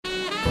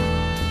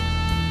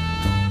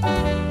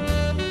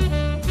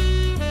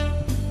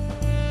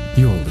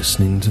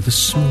listening to the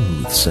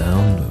smooth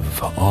sound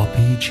of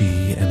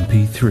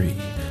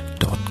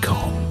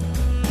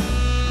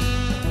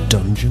RPGMP3.com.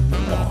 Dungeon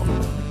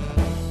On.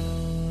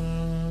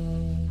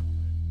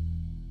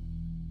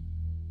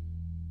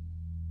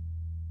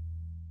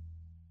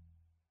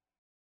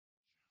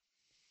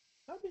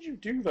 How did you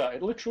do that?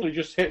 It literally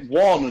just hit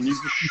one and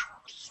you just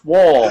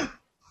swore.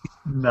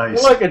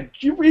 Nice.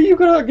 You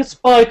got like a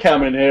spy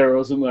cam in here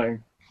or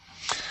something.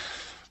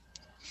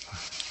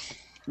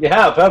 You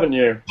have, haven't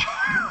you?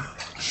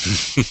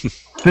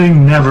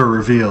 Thing never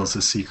reveals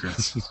his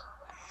secrets.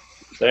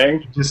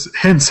 Thing? Just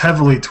hints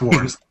heavily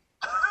towards.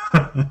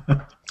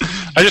 I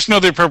just know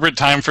the appropriate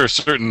time for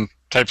certain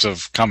types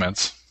of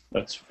comments.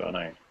 That's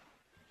funny.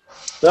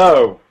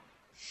 So,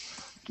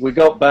 we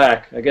got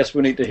back. I guess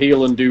we need to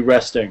heal and do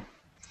resting. Do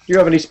you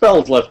have any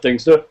spells left,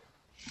 Dingster?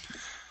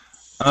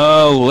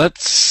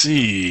 Let's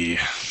see.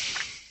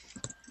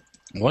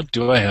 What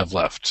do I have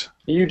left?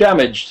 Are you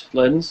damaged,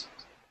 Linz?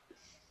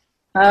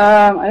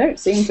 I don't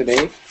seem to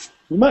be.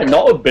 You might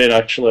not have been,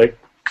 actually.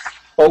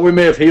 Or we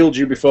may have healed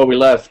you before we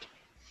left.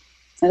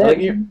 I don't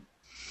you...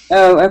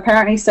 Oh,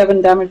 apparently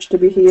 7 damage to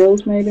be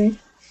healed, maybe.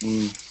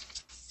 I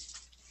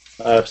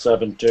have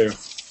 7 too.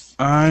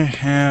 I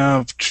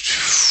have...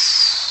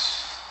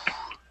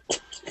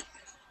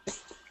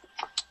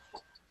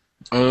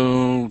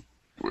 Oh,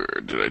 where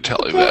did I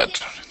tally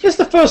that? It's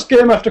the first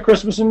game after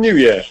Christmas and New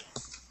Year.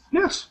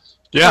 Yes.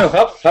 Yeah.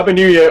 Oh, Happy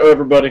New Year,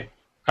 everybody.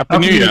 Happy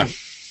New Year.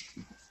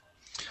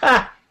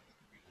 Ah!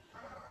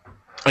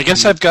 I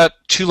guess I've got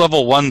 2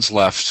 level 1s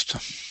left.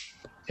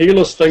 Heal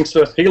us,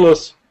 Dingster. Heal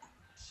us.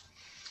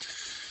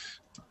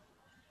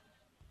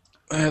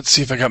 Let's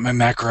see if I got my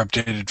macro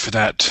updated for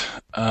that.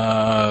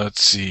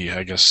 Let's see.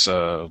 I guess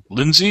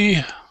Lindsay.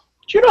 Do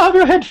you not have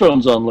your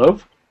headphones on,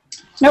 love?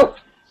 Nope.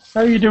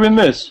 How are you doing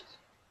this?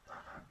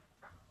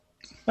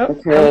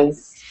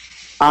 Because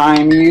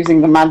I'm using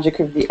the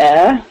magic of the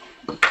air.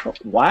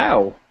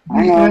 Wow.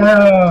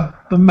 Yeah,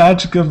 the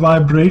magic of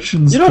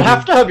vibrations. You don't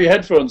have to have your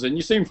headphones in.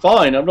 You seem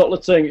fine. I'm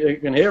not saying you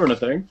can hear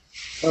anything.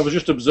 I was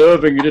just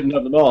observing you didn't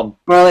have them on.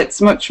 Well,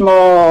 it's much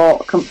more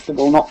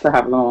comfortable not to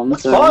have them on.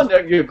 It's fine.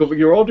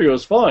 Your audio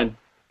is fine.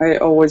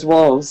 It always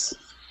was.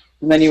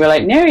 And then you were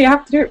like, no, you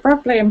have to do it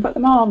properly and put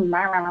them on.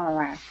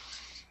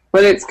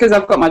 But it's because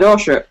I've got my door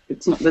shut.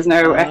 There's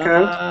no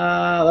echo.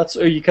 That's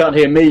you can't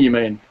hear me, you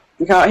mean?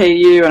 I can't hear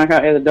you and I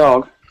can't hear the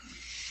dog.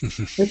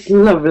 It's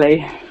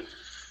lovely.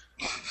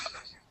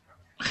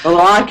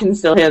 Although I can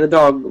still hear the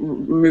dog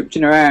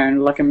mooching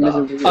around like a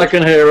miserable... I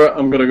can hear it.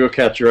 I'm going to go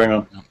catch her. Hang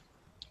on.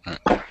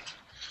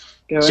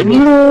 Going,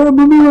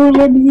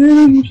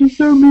 she's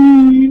so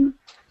mean.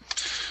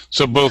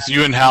 So both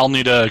you and Hal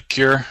need a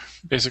cure,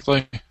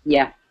 basically?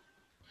 Yeah.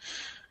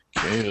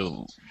 Okay,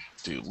 we'll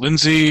do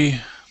Lindsay.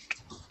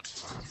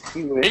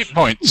 8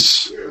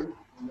 points.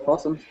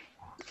 Awesome.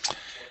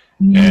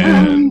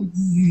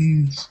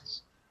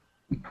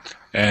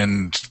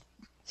 And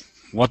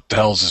what the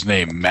hell's his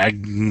name?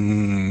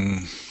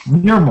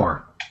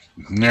 Nearmore.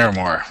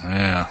 Nearmore,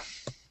 yeah.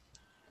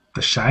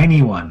 The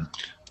shiny one.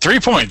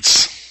 3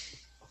 points.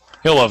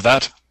 He'll love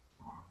that.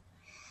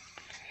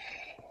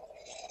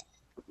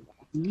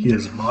 He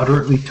is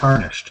moderately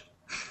tarnished.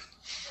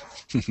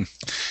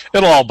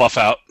 It'll all buff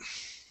out.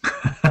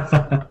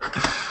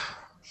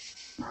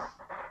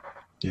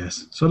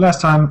 Yes. So last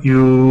time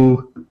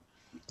you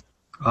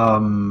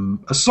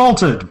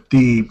assaulted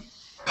the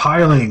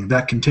piling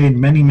that contained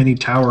many, many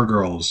tower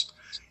girls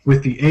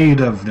with the aid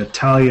of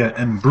Natalia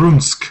and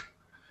Brunsk.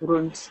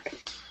 Brunsk,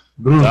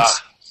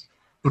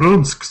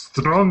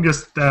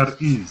 strongest there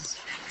is.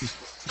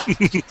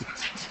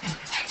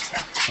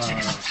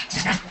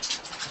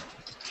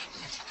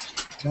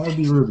 That would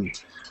be Ruby.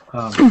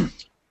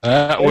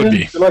 That would be.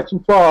 Would you like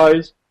some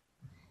fries?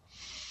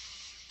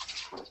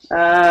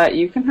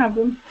 You can have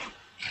them.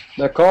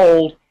 They're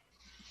cold.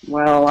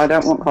 Well, I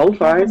don't want cold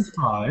fries.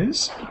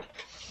 Fries.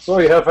 So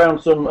you have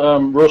found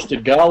some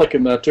roasted garlic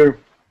in there too.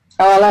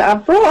 Oh,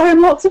 I've brought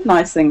home lots of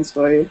nice things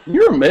for you.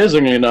 You're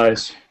amazingly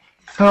nice.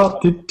 Hal,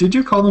 did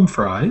you call them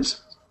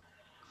fries?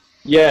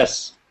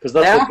 Yes, because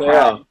that's what they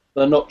are.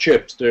 They're not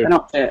chips, dude. They're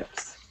not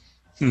chips.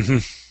 Mm-hmm.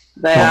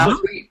 They are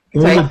sweet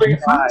potato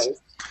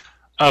fries.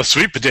 Oh,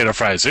 sweet potato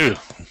fries, ooh.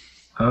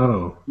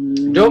 Oh.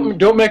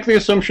 Don't make the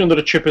assumption that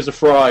a chip is a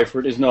fry, for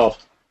it is not.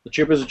 The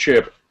chip is a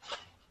chip.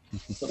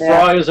 The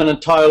fry is an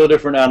entirely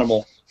different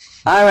animal.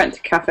 I went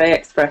to Cafe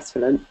Express for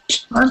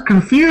lunch. I'm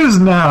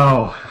confused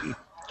now.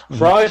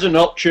 Fries are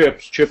not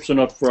chips. Chips are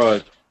not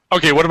fries.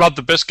 Okay, what about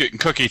the biscuit and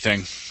cookie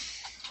thing?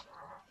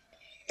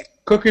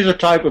 Cookie's a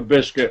type of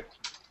biscuit.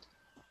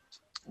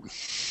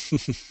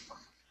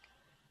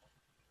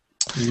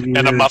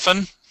 And a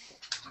muffin?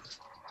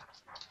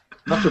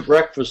 That's a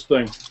breakfast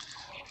thing.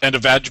 And a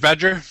veg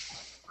badger?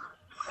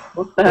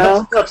 What the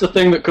hell? That's the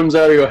thing that comes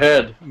out of your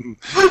head.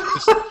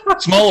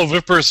 Small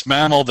oviparous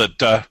mammal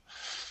that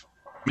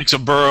makes a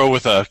burrow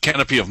with a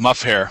canopy of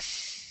muff hair.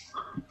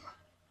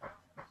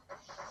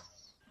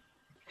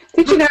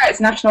 Did you know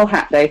it's National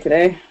Hat Day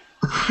today?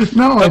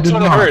 No, I That's did what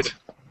not. I heard.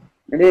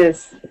 It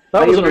is.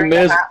 That Are was you an wearing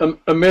a hat?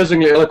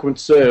 amazingly eloquent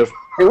save.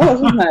 It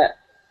was, wasn't it?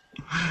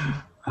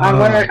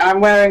 I'm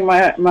wearing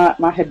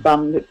my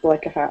headband. It's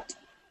like a hat.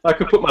 I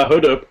could put my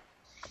hood up.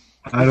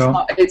 I don't.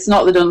 It's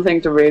not the done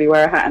thing to really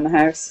wear a hat in the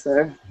house.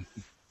 So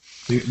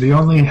The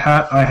only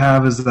hat I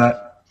have is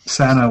that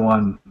Santa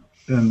one,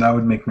 and that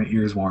would make my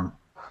ears warm.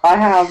 I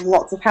have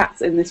lots of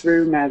hats in this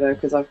room now, though,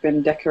 because I've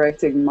been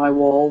decorating my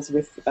walls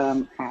with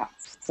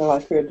hats. So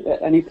I could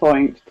at any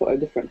point put a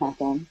different hat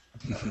on.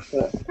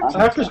 But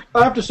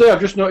I have to say,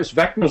 I've just noticed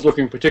Vecna's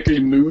looking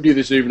particularly moody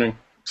this evening.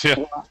 Yeah.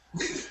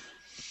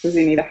 Does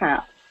he need a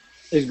hat?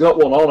 He's got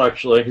one on,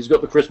 actually. He's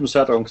got the Christmas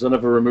hat on because I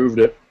never removed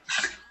it.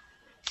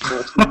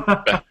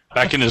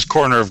 Back in his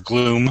corner of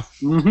gloom.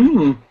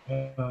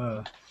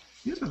 Mm-hmm.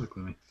 He does look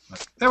gloomy.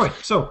 Anyway,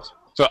 so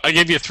So I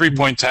gave you a 3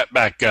 points hat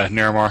back,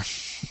 Neramar.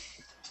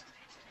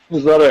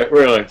 Is that it,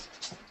 really?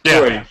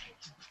 Yeah.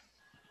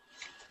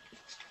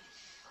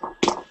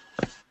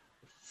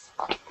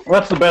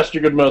 That's the best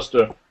you could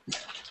muster.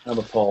 I'm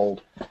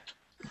appalled.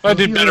 I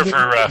did better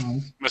for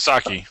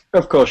Misaki.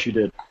 Of course you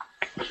did.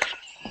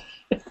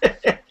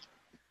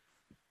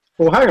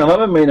 Well, hang on, that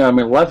would mean I'm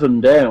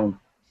 11 down.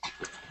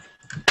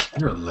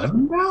 you're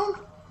 11 down.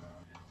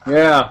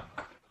 Yeah.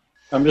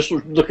 I'm just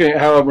looking at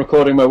how I'm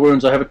recording my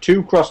wounds. I have a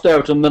 2 crossed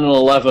out and then an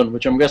 11,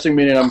 which I'm guessing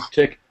meaning I'm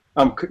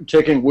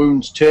taking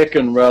wounds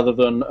taken rather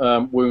than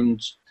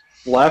wounds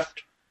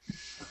left.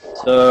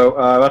 So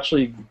I'm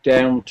actually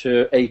down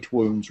to 8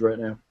 wounds right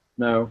now.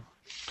 No.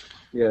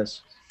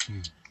 Yes.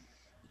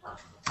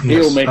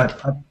 Heal me. I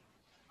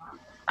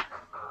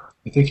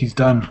think he's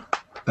done.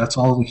 That's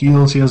all the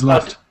heals he has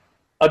left.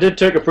 I did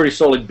take a pretty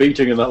solid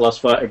beating in that last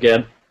fight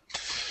again.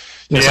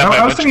 Yes, Yeah, by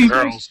I a was bunch thinking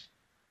of girls.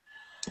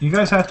 you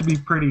guys have to be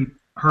pretty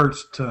hurt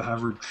to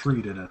have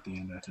retreated at the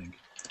end, I think.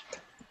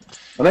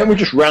 And then we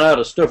just ran out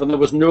of stuff and there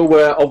was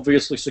nowhere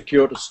obviously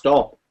secure to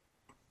stop.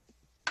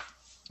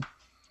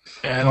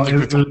 Yeah, I Well,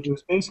 don't think we it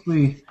was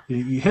basically,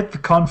 you hit the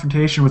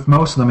confrontation with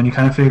most of them and you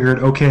kind of figured,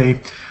 okay,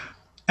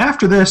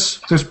 after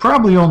this, there's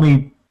probably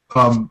only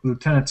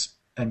lieutenants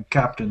and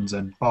captains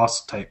and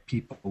boss-type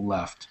people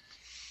left.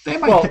 They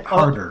might hit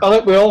harder. I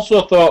think we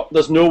also thought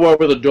there's nowhere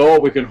with a door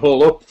we can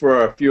hole up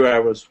for a few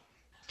hours.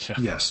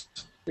 Yes.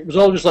 It was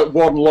all just like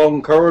one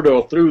long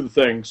corridor through the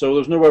thing, so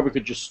there's nowhere we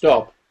could just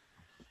stop.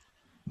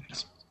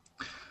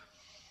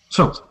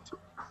 So,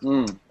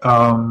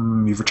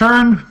 you've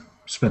returned,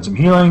 spent some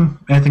healing.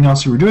 Anything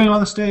else you were doing on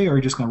this day, or are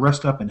you just going to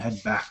rest up and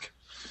head back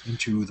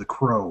into the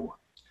Crow?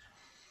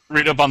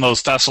 read up on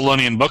those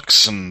Thessalonian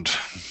books, and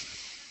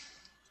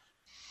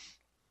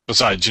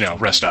besides,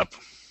 rest up.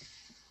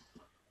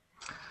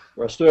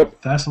 Rest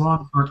up.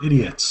 Thassalon for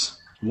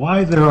idiots.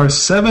 Why there are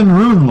 7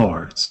 rune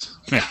lords?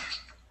 Yeah.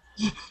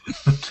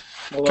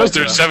 Well, Because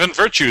there's 7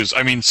 virtues.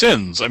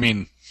 Sins.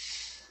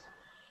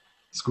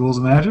 Schools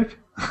of magic?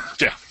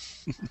 Yeah.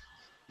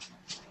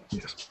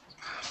 Yes.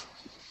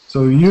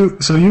 So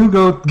you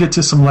go get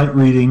to some light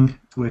reading,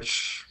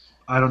 which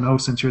I don't know,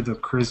 since you're the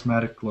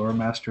charismatic lore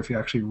master, if you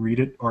actually read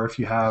it or if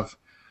you have,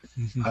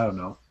 I don't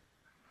know.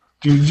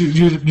 Do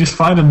you just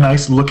find a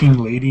nice looking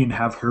lady and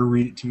have her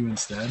read it to you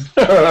instead?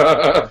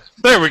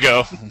 There we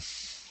go.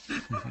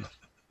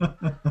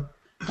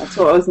 That's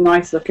what us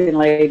nice looking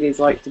ladies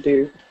like to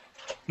do.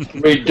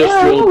 Read Yeah,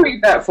 I'll dusty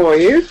read that for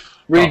you.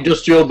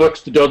 old books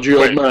to dodgy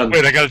old man.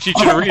 Wait, I gotta teach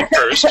you to read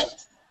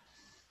first.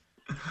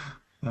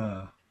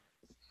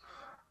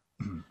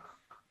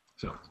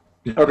 So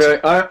yeah. Okay,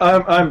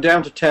 I'm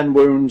down to 10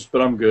 wounds,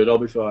 but I'm good. I'll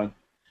be fine.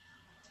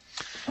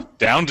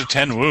 Down to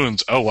 10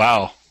 wounds. Oh,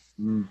 wow.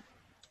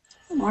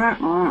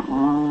 I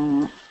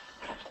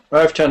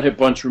have 10 hit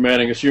points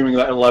remaining, assuming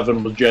that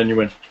 11 was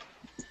genuine.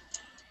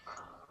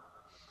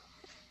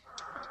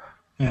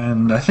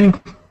 And I think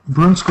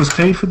Brunsk was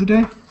paid for the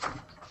day.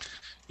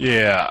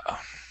 Yeah.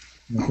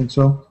 I think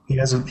so. He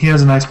has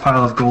a nice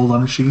pile of gold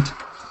on his sheet.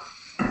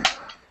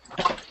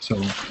 So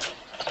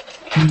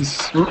he's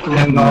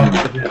heading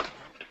off to get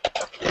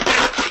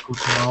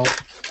hotel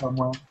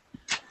somewhere.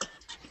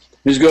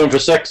 He's going for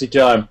sexy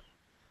time.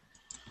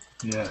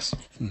 Yes.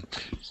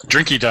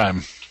 Drinky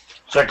time.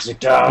 Sexy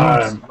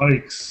time.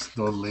 Likes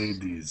the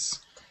ladies.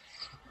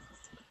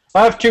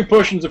 I have 2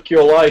 potions of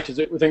Cure Light.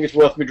 We think it's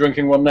worth me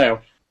drinking one now?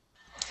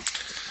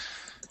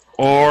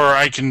 Or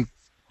I can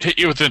hit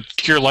you with a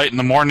Cure Light in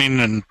the morning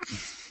and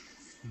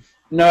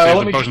No, save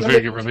let the potions for you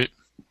to get relief.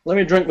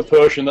 me drink the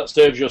potion. That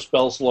saves your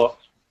spell slot.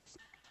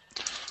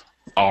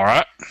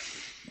 Alright.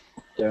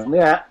 Down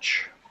the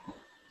hatch.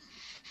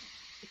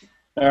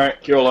 Alright,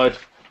 Cure Light.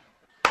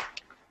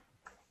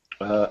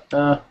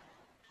 7!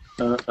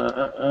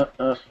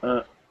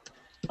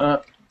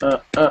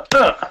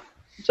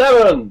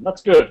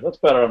 That's good. That's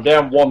better. I'm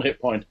down 1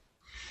 hit point.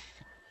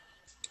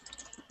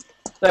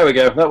 There we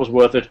go. That was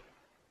worth it.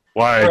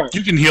 Why, Right.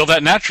 you can heal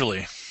that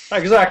naturally.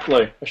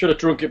 Exactly. I should have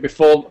drunk it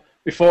before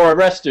I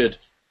rested.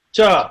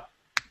 Cha!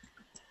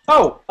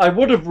 Oh, I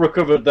would have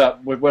recovered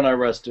that when I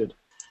rested.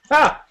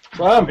 Ah!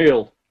 So I'm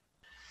healed.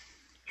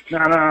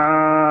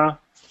 Na-na!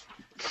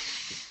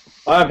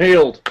 I'm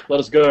healed. Let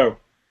us go.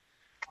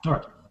 All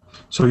right.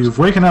 So you've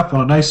waken up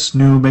on a nice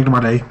new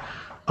Magnamar day.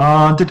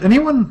 Did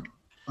anyone,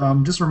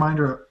 just a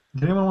reminder,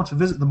 did anyone want to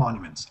visit the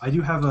monuments? I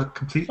do have a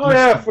complete Oh list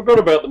yeah, I of- forgot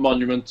about the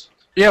monument.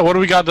 Yeah, what do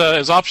we got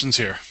as options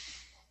here?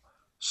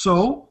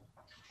 So,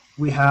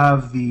 we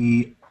have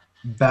the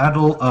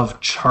Battle of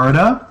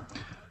Charda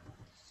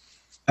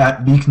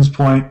at Beacon's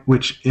Point,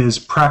 which is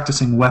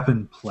practicing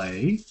weapon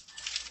play.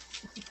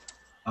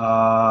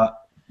 The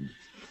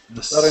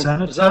Is that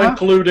Cenotaph.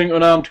 including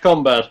unarmed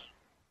combat?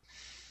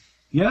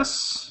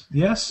 Yes,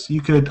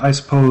 you could, I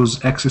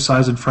suppose,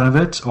 exercise in front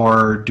of it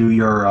or do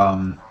your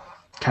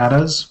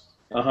katas.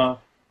 Uh-huh.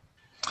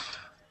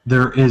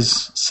 There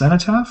is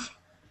Cenotaph,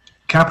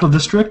 Capital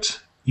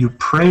District. You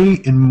pray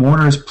in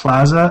Mourner's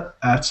Plaza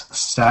at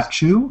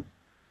Statue.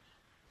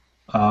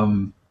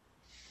 Again,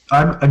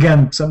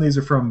 some of these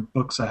are from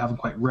books I haven't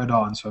quite read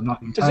on, so I'm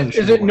not entirely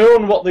sure. Is it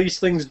known what these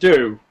things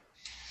do?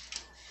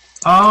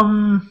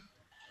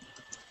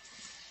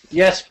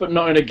 Yes, but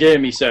not in a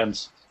gamey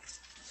sense.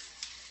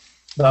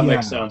 That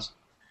makes Yeah. sense.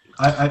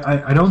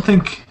 I don't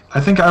think. I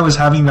think I was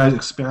having you guys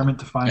experiment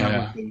to find out Yeah.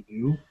 what they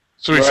do.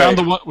 So we Right. found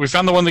the one. We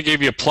found the one that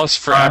gave you a plus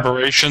for Right.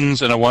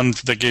 aberrations, and a one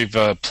that gave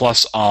a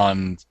plus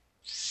on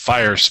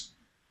fire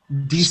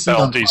DC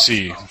spell on-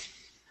 DC.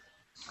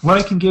 What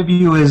I can give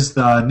you is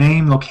the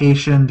name,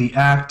 location, the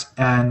act,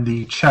 and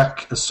the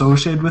check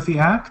associated with the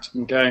act.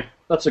 Okay,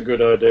 that's a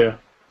good idea.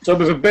 So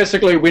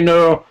basically we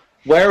know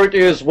where it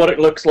is, what it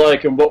looks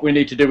like, and what we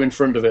need to do in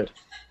front of it.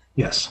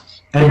 Yes,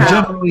 and Do you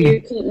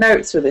generally, keep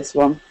notes for this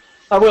one?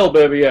 I will,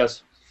 baby,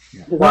 yes.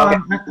 Because Well, I'll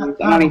get I-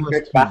 confused. I I need have to a go to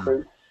list the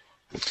bathroom.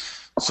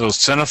 So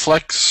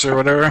Cenoflex or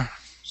whatever.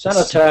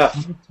 Cenotaph.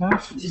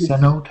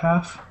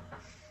 Cenotaph.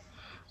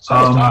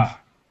 Cenotaph.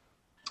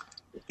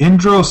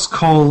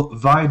 Indroskol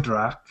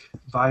Vidrak.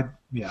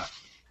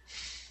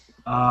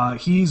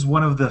 He's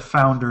one of the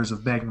founders of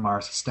Magnamar.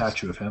 A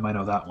statue of him. I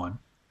know that one.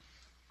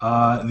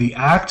 The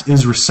act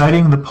is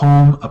reciting the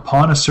poem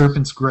 "Upon a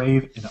Serpent's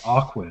Grave" in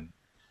Aquin.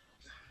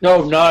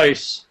 Oh,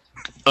 nice.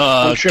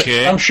 I'm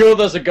Okay. sure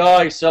there's a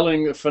guy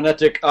selling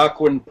phonetic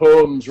Aquan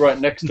poems right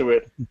next to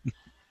it.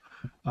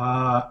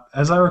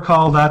 As I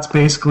recall, that's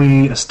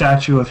basically a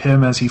statue of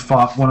him as he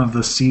fought one of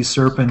the sea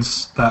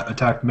serpents that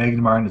attacked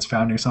Magnamar and its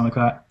founding, something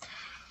like that.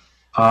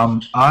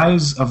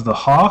 Eyes of the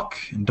Hawk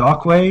in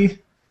Dockway.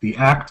 The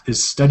act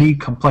is study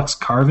complex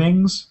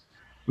carvings,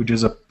 which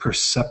is a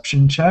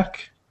perception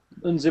check.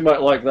 Lindsay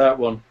might like that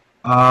one.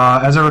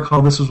 As I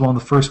recall, this was one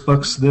of the first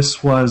books.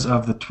 This was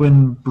of the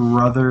twin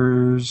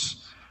brothers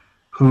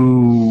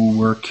who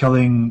were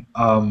killing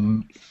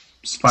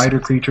spider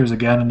creatures.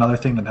 Again, another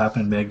thing that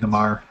happened in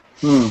Magnamar.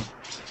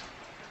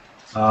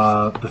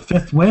 The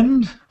Fifth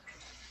Wind.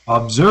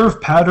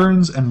 Observe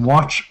patterns and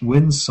watch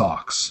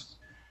windsocks.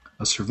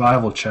 A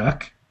survival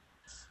check.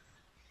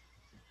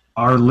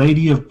 Our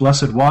Lady of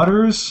Blessed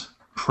Waters.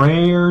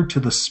 Prayer to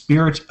the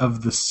Spirit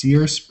of the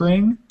Seer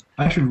Spring.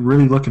 I should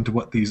really look into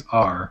what these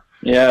are.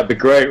 Yeah, it'd be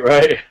great,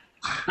 right?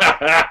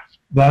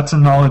 That's a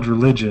knowledge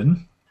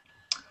religion.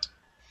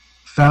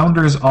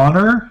 Founder's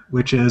Honor,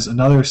 which is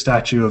another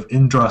statue of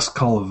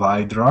Indroskol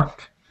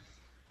Vidrak.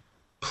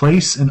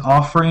 Place an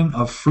offering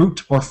of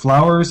fruit or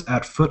flowers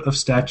at foot of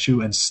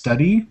statue and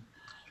study.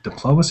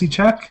 Diplomacy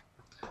check.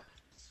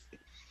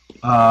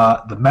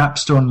 The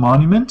Mapstone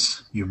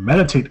Monument. You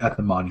meditate at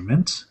the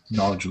monument.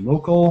 Knowledge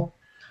local.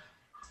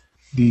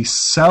 The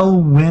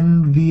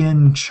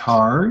Selwynvian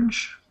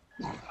Charge.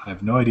 I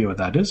have no idea what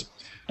that is.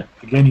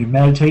 Again, you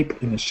meditate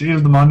in the shade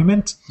of the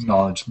monument.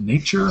 Knowledge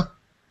nature.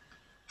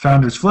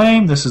 Founder's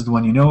Flame. This is the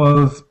one you know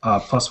of.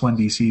 +1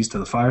 DCs to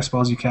the fire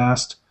spells you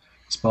cast.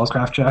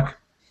 Spellcraft check.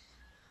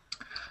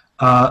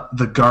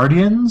 The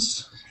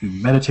Guardians. You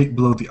meditate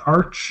below the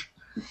arch.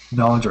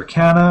 Knowledge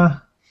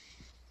Arcana.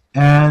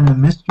 And the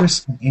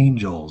Mistress and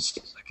Angels.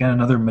 Again,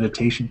 another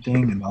meditation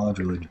thing and knowledge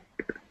religion.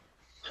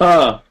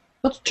 Huh.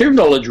 That's 2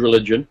 knowledge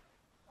religion.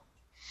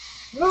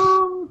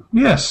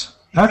 Yes.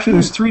 Actually,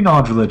 there's 3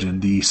 knowledge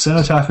religion. The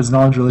Cenotaph is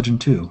knowledge religion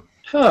too.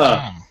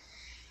 Huh.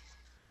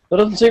 There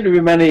doesn't seem to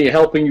be many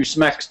helping you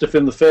smack stuff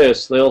in the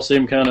face. They all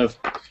seem kind of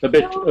a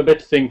bit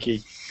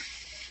thinky.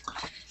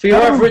 For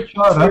your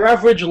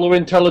average low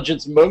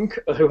intelligence monk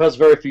who has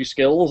very few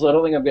skills, I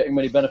don't think I'm getting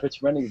many benefits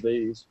from any of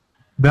these.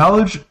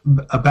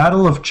 A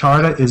Battle of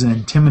Charda is an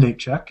intimidate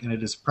check, and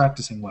it is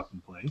practicing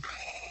weapon play.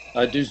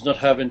 I do not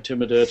have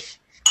intimidate.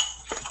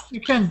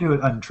 You can do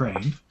it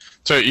untrained.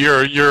 So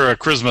you're a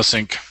charisma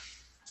sink.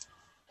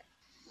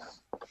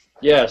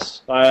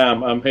 Yes, I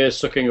am. I'm here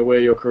sucking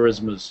away your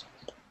charismas.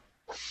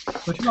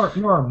 But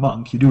you are a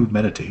monk. You do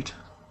meditate.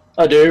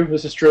 I do.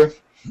 This is true.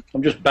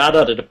 I'm just bad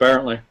at it,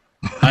 apparently.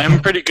 I'm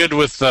pretty good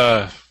with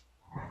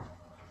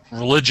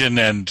religion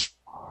and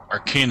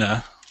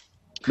arcana.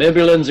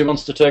 Maybe Lindsay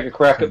wants to take a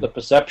crack at the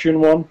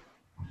perception one.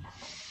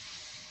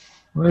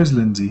 Where's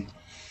Lindsay?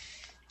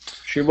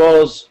 She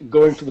was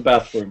going to the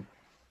bathroom.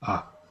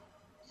 Ah.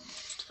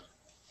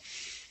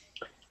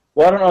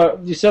 Why don't I?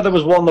 You said there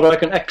was one that I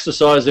can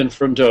exercise in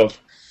front of.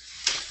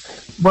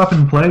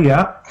 Weapon play,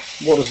 yeah.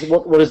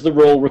 What is the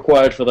role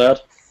required for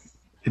that?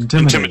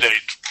 Intimidate.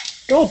 Intimidate.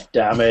 God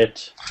damn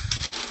it!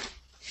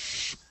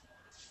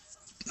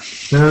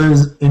 There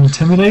is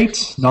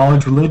intimidate,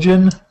 knowledge,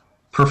 religion,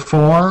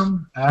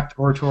 perform, act,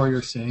 oratory,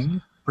 or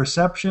sing,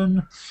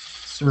 perception,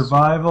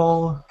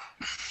 survival,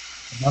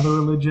 another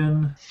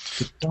religion,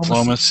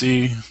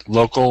 Diplomacy,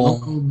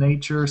 local.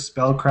 nature,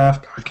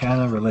 spellcraft,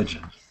 arcana,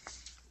 religion.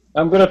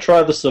 I'm going to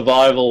try the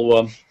survival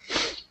one.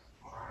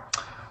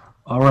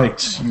 All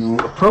right, you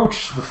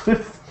approach the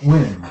fifth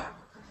wind.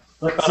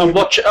 I'm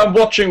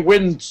watching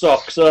Wind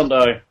Socks, aren't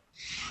I?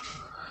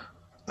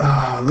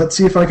 Let's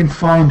see if I can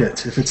find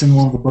it, if it's in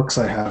one of the books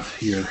I have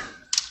here.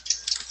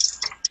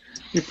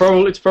 It's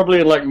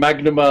probably in like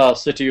Magnamar,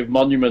 City of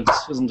Monuments,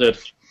 isn't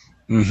it?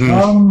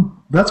 Mm-hmm.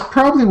 That's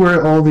probably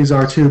where all these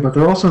are too, but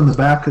they're also in the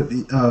back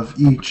of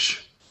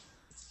each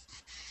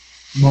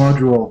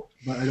module.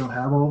 But I don't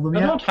have all of them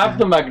yet. I don't have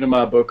the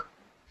Magnamar book.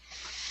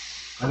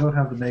 I don't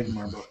have the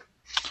Magmar book.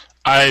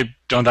 I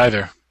don't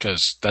either,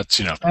 because that's,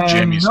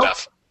 jammy nope.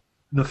 stuff.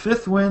 The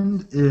fifth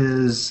wind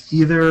is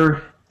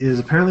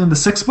apparently in the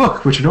sixth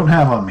book, which I don't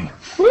have on me.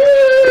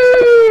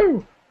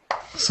 Woo!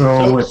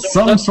 So it's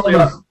some that's sort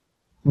like- of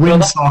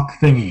windsock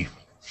thingy.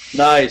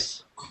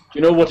 Nice. Do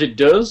you know what it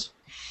does?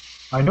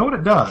 I know what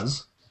it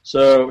does.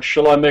 So,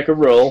 shall I make a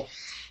roll?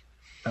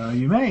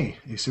 You may.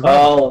 You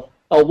survive.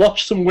 I'll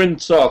watch some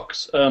Wind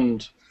Socks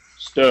and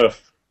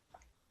stuff.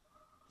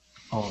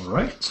 All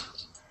right.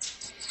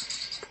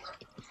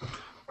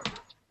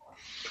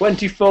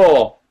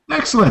 24.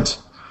 Excellent.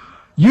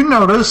 You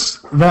notice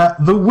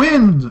that the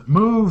wind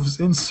moves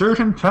in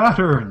certain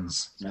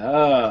patterns.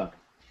 Ah.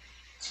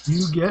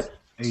 You get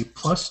a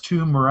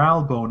 +2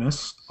 morale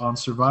bonus on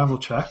survival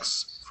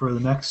checks for the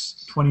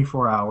next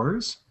 24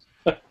 hours.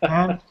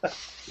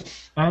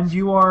 And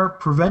you are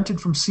prevented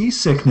from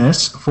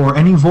seasickness for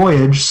any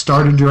voyage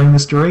started during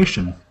this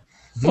duration.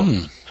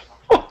 Hmm.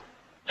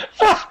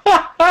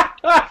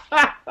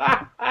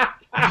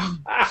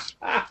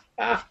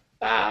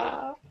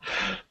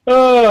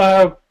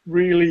 Oh,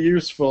 really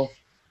useful.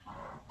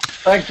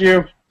 Thank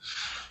you.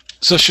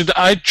 So should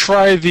I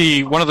try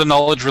one of the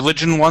knowledge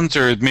religion ones,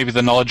 or maybe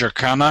the knowledge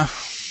arcana?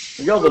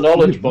 You're the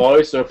knowledge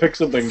boy, so pick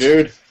something,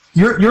 dude.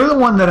 You're the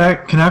one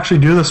that can actually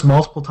do this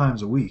multiple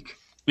times a week.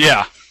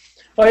 Yeah.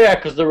 Oh yeah,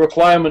 because the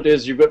requirement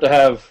is you've got to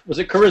have... Was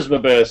it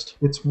charisma based?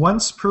 It's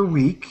once per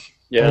week,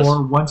 Yes.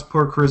 or once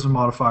per charisma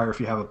modifier if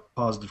you have a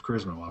positive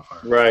charisma modifier.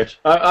 Right.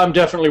 I'm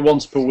definitely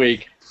once per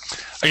week.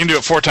 I can do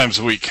it 4 times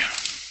a week.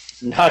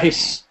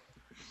 Nice.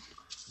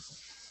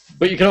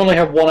 But you can only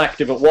have one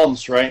active at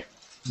once, right?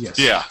 Yes.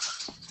 Yeah.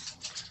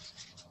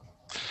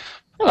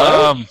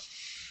 Hello.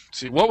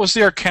 See, what was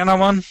the arcana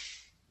one?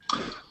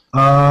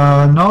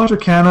 Knowledge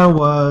Arcana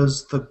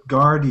was the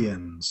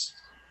Guardians,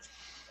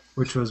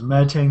 which was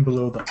meditating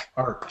below the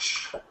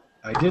arch.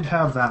 I did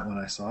have that one,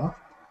 I saw.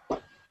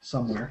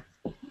 Somewhere.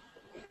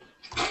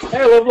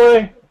 Hey,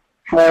 lovely.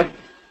 Hello.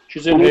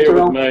 She's in here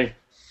with me.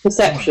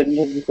 Perception,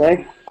 did you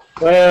say?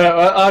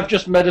 I've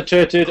just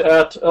meditated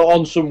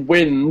on some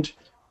wind,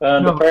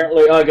 and No.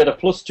 apparently I get a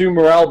 +2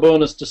 morale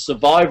bonus to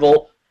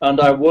survival, and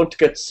I won't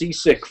get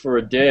seasick for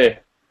a day.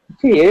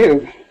 For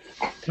you.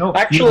 No,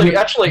 Actually,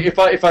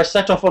 if I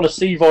set off on a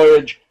sea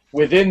voyage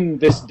within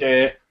this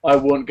day, I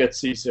won't get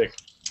seasick.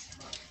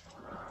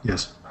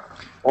 Yes.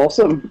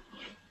 Awesome.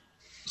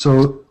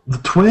 So the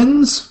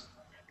Twins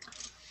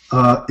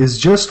is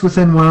just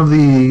within one of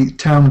the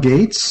town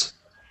gates.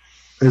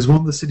 Is one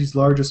of the city's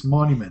largest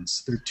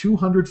monuments. They're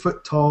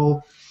 200-foot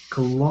tall,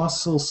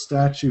 colossal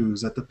statues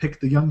that depict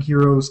the young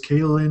heroes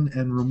Kaelin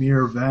and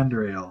Romir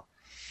Vandrail.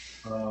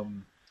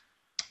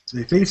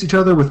 They face each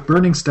other with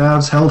burning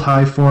staves held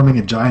high, forming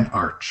a giant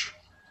arch.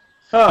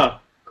 Huh.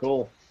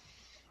 Cool.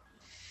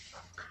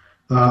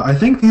 I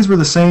think these were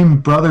the same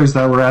brothers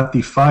that were at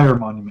the fire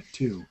monument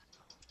too,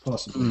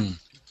 possibly.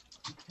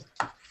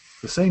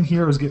 The same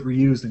heroes get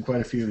reused in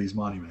quite a few of these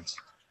monuments.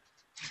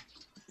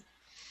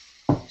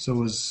 So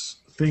was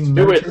Thing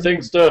Do it, mentioned?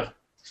 Thingster.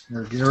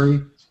 Or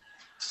Gary?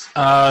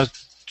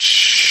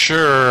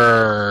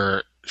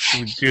 Sure.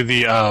 Should we do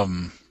the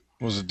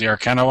was it the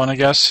arcana one, I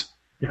guess?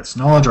 Yes,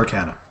 Knowledge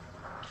Arcana.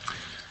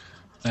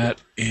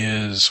 That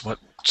is what,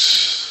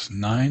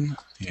 9?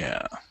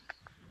 Yeah.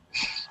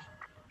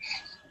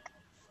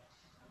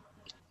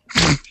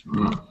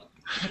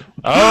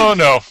 Oh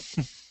no.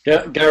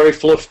 Gary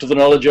fluffed the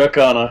knowledge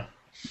arcana.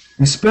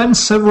 You spend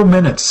several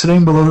minutes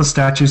sitting below the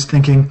statues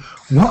thinking,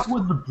 what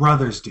would the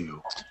brothers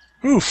do?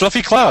 Ooh,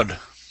 fluffy cloud.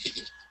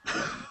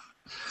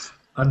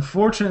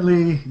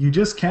 Unfortunately, you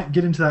just can't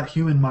get into that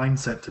human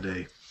mindset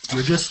today.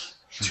 You're just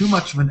too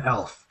much of an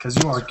elf, because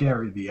you are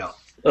Gary the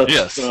elf. That's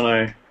Yes.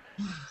 funny.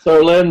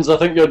 So, Lenz, I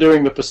think you're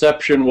doing the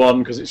perception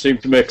one because it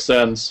seemed to make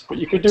sense. But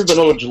you could do the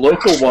knowledge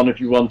local one if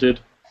you wanted.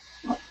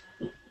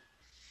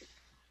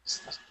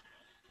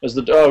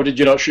 Did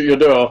you not shut your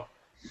door?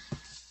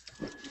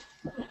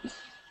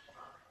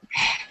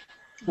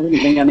 I didn't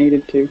think I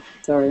needed to.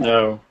 Sorry.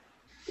 No.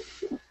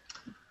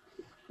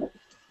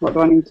 What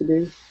do I need to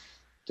do?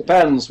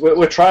 Depends.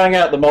 We're trying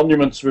out the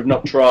monuments we've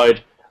not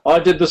tried. I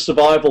did the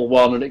survival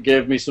one, and it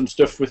gave me some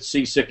stuff with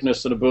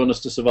seasickness and a bonus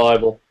to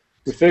survival.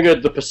 We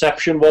figured the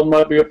perception one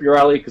might be up your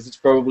alley because it's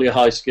probably a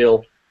high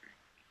skill.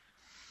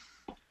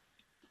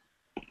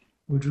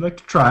 Would you like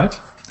to try it?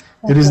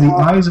 It is the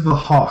Eyes of a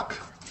Hawk.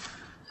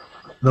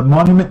 The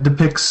monument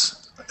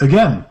depicts,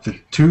 again, the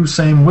two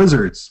same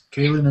wizards,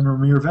 Kaelin and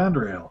Ramir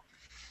Vanderhael,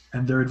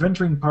 and their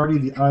adventuring party,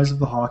 the Eyes of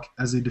the Hawk,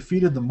 as they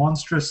defeated the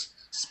monstrous,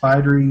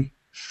 spidery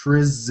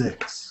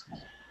Shrizix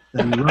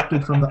that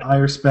erupted from the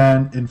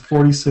Irespan in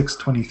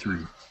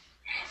 4623.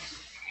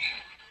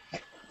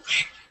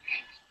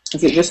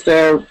 Is it just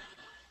their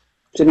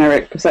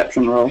generic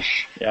perception roll?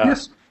 Yeah.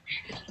 Yes.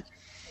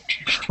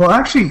 Well,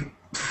 actually,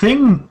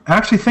 Thing, I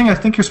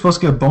think you're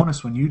supposed to get a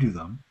bonus when you do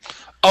them.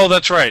 Oh,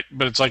 that's right.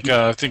 But it's like,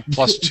 I think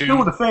plus You still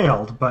would 2. have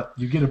failed, but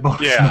you get a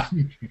bonus. Yeah.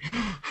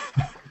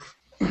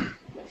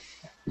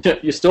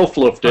 You still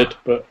fluffed it,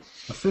 but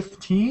A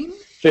 15?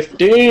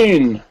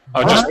 15.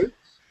 Oh, just, Alright.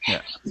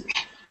 yeah.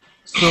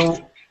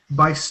 So,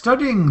 by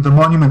studying the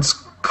monument's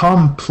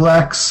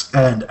complex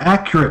and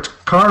accurate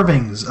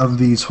carvings of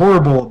these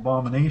horrible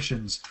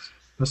abominations,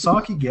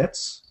 Misaki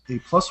gets a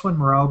 +1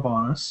 morale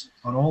bonus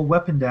on all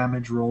weapon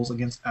damage rolls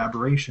against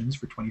aberrations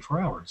for 24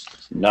 hours.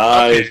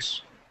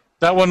 Nice.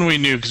 That one we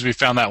knew because we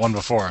found that one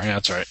before. Yeah,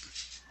 that's right.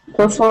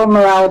 +1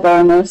 morale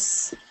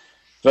bonus.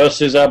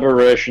 Versus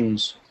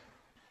aberrations.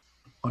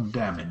 On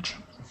damage.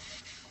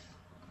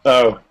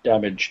 Oh,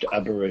 damaged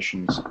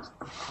aberrations.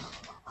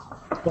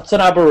 What's an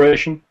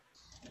aberration?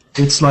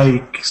 It's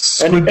like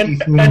Any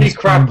squiggly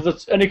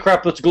things any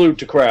crap that's glued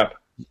to crap.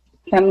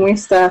 Can we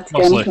start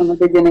again Mostly. from the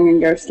beginning and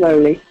go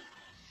slowly?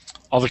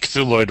 All the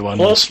Cthulhuid ones.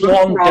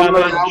 +1 Morale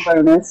damage.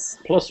 bonus.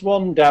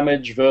 +1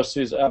 damage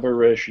versus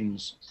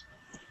aberrations.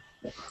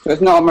 So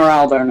it's not a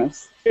morale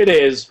bonus. It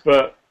is,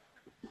 but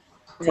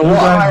So what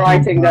am I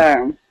writing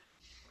down?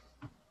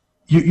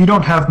 You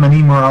don't have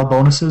many morale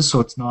bonuses, so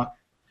it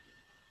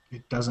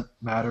doesn't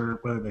matter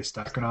whether they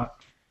stack or not.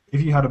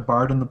 If you had a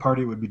bard in the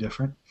party, it would be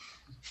different.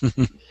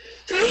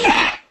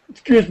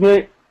 excuse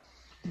me.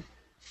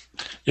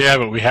 Yeah,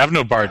 but we have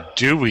no bard,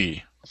 do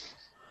we?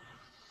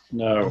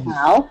 No.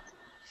 How?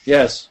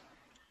 Yes.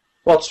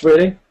 What,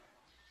 sweetie?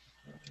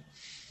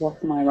 What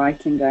am I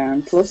writing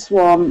down?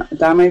 +1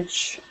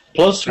 damage.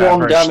 +1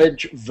 Aberration.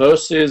 damage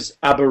versus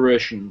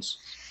aberrations.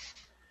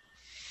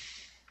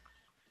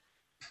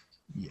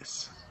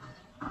 Yes.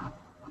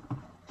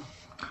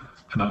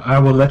 And I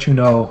will let you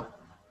know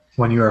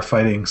when you are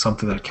fighting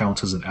something that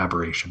counts as an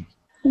aberration.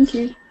 Thank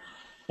you.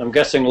 I'm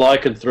guessing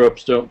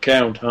lycanthropes don't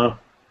count, huh?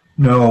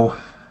 No,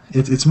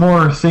 it's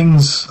more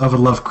things of a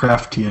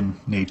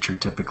Lovecraftian nature,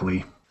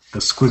 typically. The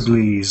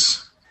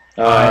squigglies,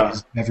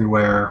 eyes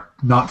everywhere,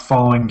 not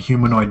following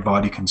humanoid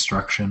body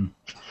construction.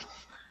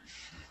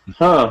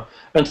 Huh.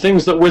 And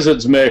things that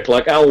wizards make,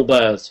 like owl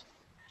bears.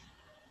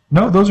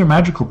 No, those are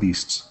magical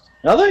beasts.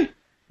 Are they?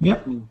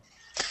 Yep.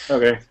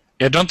 Okay.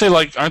 Yeah, aren't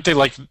they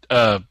like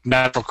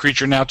natural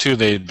creature now too?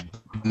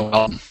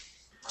 Well,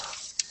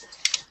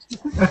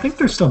 I think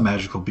they're still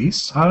magical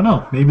beasts. I don't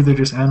know. Maybe they're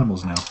just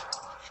animals now.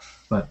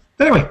 But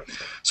anyway,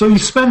 so you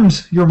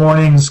spend your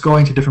mornings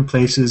going to different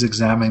places,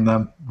 examining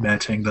them,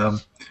 meditating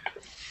them,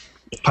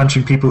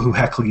 punching people who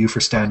heckle you for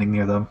standing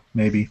near them,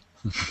 maybe.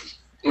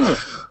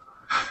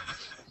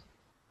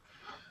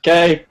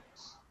 Okay.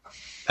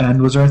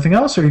 And was there anything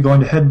else, or are you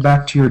going to head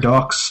back to your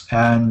docks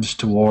and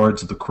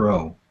towards the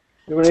Crow?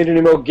 Do we need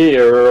any more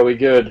gear, or are we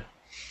good?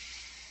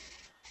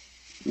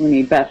 We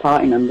need better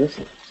party members.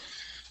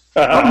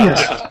 Oh,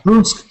 yes.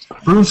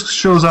 Brunsk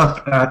shows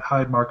up at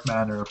Hydemark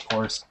Manor, of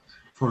course,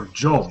 for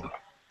Job.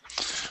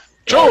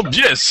 Job,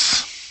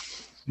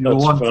 yes. You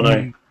That's want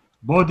funny. me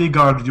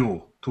bodyguard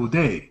you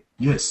today?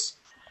 Yes.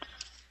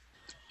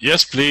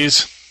 Yes,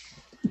 please.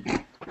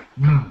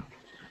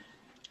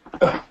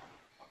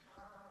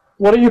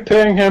 What are you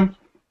paying him?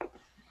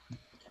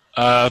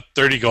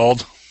 30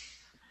 gold.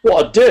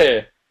 What a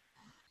day!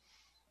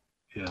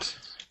 Yes.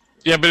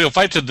 Yeah, but he'll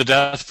fight to the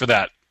death for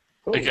that.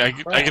 Oh, I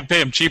crap. could pay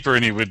him cheaper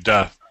and he would,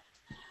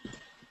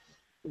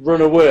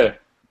 Run away.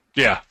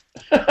 yeah.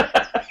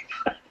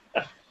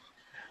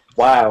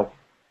 Wow.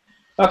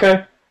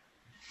 Okay.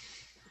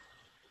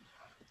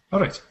 All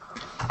right.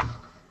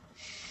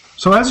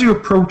 So as you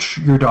approach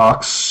your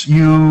docks,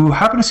 you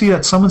happen to see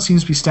that someone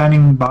seems to be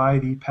standing by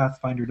the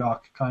Pathfinder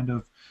dock, kind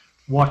of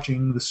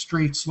watching the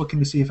streets, looking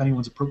to see if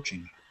anyone's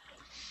approaching.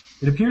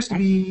 It appears to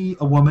be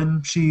a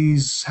woman. She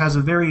has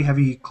a very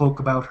heavy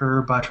cloak about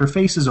her, but her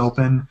face is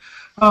open.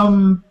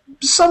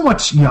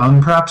 Somewhat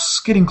young, perhaps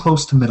getting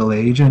close to middle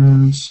age,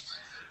 and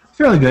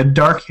fairly good.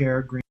 Dark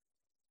hair, green.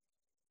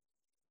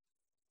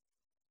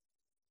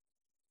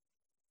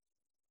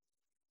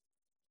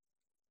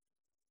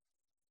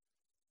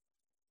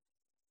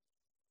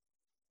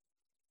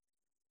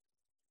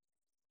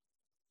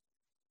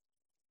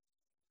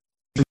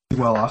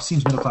 Well off,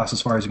 seems middle class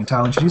as far as you can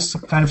tell, and she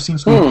just kind of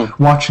seems to be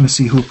watching to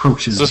see who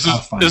approaches. So this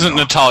Pathfinder isn't dock.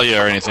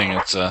 Natalia or anything.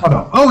 It's Oh,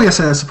 no. Oh, yes,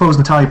 I suppose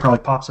Natalia probably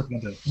pops up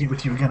again to meet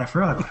with you again. I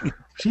forgot about her.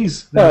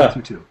 She's there with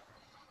you, too.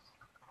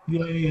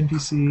 Yay,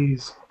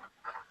 NPCs.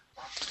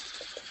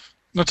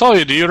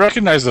 Natalia, do you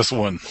recognize this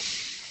one?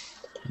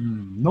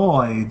 No,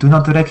 I do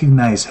not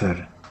recognize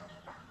her.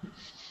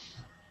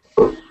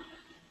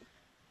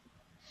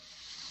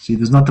 She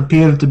does not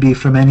appear to be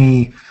from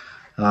any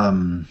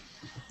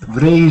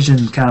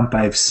Vrasian camp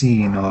I've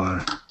seen,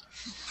 or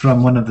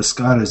from one of the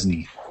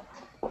Skarazny.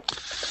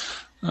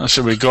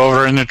 Should we go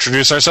over and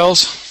introduce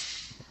ourselves?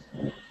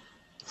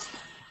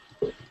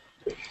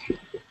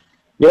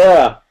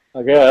 Yeah,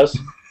 I guess.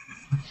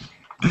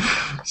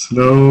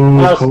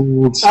 Slow,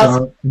 cold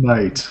start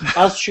night.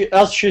 As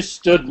she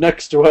stood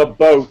next to her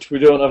boat, we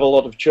don't have a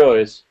lot of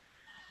choice.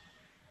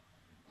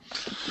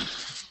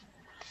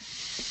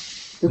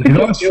 You can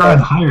always try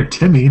and hire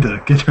Timmy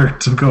to get her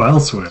to go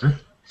elsewhere.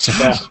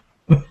 Yeah.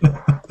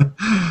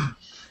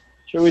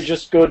 Shall we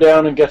just go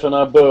down and get on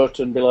our boat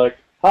and be like,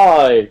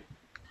 "Hi"?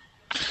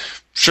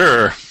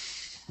 Sure.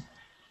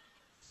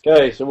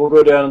 Okay, so we'll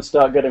go down and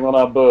start getting on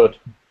our boat.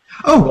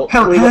 Oh,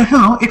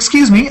 hello.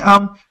 Excuse me.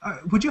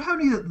 Would you have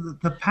any of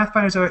the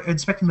Pathfinders are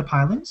inspecting the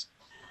pilings?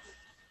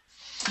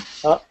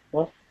 What?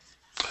 Well,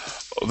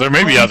 there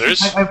may be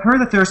others. I've heard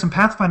that there are some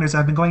Pathfinders that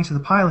have been going to the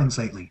pilings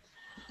lately.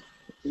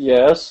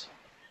 Yes.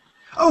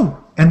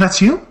 Oh, and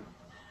that's you?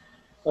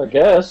 I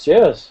guess,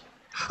 yes.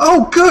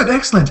 Oh, good,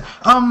 excellent.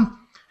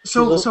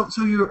 So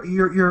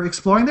you're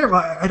exploring there.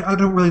 Well, I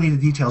don't really need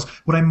the details.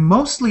 What I'm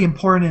mostly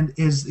important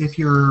is if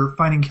you're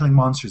finding and killing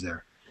monsters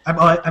there.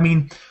 I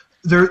mean,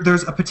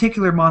 there's a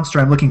particular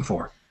monster I'm looking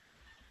for.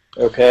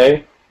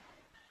 Okay.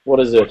 What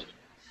is it?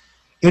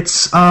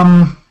 It's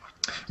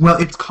well,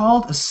 it's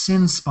called a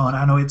sin spawn.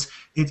 I know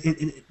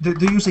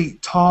they're usually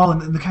tall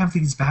and they kind of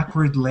these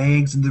backward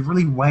legs and they're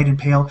really white and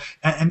pale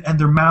and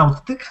their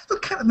mouth their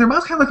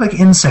mouths kind of look like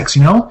insects,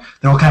 you know?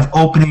 They're all kind of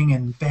opening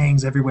and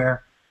fangs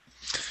everywhere.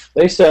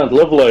 They sound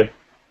lovely.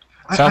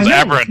 Sounds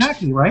aberrant.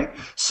 Exactly, right?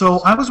 So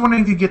I was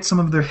wondering if you could get some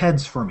of their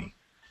heads for me.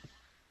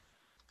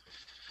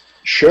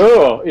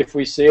 Sure. If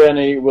we see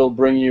any, we'll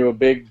bring you a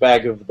big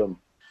bag of them.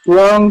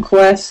 Wrong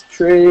quest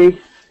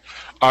tree.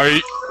 Are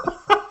you...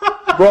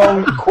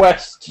 Wrong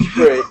quest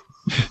tree.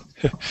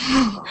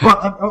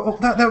 Well,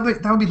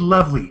 that would be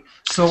lovely.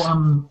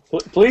 So,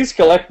 Please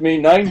collect me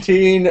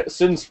 19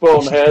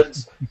 Sinspawn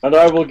heads, and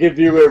I will give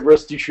you a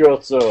rusty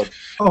short sword.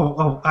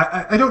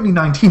 I don't need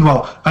 19.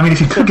 Well, I mean,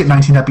 if you could get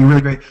 19, that'd be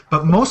really great.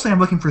 But mostly I'm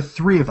looking for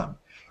 3 of them.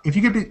 If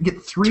you could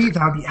get 3,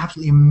 that would be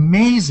absolutely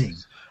amazing.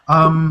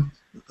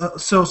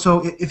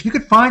 So if you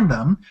could find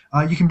them,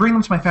 you can bring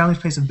them to my family's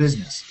place of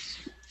business.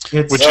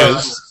 Which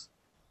is?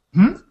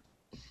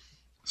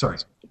 Sorry.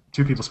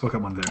 2 people spoke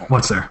up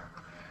once there.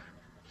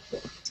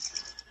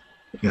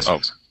 Yes. Oh.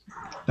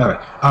 All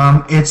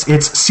right.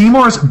 It's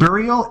Seymour's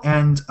Burial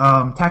and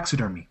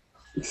Taxidermy.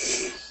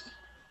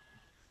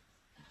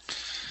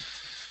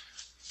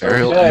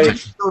 Burial Okay. and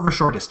Silver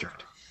Shore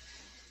District.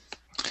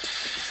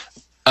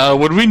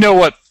 would we know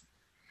what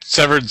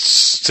severed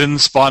sin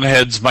spawn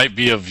heads might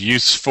be of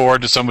use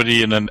to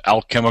somebody in an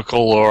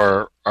alchemical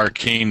or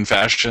arcane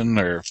fashion,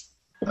 or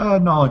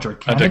Knowledge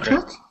Arcana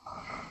check?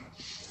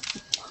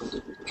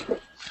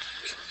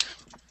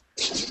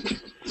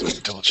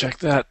 double check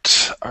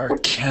that.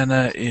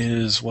 Arcana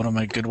is one of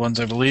my good ones,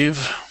 I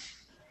believe.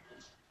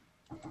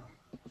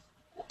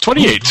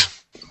 28.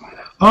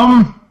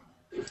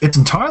 It's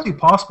entirely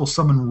possible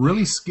someone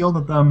really skilled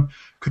at them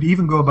could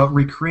even go about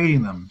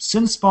recreating them.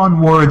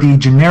 Sinspawn were the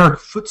generic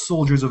foot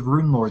soldiers of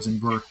Rune Lords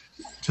and were,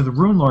 to the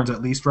Rune Lords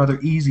at least, rather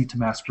easy to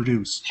mass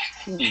produce.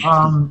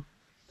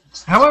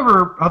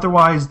 However,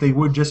 otherwise they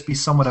would just be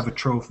somewhat of a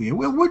trophy. It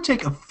would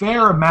take a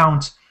fair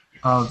amount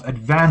of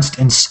advanced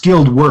and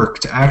skilled work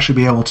to actually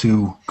be able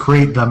to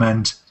create them,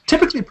 and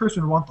typically a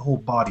person would want the whole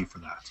body for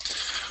that.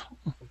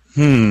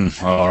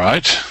 All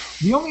right.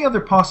 The only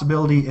other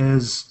possibility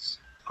is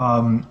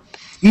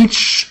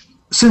each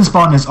sin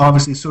spawn is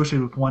obviously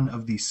associated with one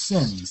of these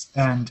sins,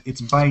 and its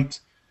bite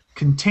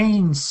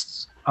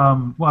contains,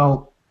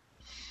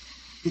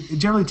 it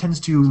generally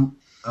tends to,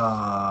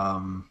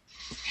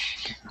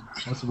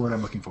 what's the word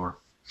I'm looking for?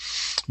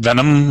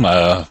 Venom?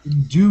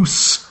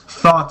 Induce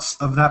thoughts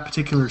of that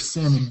particular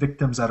sin in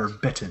victims that are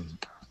bitten.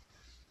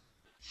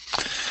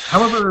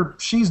 However,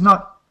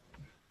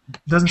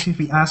 doesn't seem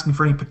to be asking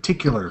for any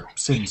particular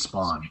sin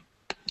spawn.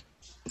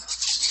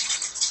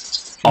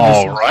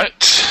 All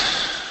right.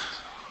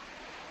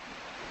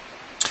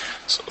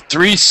 So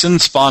 3 sin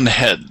spawn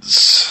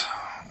heads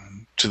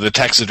to the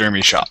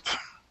taxidermy shop.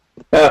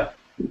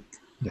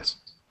 Yes.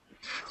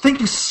 Thank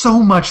you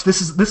so much.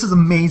 This is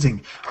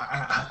amazing.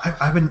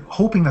 I've been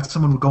hoping that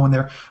someone would go in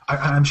there.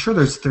 I'm sure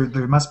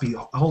there must be a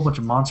whole bunch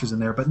of monsters in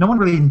there, but no one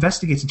really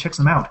investigates and checks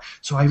them out.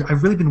 So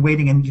I've really been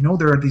waiting, and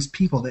there are these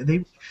people that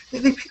they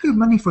pay good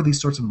money for these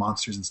sorts of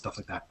monsters and stuff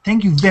like that.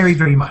 Thank you very,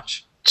 very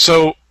much.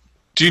 So,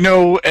 do you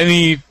know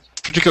any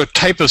particular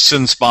type of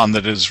sin spawn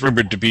that is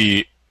rumored to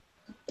be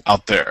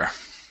out there?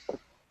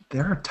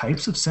 There are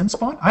types of sin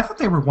spawn? I thought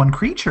they were one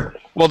creature.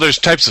 Well, there's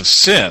types of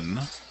sin.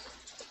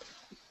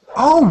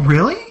 Oh,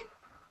 really?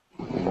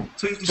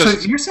 So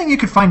you're saying you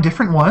could find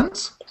different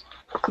ones?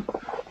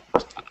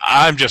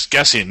 I'm just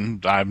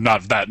guessing. I'm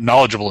not that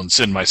knowledgeable in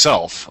sin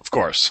myself, of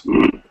course.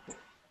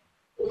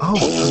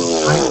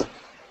 Oh,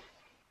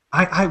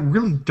 I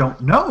really don't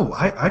know.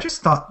 I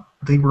just thought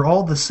they were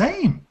all the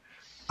same.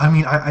 I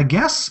mean, I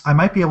guess I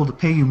might be able to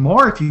pay you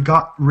more if you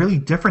got really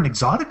different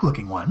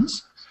exotic-looking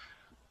ones.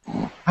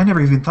 I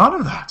never even thought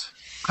of that.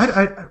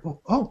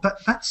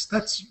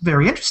 That's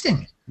very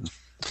interesting.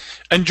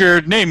 And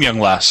your name, young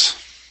lass?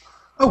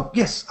 Oh,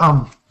 yes,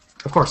 of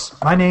course.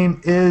 My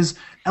name is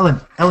Ellen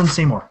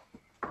Seymour.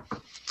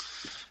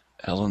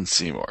 Ellen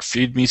Seymour.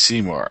 Feed me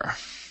Seymour.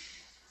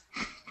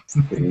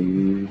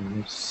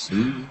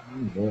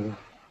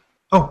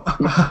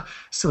 Oh,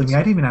 silly me, I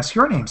didn't even ask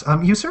your names.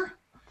 You, sir?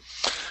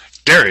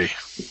 Gary.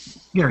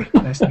 Gary,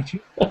 nice to meet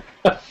you.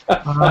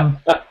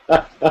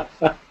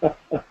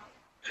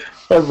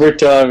 Every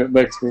time it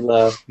makes me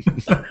laugh.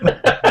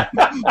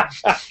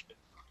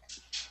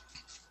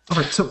 All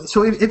right,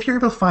 so if you're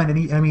able to find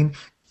any,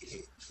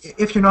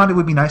 if you're not, it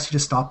would be nice to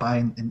just stop by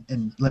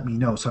and let me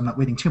know, so I'm not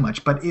waiting too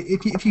much. But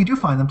if you do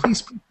find them,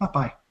 please stop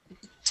by.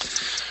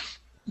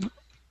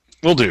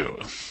 Will do.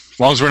 As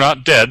long as we're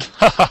not dead.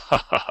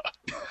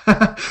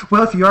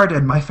 Well, if you are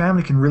dead, my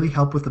family can really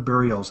help with the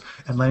burials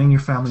and letting your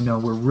family know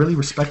we're really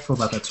respectful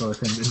about that sort of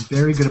thing and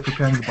very good at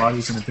preparing the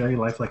bodies in a very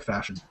lifelike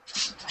fashion.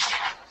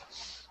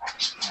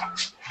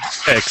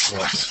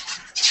 Excellent.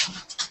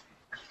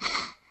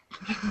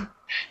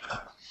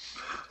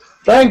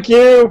 Thank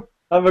you.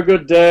 Have a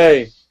good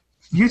day.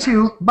 You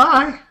too.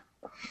 Bye.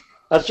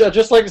 I'd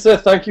just like to say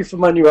thank you for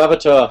my new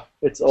avatar.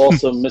 It's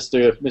awesome,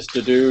 Mr.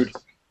 Dude.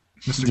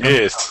 Mr.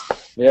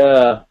 Yes.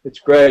 Yeah, it's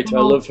great. I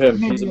love him.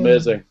 He's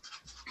amazing.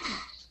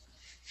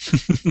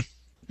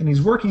 And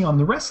he's working on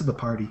the rest of the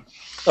party.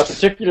 I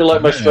particularly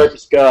like my striped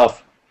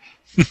scarf.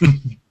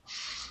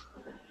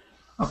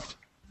 Oh.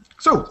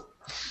 So,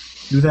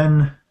 you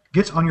then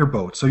get on your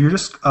boat. So you're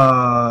just,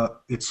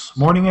 it's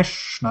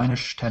morning-ish,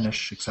 9-ish,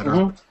 10-ish, etc.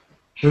 Mm-hmm.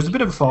 There's a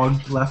bit of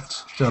fog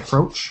left to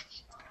approach.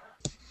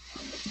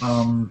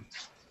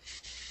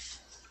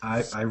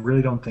 I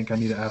really don't think I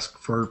need to ask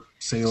for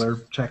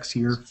sailor checks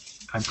here.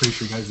 I'm pretty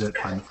sure you guys did it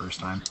fine the first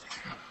time.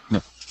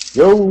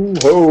 Yo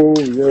ho,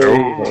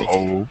 yo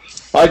ho.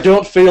 I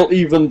don't feel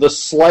even the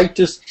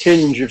slightest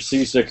tinge of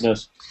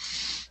seasickness.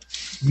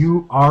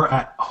 You are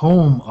at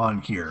home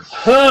on here.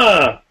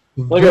 Huh!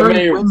 The Look at very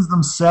me. winds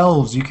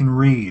themselves you can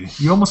read.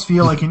 You almost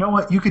feel like, you know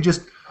what, you could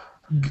just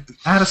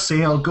add a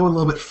sail, go a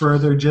little bit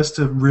further just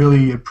to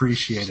really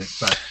appreciate it.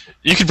 But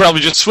You could probably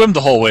just swim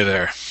the whole way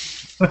there.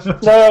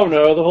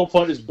 No, the whole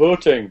point is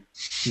boating.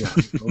 yeah,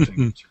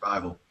 boating,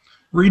 survival.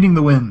 Reading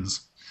the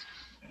winds.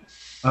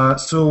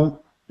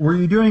 So, were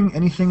you doing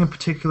anything in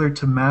particular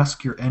to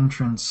mask your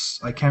entrance?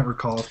 I can't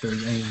recall if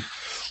there's any...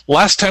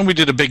 Last time we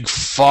did a big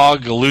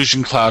fog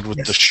illusion cloud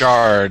with the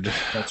shard.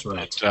 That's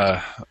right.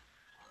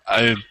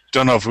 I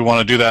don't know if we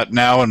want to do that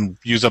now and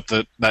use up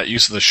that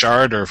use of the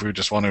shard, or if we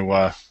just want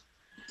to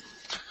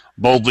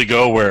boldly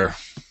go where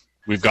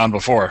we've gone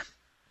before.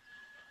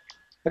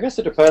 I guess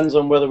it depends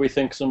on whether we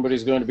think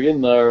somebody's going to be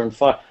in there and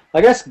fight. I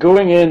guess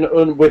going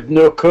in with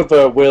no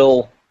cover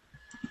will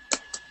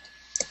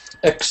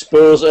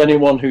expose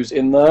anyone who's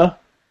in there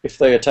if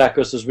they attack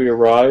us as we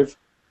arrive.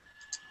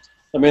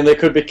 I mean, they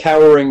could be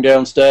cowering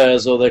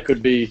downstairs, or they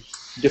could be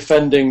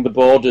defending the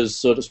borders,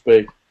 so to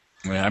speak.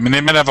 Yeah, I mean,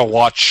 they might have a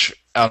watch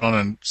out on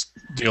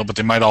a deal, but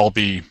they might all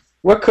be...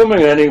 We're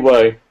coming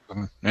anyway.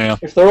 Yeah.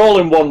 If they're all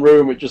in one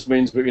room, it just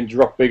means we can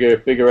drop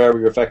bigger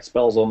area effect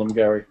spells on them,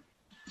 Gary.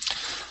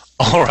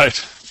 All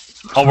right.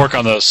 I'll work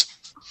on those.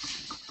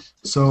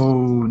 So,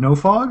 no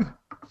fog?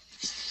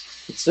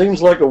 It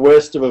seems like a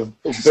waste of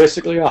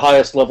basically a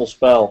highest level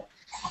spell.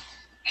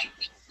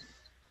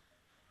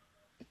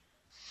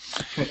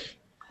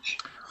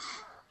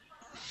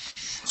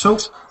 So,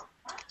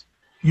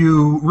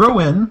 you row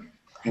in.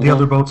 The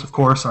other boats, of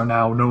course, are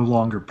now no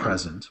longer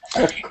present.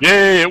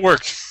 Yay, it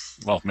worked.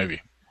 Well,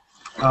 maybe.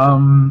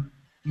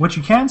 What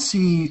you can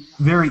see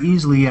very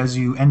easily as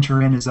you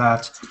enter in is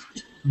that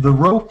the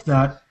rope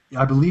that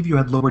I believe you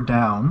had lowered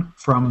down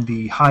from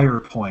the higher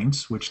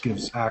point, which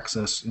gives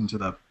access into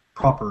the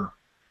proper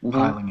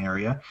piling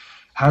area,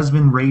 has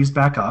been raised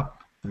back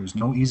up. There's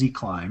no easy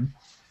climb.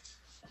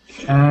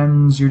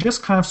 And you're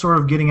just kind of sort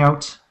of getting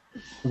out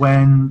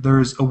when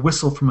there's a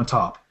whistle from the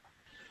top.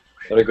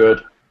 Very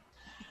good.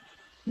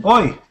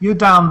 Oi, you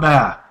down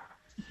there.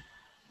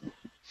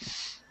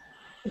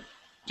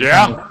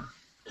 Yeah?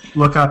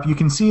 Look up. You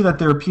can see that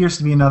there appears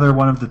to be another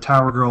one of the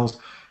tower girls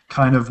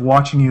kind of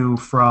watching you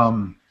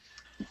from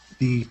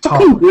the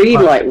top. Fucking breed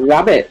like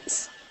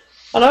rabbits.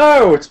 I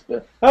know.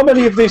 How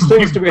many of these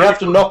things do we have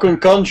to knock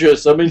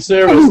unconscious? I mean,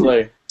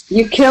 seriously.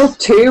 You killed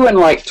 2 and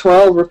like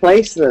 12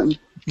 replaced them.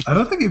 I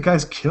don't think you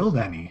guys killed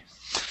any.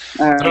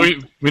 So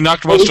we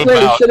knocked Well, most we of them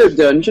really out. should have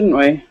done, shouldn't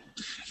we?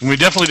 And we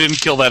definitely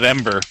didn't kill that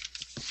Ember.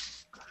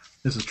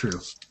 This is true.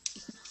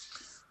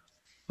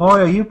 Oh,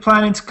 are you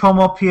planning to come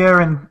up here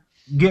and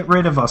get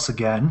rid of us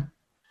again?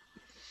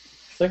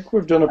 I think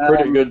we've done a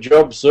pretty good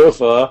job so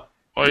far.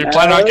 Well, you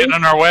plan on getting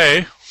in our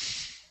way?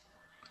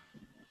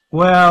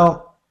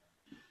 Well,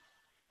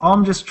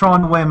 I'm just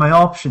trying to weigh my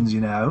options, you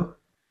know.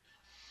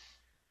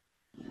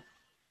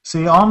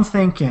 See, I'm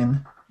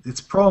thinking it's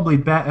probably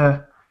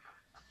better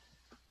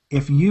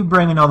if you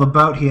bring another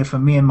boat here for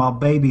me and my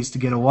babies to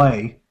get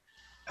away,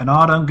 and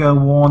I don't go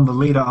warn the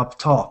leader up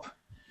top.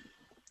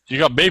 You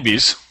got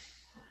babies.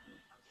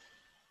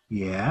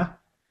 Yeah?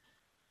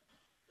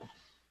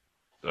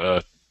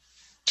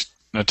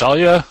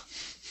 Natalia?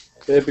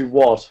 Baby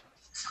what?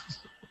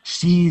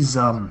 She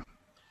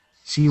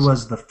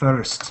was the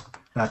first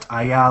that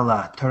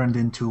Ayala turned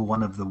into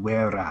one of the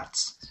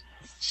were-rats.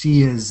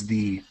 She is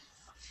the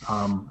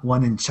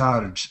one in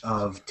charge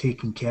of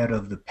taking care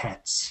of the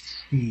pets,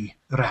 the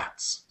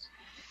rats.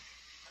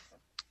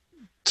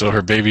 So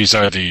her babies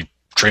are the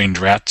trained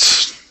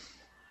rats?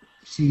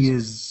 She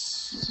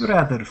is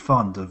rather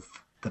fond of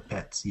the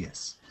pets,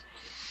 yes.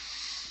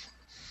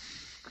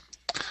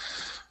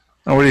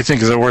 Oh, what do you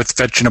think? Is it worth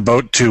fetching a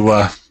boat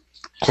to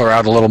clear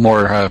out a little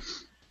more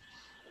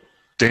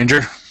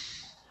danger?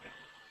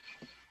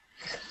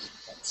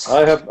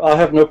 I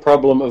have no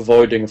problem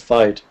avoiding a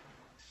fight.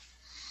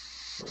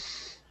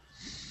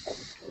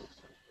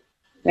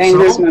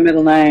 Danger is my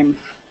middle name.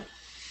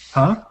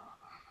 Huh?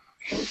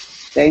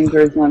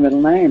 Danger is my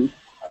middle name.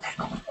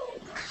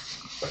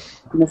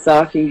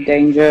 Misaki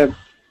Danger.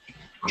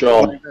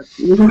 John.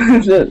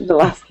 the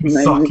last name.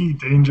 Misaki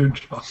Danger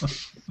John.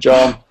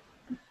 John.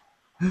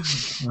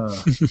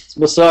 It's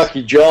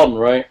Masaki John,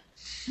 right?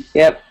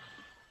 Yep.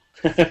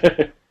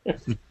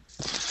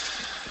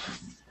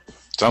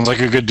 Sounds like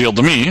a good deal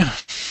to me. What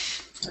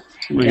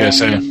do you guys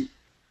say?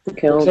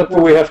 Except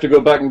for we have to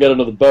go back and get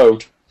another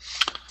boat.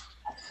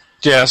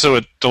 Yeah, so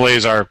it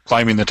delays our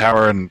climbing the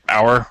tower an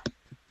hour.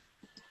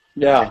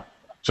 Yeah.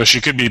 So she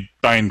could be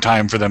buying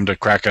time for them to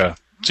crack a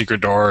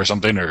secret door or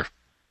something, or...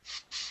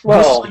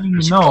 Well, just letting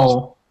you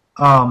know,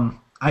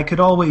 I could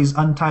always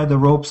untie the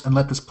ropes and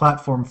let this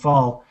platform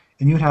fall,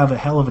 and you'd have a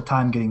hell of a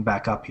time getting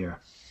back up here.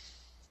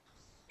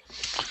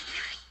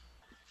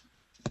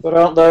 but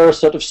aren't there a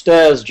set of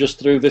stairs just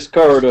through this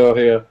corridor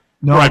here?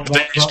 No, right, but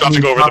then you still have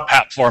to go over the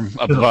platform to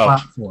the above.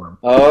 platform.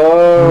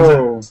 Oh.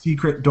 There's a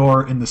secret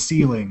door in the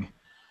ceiling,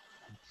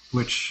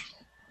 which...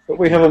 But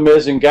we have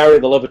amazing Gary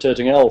the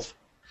levitating elf.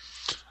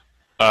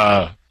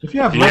 If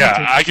you have Yeah,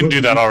 levitate, I can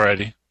do that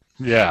already.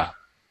 Yeah.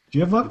 Do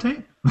you have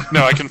levitate?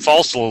 No, I can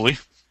fall slowly.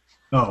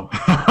 Oh.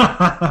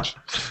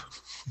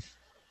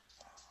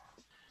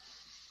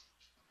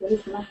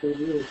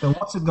 So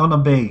what's it gonna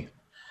be?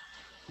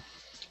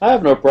 I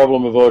have no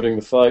problem avoiding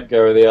the fight,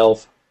 Gary the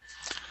elf.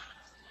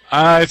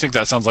 I think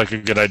that sounds like a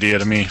good idea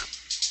to me.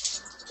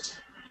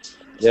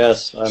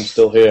 Yes, I'm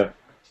still here.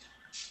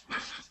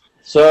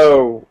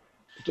 So,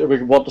 do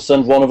we want to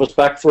send one of us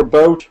back for a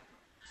boat?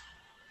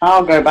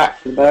 I'll go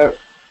back to the boat.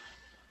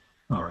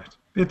 All right.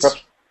 It's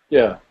Perhaps,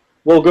 yeah.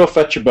 We'll go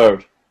fetch a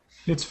boat.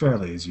 It's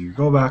fairly easy. You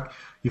go back,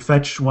 you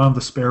fetch one of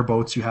the spare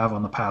boats you have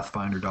on the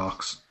Pathfinder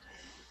docks.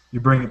 You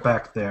bring it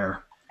back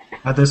there.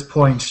 At this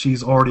point,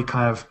 she's already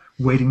kind of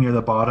waiting near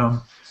the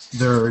bottom.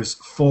 There's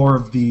 4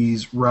 of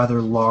these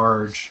rather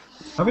large...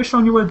 Have I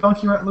shown you what a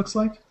donkey rat looks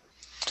like?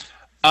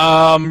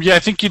 Yeah, I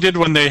think you did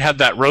when they had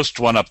that roast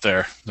one up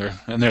there.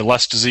 They're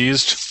less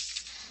diseased,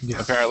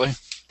 apparently.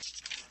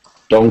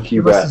 Donkey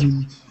rat.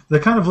 They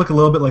kind of look a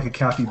little bit like a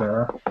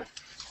capybara.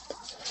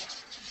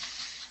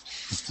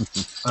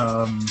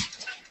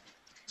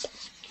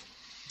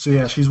 So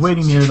yeah, she's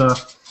waiting near the...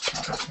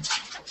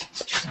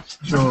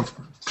 She'll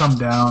come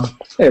down.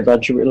 Hey,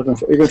 Banshee, what are you looking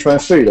for? Are you going to try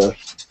and feed her?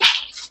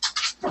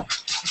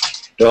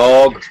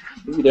 Dog,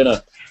 eat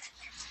dinner.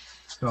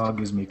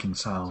 Dog is making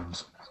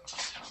sounds.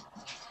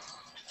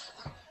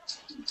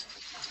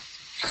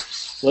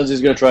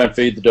 Lindsay's going to try and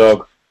feed the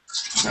dog.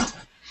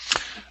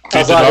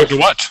 Feed the dog to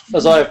what?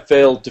 As I have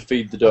failed to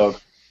feed the dog.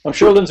 I'm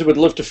sure Lindsay would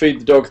love to feed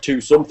the dog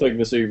to something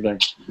this evening.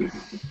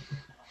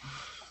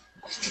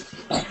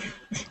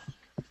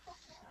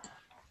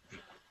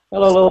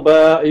 Hello, little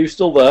bear. Are you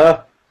still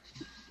there?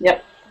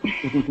 Yep.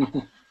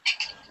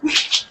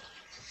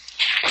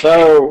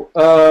 So,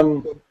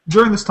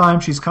 During this time,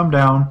 she's come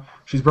down.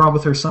 She's brought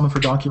with her some of her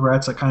donkey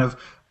rats that kind of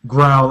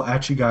growl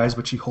at you guys,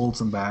 but she holds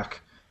them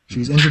back.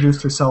 She's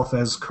introduced herself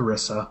as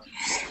Carissa.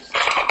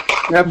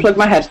 I'm going to plug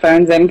my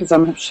headphones in because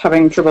I'm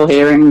having trouble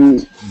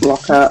hearing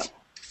Lockhart.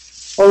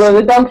 Although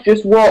the dog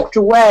just walked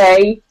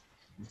away.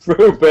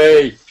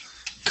 Ruby.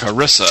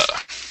 Carissa.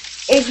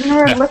 Isn't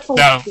there a little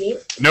No.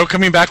 bit? No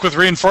coming back with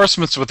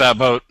reinforcements with that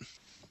boat.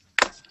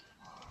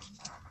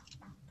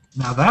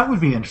 Now that would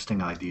be an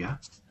interesting idea.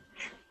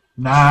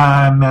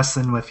 Nah, I'm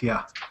messing with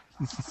ya.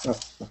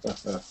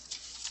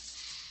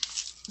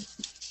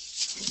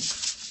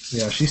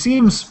 Yeah, she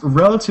seems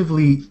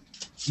relatively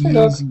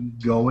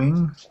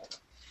easygoing.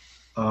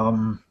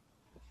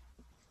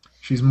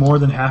 She's more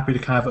than happy to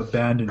kind of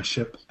abandon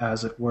ship,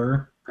 as it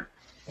were.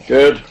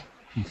 Good.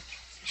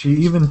 She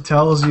even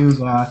tells you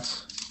that,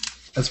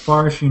 as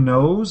far as she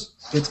knows,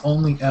 it's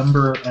only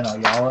Ember and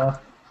Ayala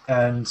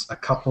and a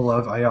couple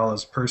of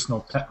Ayala's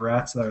personal pet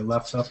rats that are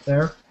left up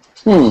there.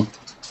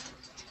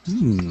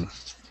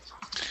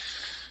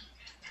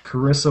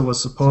 Carissa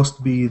was supposed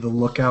to be the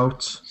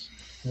lookout,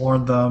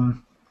 warn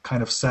them,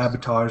 kind of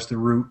sabotage the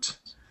route.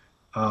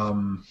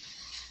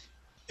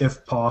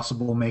 If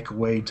possible, make a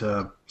way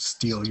to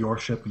steal your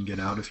ship and get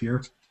out of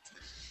here.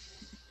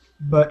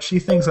 But she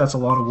thinks that's a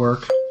lot of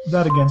work.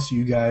 That against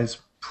you guys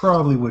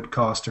probably would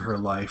cost her her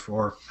life,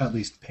 or at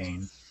least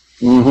pain.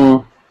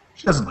 Mm-hmm.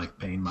 She doesn't like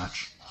pain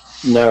much.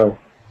 No.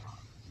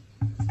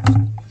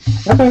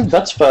 Okay,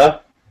 that's fair.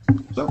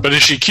 But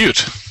is she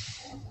cute?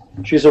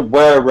 She's a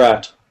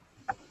were-rat.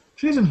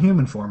 She's in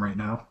human form right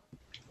now.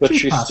 But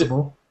She's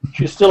passable.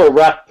 she's still a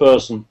rat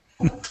person.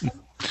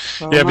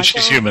 Yeah, but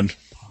she's human.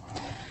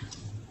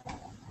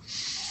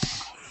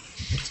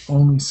 It's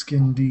only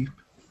skin deep.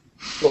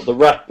 What, the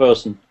rat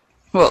person?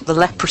 What, the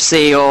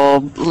leprosy or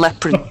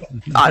lepritis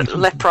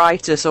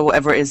or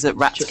whatever it is that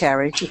rats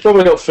carry? She's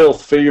probably got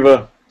filth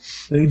fever.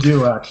 They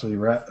do actually.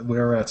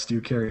 Were-rats do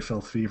carry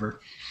filth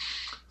fever.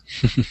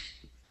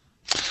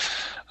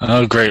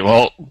 Oh, great.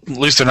 Well, at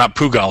least they're not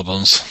poo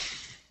goblins.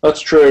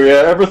 That's true,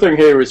 yeah. Everything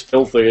here is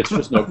filthy. It's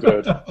just no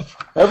good.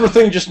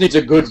 Everything just needs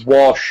a good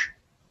wash.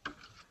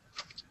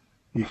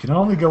 You can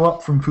only go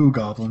up from poo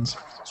goblins.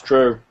 It's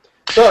true.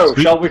 So,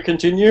 shall we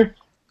continue?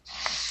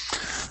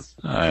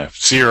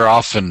 See her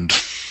off and...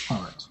 All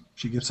right.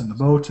 She gets in the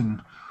boat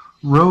and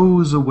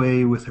rows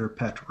away with her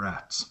pet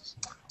rats.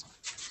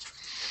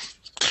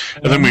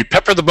 And then we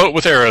pepper the boat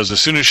with arrows as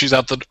soon as she's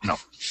out the... No.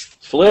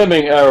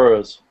 Flaming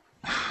arrows.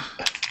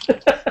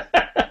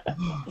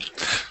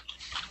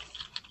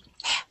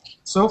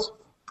 So,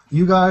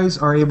 you guys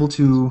are able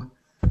to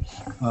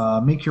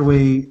make your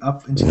way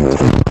up into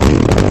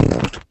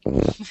the...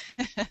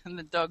 And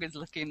the dog is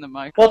licking the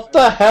microphone. What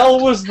the hell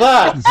was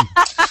that?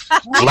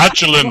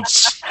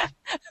 Flatulence!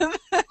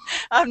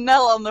 I've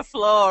knelt on the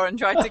floor and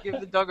tried to give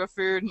the dog a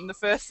food, and the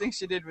first thing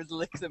she did was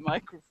lick the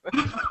microphone.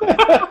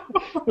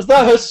 Was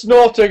that her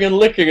snorting and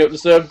licking at the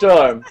same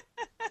time?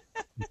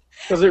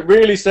 Because it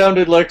really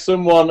sounded like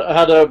someone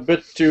had a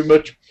bit too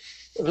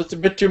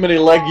many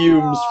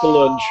legumes for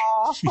lunch.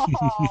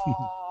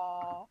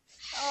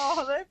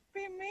 Oh, they've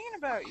been mean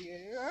about you.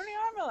 Only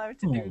I'm allowed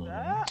to do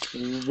that.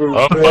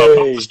 Up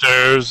Hooray. the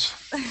stairs.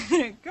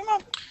 Come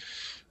on.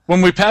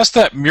 When we pass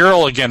that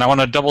mural again, I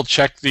want to double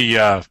check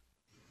the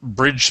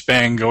bridge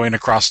span going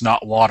across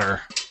not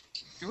water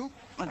Ooh,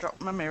 I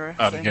dropped my mirror.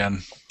 out thing.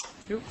 again.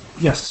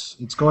 Yes,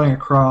 it's going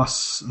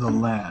across the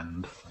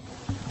land.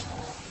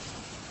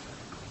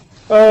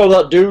 Oh,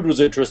 that dude was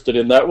interested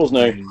in that,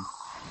 wasn't he?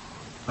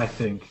 I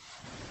think.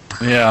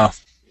 Yeah.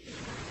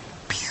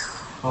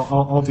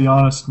 I'll be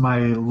honest, my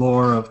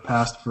lore of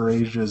past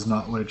Verasia is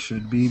not what it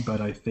should be,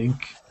 but I think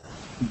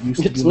it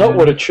used to be. It's not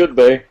what it should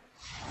be.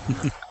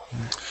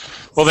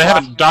 Well, they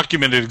haven't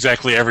documented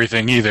exactly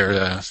everything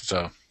either,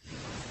 so...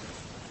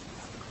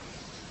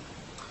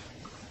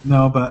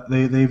 No, but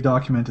they've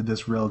documented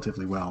this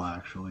relatively well,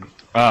 actually.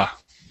 Ah.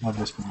 I've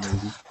just been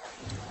lazy.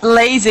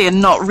 Lazy and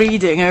not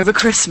reading over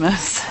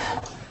Christmas.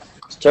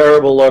 It's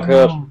terrible,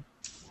 Lockhart.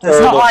 It's not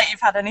Terrible. like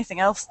you've had anything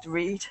else to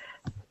read.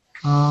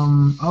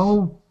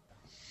 I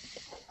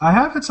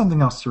have had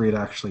something else to read,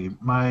 actually.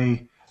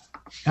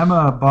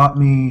 Emma bought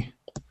me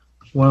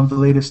one of the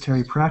latest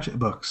Terry Pratchett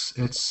books.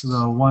 It's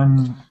the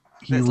one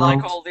he It's wrote...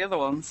 like all the other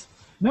ones.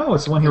 No,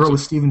 it's the one he wrote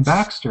with Stephen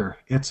Baxter.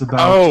 It's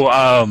about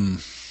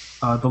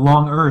The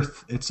Long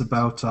Earth. It's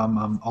about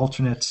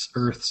alternate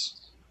Earths.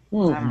 I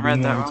haven't read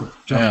being that able to one.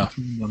 jump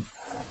between them.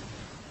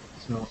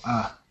 So,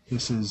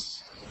 this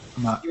is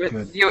not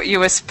good. You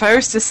were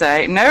supposed to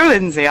say, no,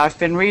 Lindsay, I've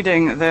been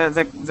reading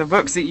the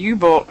books that you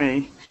bought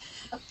me.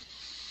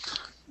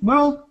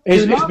 Well,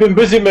 He's been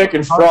busy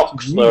making hard to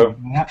frocks, read. though.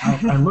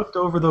 I looked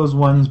over those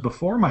ones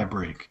before my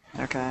break.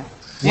 Okay.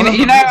 One of You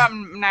them- know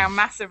I'm now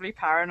massively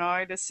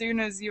paranoid. As soon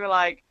as you were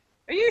like,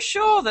 are you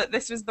sure that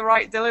this was the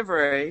right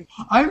delivery?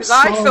 I'm 'Cause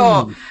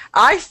sorry.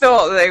 I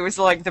thought that it was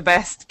like the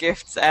best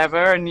gifts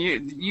ever, and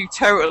you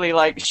totally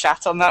like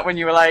shat on that when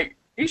you were like,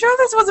 are you sure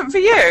this wasn't for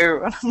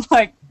you? And I'm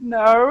like,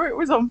 no, it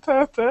was on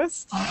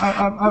purpose.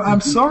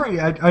 I'm sorry.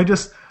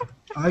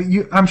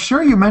 I'm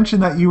sure you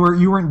mentioned that you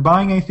weren't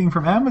buying anything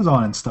from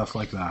Amazon and stuff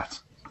like that.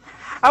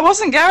 I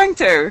wasn't going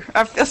to.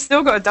 I've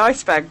still got a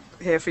dice bag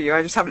here for you.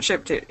 I just haven't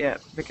shipped it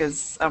yet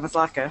because I'm a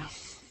slacker.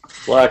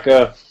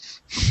 Slacker.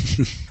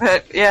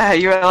 But yeah,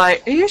 you were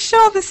like, are you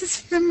sure this is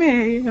for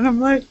me? And I'm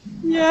like,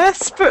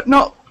 yes, but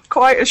not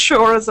quite as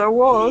sure as I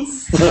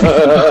was.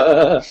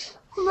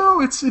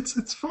 No,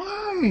 it's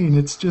fine.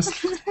 It's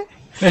just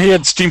Yeah, he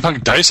had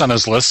steampunk dice on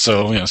his list,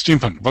 so,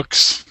 steampunk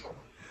books.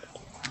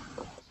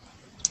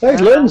 Hey,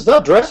 Linz,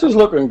 that dress is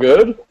looking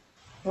good.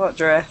 What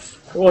dress?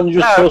 The one you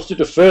just Oh. posted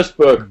to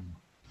Facebook.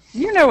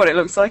 You know what it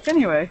looks like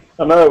anyway.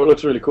 I know, it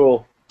looks really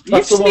cool.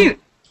 That's the one.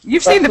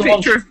 You've seen the that's the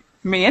one- picture of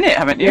me in it,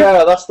 haven't you?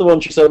 Yeah, that's the one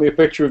she sent me a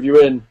picture of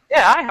you in.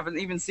 Yeah, I haven't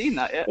even seen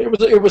that yet.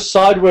 It was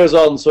sideways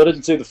on, so I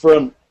didn't see the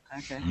front.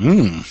 Okay.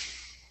 Mmm.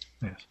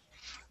 Yes.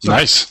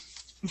 Nice.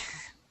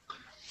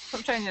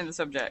 Stop changing the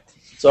subject.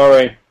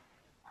 Sorry.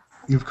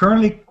 You've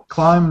currently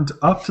climbed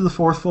up to the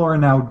 4th floor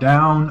and now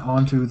down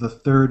onto the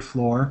 3rd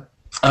floor.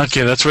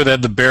 Okay, that's where they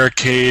had the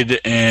barricade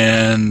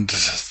and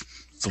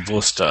the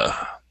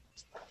ballista.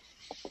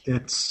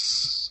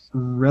 It's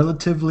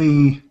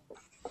relatively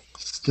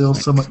still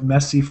somewhat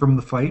messy from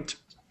the fight.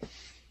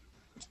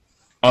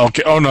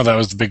 Okay. Oh no, that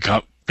was the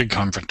big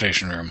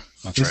confrontation room.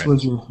 That's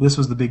right. This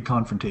was the big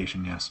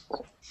confrontation, yes.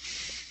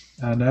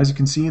 And as you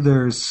can see,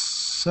 there's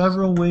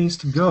several ways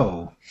to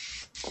go.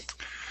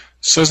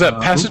 So is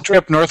that passageway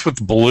up north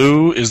with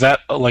blue, is that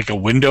like a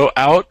window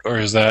out, or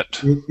is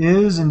that... It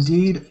is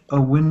indeed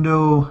a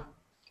window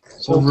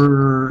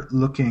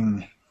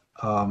overlooking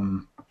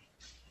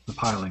the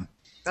piling.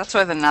 That's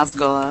where the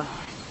Nazgul are.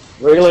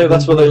 Really?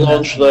 That's where they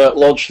launch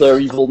their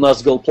evil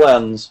Nazgul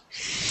plans.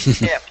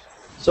 Yep.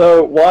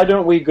 So why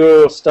don't we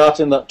go start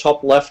in that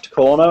top left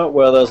corner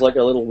where there's like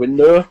a little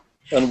window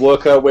and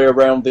work our way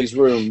around these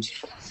rooms?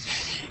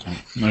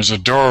 There's a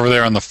door over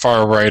there on the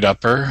far right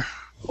upper.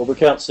 Well, we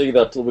can't see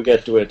that till we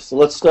get to it. So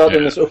let's start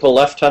in this upper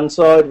left-hand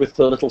side with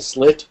the little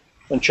slit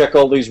and check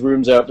all these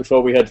rooms out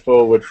before we head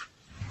forward.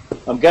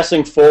 I'm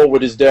guessing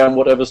forward is down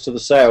whatever's to the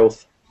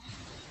south.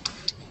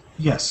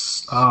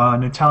 Yes,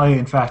 Natalia,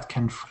 in fact,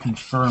 can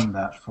confirm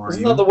that for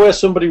Isn't you. that the way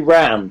somebody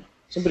ran?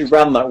 Somebody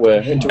ran that way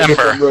into a Ember.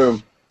 different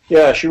room.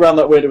 Yeah, she ran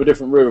that way to a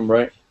different room,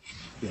 right?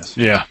 Yes.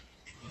 Yeah.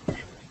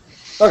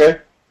 Okay.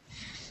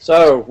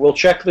 So, we'll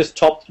check this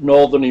top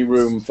northerny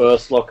room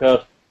first,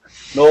 Lockhart.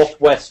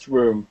 Northwest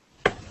room.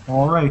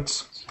 All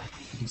right.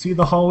 You can see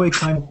the hallway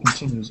kind of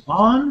continues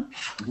on.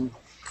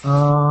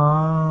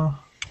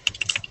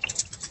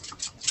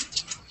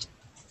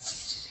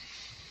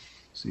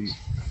 See.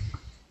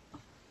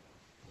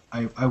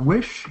 I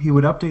wish he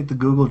would update the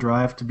Google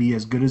Drive to be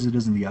as good as it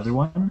is in the other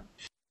one.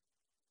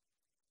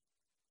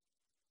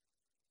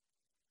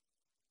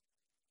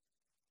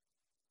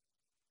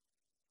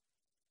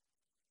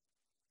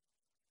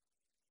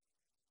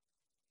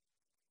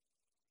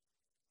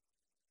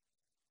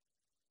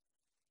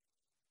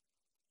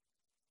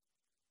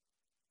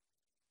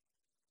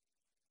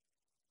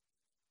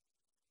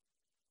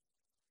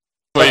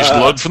 Please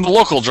load from the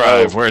local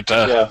drive where it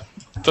Yeah.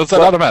 does that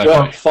Where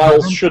automatically.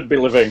 files should be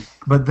living.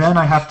 But then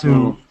I have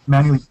to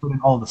manually put in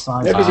all the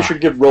sizes. Maybe we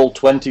should give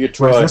Roll20 a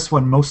try. Whereas this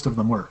one, most of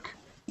them work.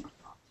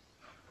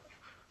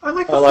 I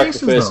like the I like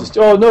faces, the faces.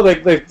 though. Oh, no,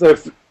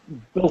 they've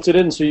built it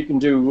in so you can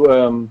do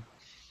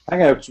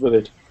hangouts with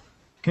it.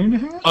 Can you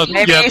do that?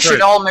 Maybe yeah, you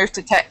should all move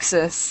to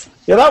Texas.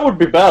 Yeah, that would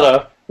be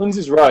better.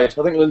 Lindsay's right.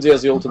 I think Lindsay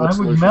has the ultimate I would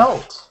solution.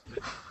 melt.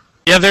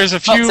 Yeah, there's a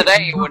Not few...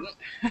 today, you wouldn't.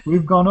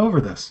 We've gone over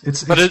this.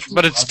 But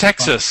it's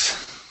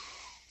Texas.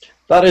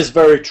 That is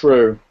very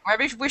true.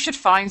 Maybe we should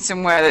find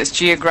somewhere that's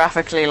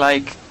geographically,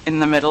 like, in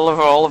the middle of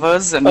all of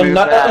us and And, move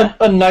there.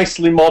 and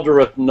nicely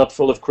moderate and not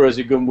full of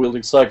crazy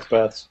gun-wielding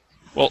psychopaths.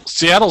 Well,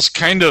 Seattle's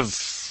kind of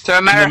To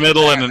in the America.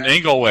 middle in an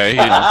angle way.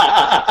 You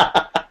know.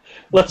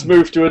 Let's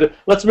move to it.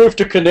 Let's move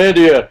to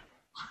Canada.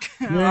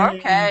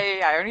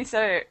 Okay, I only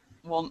said it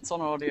once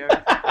on audio.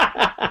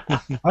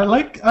 I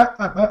like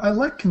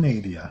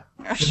Canada.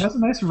 It has a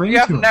nice ring You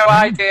have to it. no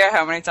idea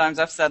how many times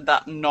I've said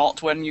that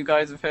not when you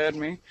guys have heard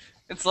me.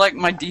 It's like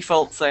my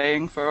default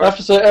saying for I have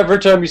to say, every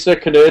time you say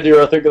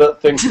Canada, I think of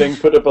that thing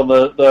put up on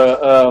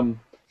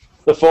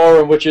the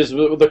forum, which is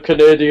the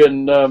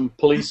Canadian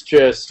police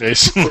chase,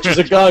 Jason. which is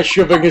a guy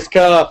shoving his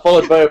car,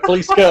 followed by a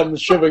police car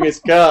shoving his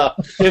car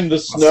in the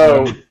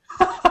snow.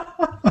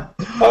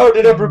 Oh,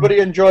 did everybody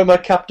enjoy my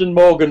Captain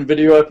Morgan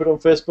video I put on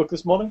Facebook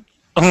this morning?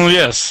 Oh,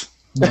 yes.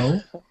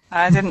 No.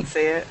 I didn't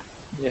see it.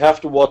 You have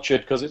to watch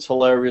it because it's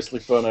hilariously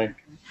funny.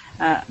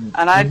 And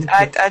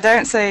I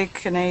don't say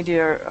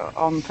Canada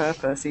on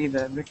purpose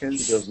either, She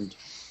because doesn't.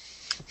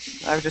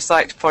 I would just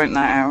like to point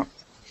that out.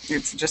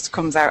 It just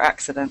comes out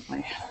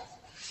accidentally.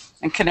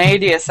 And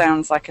Canada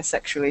sounds like a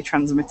sexually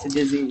transmitted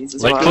disease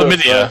as Like well.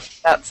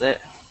 chlamydia. That's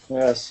it.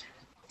 Yes.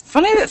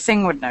 Funny that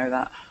Thing would know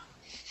that.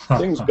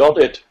 Thing's got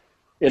it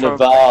in a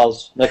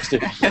vase next to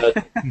his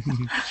bed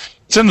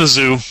It's in the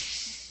zoo.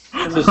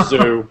 in the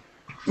zoo.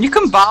 You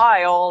can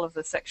buy all of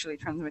the sexually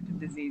transmitted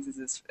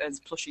diseases as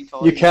plushy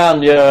toys. You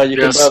can, yeah, you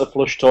Yes. can buy the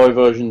plush toy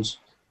versions,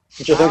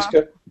 which I think's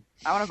good.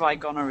 I want to buy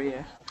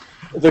gonorrhea.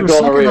 The For a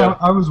second, gonorrhea.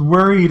 I was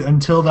worried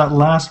until that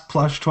last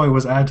plush toy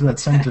was added to that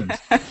sentence.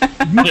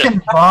 You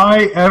can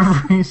buy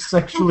every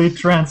sexually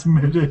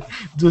transmitted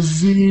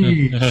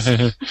disease.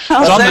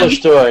 I'll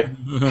Plush send, toy.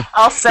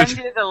 I'll send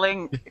you the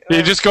link.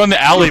 You just go in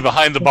the alley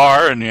behind the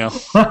bar and, you know.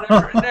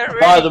 They're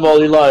Buy really, them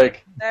all you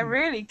like. they're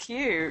really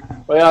cute.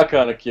 They are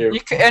kind of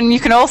cute. And you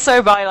can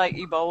also buy like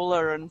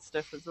Ebola and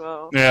stuff as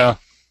well. Yeah.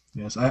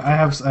 Yes, I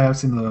have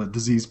seen the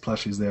disease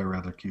plushies. They are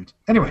rather cute.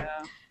 Anyway,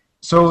 Yeah.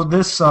 so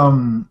this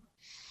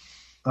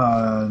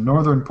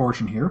northern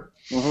portion here,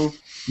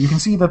 you can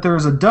see that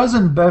there's a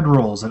dozen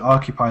bedrolls that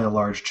occupy the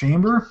large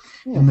chamber,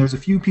 and there's a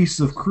few pieces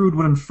of crude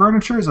wooden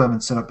furniture that have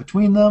been set up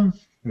between them.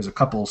 There's a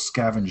couple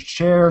scavenged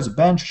chairs, a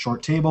bench, a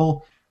short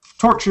table.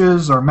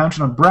 Torches are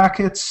mounted on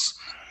brackets.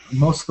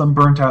 Most of them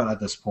burnt out at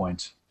this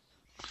point.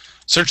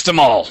 Search them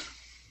all.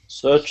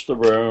 Search the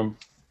room.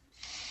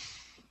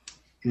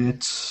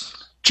 It's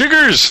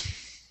Chiggers!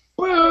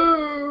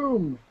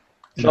 Boom!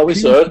 it Shall we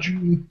appears search? to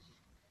be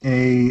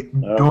a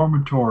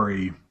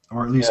dormitory,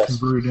 or at least Yes.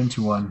 converted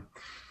into one.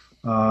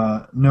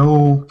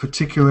 No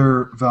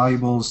particular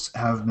valuables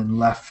have been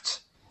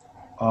left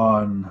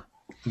on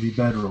the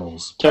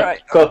bedrolls.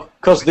 Right.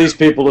 Because these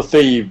people are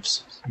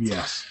thieves.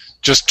 Yes.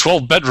 Just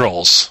 12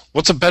 bedrolls.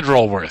 What's a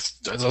bedroll worth?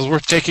 Are those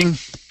worth taking?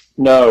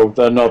 No,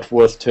 they're not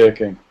worth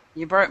taking.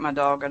 You broke my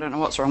dog. I don't know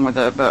what's wrong with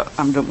her, but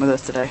I'm done with her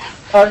today.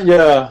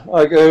 Yeah,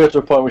 I go to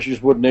a point where she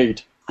just wouldn't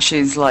eat.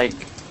 She's like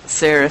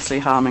seriously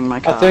harming my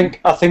car.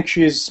 I think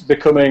she's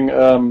becoming,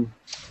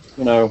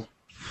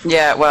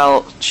 Yeah,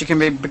 well, she can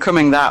be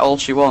becoming that all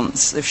she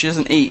wants. If she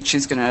doesn't eat,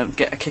 she's gonna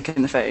get a kick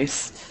in the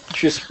face.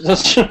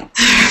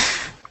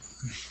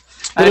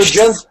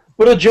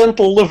 But a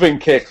gentle loving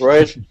kick,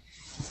 right?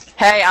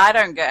 Hey, I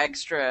don't get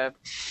extra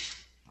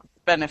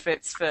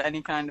benefits for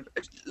any kind of.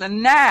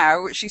 And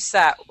now she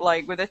sat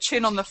like with her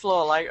chin on the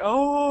floor, like,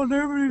 oh,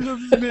 nobody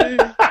loves me.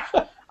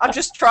 I've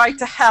just tried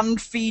to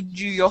hand feed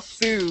you your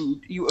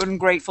food, you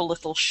ungrateful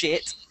little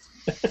shit.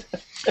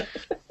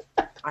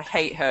 I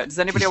hate her. Does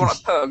anybody want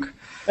a pug?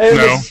 Hey,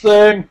 this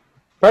thing.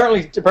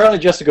 Apparently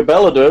Jessica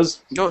Bella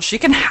does. Oh, she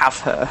can have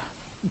her.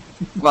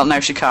 Well, no,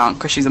 she can't,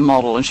 because she's a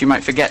model, and she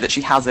might forget that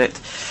she has it.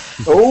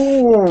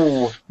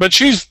 Oh! But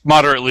she's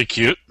moderately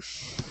cute.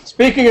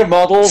 Speaking of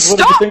models, what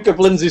did you think of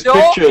Lindsay's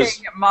pictures?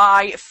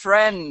 My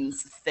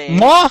friend's thing.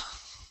 What?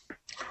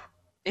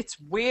 It's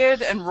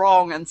weird and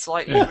wrong and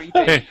slightly creepy.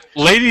 Hey,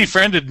 lady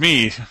friended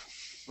me.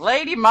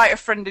 Lady might have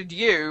friended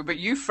you, but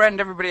you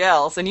friend everybody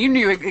else, and you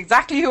knew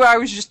exactly who I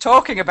was just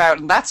talking about,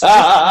 and that's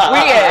just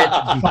weird.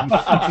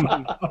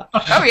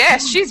 Oh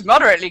yes, she's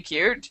moderately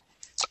cute.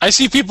 I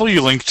see people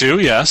you link to,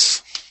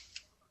 yes.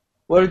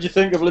 What did you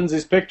think of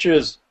Lindsay's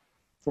pictures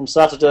from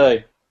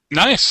Saturday?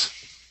 Nice.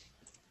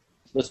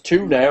 There's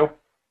 2 now.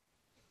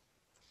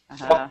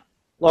 Uh-huh.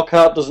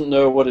 Lockhart doesn't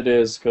know what it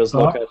is, because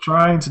Stop Lockhart...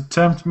 trying to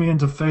tempt me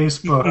into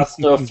Facebook. That's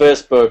no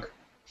Facebook.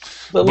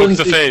 But Book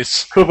Lindsay the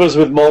face. covers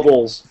with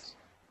models.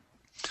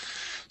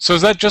 So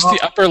is that just the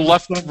upper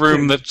left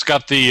room that's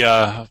got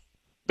the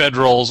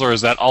bedrolls, or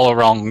is that all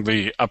around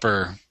the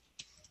upper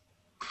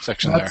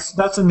section there?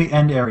 That's in the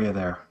end area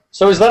there.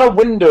 So is that a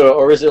window,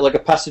 or is it like a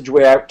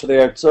passageway out to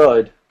the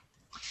outside?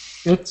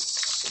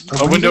 It's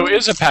A window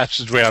is a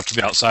passageway out to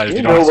the outside. If You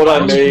you know don't what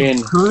I If mean.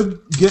 you could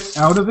get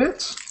out of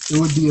it, it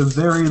would be a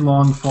very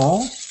long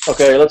fall.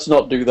 Okay, let's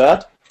not do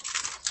that.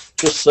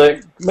 Just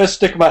say, let's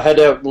stick my head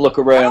out and look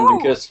around in Oh.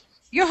 case...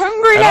 You're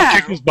hungry I now? don't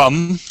kick his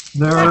bum.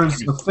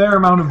 There's a fair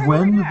amount of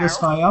wind this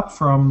high up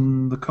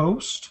from the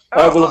coast.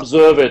 I will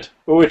observe it.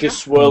 Oh, it is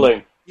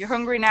swirling. You're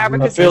hungry now I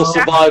because feel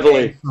there's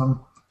survivally.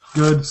 Some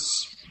good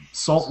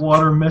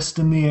saltwater mist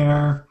in the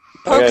air.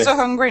 Pugs Okay. are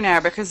hungry now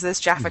because there's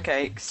Jaffa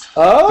cakes.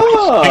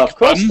 Ah, of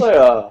course they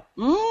are.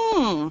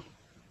 Mmm.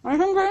 I'm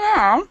hungry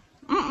now.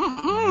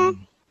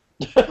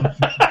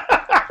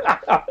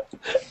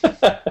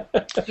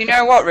 You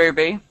know what,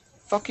 Ruby?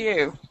 Fuck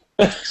you.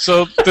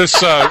 So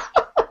this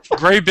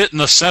gray bit in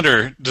the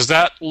center, does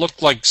that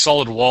look like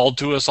solid wall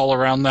to us all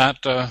around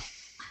that?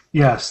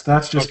 Yes,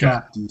 that's just Okay.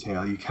 map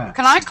detail. You can't.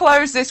 Can I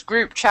close this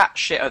group chat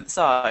shit at the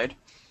side?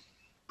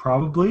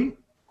 Probably.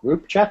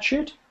 Group chat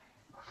shit?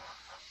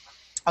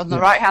 On the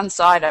right-hand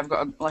side, I've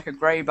got a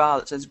grey bar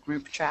that says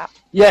group chat.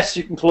 Yes,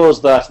 you can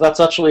close that. That's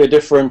actually a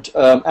different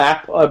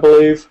app, I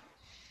believe.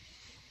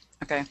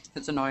 Okay,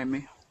 it's annoying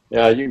me.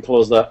 Yeah, you can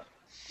close that.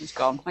 It's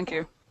gone. Thank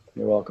you.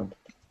 You're welcome.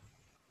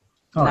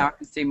 All Now right. I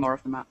can see more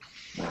of the map.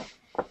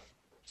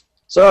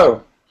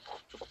 So,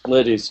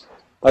 ladies,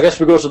 I guess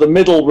we go to the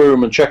middle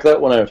room and check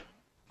that one out.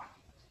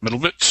 Middle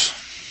bit.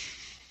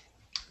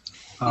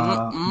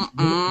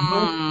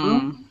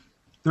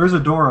 There's a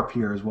door up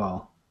here as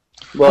well.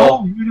 Well,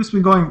 Oh, you've just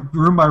been going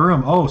room by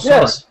room. Oh,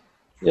 sorry.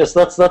 yes,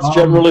 that's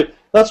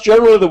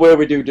generally the way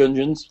we do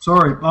dungeons.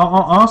 Sorry.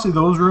 Honestly,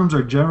 those rooms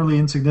are generally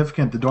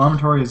insignificant. The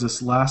dormitory is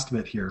this last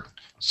bit here.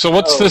 So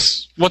what's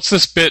this? What's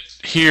this bit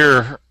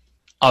here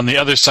on the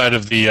other side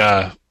of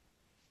the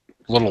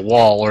little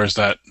wall, or is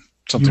that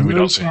something You we really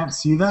don't see? can't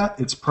see that.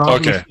 It's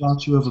probably Okay. a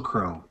statue of a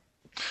crow.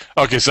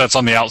 Okay, so that's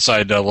on the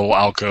outside, little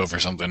alcove or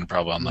something,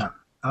 probably on that.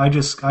 I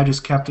just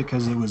kept it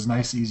because it was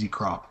nice, easy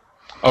crop.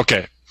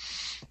 Okay.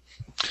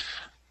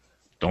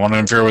 Don't want to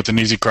interfere with an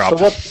easy crop.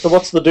 So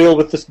what's the deal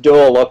with this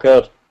door,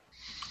 Lockhart?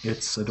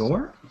 It's a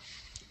door.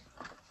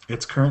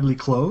 It's currently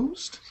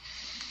closed.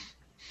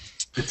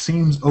 It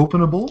seems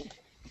openable.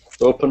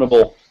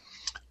 Openable.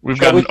 We've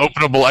Shall got an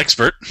openable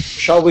expert.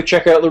 Shall we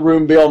check out the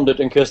room beyond it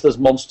in case there's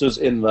monsters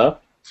in there?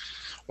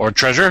 Or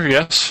treasure,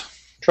 yes.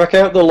 Check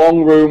out the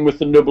long room with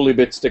the nubbly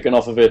bit sticking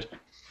off of it.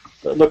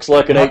 That looks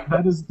like an eight.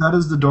 That is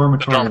the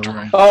dormitory.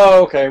 Dormitory.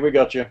 Oh, okay, we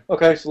got you.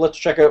 Okay, so let's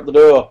check out the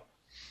door.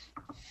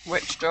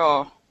 Which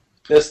door?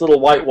 This little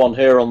white one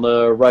here on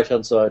the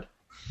right-hand side.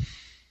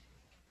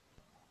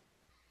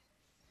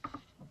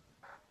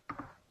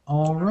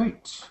 All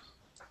right.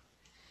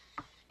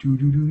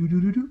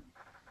 Do.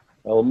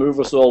 I'll move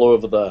us all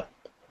over there.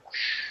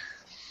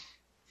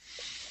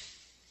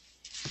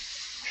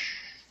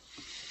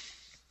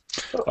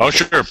 Oh,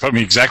 sure. Put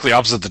me exactly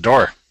opposite the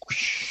door.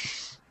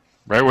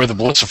 Right where the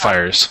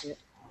ballista is.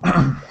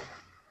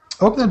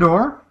 Open the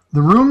door.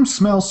 The room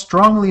smells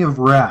strongly of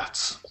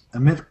rats, a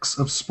mix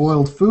of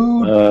spoiled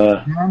food,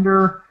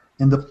 dander,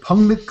 and the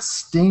pungent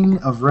sting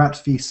of rat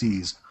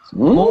feces,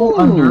 all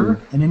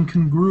under an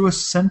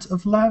incongruous scent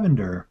of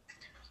lavender.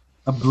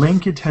 A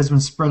blanket has been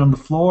spread on the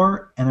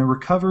floor, and a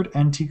recovered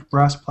antique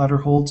brass platter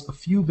holds a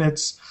few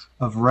bits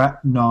of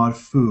rat-gnawed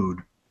food.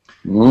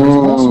 There's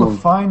also a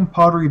fine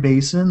pottery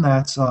basin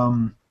that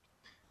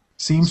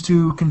seems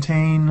to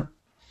contain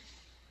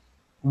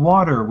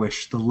water,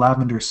 which the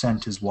lavender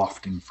scent is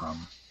wafting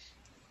from.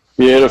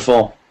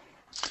 Beautiful.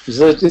 Do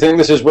you think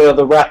this is where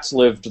the rats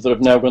lived that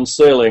have now gone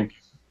sailing?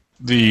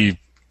 The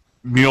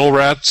mule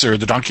rats or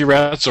the donkey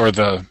rats or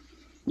the...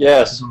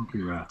 Yes.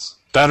 Donkey rats.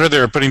 That or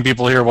they're putting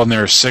people here when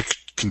they're sick,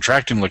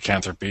 contracting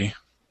lycanthropy.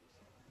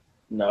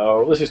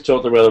 No, this is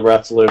totally where the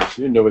rats lived.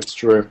 You know it's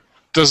true.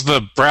 Does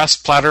the brass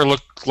platter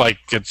look like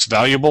it's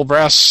valuable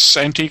brass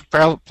antique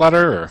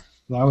platter? Or?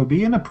 That would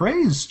be an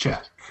appraise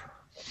check.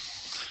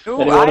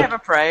 Ooh, Anyone- I have a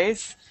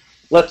praise.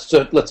 Let's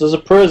us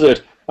appraise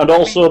it. And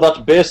also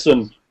that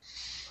basin.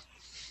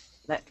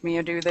 Let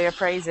me do the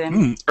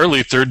appraising.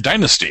 Early 3rd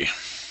Dynasty.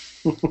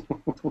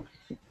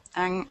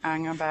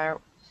 Hang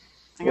about.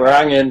 We're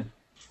hanging.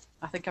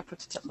 I think I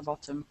put it at the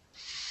bottom.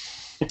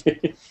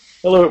 I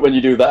love it when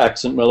you do that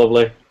accent, my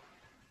lovely.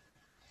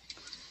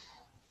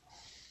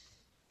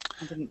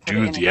 I didn't put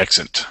Do it in. the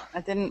accent.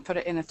 I didn't put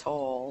it in at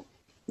all.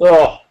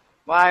 Oh,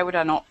 Why would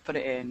I not put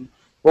it in?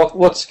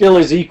 what skill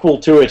is equal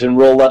to it and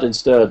roll that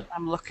instead?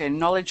 I'm looking.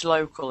 Knowledge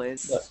local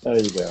is There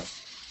you go.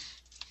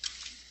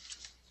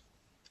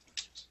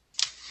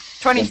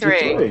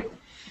 23.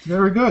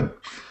 Very good.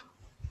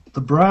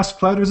 The brass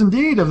platters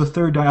indeed of the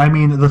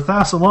the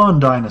Thassalon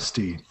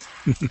dynasty,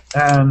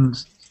 and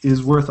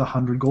is worth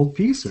 100 gold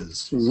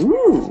pieces.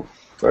 Ooh,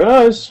 very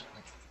nice.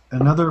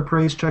 Another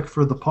appraise check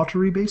for the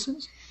pottery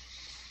basins.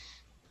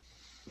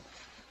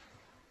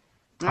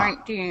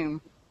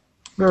 19.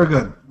 Very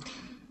good.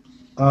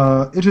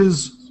 It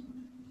is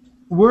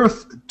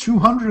worth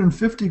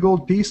 250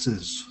 gold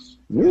pieces,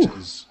 which Ooh.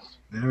 is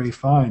very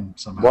fine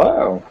somehow.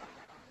 Wow.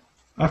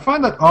 I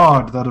find that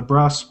odd that a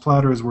brass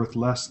platter is worth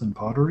less than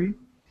pottery.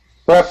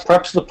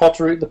 Perhaps the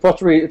pottery,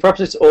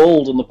 perhaps it's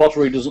old and the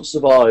pottery doesn't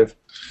survive.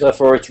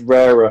 Therefore, it's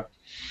rarer.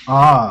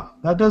 Ah,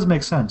 that does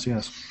make sense,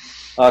 yes.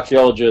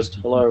 Archaeologist,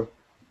 hello.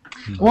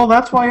 Well,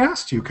 that's why I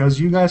asked you, because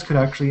you guys could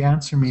actually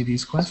answer me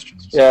these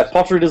questions. Yeah,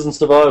 pottery doesn't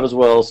survive as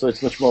well, so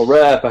it's much more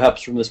rare,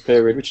 perhaps, from this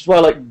period, which is why,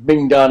 like,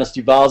 Ming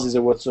Dynasty vases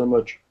are worth so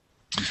much.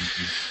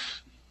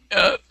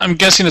 I'm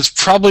guessing it's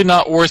probably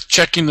not worth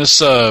checking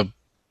this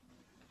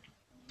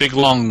big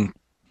long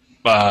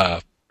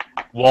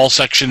wall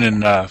section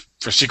in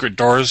for secret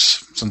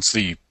doors, since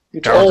the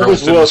It's Tower Girls always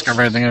didn't worth...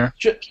 discover anything there.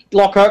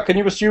 Lockhart, can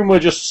you assume we're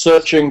just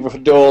searching for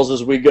doors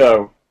as we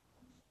go?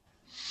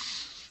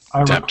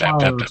 I Tap, tap,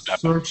 require tap, tap, tap.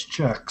 search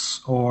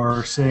checks,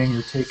 or saying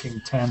you're taking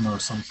 10 or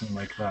something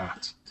like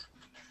that.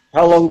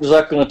 How long is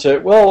that going to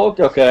take? Well,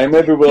 okay,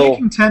 maybe we'll...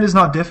 Taking 10 is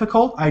not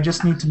difficult, I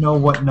just need to know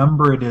what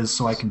number it is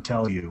so I can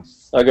tell you.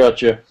 I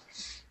got you.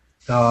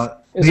 The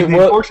Is it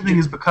unfortunate thing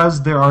is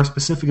because there are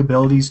specific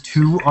abilities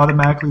to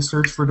automatically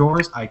search for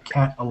doors, I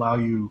can't allow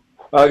you...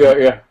 I got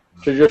you.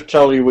 To just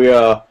tell you we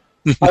are.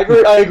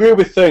 I agree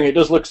with Thing. It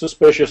does look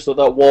suspicious that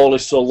wall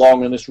is so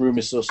long and this room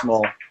is so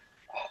small.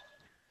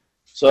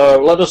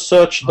 So let us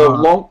search the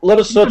long. Let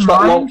us search Keep in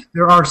that mind,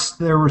 long.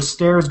 there were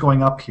stairs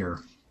going up here.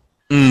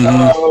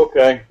 Oh,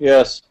 okay.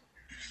 Yes.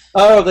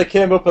 Oh, they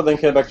came up and then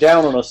came back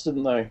down on us,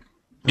 didn't they?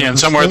 Yeah, and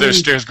somewhere there's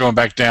stairs going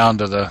back down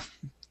to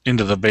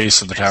into the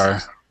base of the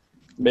tower.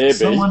 Maybe.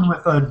 Someone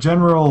with a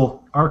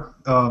general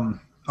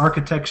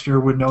architecture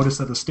would notice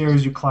that the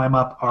stairs you climb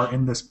up are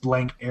in this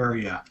blank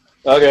area.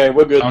 Okay,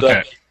 we're good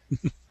Okay.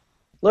 then.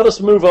 Let us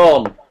move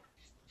on.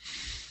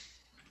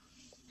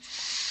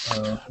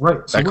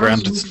 Right, so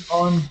Background. we're moving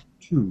on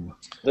to...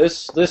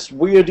 This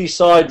weirdy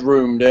side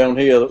room down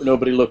here that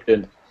nobody looked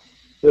in.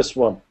 This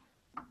one.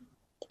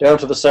 Down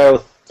to the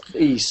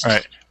southeast. All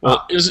right.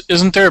 Well,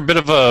 isn't there a bit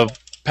of a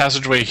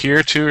passageway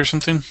here too, or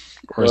something?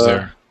 Or is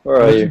there?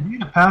 Where are There's you?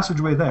 indeed a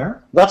passageway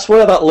there. That's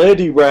where that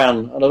lady ran,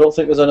 and I don't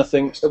think there's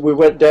anything. We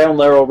went down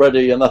there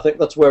already, and I think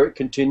that's where it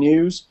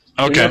continues.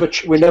 Okay.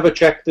 We never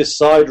checked this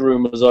side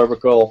room, as I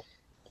recall.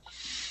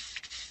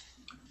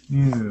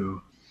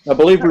 Ew. I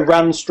believe we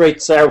ran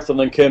straight south and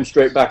then came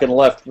straight back and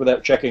left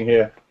without checking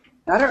here.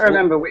 I don't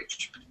remember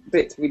which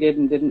bits we did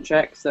and didn't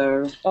check,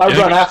 so... I Yeah,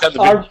 ran you after. had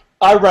the big-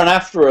 I ran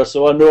after her,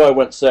 so I knew I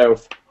went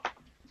south.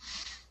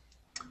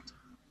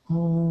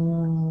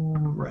 All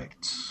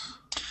right.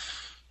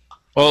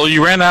 Well,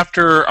 you ran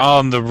after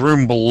on the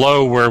room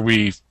below where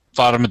we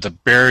fought him at the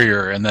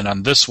barrier, and then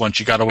on this one,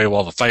 she got away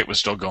while the fight was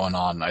still going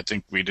on. I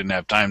think we didn't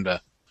have time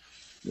to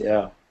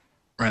Yeah.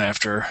 run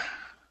after her.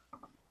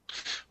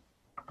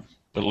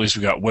 But at least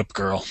we got Whip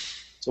Girl.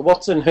 So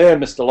what's in here,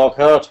 Mr.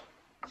 Lockhart?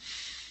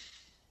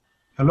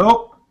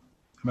 Hello?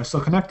 Am I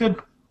still connected?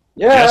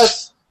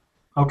 Yes.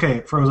 Okay,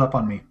 it froze up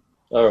on me.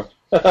 Oh.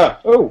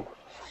 Oh.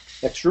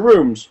 Extra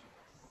rooms.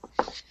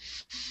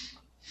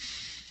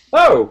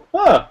 Oh.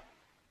 Ah.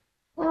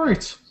 All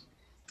right.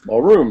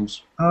 More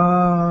rooms. Where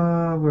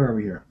are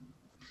we here?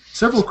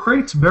 Several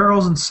crates,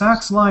 barrels, and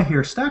sacks lie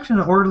here, stacked in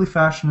an orderly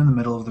fashion in the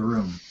middle of the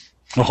room.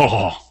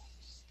 Oh,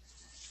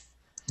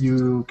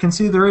 You can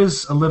see there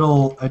is a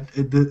little...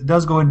 It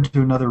does go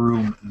into another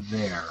room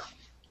there.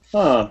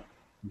 Huh.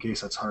 in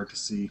case that's hard to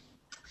see.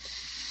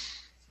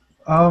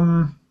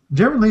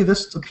 Generally,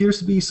 this appears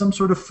to be some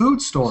sort of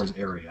food stores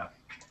area.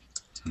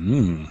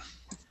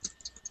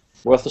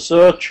 Worth a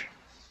search.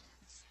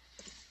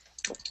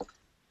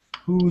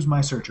 Who's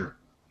my searcher?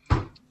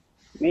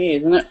 Me,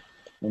 isn't it?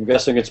 I'm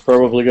guessing it's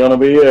probably going to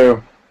be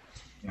you.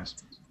 Yes.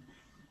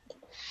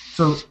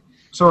 So,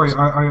 sorry,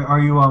 are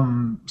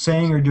you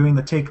saying or doing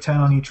the take 10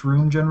 on each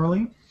room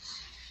generally?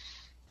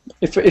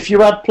 If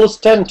you add plus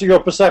 10 to your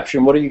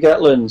perception, what do you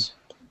get, Linz?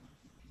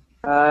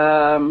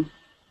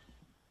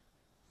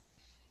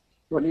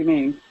 What do you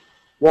mean?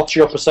 What's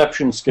your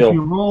perception If skill?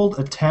 you rolled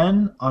a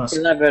 10 on a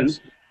 11.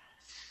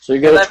 So you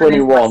get a 11 is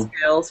my 21.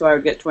 skill, so I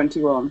would get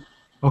 21.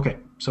 Okay,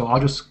 so I'll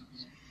just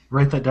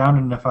write that down,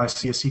 and if I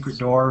see a secret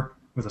door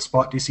with a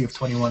spot DC of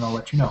 21, I'll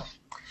let you know.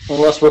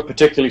 Unless we're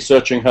particularly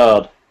searching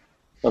hard.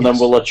 And then Yes.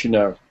 we'll let you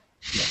know.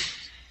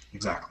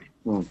 Exactly.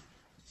 Hmm.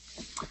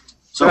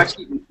 So I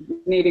keep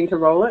needing to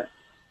roll it.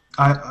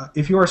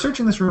 If you are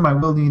searching this room, I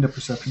will need a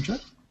perception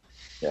check.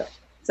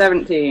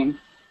 17.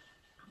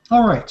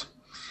 All right.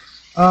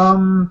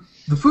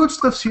 The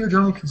foodstuffs here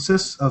generally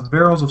consists of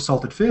barrels of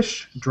salted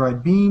fish,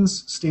 dried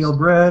beans, stale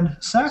bread,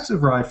 sacks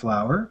of rye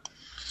flour,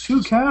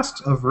 2 casks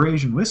of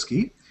Eurasian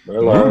whiskey,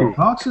 Hello. and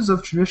boxes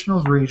of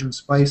traditional Eurasian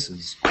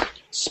spices.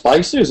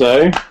 Spices,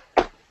 eh?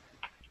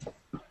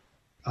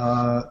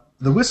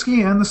 The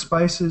whiskey and the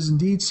spices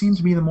indeed seem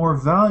to be the more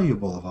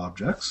valuable of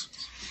objects.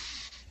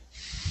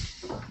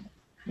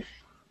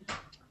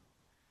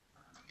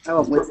 I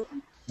want whiskey.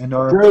 And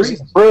are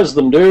Praise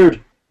them,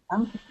 dude.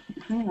 I'm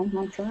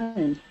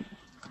trying.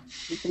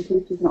 The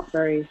computer's not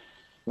very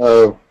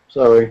Oh,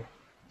 sorry.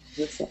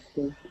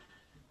 receptive.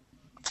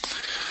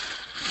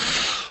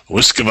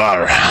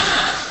 Whiskavar.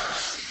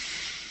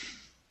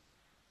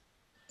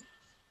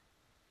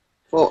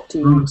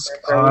 14. Bruce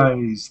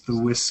eyes the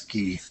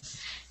whiskey.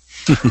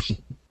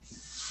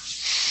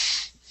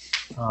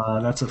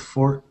 That's a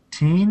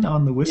 14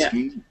 on the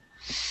whiskey.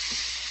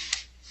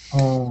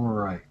 All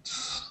right.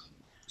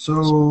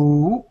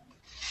 So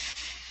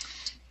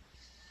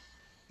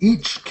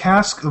each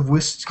cask of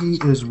whiskey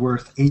is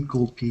worth 8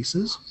 gold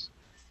pieces,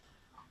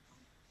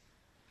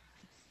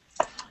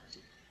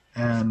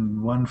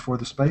 and 1 for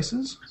the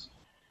spices.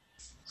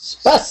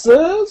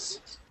 Spices?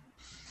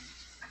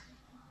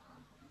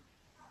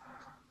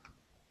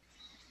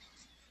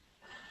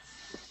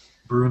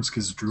 Brunsk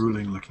is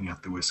drooling looking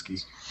at the whiskey.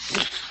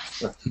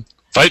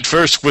 Fight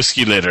first,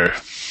 whiskey later.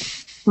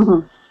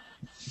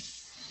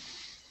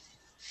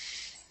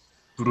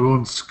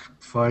 Brunsk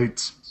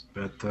fights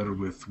better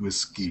with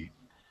whiskey.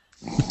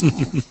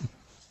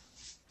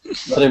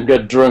 Let him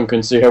get drunk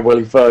and see how well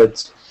he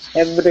fights.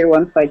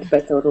 Everyone fights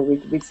better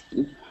with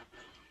whiskey.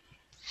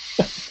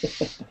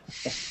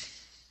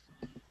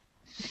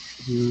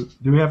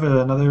 Do we have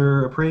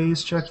another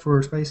appraise check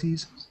for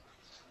spices?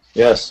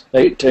 Yes,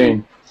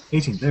 18.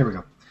 18, there we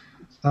go.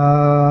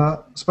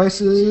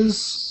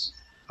 Spices,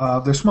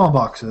 they're small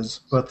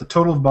boxes, but the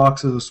total of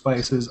boxes of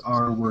spices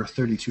are worth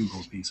 32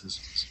 gold pieces.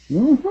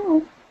 Mm-hmm.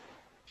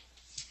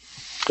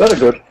 Very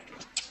good.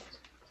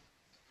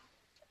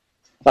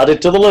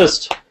 Added to the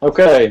list.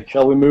 Okay,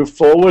 shall we move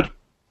forward?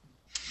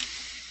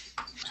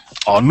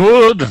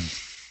 Onward!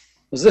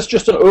 Is this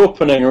just an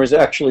opening, or is it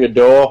actually a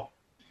door?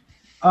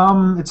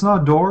 It's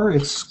not a door,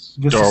 it's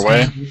just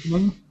Doorway? a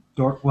opening.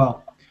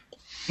 Well,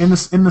 in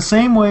the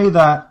same way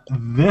that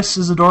this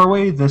is a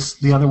doorway,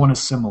 the other one is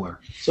similar.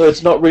 So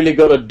it's not really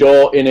got a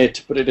door in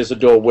it, but it is a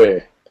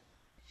doorway.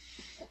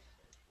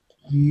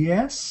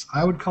 Yes,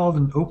 I would call it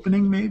an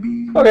opening,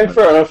 maybe. Okay,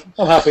 fair enough.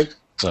 I'm happy.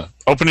 So,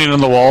 opening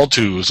in the wall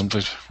to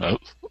someplace. A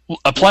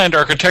planned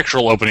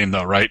architectural opening,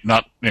 though, right?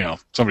 Not,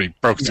 somebody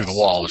broke through the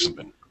wall or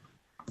something.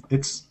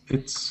 It's.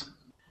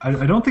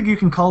 I don't think you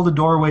can call it a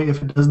doorway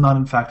if it does not,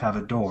 in fact, have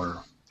a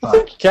door. I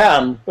think you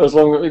can, as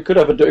long as it could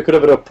have a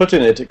door put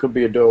in it. It could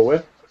be a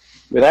doorway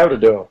without a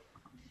door.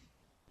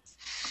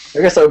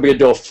 I guess that would be a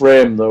door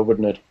frame, though,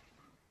 wouldn't it?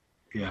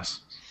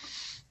 Yes.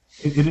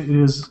 It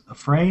is a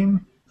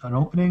frame, an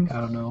opening.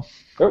 I don't know.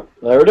 Oh,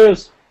 there it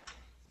is.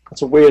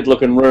 That's a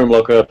weird-looking room.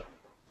 Look up.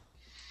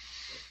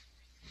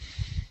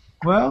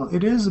 Well,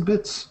 it is a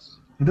bit.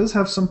 It does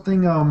have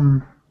something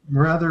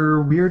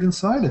rather weird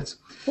inside it.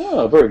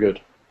 Oh, very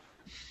good.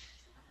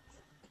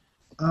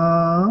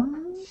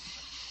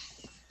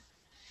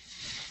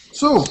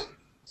 So,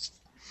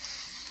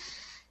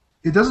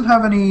 it doesn't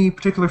have any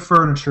particular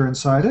furniture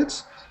inside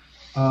it,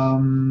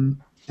 and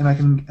I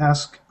can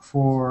ask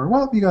for,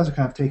 well, you guys are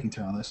kind of taking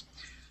turn on this.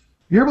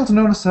 You're able to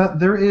notice that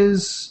there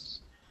is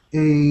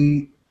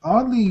a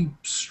oddly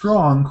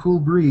strong, cool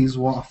breeze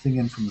wafting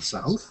in from the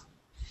south.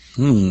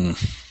 Isn't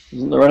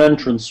there an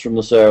entrance from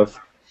the south?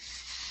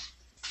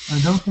 I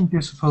don't think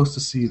you're supposed to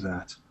see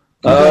that.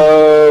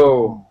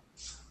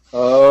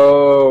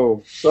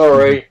 Oh,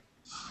 sorry.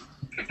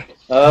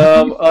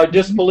 I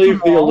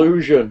disbelieve the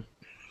illusion.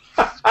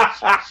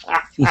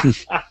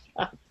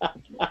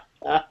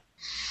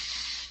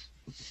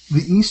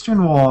 The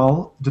eastern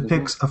wall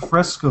depicts a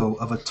fresco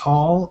of a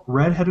tall,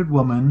 red-headed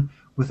woman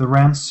with a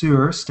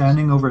Ranseur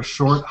standing over a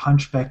short,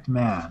 hunchbacked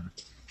man.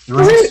 The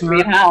Me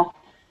Ranseur... and Hal.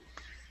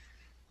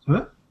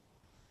 What?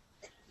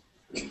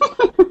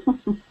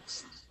 The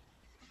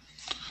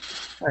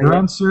Sorry.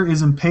 Ranseur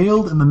is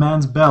impaled in the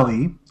man's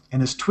belly,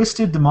 and his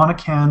twisted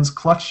demonic hands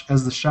clutch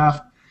as the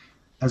shaft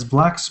as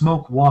black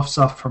smoke wafts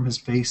up from his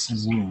face and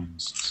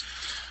wounds.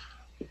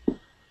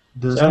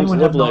 Does Sounds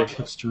anyone have lovely. knowledge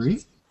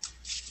history?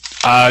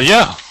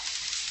 Yeah.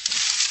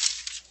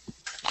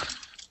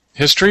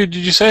 History,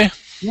 did you say?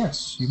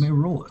 Yes, you may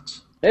roll it.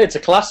 Hey, it's a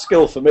class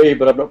skill for me,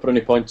 but I've not put any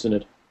points in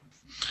it.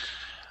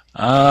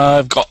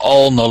 I've got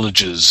all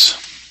knowledges.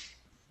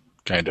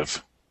 Kind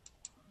of.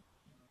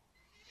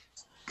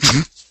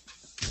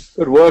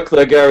 Good work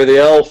there, Gary the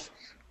Elf.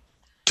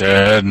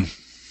 Dead.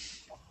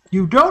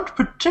 You don't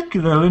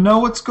particularly know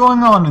what's going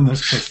on in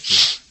this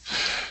picture.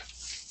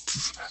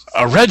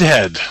 A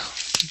redhead.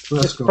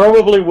 Let's go.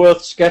 Probably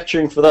worth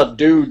sketching for that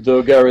dude,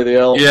 though, Gary the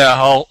Elf. Yeah,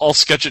 I'll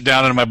sketch it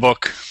down in my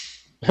book.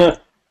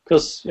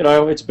 Because,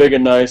 it's big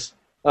and nice.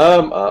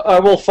 I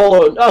will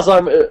follow, as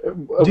I'm a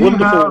Do you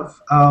wonderful...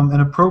 have an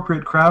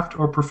appropriate craft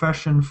or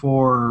profession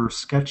for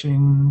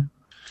sketching?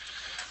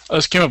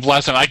 This came up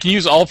last time. I can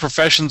use all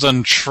professions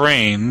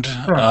untrained.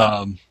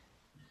 Sure.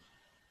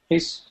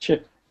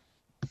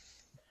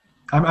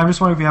 I'm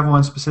just wondering if you have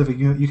one specific.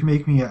 You can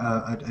make me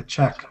a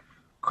check,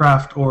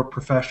 craft or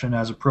profession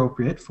as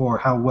appropriate for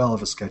how well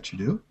of a sketch you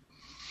do.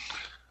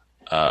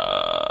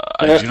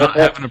 I do not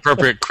have an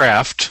appropriate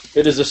craft.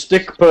 It is a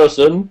stick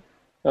person.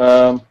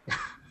 Okay.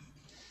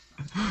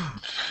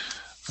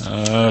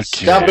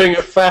 Stabbing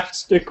a fat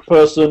stick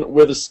person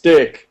with a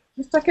stick.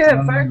 Just take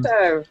a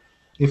photo.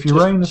 If you're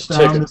Just writing this take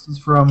down, it. this is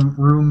from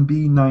room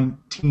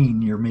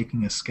B19. You're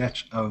making a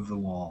sketch of the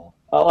wall.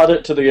 I'll add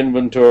it to the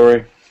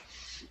inventory.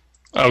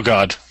 Oh,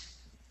 God.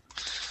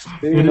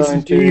 It is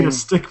indeed a B19.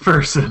 stick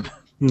person.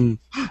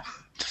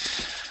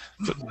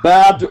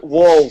 Bad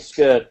wall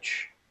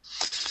sketch.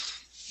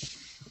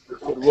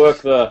 Good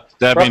work there.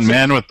 That Perhaps- mean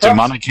man with perhaps-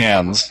 demonic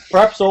hands.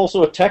 Perhaps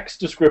also a text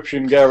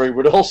description, Gary,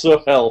 would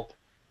also help.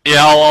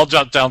 Yeah, I'll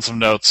jot down some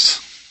notes.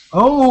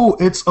 Oh,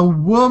 it's a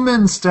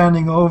woman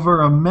standing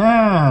over a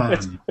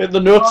man. In the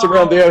notes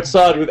around the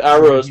outside with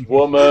arrows.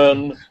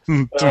 Woman,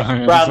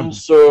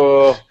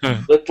 Rancer,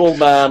 little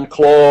man,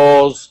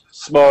 claws,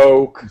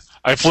 smoke.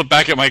 I flip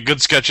back at my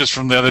good sketches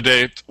from the other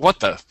day. What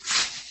the?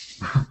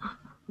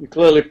 You're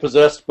clearly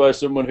possessed by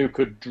someone who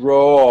could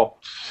draw.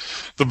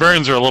 The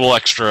burns are a little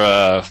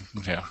extra,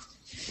 yeah.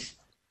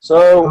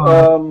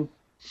 So,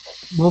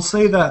 We'll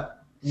say that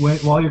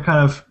while you're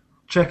kind of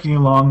checking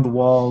along the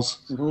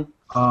walls, who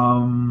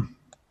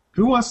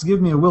wants to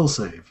give me a will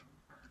save?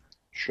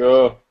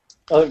 sure.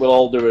 I think we'll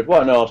all do it.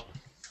 Why not?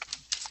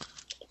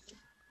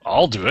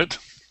 I'll do it.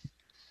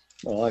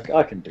 Well,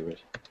 I can do it.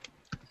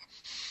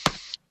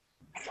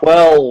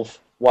 12.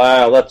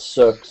 Wow, that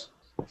sucks.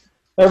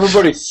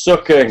 Everybody's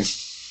sucking.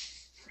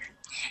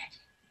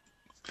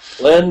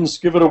 Lens,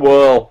 give it a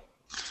whirl.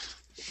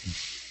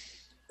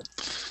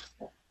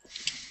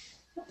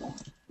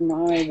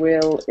 My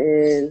will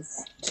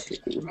is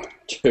 2.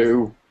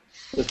 2.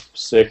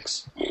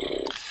 6.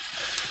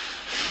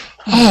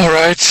 All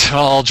right,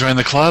 I'll join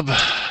the club.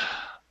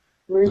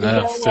 Ruby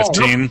Bell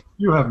 15.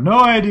 You have no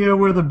idea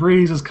where the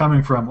breeze is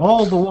coming from.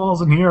 All the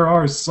walls in here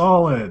are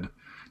solid.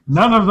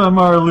 None of them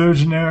are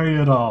illusionary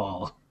at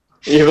all.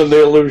 Even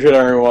the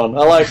illusionary one.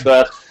 I like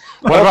that.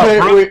 What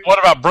Okay, what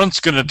about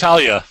Brunsk and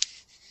Natalia?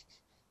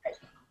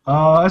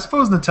 I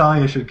suppose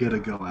Natalia should get a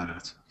go at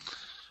it.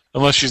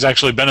 Unless she's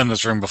actually been in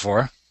this room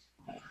before.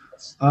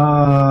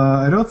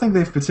 I don't think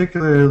they've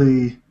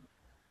particularly...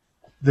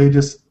 They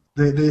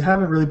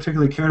haven't really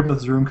particularly cared about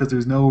this room because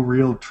there's no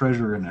real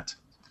treasure in it.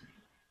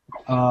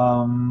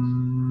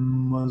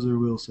 What is her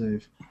will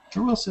save?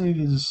 Her will save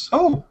is...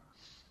 Oh!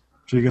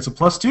 She gets a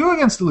 +2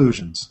 against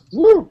illusions.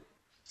 Woo.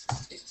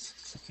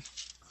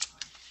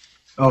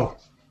 Oh.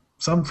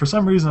 For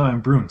some reason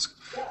I'm Brunsk.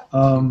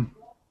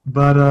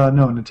 But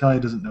no, Natalia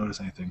doesn't notice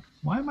anything.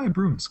 Why am I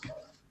Brunsk?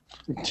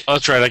 Oh,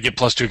 that's right, I get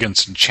 +2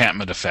 against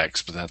enchantment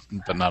effects,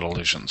 but not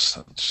illusions.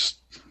 That's just...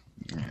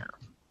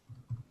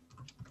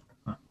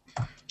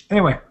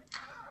 Anyway.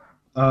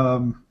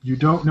 You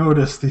don't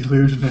notice the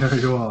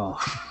illusionary wall.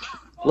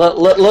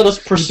 Let us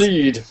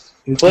proceed.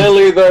 It's-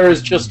 Clearly there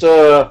is just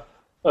a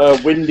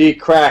windy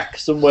crack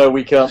somewhere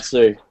we can't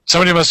see.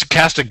 Somebody must have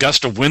cast a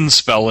gust of wind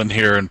spell in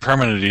here and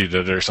permanented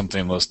it or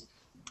something, those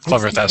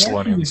clever it's the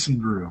Thessalonians.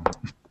 air-conditioned room.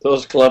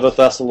 Those clever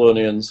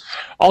Thessalonians.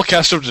 I'll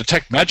cast up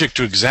Detect Magic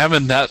to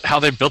examine how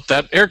they built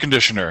that air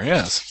conditioner,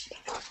 yes.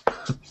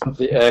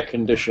 The air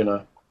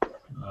conditioner.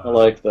 I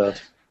like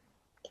that.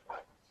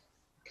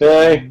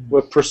 Okay,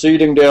 we're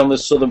proceeding down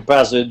this southern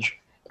passage.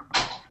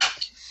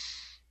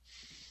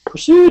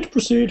 Proceed,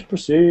 proceed,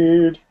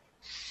 proceed.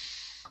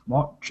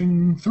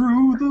 Marching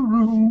through the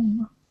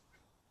room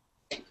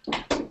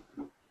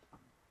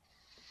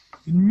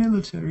in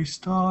military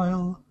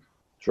style.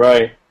 That's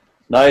right.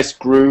 Nice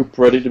group,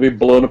 ready to be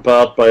blown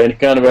apart by any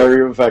kind of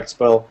area of effect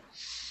spell.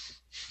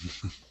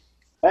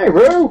 Hey,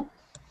 Roo!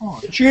 Oh,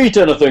 Did you eat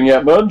anything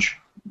yet, Mudge?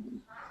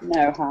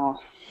 No,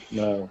 Hal.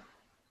 No.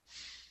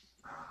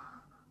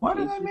 Why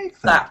did I make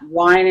that? Sat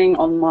whining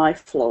on my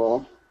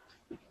floor.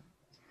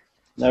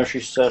 Now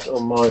she's sat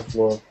on my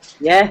floor.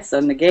 Yes,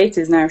 and the gate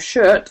is now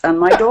shut, and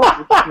my door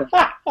is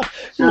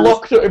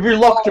shut. Have you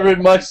locked her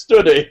in my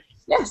study?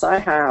 Yes, I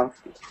have.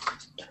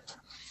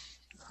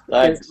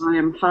 Thanks. Because I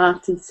am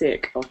hearty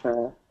sick of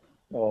her.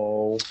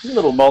 Oh, you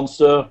little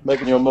monster,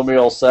 making your mummy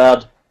all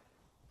sad.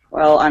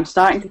 Well, I'm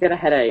starting to get a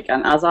headache,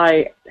 and as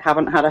I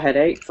haven't had a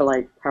headache for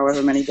like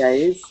however many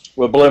days,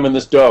 We're blaming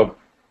this dog.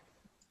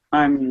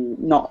 I'm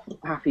not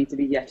happy to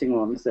be getting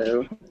one,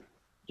 so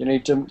You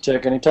need to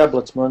take any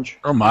tablets, Munch?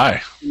 Oh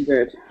my. I'm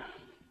good.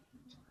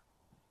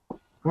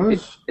 What?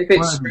 If it's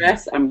What?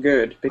 stress, I'm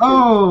good. Because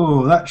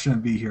Oh, that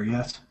shouldn't be here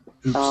yet.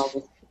 Oops.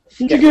 I'll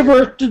Did you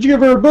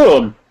give her a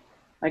bone?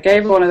 I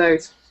gave her one of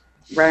those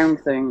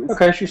round things.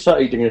 Okay, she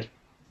sat eating it.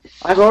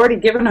 I've already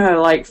given her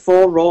like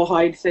 4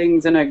 rawhide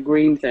things and a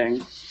green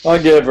thing. I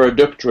gave her a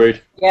duck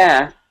treat.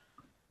 Yeah.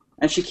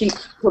 And she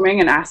keeps coming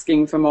and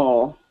asking for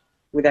more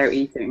without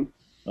eating.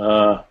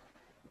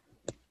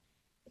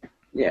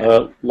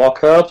 Yeah.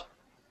 Lockhart,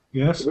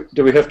 Yes?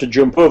 do we have to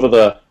jump over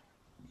there?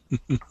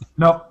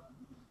 No.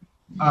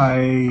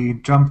 I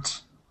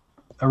jumped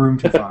a room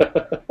too far.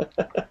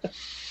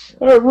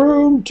 A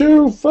room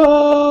too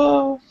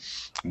far.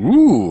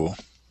 Ooh.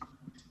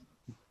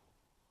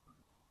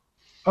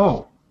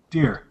 Oh,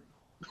 dear.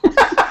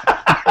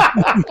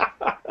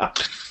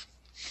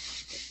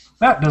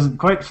 That doesn't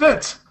quite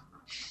fit.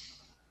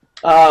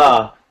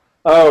 Oh,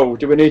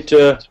 do we need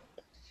to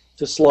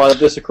slide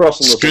this across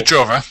a little? Scooch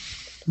over.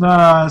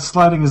 Nah,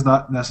 sliding is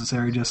not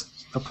necessary.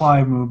 Just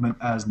apply movement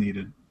as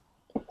needed.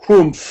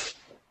 Whoomph.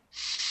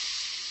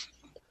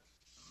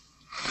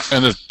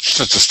 And it's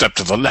just a step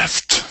to the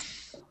left.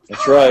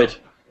 That's right.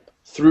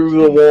 Through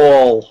the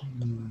wall.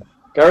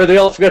 Gary the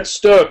elf gets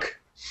stuck.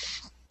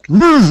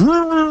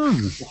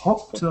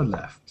 Hop to the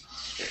left.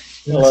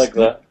 I like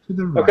that. To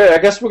the right. Okay, I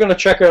guess we're going to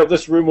check out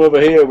this room over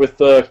here with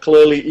the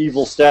clearly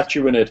evil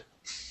statue in it.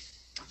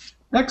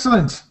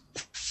 Excellent.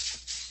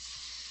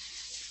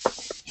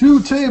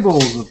 2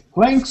 tables of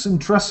planks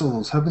and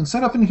trestles have been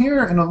set up in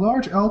here, and a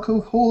large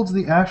alcove holds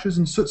the ashes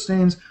and soot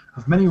stains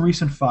of many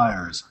recent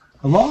fires,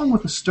 along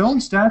with a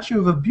stone statue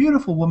of a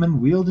beautiful woman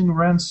wielding a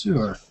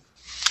ranseur.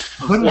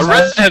 A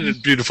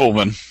red-headed beautiful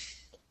woman.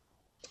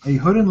 A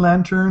hooded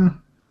lantern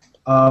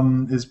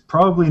is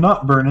probably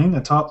not burning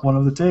atop one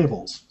of the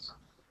tables.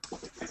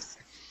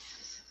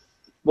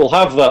 We'll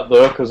have that,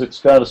 though, because it's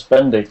kind of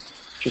spendy,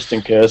 just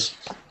in case.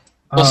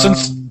 Well,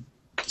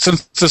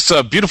 since this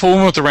beautiful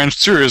woman with the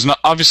ranseur is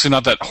obviously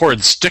not that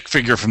horrid stick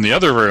figure from the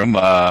other room,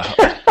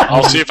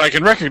 I'll see if I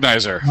can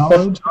recognize her.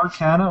 Knowledge,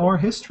 Arcana, or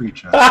History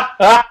check.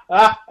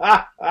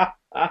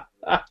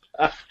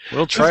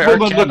 We'll try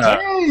Arcana.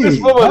 This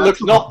woman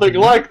looks nothing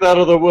like that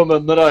other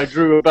woman that I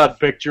drew a bad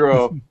picture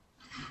of.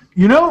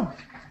 You know,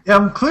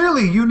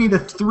 clearly you need a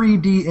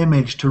 3D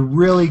image to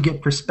really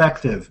get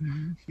perspective.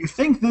 You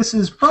think this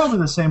is probably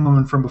the same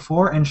woman from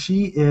before, and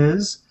she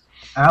is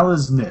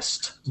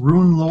Alaznist,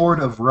 Rune Lord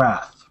of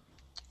Wrath.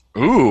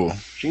 Ooh.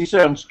 She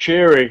sounds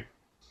cheery.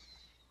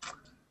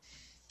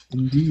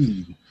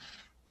 Indeed.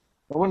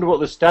 I wonder what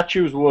the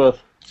statue's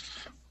worth.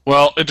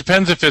 Well, it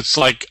depends if it's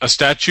like a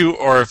statue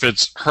or if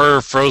it's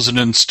her frozen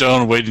in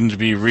stone waiting to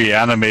be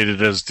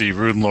reanimated as the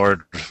Rune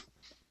Lord.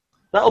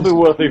 That'll be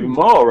worth even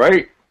more,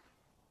 right?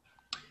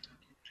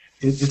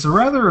 It's a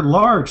rather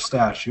large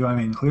statue. I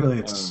mean, clearly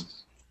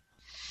it's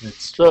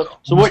So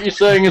what you're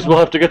saying is we'll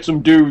have to get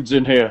some dudes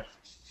in here.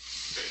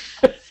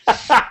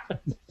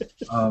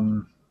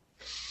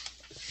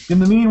 In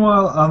the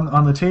meanwhile,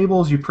 on the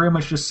tables, you pretty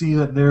much just see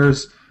that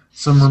there's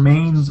some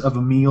remains of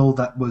a meal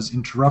that was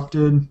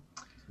interrupted,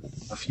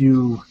 a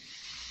few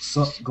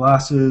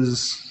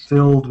glasses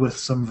filled with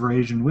some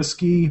Varasian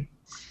whiskey,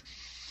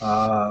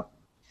 a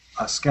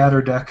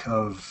scatter deck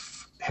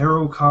of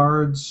Harrow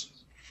cards.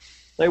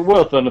 They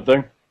worth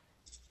anything.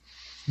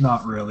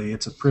 Not really.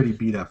 It's a pretty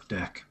beat-up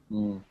deck.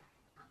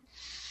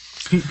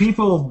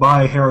 People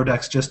buy Harrow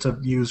decks just to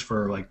use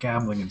for like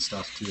gambling and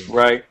stuff, too.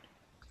 Right.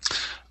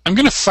 I'm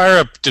going to fire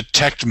up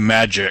Detect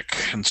Magic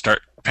and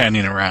start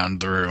panning around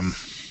the room.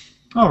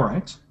 All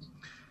right.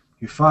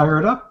 You fire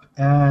it up,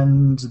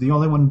 and the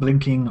only one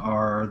blinking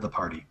are the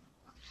party.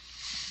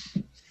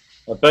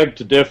 I beg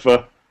to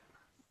differ.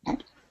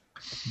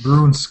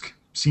 Brunsk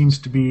seems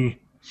to be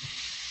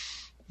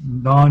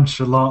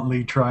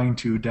nonchalantly trying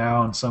to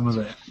down some of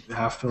the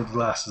half-filled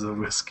glasses of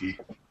whiskey.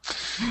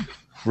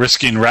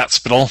 Risking rat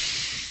spittle.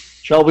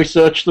 Shall we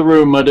search the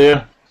room, my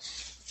dear?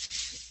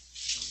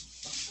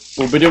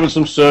 We'll be doing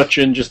some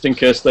searching just in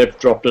case they've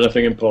dropped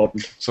anything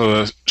important.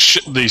 So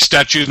the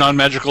statue's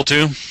non-magical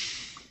too?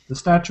 The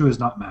statue is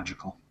not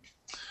magical.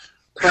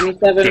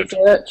 27 Good.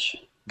 search,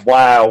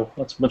 Wow,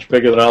 that's much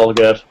bigger than I'll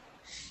get.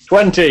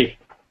 20!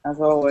 as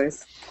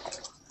always.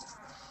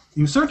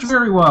 You search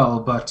very well,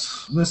 but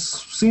this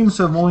seems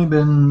to have only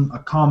been a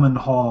common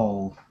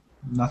hall.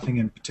 Nothing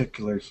in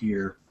particular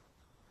here.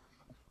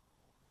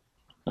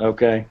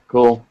 Okay,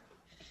 cool.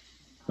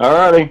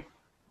 Alrighty.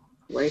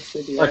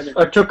 Wasted the other.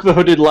 I took the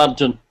hooded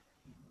lantern.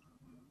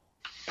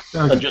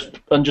 Very good.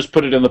 and just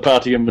put it in the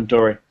party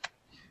inventory.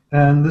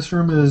 And this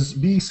room is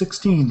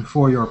B16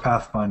 for your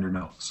Pathfinder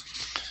notes.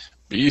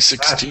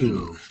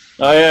 B16.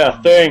 Oh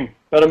yeah, thing.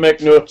 Better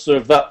make notes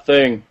of that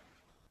thing.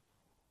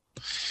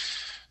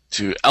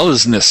 To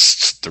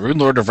Elisnist, the Rune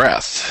Lord of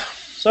Wrath.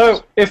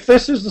 So, if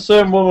this is the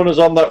same woman as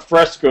on that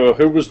fresco,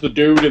 who was the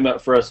dude in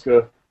that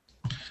fresco?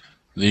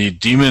 The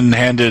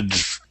demon-handed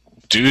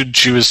dude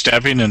she was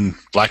stabbing and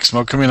black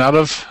smoke coming out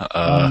of.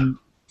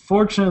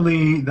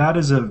 Fortunately, that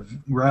is a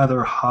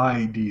rather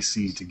high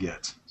DC to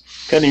get.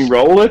 Can he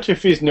roll it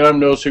if his gnome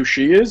knows who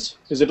she is?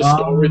 Is it a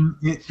story?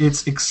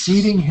 It's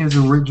exceeding his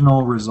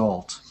original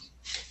result.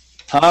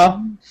 Huh?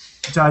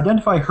 To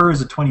identify her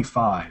is a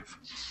 25.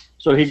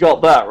 So he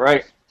got that,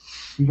 right?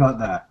 You got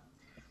that.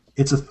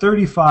 It's a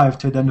 35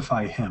 to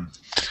identify him.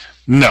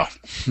 No.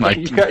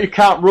 You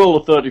can't roll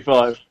a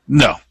 35.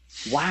 No.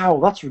 Wow,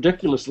 that's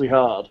ridiculously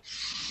hard.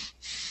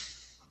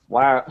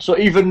 Wow. So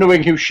even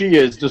knowing who she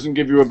is doesn't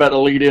give you a better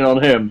lead in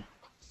on him?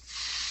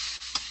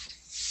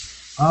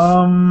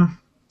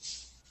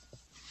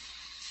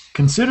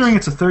 Considering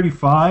it's a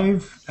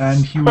 35,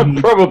 and he would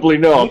need Probably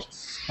not.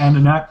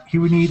 he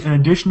would need an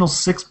additional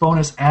 6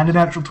 bonus and a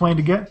natural 20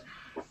 to get.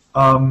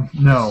 No,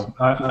 No.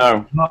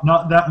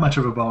 not that much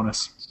of a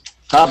bonus.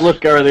 Hard luck,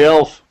 Gary the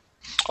Elf.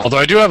 Although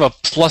I do have a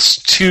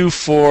 +2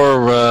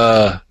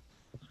 for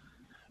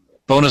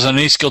bonus on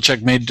any skill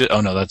check made.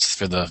 Oh no, that's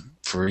for the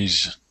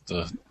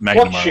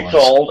Magnum. What's she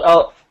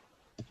called?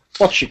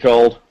 What's she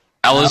called?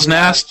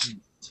 Elisnast?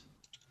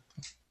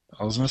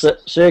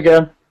 Say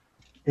again.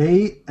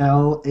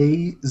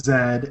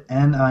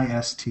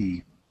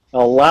 Alaznist.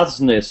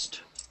 Alaznist.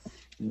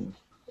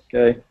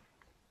 Okay.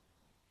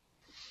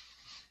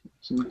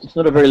 It's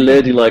not a very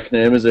ladylike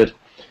name, is it?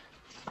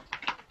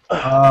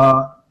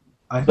 I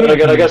But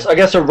again, I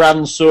guess a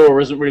ransor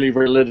isn't really a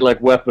very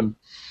ladylike weapon.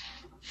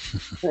 I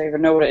don't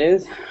even know what it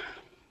is.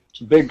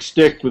 It's a big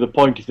stick with a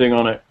pointy thing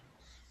on it.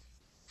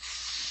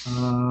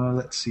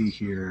 Let's see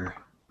here.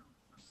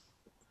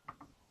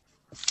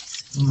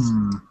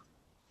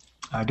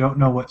 I don't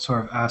know what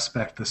sort of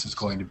aspect this is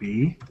going to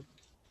be.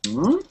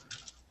 Hmm?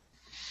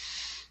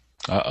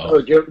 Uh-oh.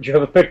 Oh, do you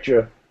have a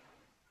picture?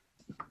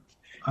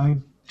 I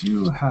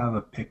do have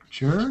a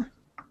picture.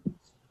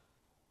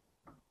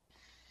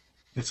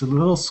 It's a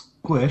little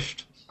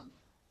squished.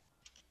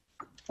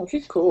 Oh,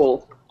 she's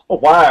cool. Oh,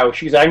 wow,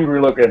 she's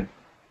angry looking.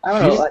 I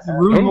don't know. She's Like the her.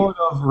 Rune Lord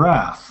of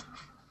Wrath.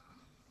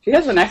 She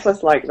has a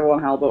necklace like the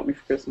one Hal bought me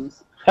for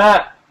Christmas.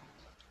 Ha!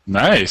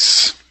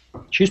 Nice.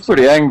 She's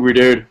pretty angry,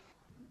 dude.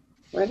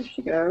 Where did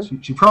she go?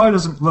 She probably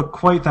doesn't look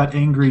quite that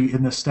angry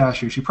in this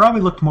statue. She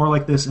probably looked more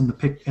like this in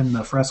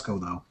the fresco,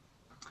 though.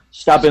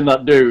 Stabbing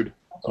that dude.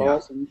 That's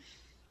awesome.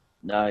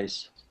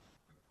 Nice.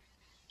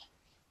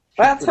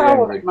 That's pretty how I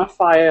angry. wanted my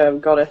fire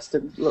goddess to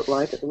look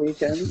like at the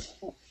weekend.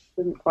 That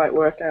didn't quite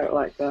work out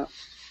like that.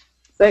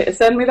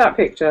 Send me that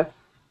picture.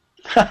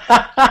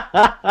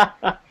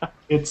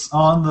 It's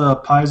on the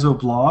Paizo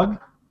blog.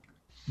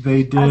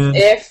 They As did.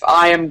 if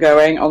I am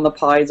going on the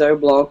Paizo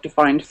blog to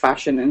find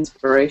fashion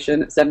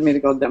inspiration, send me the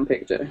goddamn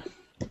picture.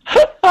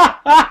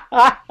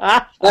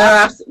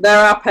 There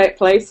are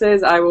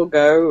places I will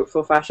go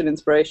for fashion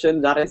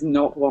inspiration. That is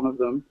not one of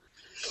them.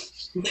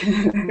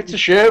 It's a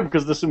shame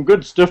because there's some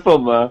good stuff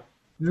on there.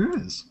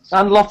 There is.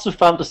 And lots of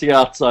fantasy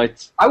art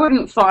sites. I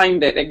wouldn't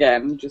find it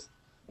again. Just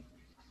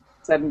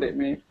send it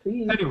me,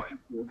 please.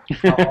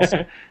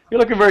 Anyway, You're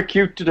looking very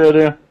cute today,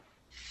 dear.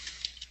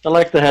 I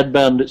like the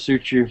headband, it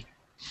suits you.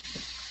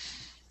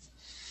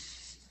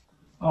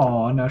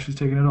 oh, now she's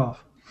taking it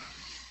off.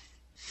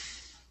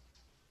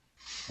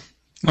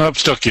 Oh, I'm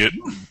still cute.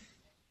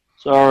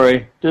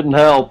 Sorry, didn't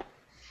help.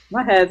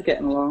 My hair's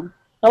getting long.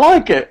 I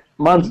like it.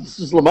 Mine's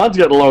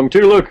getting along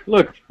too.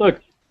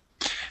 Look.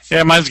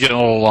 Yeah, mine's getting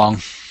a little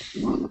long.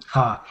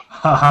 Ha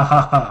ha ha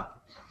ha ha.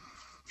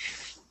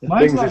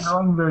 Mine's things not is-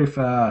 growing very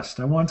fast.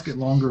 I want it to get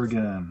longer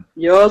again.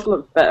 Yours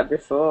looked better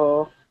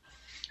before.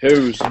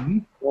 Whose?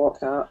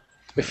 Walk out.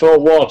 Before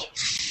what?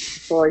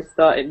 Before he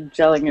started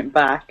gelling it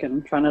back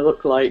and trying to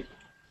look like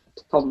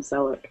Tom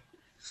Selleck.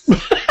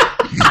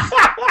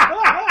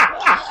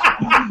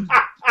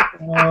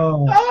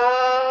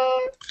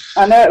 Oh,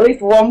 I know at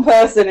least one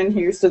person in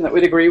Houston that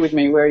would agree with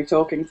me were he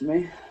talking to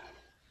me.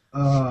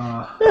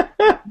 we'll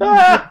get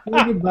back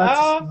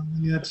to something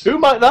yet. Who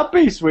might that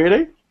be,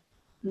 sweetie?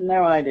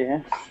 No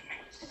idea.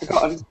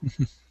 Forgotten.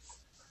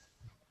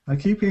 I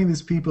keep getting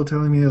these people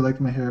telling me I like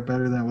my hair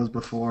better than it was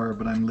before,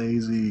 but I'm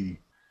lazy.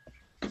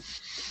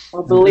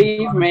 Well,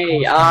 believe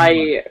me,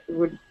 I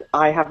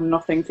have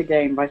nothing to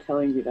gain by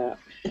telling you that.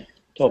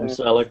 Tom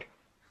Selleck.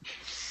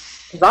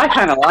 Because I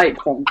kind of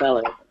like Tom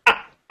Selleck.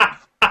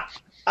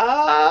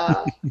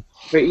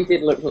 But he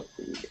did look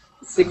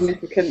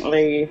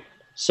significantly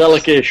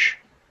Selleckish.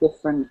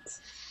 different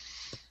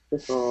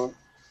before.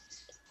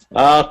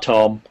 Ah,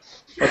 Tom.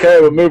 Okay,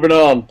 we're moving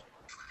on.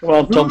 Come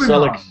on, Tom Moving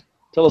Selleck. on.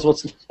 Tell us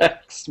what's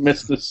next,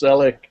 Mr.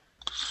 Selleck.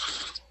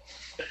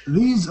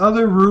 These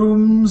other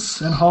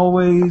rooms and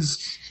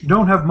hallways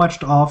don't have much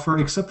to offer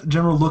except the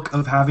general look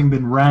of having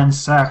been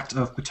ransacked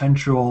of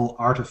potential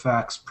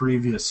artifacts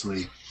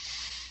previously.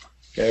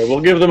 Okay,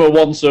 we'll give them a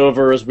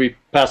once-over as we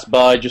pass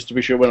by, just to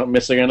be sure we're not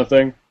missing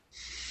anything.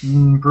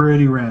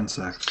 Pretty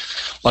ransacked.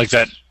 Like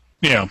that,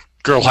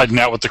 girl hiding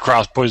out with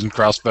the poisoned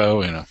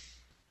crossbow,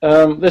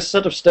 This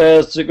set of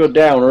stairs, does it go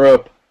down or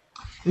up?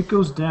 It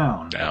goes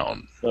down.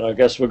 Down. But I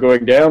guess we're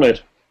going down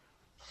it.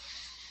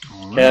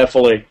 All right.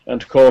 Carefully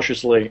and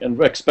cautiously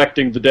and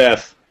expecting the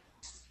death.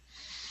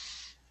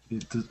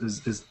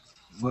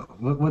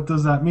 What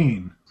does that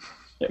mean?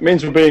 It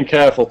means we're being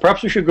careful.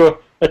 Perhaps we should go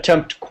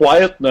attempt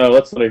quiet? No,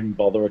 let's not even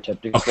bother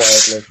attempting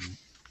quietly.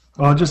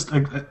 Well, just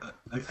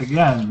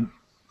again,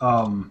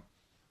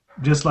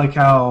 just like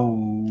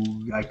how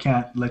I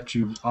can't let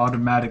you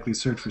automatically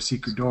search for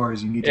secret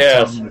doors, you need to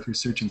tell me if you're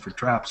searching for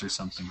traps or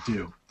something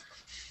too.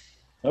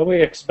 Are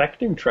we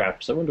expecting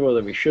traps? I wonder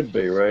whether we should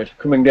be, right?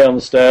 Coming down the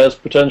stairs,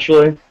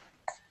 potentially?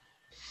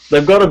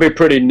 They've got to be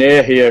pretty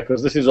near here,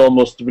 because this is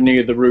almost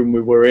near the room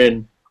we were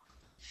in.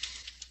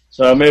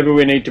 So maybe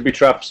we need to be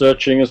trap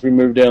searching as we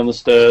move down the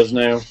stairs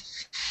now.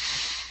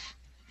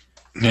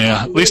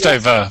 Yeah, at least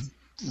I've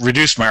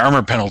reduced my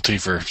armor penalty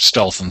for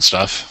stealth and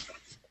stuff.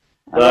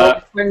 I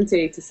rolled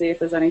 20 to see if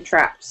there's any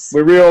traps.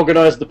 We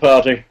reorganized the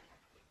party.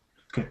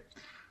 Okay.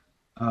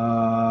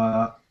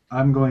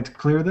 I'm going to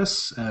clear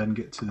this and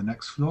get to the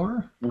next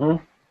floor.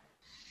 Mm-hmm.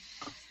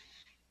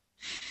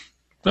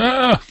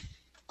 Ah!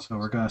 So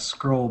we're going to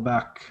scroll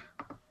back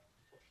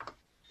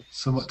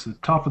somewhat to the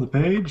top of the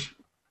page.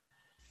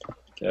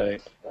 Okay,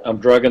 I'm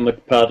dragging the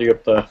party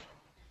up there.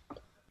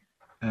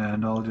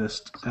 And I'll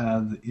just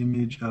add the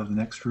image of the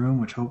next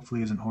room, which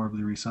hopefully isn't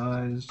horribly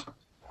resized.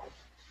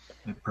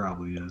 It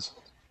probably is.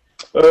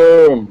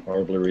 Boom!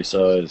 Horribly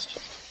resized.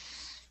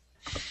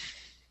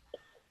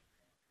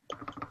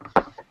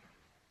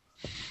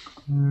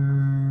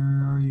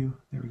 Where are you?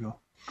 There we go.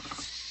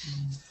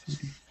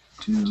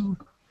 32.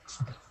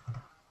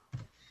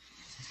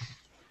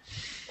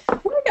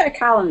 Did we get a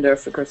calendar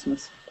for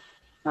Christmas?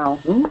 No.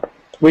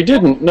 We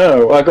didn't,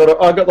 no. I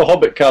got the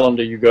Hobbit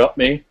calendar you got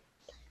me,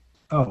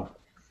 Oh.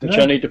 which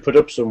I need to put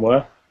up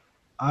somewhere.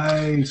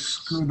 I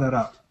screwed that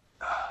up.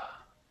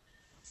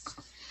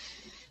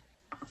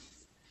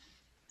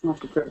 I'll have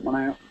to print one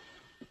out.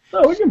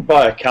 No, we can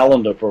buy a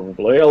calendar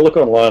probably. I'll look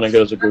online and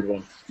get us a good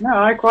one. No,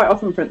 I quite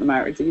often print them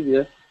out. It's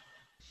easier.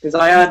 Because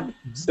I add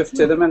stuff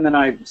to them and then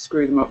I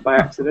screw them up by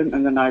accident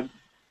and then I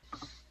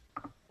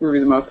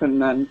screw them up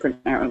and then print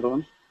out another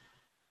one.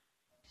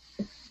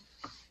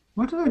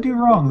 What did I do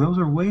wrong? Those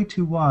are way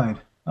too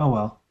wide. Oh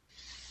well.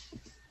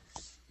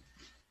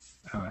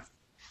 Anyway.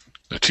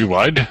 They're too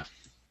wide?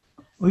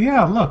 Well,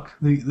 yeah, look.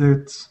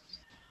 They're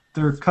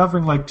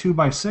covering like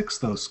 2x6,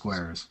 those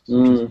squares.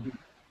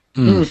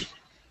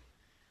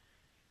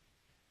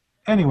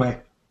 Anyway.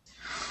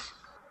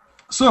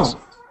 So,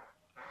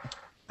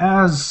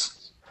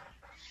 as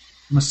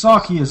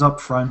Masaki is up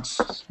front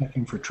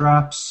checking for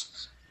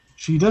traps,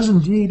 she does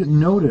indeed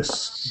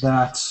notice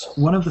that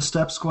one of the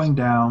steps going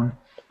down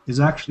is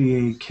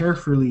actually a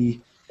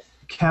carefully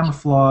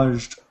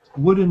camouflaged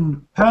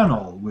wooden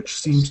panel, which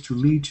seems to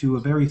lead to a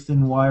very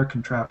thin wire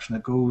contraption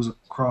that goes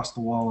across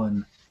the wall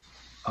and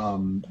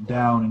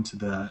down into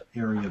the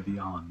area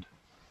beyond.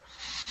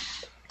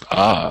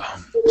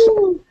 Ah.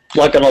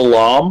 Like an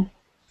alarm?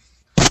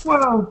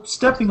 Well,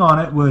 stepping on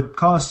it would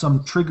cause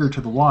some trigger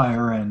to the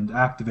wire and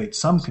activate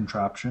some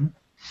contraption.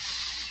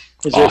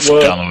 Is Off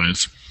it down the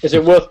ways. Is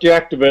it worth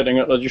deactivating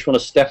it, or do you just want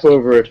to step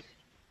over it?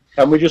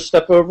 Can we just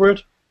step over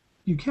it?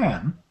 You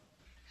can.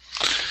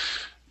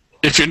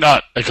 If you're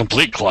not a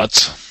complete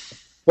klutz.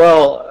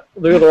 Well,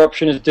 the other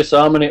option is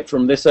disarming it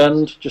from this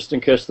end, just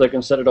in case they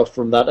can set it off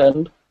from that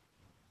end.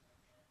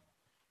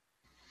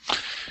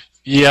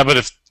 Yeah, but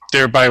if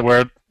they're by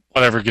where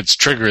whatever gets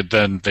triggered,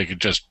 then they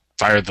could just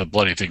fire the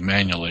bloody thing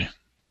manually.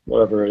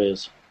 Whatever it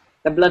is.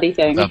 The bloody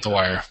thing. Without the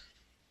wire.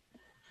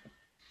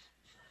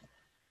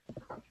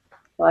 I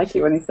like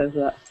it when he says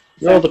that.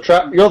 You're the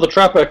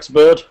trap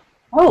expert.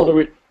 What do Oh,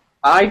 we...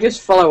 I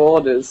just follow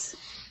orders.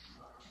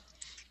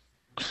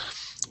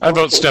 I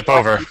vote step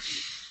over.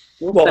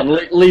 What, and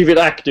leave it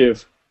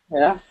active?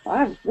 Yeah,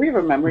 we have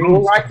a memory.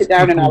 We'll write it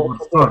down in our little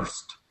book.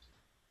 First.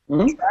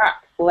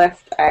 Track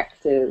left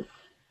active.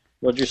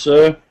 What'd you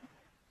say?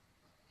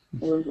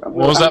 What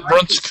was that,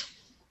 Brunsk?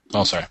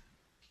 Oh, sorry.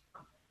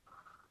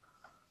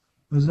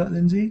 Was that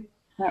Lindsay?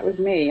 That was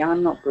me.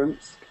 I'm not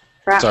Brunsk.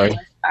 Track Sorry.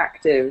 left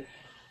active.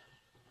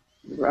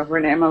 I've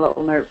written it in my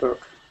little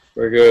notebook.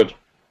 Very good.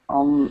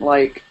 On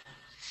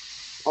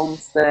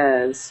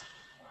stairs.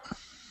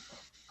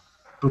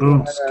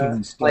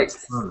 Brunskin steps like-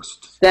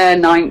 first. Stair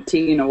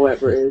 19 or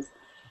whatever it is.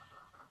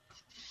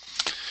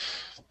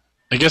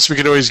 I guess we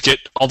could always get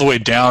all the way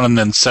down and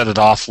then set it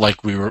off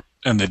like we were,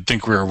 and they'd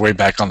think we were way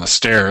back on the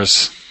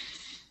stairs.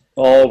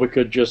 Or we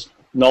could just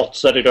not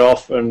set it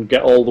off and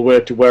get all the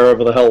way to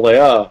wherever the hell they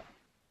are.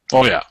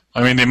 Oh, yeah.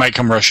 I mean, they might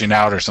come rushing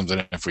out or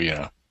something if we,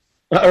 I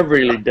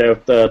really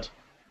doubt that.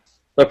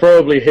 They're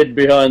probably hid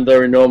behind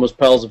their enormous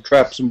piles of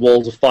traps and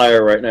walls of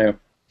fire right now.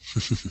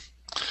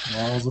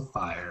 Walls of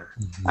fire.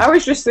 I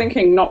was just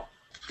thinking not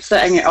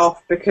setting it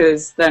off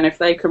because then if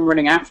they come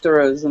running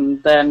after us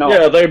and they're not...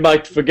 Yeah, they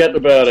might forget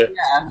about it.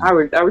 Yeah,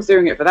 I was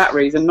doing it for that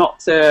reason, not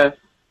to...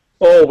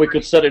 Or we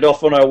could set it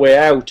off on our way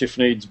out if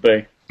needs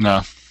be.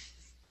 No.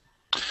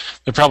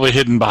 They're probably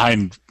hidden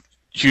behind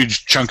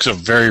huge chunks of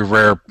very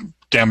rare,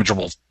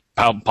 damageable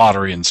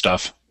pottery and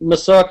stuff.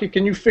 Masaki,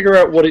 can you figure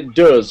out what it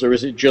does, or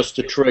is it just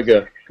a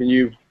trigger? Can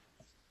you...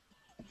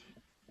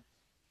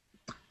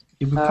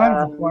 It would kind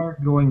of require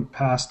going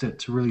past it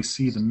to really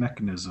see the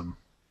mechanism.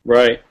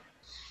 Right.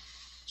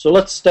 So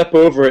let's step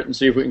over it and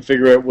see if we can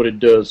figure out what it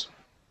does.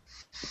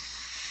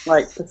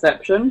 Like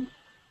perception?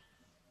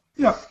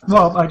 Yeah,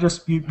 well,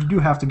 you do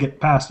have to get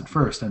past it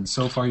first, and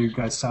so far you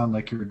guys sound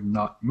like you're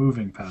not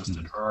moving past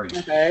it, or are you?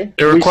 Okay.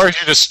 It requires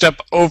you to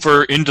step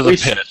over into the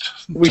pit.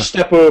 We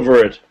step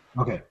over it.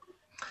 Okay.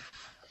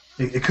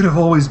 It could have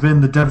always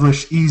been the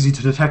devilish easy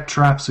to detect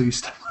trap, so you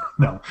step...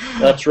 No.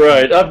 That's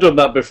right. I've done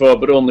that before,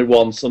 but only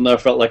once, and I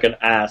felt like an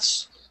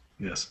ass.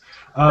 Yes.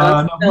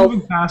 Now,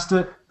 moving past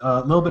it,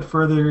 a little bit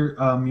further,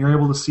 you're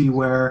able to see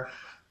where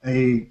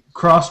a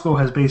crossbow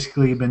has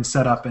basically been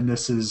set up, and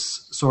this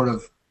is sort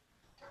of...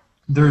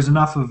 There's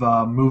enough of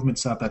movement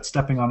set up that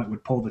stepping on it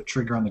would pull the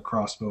trigger on the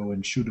crossbow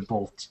and shoot a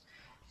bolt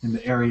in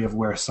the area of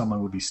where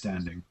someone would be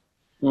standing.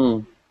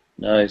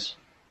 Nice.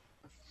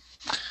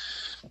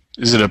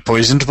 Is it a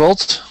poisoned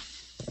bolt?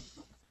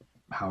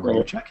 How are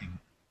you checking?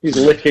 He's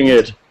licking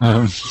it.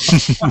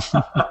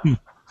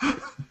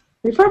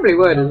 You probably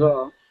would as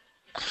well.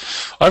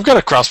 I've got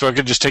a crossbow. I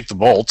could just take the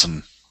bolt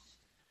and...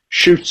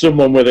 Shoot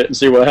someone with it and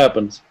see what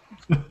happens.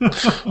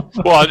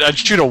 Well, I'd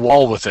shoot a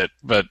wall with it,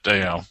 but,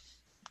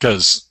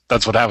 because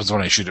that's what happens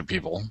when I shoot at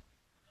people.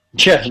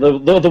 Yeah,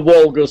 the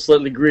wall goes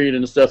slightly green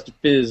and it starts to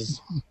fizz.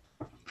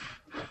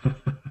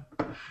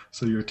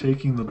 So you're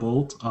taking the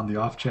bolt on the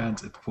off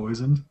chance it's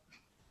poisoned?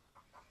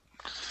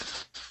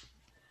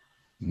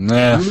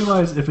 Nah. You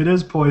realize if it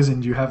is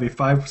poisoned, you have a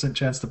 5%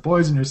 chance to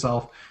poison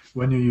yourself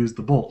when you use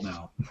the bolt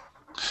now.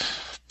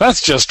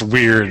 That's just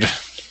weird.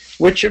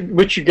 Which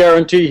you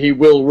guarantee he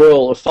will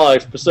roll a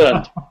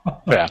 5%.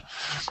 Yeah.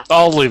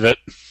 I'll leave it.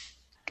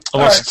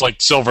 Unless it's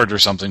like silvered or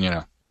something,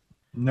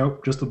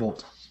 Nope, just the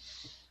bolt.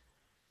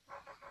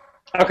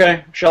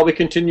 Okay, shall we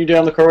continue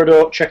down the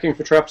corridor checking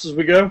for traps as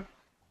we go?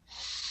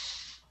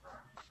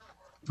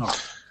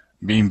 Oh.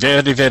 Being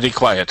very, very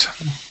quiet.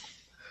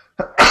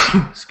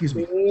 Excuse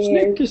me.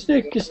 Sneaky,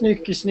 sneaky,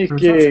 sneaky,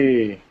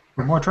 sneaky.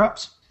 For more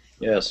traps?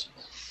 Yes.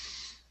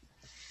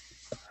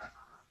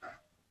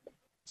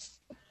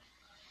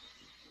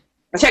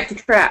 I checked the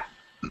trap.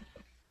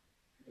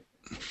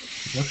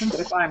 Nothing?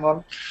 Did I find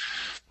one?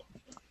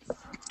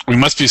 We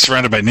must be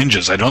surrounded by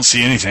ninjas. I don't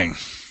see anything.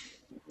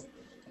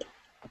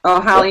 Oh,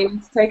 Hal, you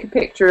need to take a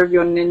picture of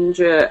your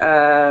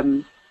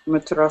ninja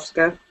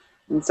Matroska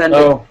and send it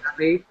to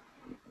Tabby.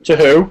 To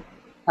who?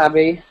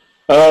 Tabby.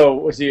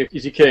 Oh, is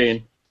he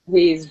keen?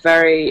 He's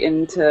very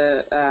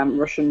into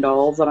Russian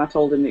dolls, and I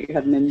told him that you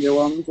had ninja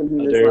ones,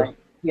 and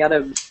he had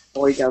a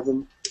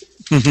orgasm.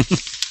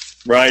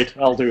 Right,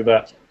 I'll do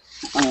that.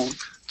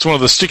 It's one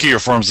of the stickier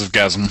forms of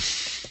gasm.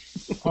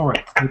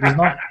 Alright, there does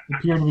not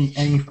appear to be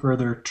any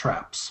further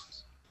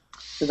traps.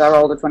 Because I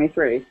rolled a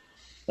 23.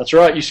 That's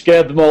right, you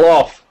scared them all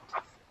off.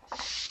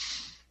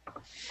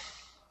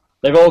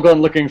 They've all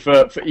gone looking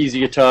for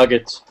easier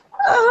targets.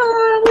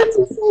 This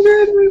is so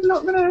good, we're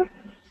not gonna...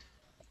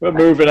 We're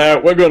moving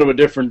out, we're going to a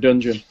different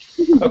dungeon.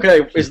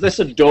 Okay, is this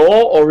a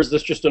door, or is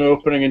this just an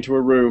opening into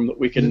a room that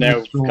we can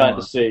now kind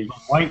of see? The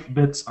white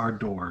bits are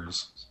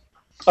doors.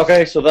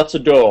 Okay, so that's a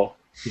door.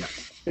 Yeah.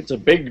 It's a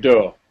big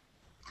door.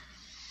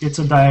 It's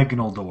a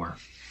diagonal door.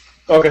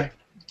 Okay.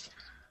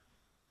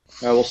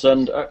 I will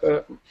send...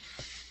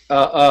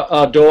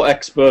 our door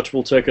expert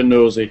will take a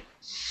nosy.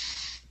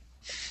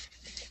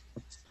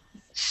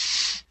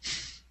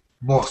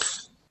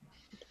 Boss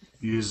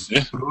is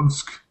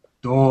Brunsk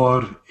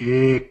door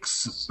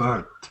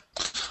expert.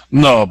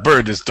 No,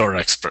 Bird is door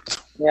expert.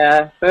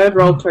 Yeah, Bird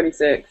rolled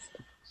 26.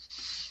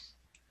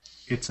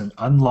 It's an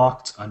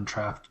unlocked,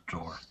 untrapped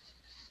door.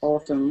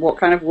 Awesome. What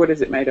kind of wood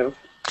is it made of?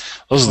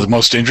 Those are the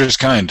most dangerous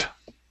kind.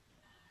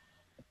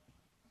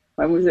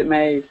 When was it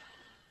made?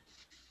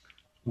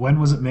 When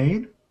was it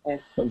made? A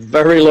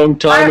very long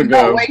time I'm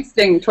ago. not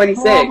wasting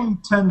 26. Probably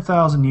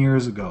 10,000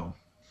 years ago.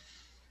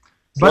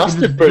 But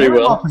Lasted it is pretty very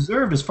well.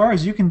 preserved. As far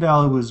as you can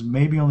tell, it was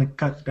maybe only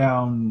cut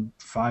down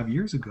 5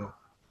 years ago.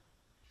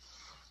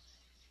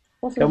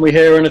 Can we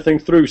hear anything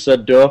through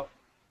said door?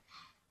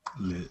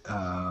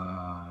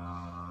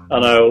 I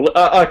know.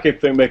 I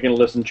keep making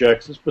listen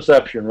checks. It's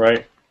perception,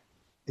 right?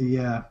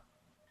 Yeah.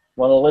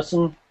 Want to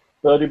listen,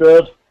 Birdie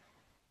Bird?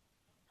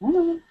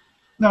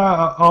 No,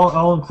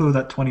 I'll include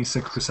that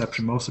 26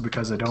 perception, mostly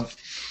because I'm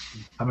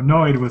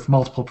annoyed with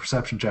multiple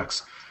perception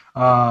checks.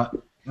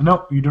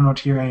 Nope, you do not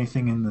hear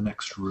anything in the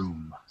next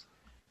room.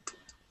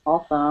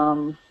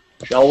 Awesome.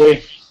 Shall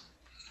we?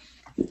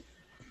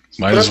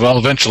 Might as well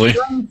eventually.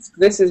 Brunsk,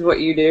 this is what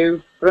you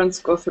do.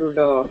 Brunsk, go through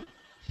door.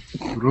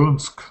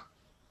 Brunsk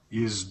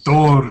is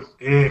door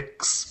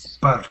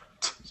expert.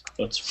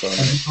 That's And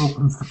funny. he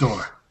opens the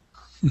door.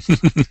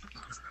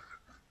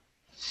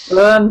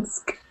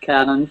 Brunsk,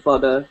 cannon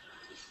fodder.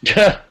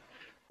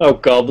 Oh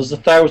god, there's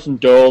 1,000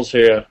 doors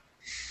here.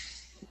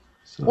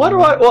 So, Why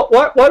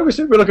do we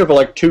seem to be looking for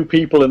like 2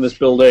 people in this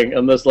building?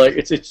 And there's like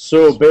it's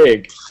so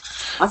big.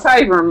 I can't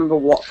even remember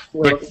what.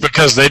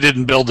 Because they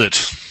didn't build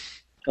it.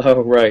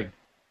 Oh right.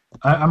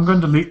 I'm going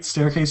to delete the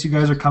staircase. You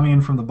guys are coming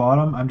in from the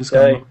bottom. I'm just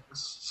going Okay. to look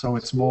this so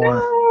it's more.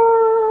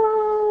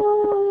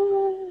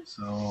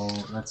 So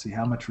let's see.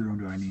 How much room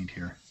do I need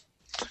here?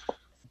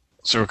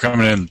 So we're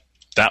coming in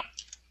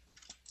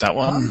that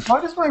one.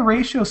 Why does my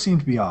ratio seem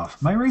to be off?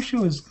 My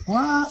ratio is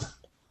what?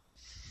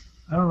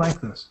 I don't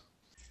like this.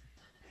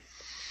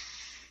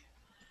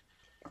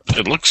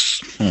 It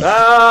looks.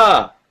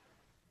 Ah!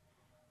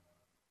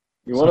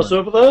 You want us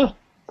over there?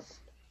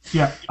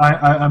 Yeah,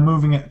 I'm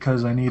moving it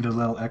because I need a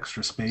little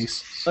extra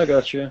space. I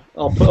got you.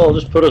 I'll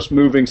just put us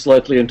moving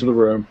slightly into the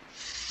room.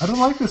 I don't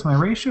like this. My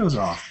ratio's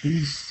off.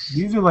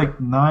 These are like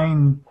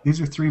 9.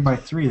 These are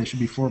 3x3. They should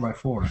be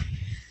 4x4.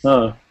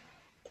 Oh.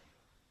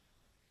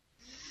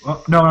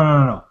 Oh,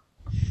 no.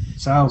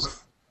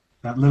 South.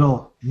 That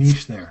little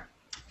niche there.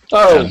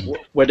 Oh,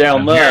 we're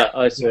down down there.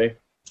 I see.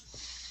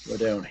 We're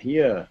down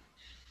here.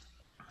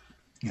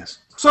 Yes.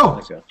 I So,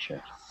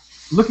 gotcha.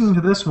 looking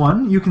into this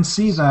one, you can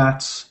see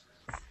that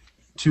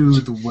to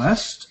the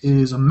west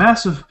is a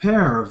massive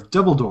pair of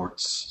double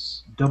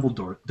doors,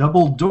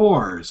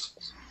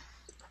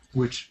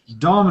 which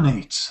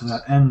dominate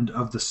that end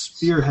of the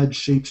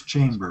spearhead-shaped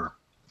chamber.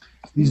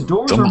 These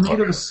doors are made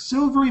of a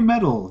silvery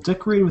metal,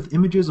 decorated with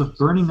images of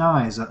burning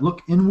eyes that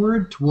look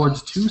inward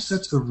towards 2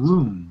 sets of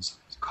runes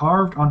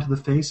carved onto the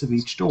face of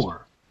each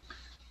door.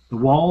 The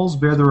walls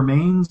bear the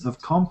remains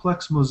of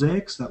complex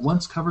mosaics that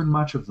once covered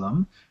much of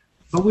them,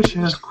 but which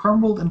has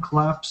crumbled and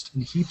collapsed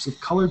in heaps of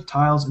colored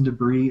tiles and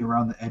debris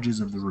around the edges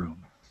of the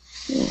room.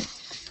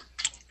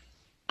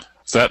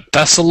 Is that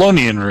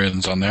Thessalonian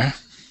runes on there?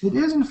 It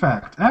is, in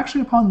fact.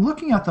 Actually, upon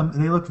looking at them,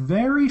 they look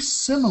very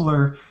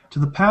similar to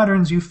the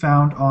patterns you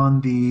found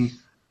on the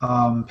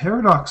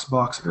Paradox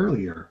box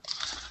earlier.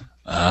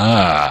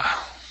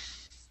 Ah.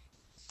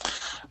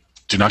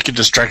 Do not get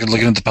distracted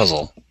looking at the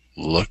puzzle.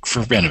 Look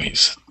for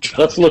enemies.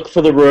 Let's look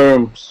for the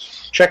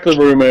rooms. Check the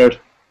room out.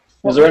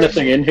 Is there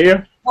anything in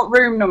here? What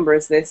room number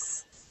is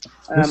this?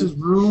 This is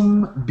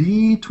room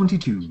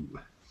B22.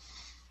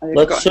 I've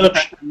Let's got search- an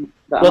impression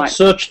that I Let's might-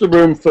 search the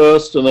room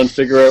first and then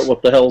figure out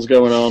what the hell's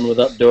going on with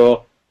that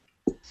door.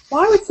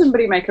 Why would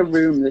somebody make a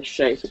room this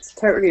shape? It's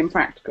totally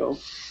impractical.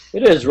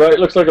 It is, right? It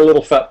looks like a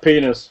little fat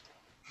penis.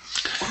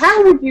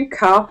 How would you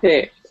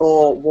carpet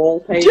or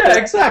wallpaper? Yeah,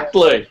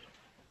 exactly.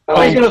 What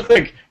are you going to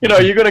think? You know,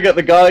 you're going to get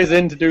the guys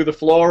in to do the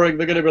flooring.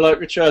 They're going to be like,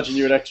 we're charging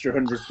you an extra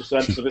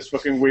 100% for this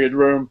fucking weird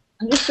room.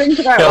 And just think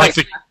about Yeah, like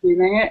like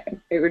vacuuming it.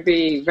 It would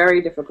be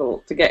very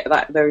difficult to get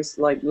those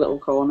like little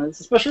corners.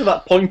 Especially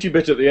that pointy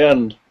bit at the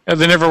end. Yeah,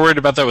 they never worried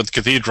about that with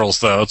cathedrals,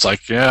 though. It's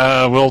like,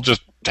 yeah, we'll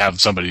just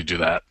have somebody do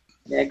that.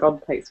 Yeah,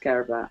 God takes care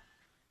of that.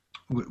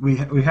 We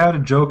had a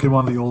joke in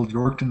one of the old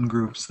Yorkton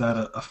groups that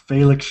a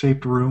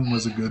phallic-shaped room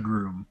was a good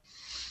room.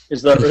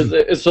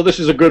 So this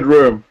is a good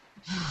room.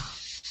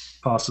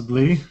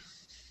 Possibly.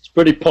 It's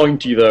pretty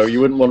pointy, though. You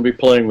wouldn't want to be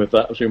playing with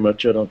that too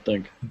much, I don't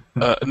think.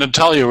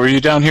 Natalia, were you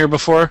down here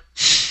before?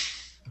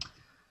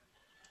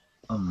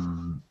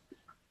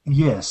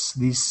 Yes,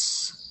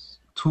 this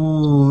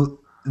to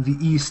the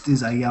east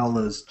is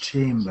Ayala's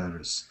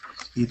chambers.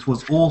 It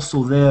was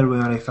also there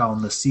where I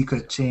found the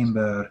secret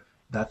chamber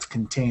that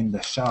contained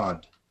the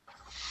shard.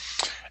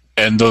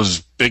 And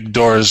those big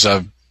doors,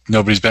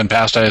 nobody's been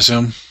past, I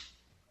assume?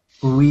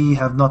 We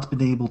have not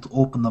been able to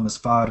open them as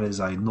far as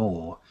I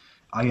know.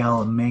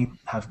 Ayala may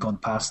have gone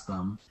past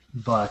them,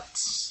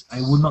 but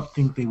I would not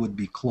think they would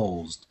be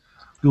closed.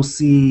 You'll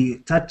see,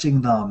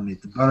 touching them,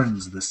 it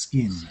burns the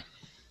skin.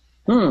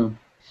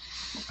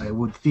 I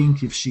would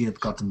think if she had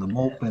gotten them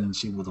open,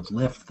 she would have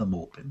left them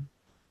open.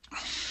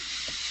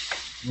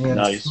 There's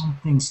Nice.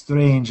 something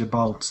strange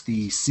about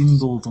the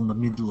symbols on the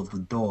middle of the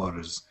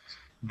doors.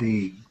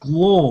 They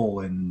glow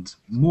and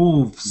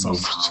move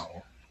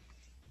somehow.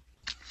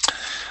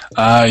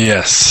 Ah,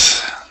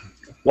 yes.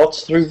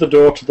 What's through the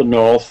door to the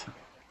north?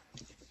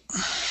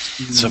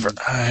 Silver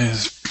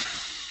eyes.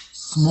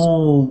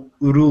 Small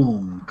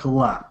room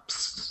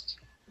collapsed.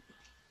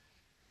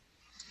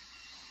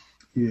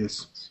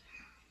 Yes.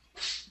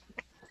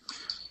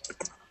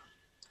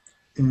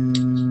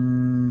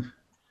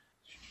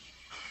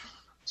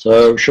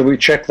 So, shall we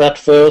check that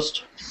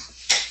first?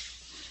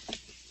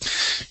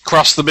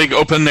 Cross the big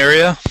open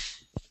area?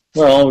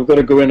 Well, we've got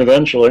to go in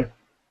eventually.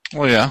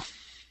 Oh, yeah.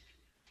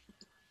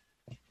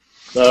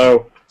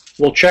 So,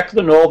 we'll check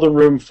the northern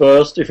room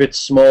first. If it's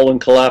small and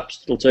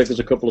collapsed, it'll take us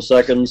a couple of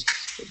seconds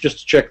just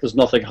to check there's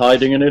nothing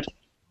hiding in it.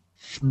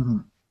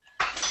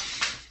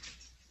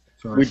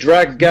 Sorry. We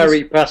drag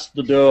Gary past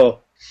the door.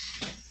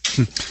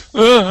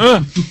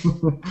 Uh,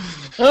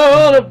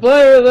 I want to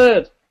play with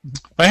it!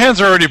 my hands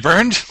are already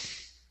burned.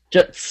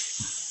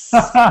 Just...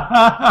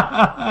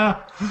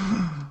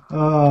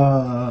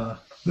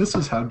 This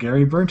is how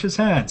Gary burnt his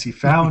hands. He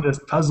found a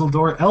puzzle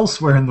door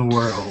elsewhere in the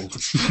world.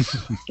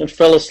 And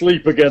fell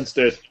asleep against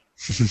it.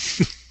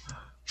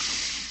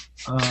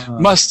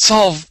 Must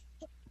solve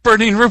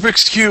burning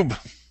Rubik's Cube.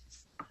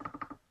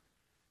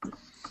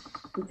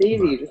 It's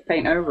easy, you just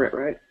paint over it,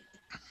 right?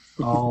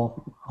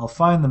 I'll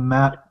find the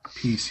matte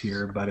piece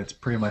here, but it's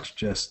pretty much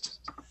just...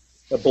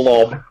 A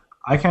blob.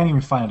 I can't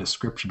even find a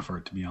description for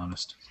it, to be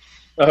honest.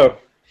 Oh.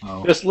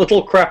 Oh, This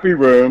little crappy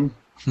room.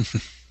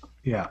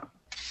 yeah.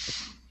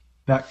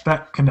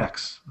 That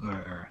connects.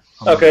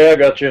 Okay, I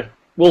got you.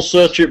 We'll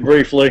search it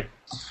briefly.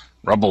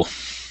 Rubble.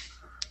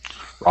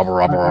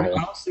 Rubble.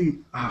 Honestly,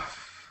 I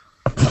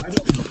don't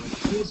know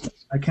what it is.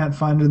 I can't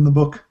find it in the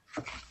book.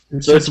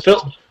 So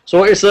so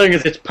what you're saying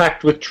is it's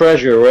packed with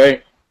treasure,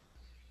 right?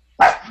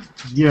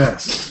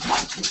 Yes.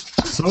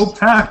 So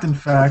packed, in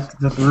fact,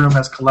 that the room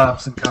has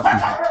collapsed and covered.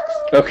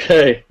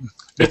 Okay.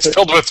 It's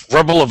filled with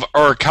rubble of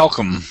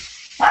orichalcum.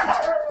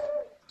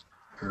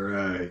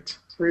 Right.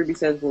 Ruby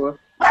says war.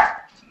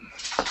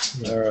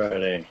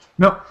 Alrighty.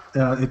 No,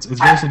 it's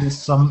basically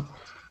just some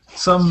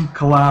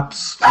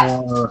collapse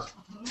or.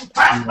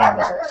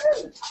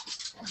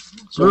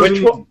 So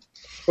which one?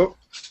 Oh,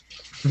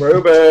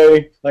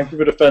 Ruby, thank you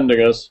for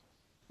defending us.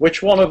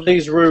 Which one of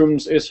these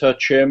rooms is her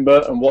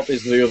chamber, and what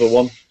is the other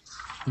one?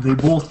 They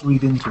both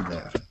lead into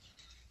there.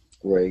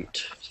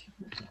 Great.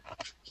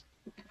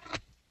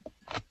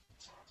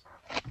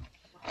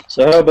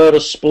 So how about a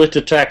split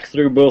attack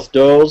through both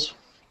doors?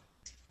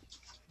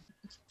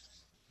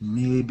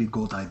 Maybe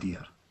good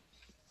idea.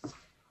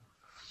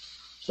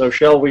 So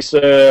shall we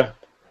say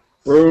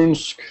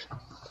Brunsk,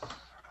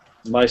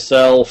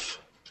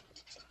 myself,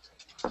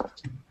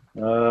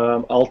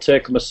 I'll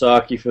take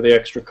Masaki for the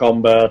extra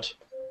combat.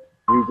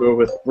 You go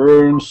with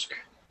Brunsk.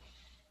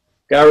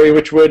 Gary,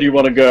 which way do you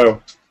want to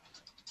go?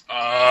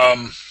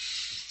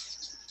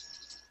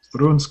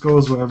 Bruns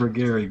goes wherever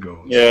Gary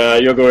goes. Yeah,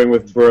 you're going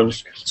with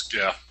Brunsk.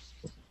 Yeah.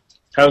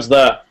 How's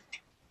that?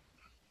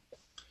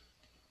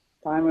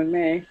 Fine with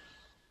me.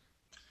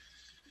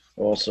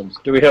 Awesome.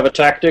 Do we have a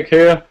tactic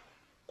here?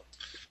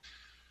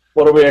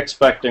 What are we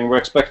expecting? We're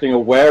expecting a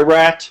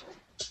were-rat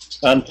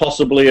and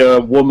possibly a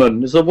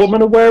woman. Is a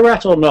woman a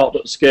were-rat or not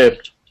that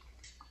escaped?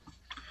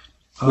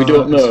 We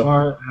don't know. As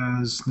far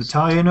as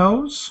Natalia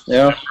knows,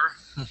 Yeah.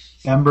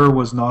 Ember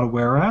was not a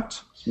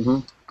were-rat. Mm-hmm.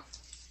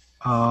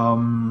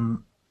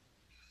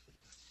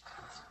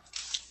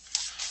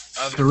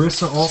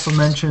 Carissa also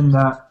mentioned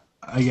that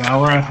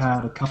Ayala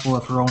had a couple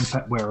of her own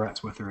pet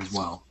were-rats with her as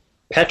well.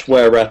 Pet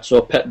were-rats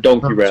or pet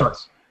donkey rats? Sorry,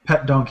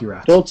 pet donkey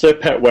rats. Don't say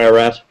pet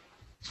were-rat.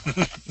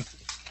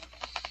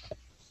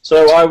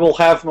 So I will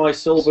have my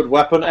silvered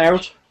weapon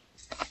out.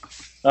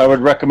 I would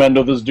recommend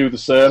others do the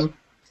same.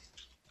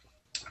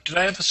 Did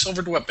I have a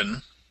silvered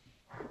weapon?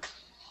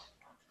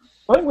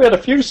 I think we had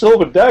a few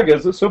silver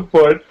daggers at some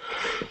point.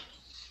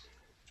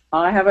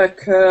 I have a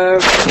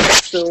curved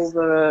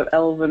silver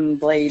elven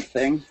blade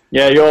thing.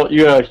 Yeah,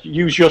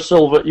 use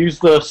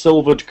the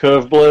silvered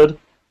curve blade.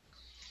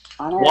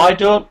 Why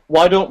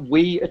don't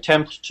we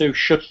attempt to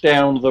shut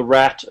down the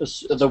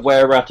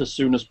were-rat as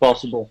soon as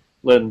possible,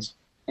 Linz?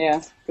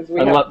 Yeah, because we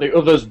And have... let the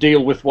others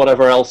deal with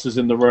whatever else is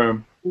in the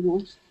room.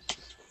 Mhm.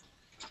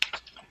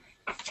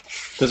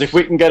 Because if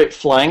we can get it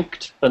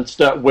flanked and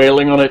start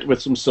wailing on it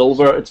with some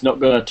silver, it's not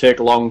going to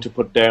take long to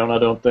put down, I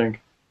don't think.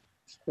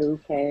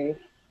 Okay.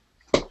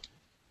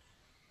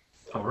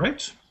 All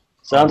right.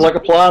 Sounds like a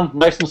plan.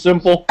 Nice and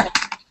simple.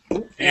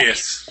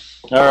 Yes.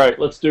 All right,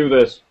 let's do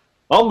this.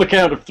 On the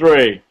count of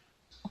 3.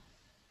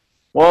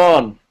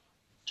 1,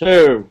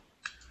 2,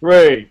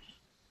 3.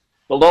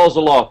 The doors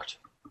are locked.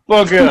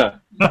 Bugger!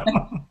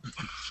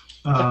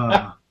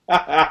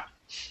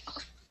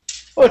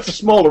 Oh, it's a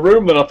smaller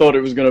room than I thought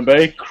it was going to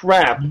be.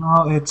 Crap.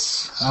 No,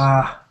 it's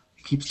it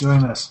keeps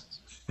doing this.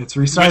 It's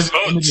resizing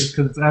With images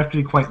because it's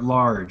actually quite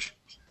large.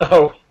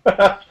 Oh,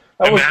 I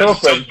was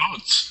hoping.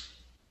 Boats.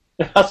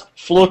 That's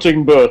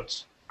floating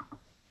boats.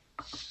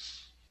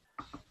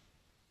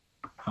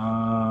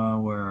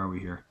 Where are we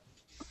here?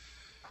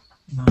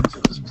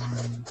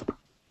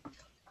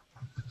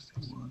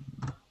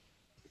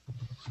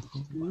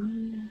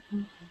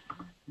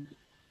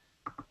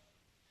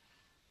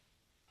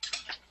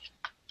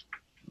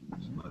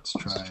 Let's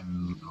try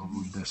and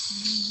load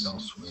this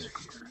elsewhere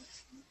here.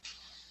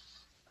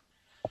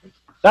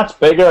 That's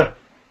bigger.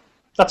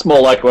 That's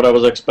more like what I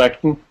was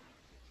expecting.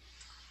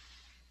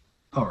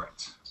 All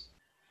right.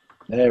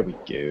 There we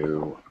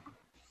go.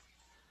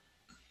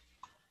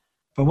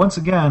 But once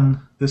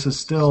again, this is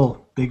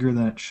still bigger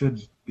than it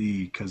should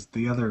be because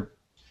the other.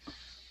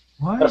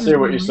 Why I is see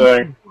what the you're saying.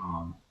 ratio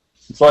wrong?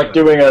 It's like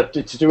doing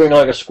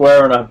like a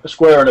square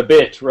and a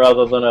bit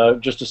rather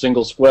than just a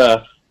single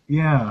square.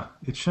 Yeah,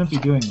 it shouldn't be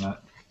doing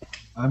that.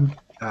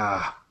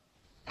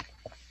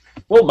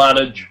 We'll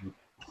manage.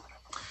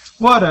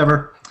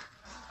 Whatever.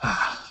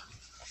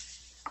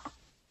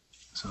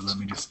 So let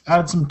me just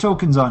add some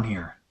tokens on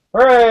here.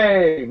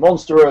 Hooray!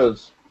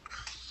 Monsters!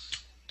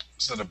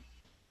 Is that a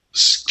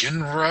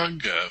skin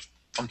rug? A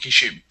funky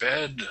shaped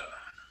bed?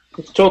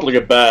 It's totally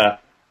a bear.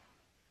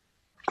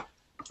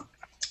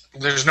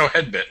 There's no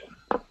head bit.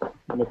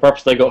 Well,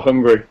 perhaps they got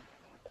hungry.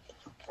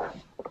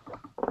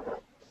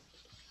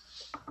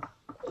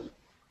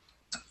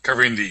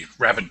 Covering the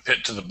rabid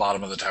pit to the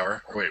bottom of the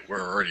tower. Wait,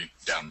 we're already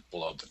down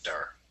below the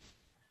tower.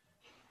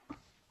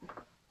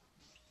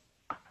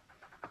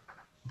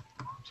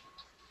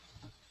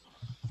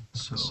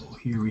 So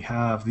here we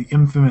have the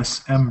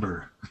infamous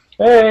Ember.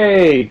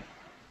 Hey!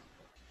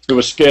 Who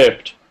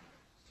escaped?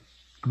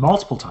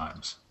 Multiple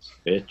times.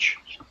 Bitch.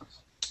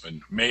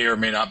 And may or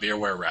may not be a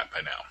were-rat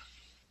by now.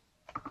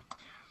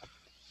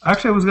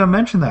 Actually, I was going to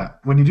mention that.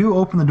 When you do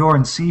open the door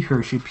and see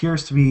her, she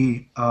appears to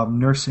be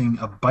nursing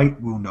a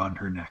bite wound on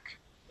her neck.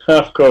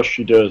 Of course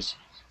she does.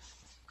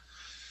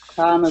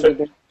 Calm as a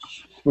bitch.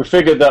 We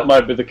figured that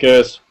might be the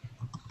case.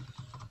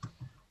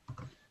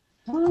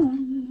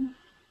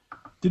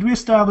 Did we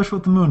establish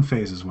what the moon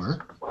phases were?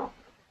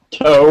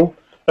 So,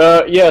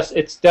 yes,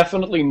 it's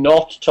definitely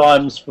not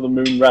times for the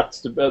moon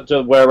rats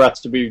to were-rats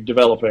to be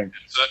developing.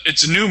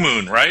 It's a new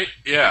moon, right?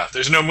 Yeah,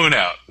 there's no moon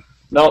out.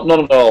 No,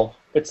 not at all.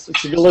 It's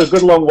a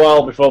good long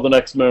while before the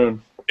next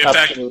moon. In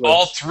Absolutely. fact,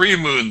 all 3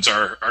 moons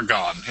are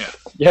gone. Yeah.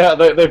 Yeah,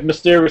 they've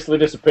mysteriously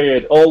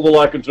disappeared. All the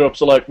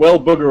lycanthropes are like, well,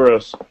 bugger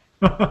us.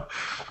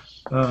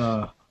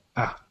 Wrong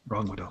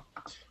window.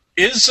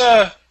 Is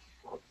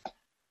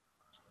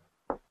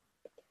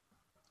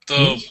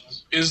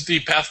the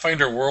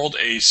Pathfinder world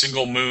a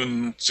single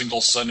moon, single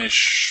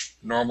sunish,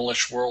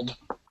 normalish world?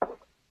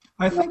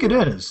 I think it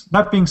is.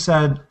 That being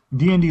said,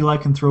 D&D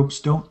lycanthropes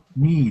don't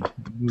need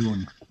the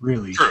moon,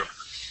 really. True.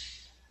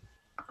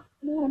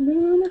 No,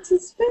 moon, it's in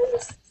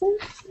space.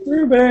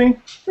 Ruby,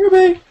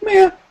 come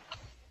here.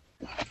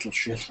 Little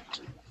shit.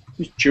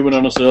 She's chewing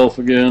on herself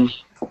again.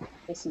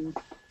 Listen,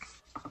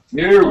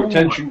 You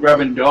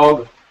attention-grabbing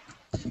dog.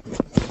 I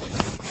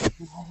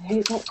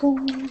hate that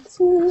dog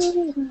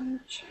so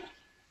much.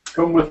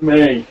 Come with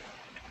me.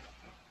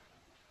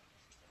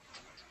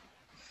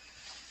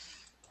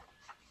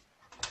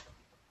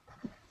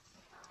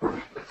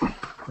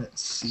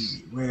 Let's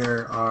see.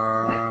 Where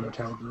are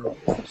Metal Girls?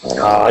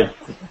 Aye.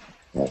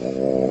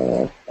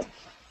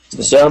 It's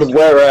the sound of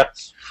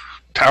were-rats.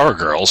 Tower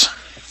girls.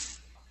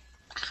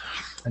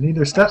 I need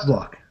their stat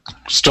block.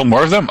 Still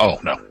more of them? Oh,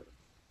 no.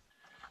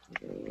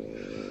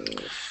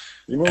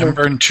 You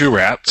Ember and 2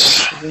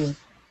 rats.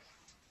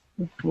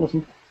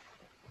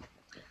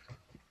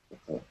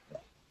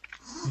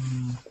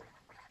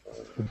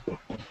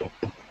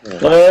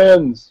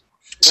 Plans.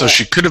 So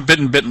she could have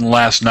been bitten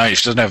last night.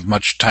 She doesn't have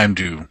much time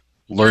to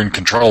learn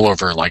control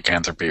over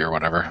lycanthropy or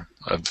whatever.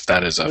 If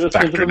that is a Listen to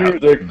factor the now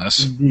music. in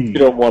this. You Indeed.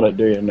 don't want it,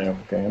 do you, now?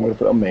 Okay, I'm going to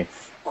put it on me.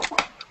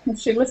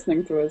 Is she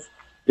listening to us?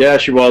 Yeah,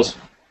 she was,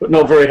 but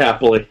not very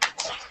happily.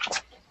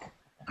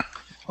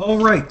 All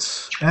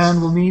right,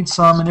 and we'll need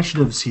some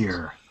initiatives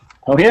here.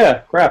 Oh yeah,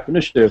 crap,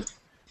 initiative.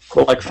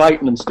 But like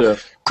fighting and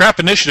stuff.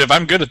 Crap initiative.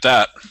 I'm good at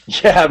that.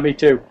 Yeah, me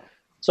too.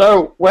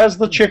 So, where's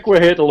the chick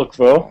we're here to look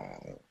for?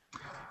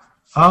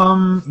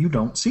 You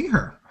don't see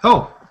her.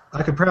 Oh,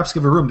 I could perhaps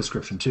give a room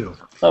description, too.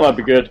 That might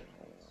be good.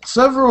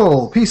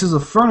 Several pieces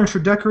of furniture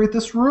decorate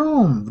this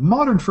room. The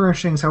modern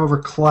furnishings, however,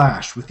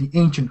 clash with the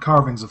ancient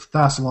carvings of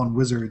Thassalon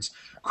wizards,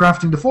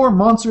 crafting deformed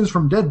monsters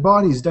from dead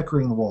bodies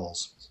decorating the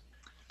walls.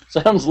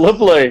 Sounds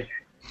lovely.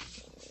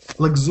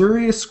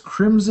 Luxurious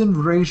crimson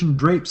Eurasian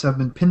drapes have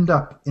been pinned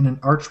up in an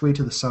archway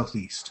to the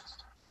southeast.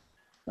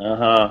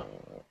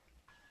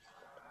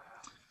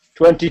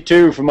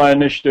 22 for my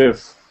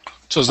initiative.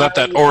 So is that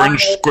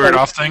orange squared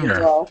off thing?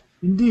 Or?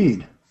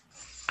 Indeed.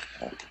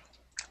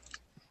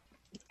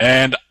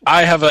 And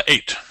I have a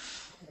 8.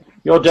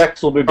 Your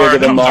decks will be Or, bigger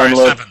than no, mine,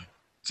 sorry, love.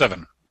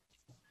 7.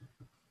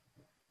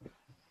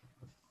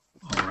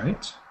 All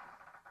right.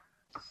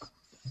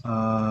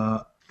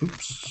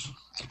 Oops.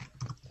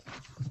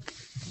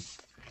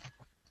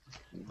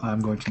 I'm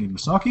going to need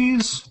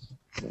Masaki's.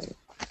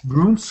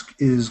 Brunsk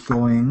is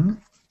going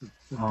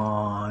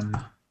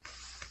on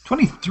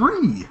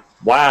 23.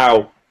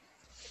 Wow.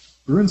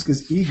 Brunsk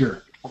is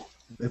eager.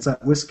 It's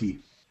that whiskey.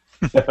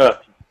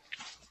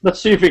 Let's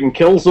see if he can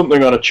kill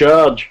something on a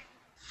charge.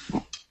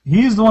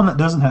 He's the one that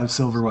doesn't have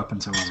silver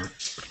weapons, however.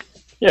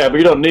 Yeah, but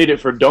you don't need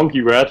it for a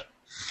donkey rat.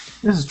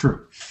 This is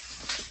true.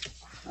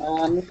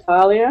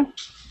 Natalia?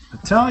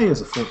 Natalia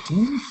is a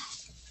 14.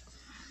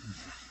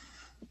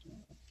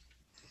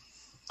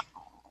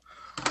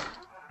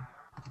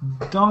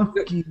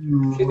 Donkey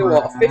She's a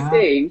what,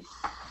 15?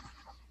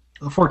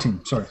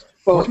 14, sorry.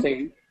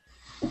 14.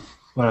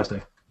 What did I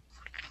say?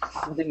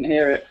 I didn't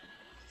hear it.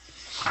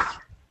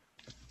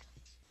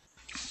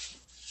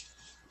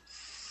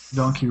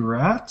 Donkey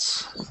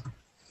rats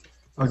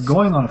are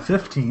going on a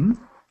 15.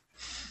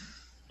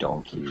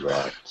 Donkey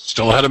rat.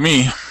 Still ahead of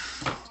me.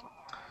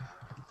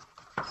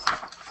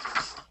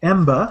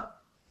 Emba.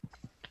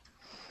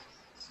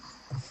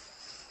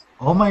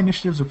 All my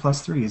initiatives are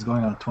 +3. Is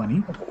going on a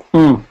 20.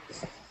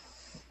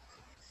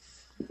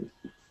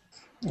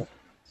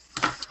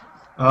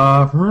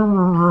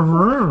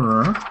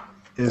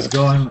 Is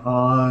going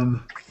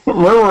on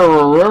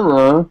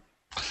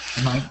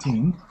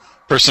 19.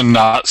 Person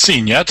not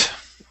seen yet.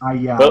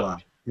 Ayala.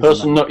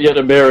 Person not yet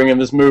appearing in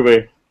this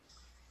movie.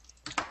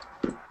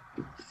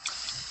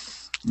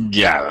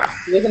 Yeah.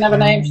 She doesn't have a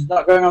name, she's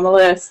not going on the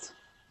list.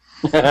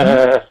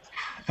 And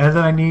then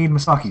I need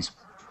Masaki's.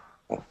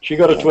 She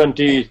got a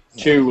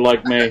 22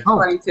 like me, Oh,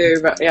 22,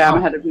 but yeah, I'm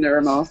ahead of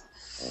Niramo.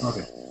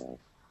 okay.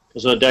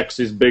 because her dex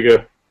is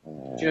bigger.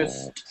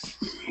 Just.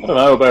 I don't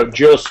know about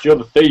just. You're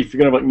the thief. You're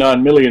going to have like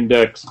 9 million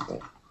dex.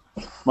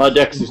 My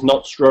dex is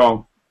not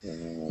strong.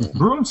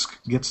 Brunsk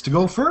gets to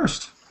go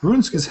first.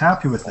 Brunsk is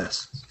happy with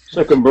this.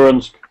 Second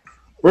Brunsk.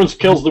 Brunsk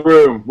kills the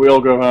room. We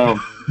all go home.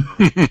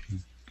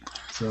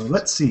 So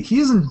let's see. He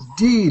is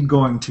indeed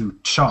going to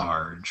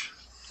charge.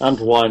 And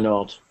why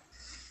not?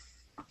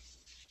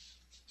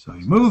 So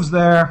he moves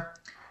there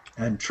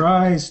and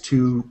tries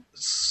to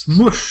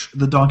smush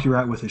the donkey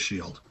rat with his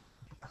shield.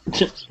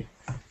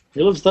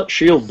 He loves that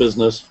shield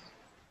business.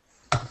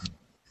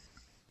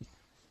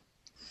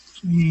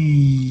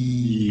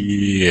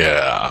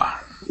 Yeah.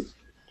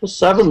 The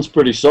 7's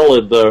pretty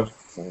solid, though.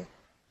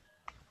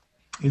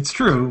 It's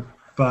true,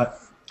 but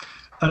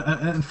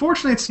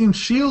unfortunately it seems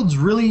shields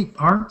really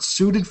aren't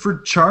suited for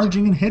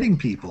charging and hitting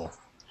people.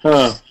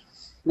 Huh.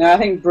 No, I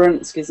think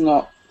Brunsk is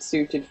not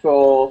suited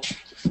for.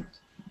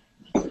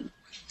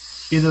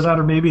 Either that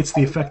or maybe it's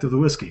the effect of the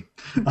whiskey.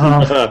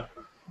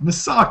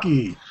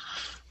 Misaki!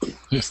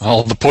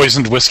 All the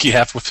poisoned whiskey,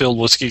 half-filled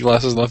whiskey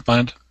glasses left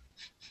behind.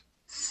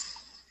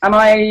 Am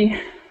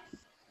I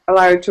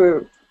allowed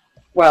to?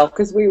 Well,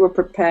 because we were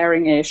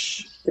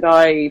preparing-ish, did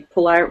I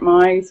pull out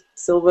my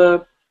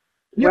silver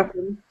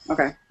weapon?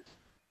 Okay.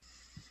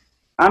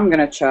 I'm going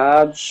to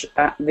charge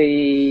at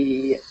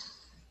the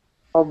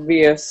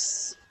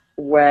obvious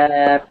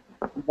rat-ish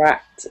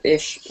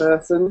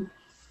person.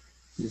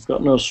 You've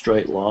got no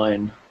straight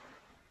line.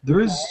 There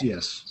is,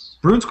 yes.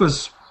 Brunsk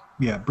was,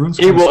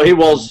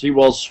 Brunsk He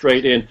was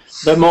straight in.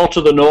 They're more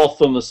to the north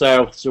than the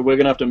south, so we're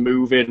going to have to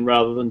move in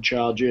rather than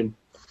charge in.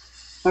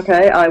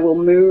 Okay, I will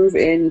move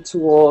in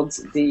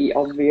towards the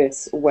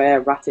obvious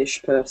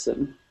were-ratish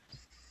person.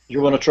 You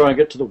want to try and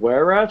get to the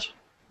were-rat?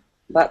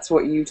 That's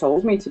what you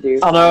told me to do.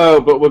 I know,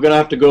 but we're going to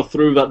have to go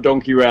through that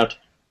donkey rat.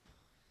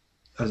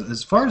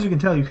 As far as you can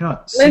tell, you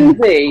cannot see.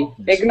 Lindsay,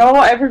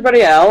 ignore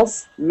everybody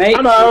else. Make.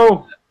 I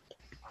know!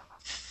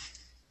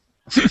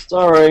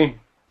 Sorry.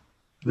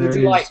 Would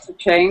you like to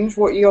change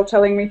what you're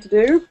telling me to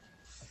do?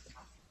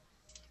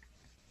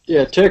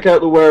 Yeah, take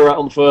out the were-rat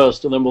on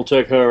first, and then we'll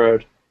take her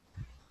out.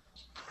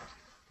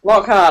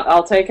 Lockhart,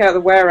 I'll take out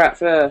the were-rat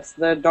first,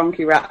 the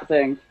donkey rat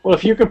thing. Well,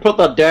 if you can put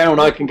that down,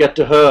 I can get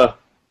to her.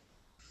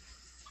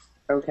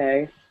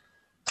 Okay.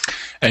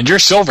 And you're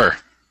silver.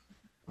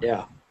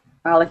 Yeah.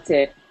 I'll hit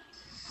it.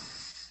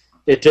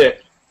 Hit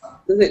it.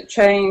 Does it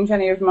change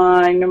any of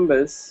my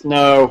numbers?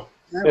 No.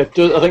 No. It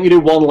does, I think you do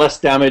 1 less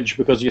damage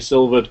because you're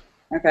silvered.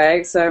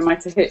 Okay, so my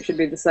to hit should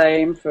be the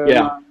same for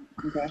Yeah.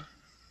 Okay.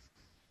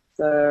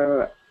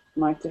 So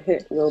my to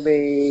hit will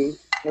be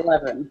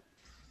 11.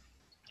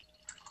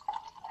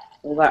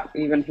 Will that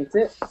even hit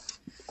it?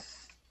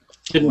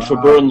 Didn't for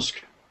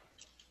Brunsk.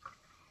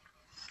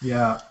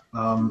 Yeah,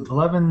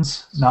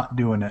 11's not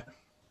doing it.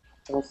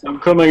 Awesome. I'm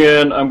coming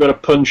in, I'm going to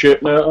punch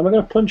it. Now, am I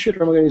going to punch it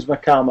or am I going to use my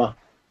karma?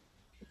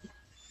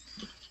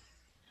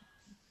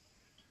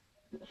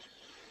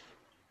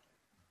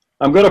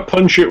 I'm going to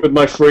punch it with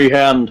my free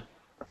hand.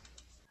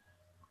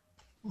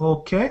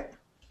 Okay,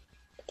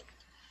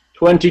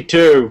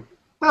 22.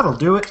 that'll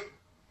do it.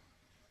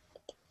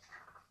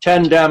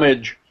 10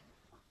 damage.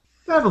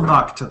 That'll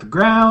knock it to the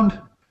ground.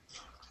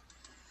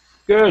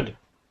 Good.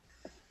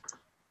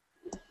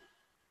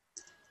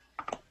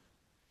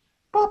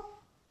 Boop.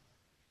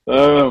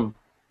 Boom.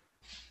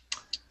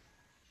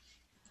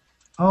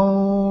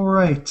 All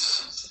right.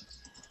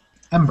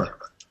 Ember.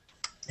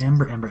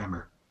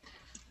 Ember.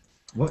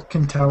 What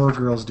can Tower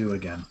Girls do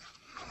again?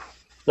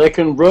 They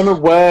can run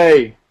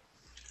away.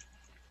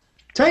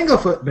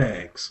 Tanglefoot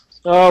bags.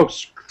 Oh,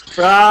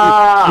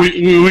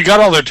 We got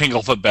all their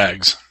Tinglefoot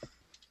bags.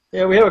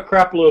 Yeah, we have a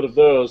crap load of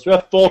those. We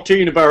have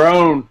 14 of our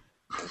own.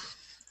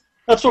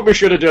 That's what we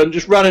should have done.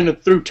 Just ran in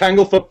and threw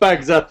Tanglefoot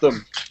bags at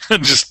them.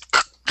 Just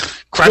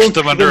crushed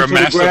them under a to the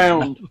massive...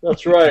 ground.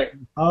 That's right.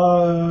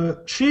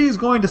 She's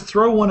going to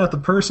throw one at the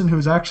person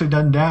who's actually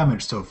done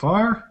damage so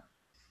far.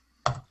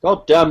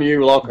 God damn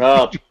you,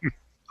 Lockhart.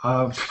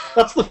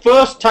 That's the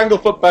first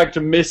Tanglefoot bag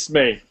to miss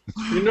me.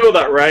 You know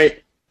that,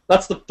 right?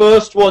 That's the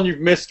first one you've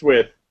missed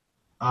with.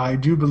 I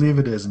do believe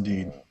it is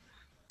indeed.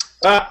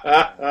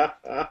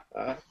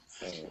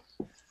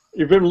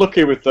 You've been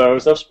lucky with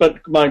those. I've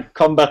spent my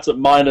combats at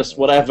minus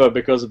whatever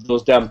because of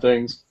those damn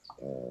things.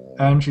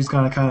 And she's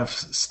going to kind of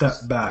step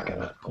back at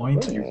that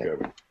point. You go.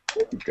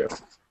 You go.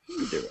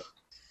 You do it.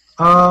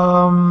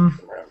 Um,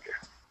 Around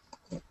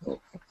here.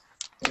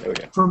 There we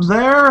go. from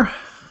there,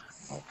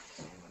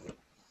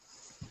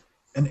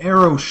 an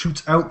arrow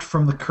shoots out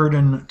from the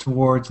curtain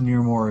towards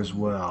Nearmore as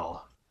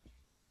well.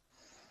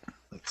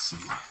 Let's see.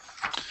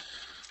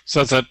 So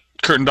that's that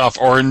curtained off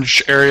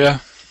orange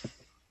area.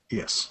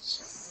 Yes.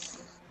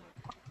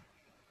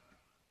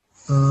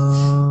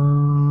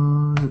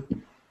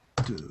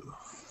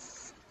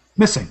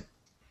 Missing.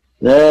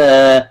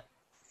 There.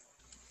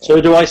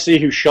 So do I see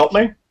who shot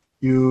me?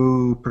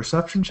 You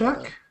perception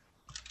check?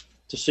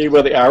 To see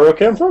where the arrow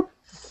came from?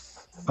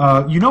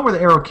 You know where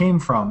the arrow came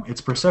from.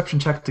 It's perception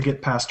check to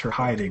get past her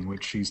hiding,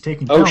 which she's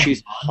taking. Oh,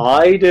 she's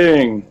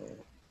hiding.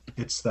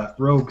 It's that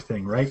rogue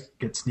thing, right?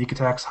 Get sneak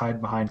attacks, hide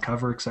behind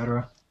cover,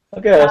 etc. I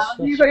guess.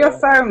 Have you got your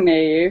phone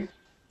near you?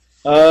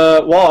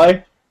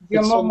 Why?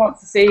 Your mum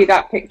wants to see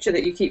that picture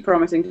that you keep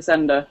promising to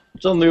send her.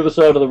 It's on the other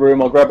side of the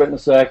room. I'll grab it in a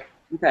sec.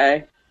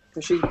 Okay.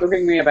 Because she's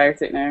bugging me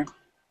about it now.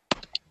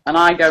 And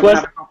I don't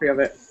have a copy of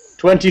it.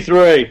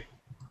 23.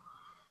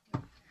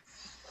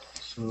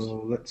 So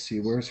let's see,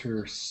 where's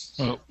her...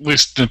 Well, at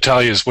least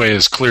Natalia's way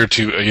is clear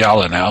to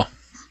Ayala now.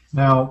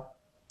 Now,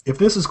 if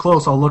this is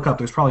close, I'll look up.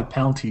 There's probably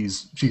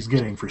penalties she's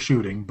getting for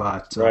shooting,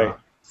 but... Right.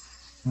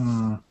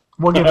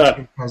 We'll give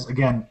it because,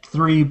 again,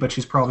 3, but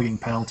she's probably getting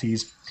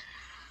penalties.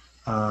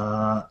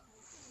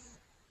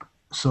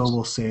 So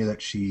we'll say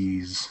that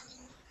she's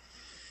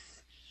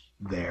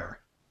there.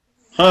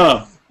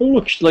 Huh. Oh,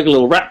 look, she's like a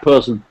little rat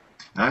person.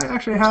 I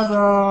actually have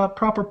a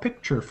proper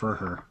picture for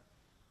her.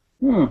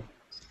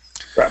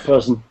 Rat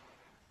person.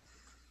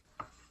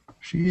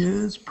 She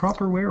is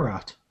proper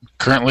were-rat.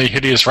 Currently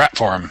hideous rat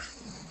form.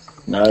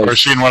 Nice. Or is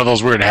she in one of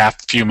those weird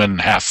half human,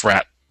 half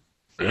rat?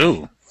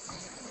 Ooh.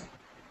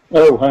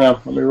 Oh, hang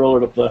on. Let me roll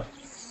it up there.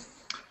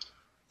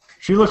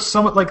 She looks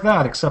somewhat like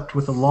that, except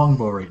with a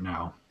longbow right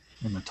now.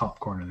 In the top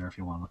corner there, if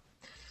you want to look.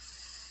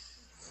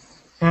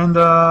 And,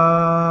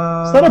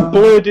 Is that a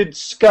bladed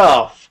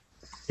scarf?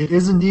 It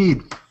is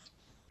indeed.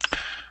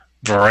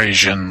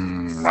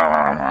 Varasian.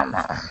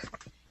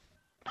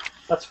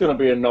 That's going to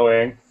be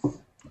annoying.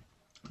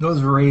 Those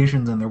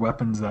variations and their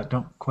weapons that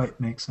don't quite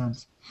make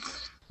sense.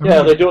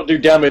 Yeah, they don't do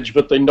damage,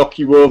 but they knock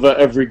you over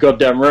every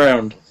goddamn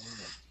round.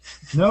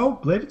 No,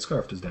 bladed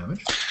scarf does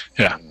damage.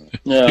 Yeah.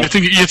 Yeah.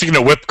 You're thinking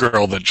a whip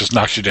girl that just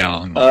knocks you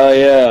down.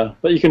 Yeah.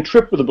 But you can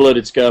trip with a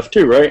bladed scarf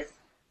too, right?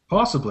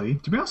 Possibly.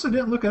 To be honest, I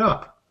didn't look it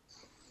up.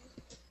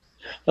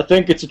 I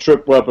think it's a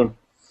trip weapon.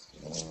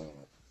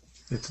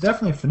 It's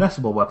definitely a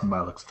finessable weapon by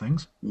the looks of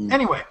things.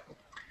 Anyway,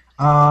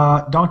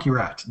 Donkey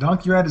Rat.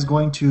 Donkey Rat is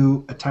going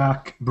to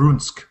attack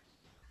Brunsk.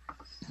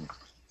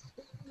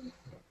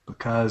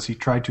 Because he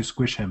tried to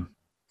squish him.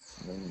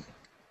 So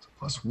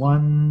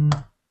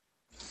 +1.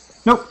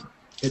 Nope.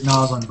 It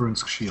gnaws on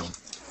Brunsk's shield.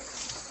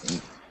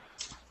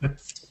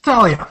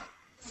 Natalia.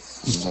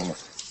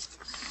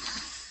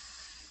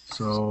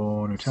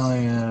 So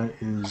Natalia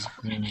is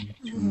going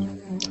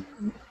to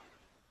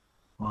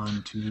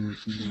 1, 2,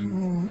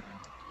 3.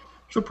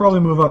 She'll probably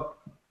move up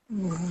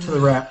to the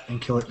rat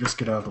and kill it. Just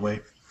get out of the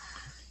way.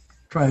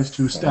 Tries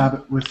to stab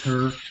it with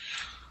her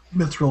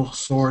mithril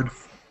sword.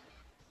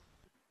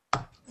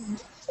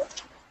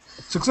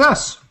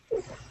 Success!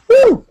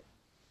 Woo!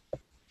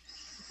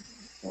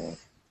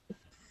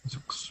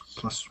 6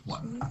 +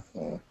 1.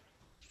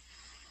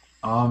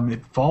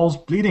 It falls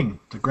bleeding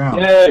to the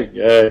ground.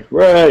 Yay,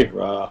 ray,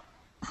 rah.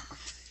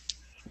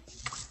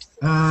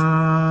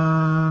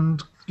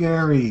 And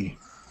Gary.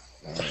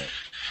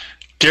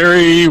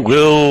 Gary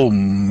will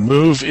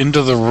move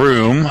into the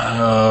room.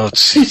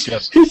 Let's see.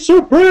 Yes. He's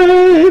so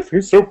brave!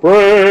 He's so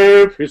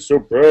brave! He's so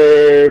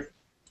brave!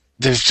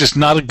 There's just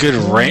not a good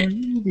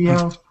range.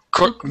 Yeah.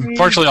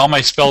 Unfortunately, all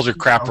my spells are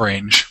crap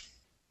range.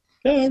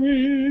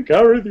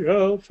 Gary the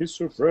elf, he's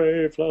so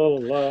brave, la la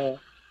la.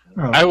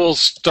 Oh. I will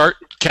start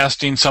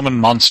casting Summon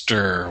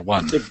Monster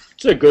 1.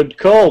 It's a good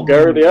call,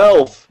 Gary the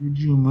elf. Did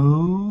you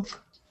move?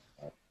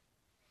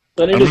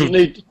 Then he I doesn't moved-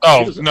 need.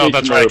 Oh, no,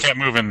 that's right. I can't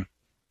move in.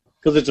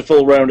 Because it's a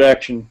full round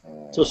action.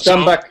 So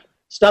stand out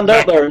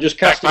there and just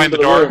cast it behind into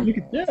the the door? room. You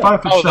can Yeah.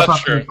 5 foot Oh, step that's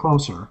up to get true.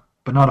 closer,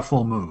 but not a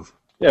full move.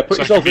 Yeah, put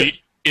So I yourself could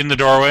be in the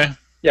doorway?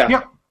 Yeah.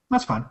 Yep,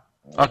 that's fine.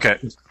 Okay.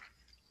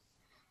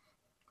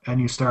 And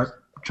you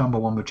start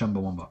Chumbawamba,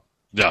 Chumbawamba.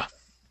 Yeah.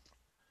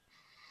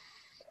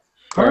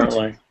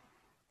 Apparently.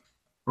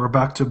 We're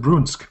back to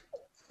Brunsk.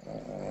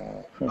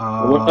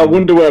 I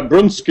wonder where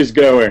Brunsk is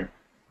going.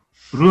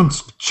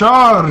 Brunsk,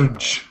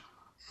 charge!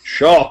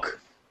 Shock.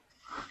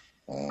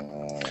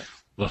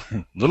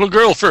 Little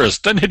girl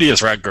first, then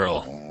hideous rat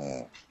girl.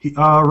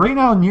 Right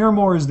now,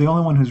 Nearmore is the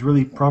only one who's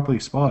really properly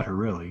spotted her,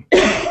 really.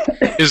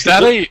 Is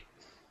that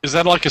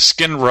like a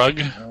skin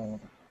rug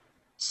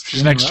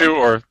she's next to,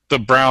 or the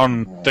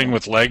brown thing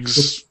with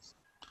legs?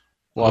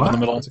 Up in the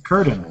middle. It's a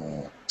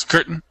curtain. It's a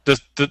curtain.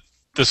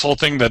 This whole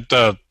thing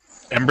that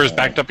Ember's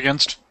backed up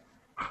against.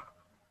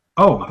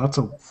 Oh, that's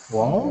a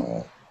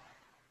wall?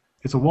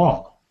 It's a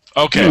wall.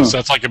 Okay, so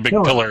that's like a big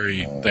Pillar.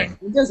 pillar-y thing.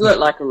 It does look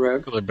like a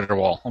rug. Pillar bigger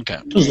wall. Okay.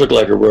 Does look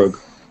like a rug.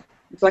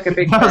 It's like a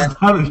big Now head.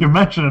 that you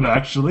mention it,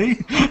 actually.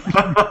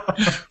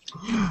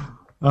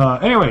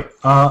 Anyway,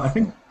 I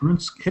think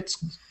Brunsk hits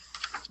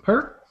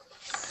her.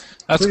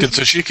 That's Please. good.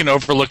 So she can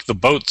overlook the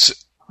boat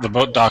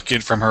dock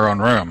from her own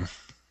room.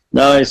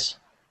 Nice.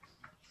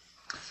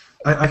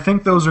 I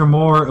think those are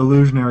more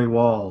illusionary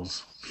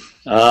walls.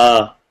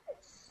 Ah.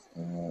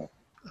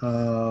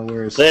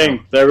 Where is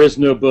Thing. There is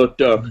no boat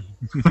dock.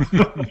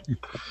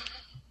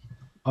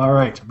 All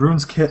right,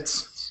 Brunsk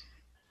hits.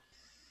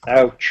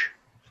 Ouch.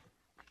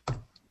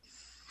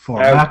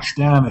 for Ouch. max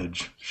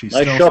damage. She's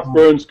Nice still shot, small.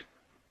 Bruins.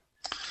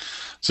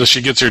 So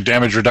she gets her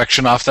damage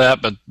reduction off that,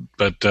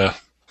 but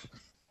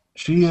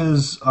She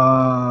is,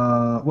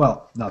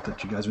 well, not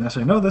that you guys would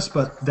necessarily know this,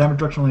 but damage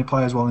reduction only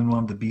applies while in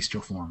one of the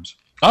bestial forms.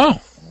 oh,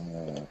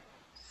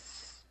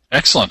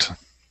 excellent.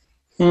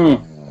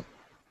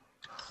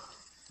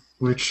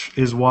 Which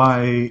is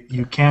why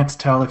you can't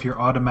tell if you're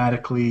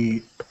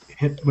automatically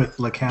hit with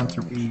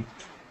lycanthropy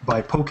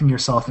by poking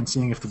yourself and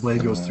seeing if the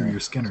blade goes through your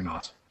skin or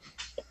not.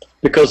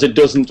 Because it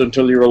doesn't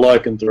until you're a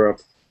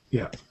lycanthrope.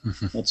 Yeah.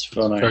 That's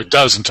funny. Or it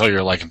does until you're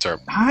a lycanthrope.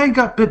 I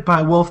got bit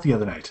by a wolf the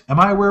other night. Am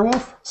I a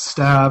werewolf?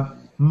 Stab.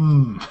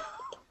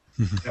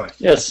 Anyway,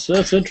 Yes,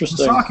 that's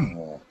interesting. Saki.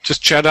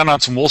 Just chat down on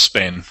some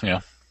wolfsbane.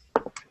 Yeah.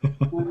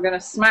 I'm going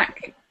to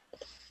smack.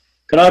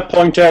 Can I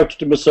point out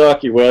to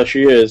Misaki where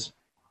she is?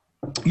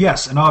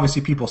 Yes, and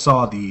obviously people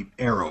saw the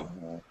arrow.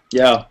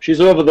 Yeah,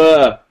 she's over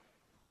there.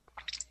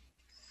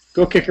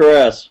 Go kick her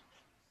ass.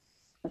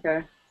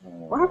 Okay.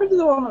 What happened to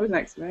the one that was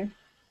next to me?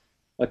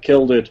 I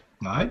killed it.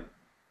 Right?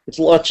 It's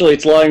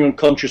lying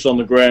unconscious on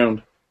the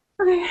ground.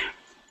 Okay.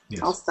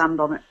 Yes. I'll stand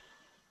on it.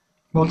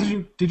 Well, did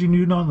you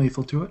do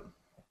non-lethal to it?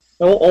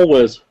 Oh,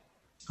 always.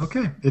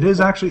 Okay, it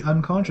is actually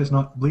unconscious,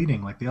 not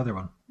bleeding like the other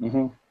one.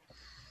 hmm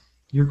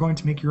You're going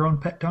to make your own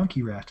pet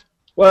donkey rat.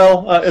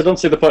 Well, I don't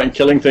see the point in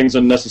killing things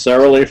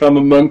unnecessarily. If I'm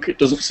a monk, it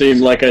doesn't seem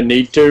like I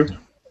need to.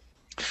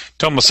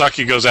 Tell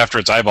Masaki goes after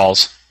its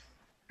eyeballs.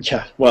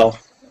 Yeah, well,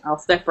 I'll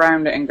step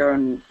around it and go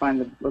and find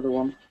the other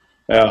one.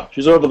 yeah,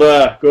 she's over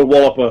there. Go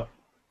wallop her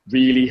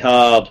really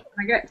hard. Can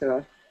I get to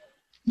her?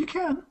 You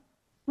can.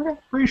 Okay.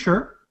 Pretty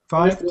sure.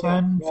 5, Just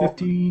 10, walk.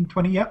 15,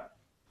 20, yep.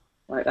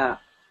 Like that.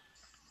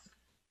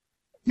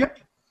 Yep.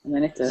 And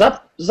then hit her.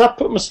 Does that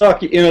put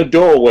Misaki in a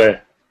doorway?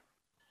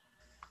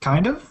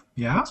 Kind of,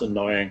 yeah. That's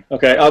annoying.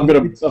 Okay, I'm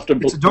gonna have to.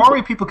 It's a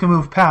doorway people can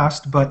move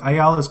past, but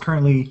Ayala is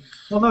currently...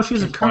 Well, no, she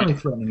isn't currently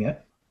threatening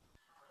it.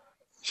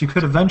 She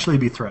could eventually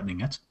be threatening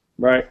it.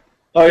 Right.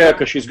 Oh yeah,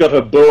 because she's got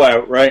her bow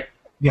out, right?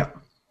 Yeah.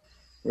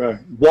 Right.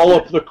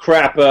 Wallop the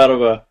crap out of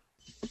her.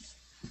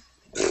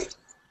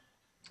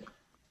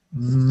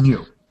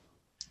 No.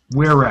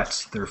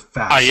 Werettes, they're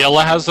fast.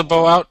 Ayala has the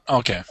bow out?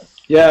 Okay.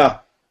 Yeah.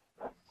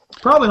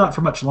 Probably not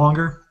for much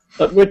longer.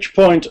 At which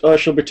point I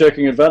shall be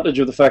taking advantage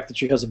of the fact that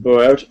she has a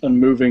bow out and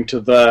moving to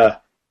there.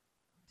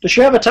 Does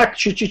she have attack?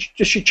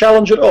 Does she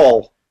challenge at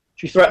all?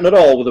 She threaten at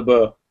all with a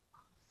bow?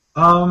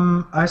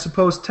 I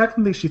suppose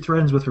technically she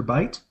threatens with her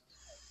bite.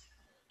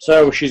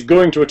 So she's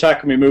going to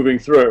attack me moving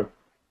through.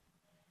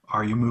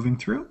 Are you moving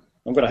through?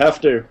 I'm going to have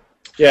to.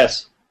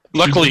 Yes.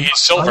 Luckily, he's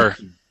silver.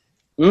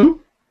 Hmm?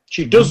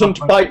 She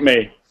doesn't bite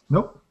me.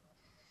 Nope.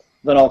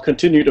 Then I'll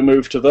continue to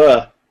move to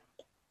there.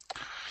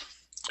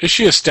 Is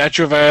she a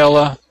statue of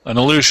Ayala? An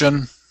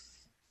illusion?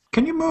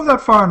 Can you move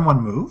that far in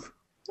one move?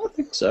 I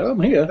think so.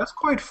 I'm here. That's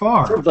quite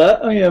far. From there?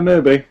 Oh yeah,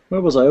 maybe.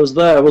 Where was I? I was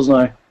there, wasn't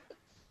I?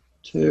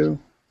 2,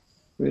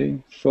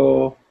 3,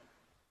 4,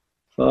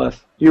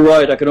 5. You're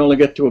right. I can only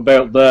get to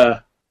about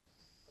there,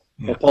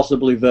 Yeah. or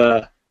possibly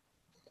there.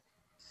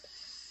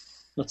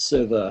 Let's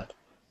say there.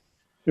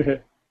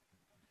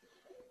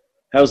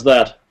 How's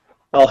that?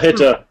 I'll hit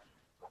her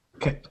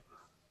Okay.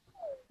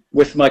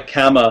 with my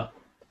camera.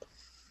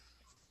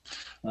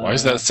 Why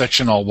is that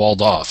section all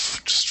walled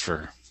off? Just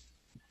for...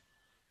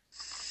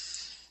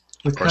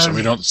 Because so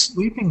we don't-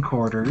 sleeping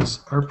quarters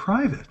are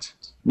private.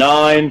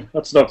 9.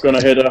 That's not going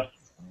to hit her.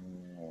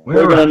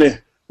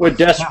 Werettes. We're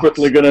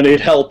desperately going to need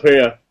help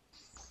here.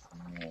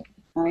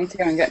 I need to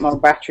go and get more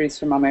batteries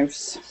for my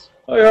mouse.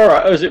 Oh, you're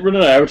alright. Oh, is it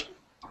running out?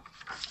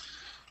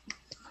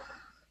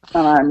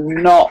 And I'm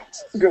not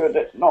good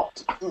at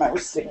not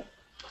mousing.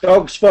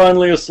 Dog's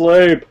finally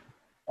asleep.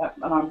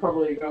 And I'm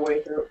probably going to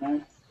wake her up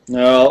now.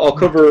 No, I'll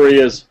cover her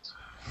ears.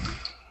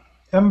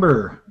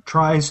 Ember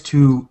tries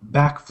to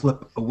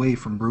backflip away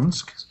from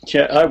Brunsk.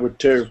 Yeah, I would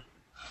too.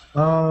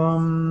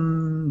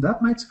 That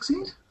might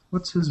succeed.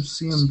 What's his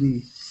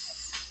CMD?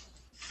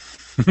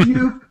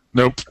 You.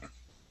 Nope.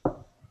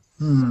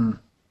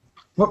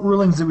 What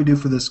rulings did we do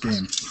for this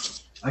game?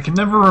 I can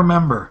never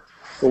remember.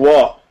 For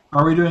what?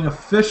 Are we doing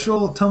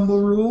official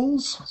tumble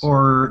rules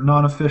or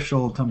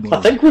non-official tumble I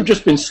rules? think we've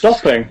just been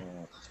stopping.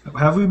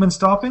 Have we been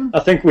stopping? I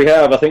think we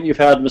have. I think you've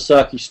had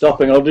Misaki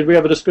stopping. Or did we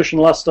have a discussion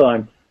last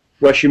time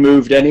where she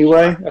moved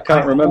anyway? I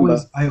can't remember.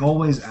 I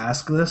always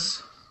ask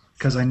this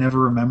because I never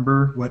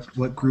remember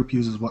what group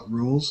uses what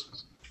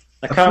rules.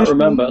 I can't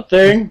remember.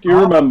 Thing, do you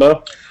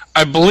remember?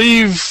 I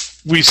believe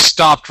we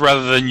stopped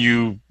rather than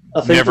you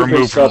I think never we've been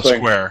moved from the stopping.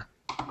 square.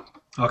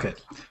 Okay,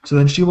 so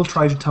then she will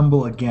try to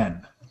tumble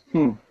again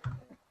Hmm.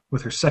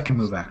 with her second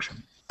move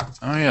action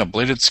Oh yeah,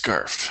 bladed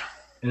scarf.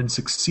 and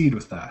succeed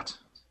with that.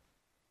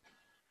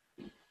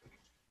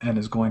 And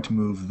is going to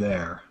move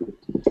there.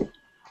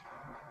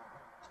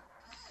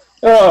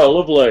 Oh,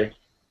 lovely.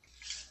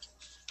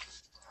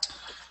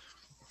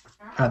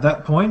 At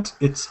that point,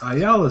 it's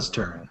Ayala's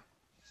turn.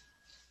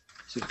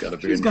 She's got to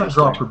be She's going to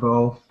drop her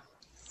bow.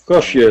 Of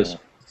course she is.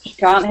 She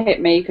can't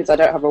hit me because I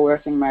don't have a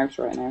working mouse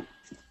right now.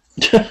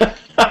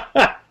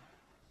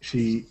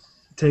 She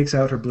takes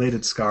out her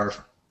bladed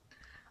scarf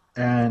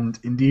and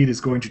indeed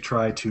is going to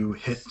try to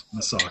hit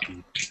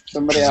Misaki.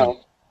 Somebody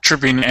else.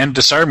 Tripping and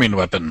disarming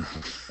weapon.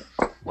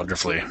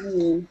 Wonderfully.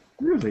 Hmm.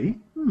 Really?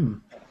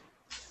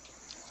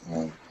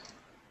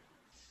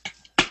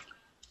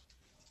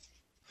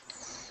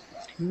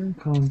 In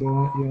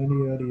combat, yada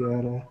yada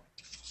yada.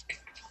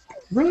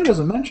 Really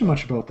doesn't mention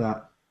much about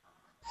that.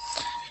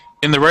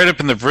 In the write-up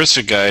in the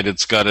Versa guide,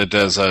 it's got it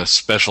as a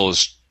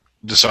specialist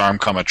disarm,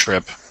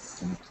 trip.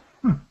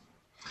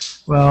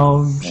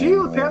 Well, she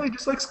apparently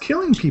just likes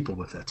killing people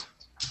with it.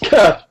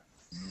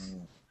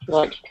 She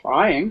likes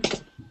trying.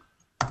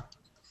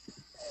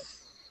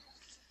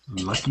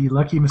 Lucky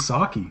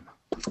Misaki.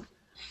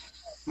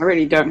 I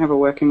really don't have a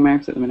working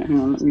mouse at the minute. Hang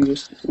on, let me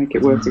just make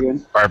it work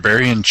again.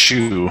 Barbarian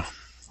Chew.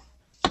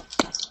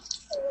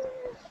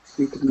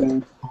 Stupid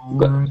mouse.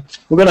 Alright.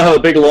 We're going to have a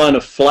big line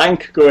of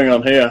flank going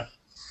on here.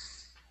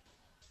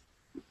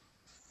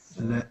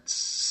 Let's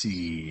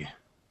see.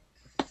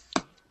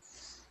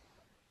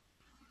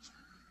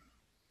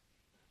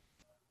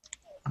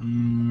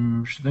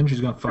 Then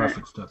she's got 5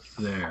 footsteps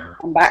there.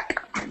 I'm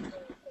back.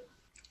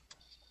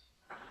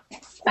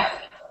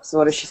 So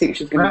what does she think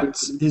she's going to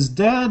Rats do? is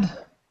dead.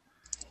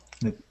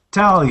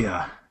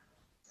 Natalia.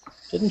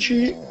 Didn't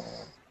she?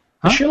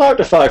 Huh? Is she allowed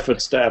to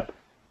 5-foot step?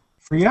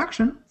 Free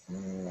action.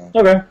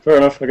 Okay, fair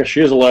enough. I guess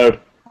she is allowed.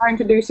 Trying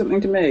to do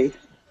something to me.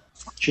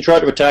 She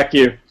tried to attack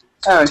you.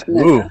 Oh,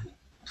 no. Ooh.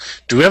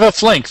 Do we have a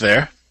flank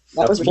there?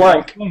 That was That's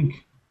flank.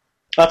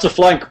 That's a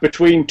flank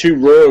between two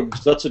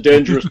rogues. That's a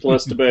dangerous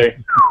place to be.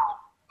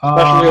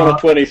 Especially on a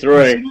 23.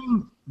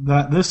 Considering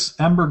that this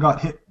Ember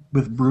got hit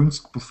with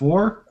Brunsk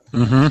before,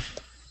 Mm-hmm.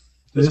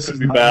 This could is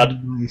be not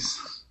bad.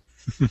 Nice.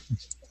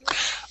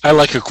 I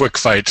like a quick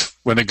fight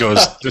when it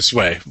goes this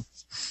way.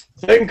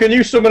 Hayden, can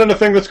you summon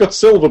anything that's got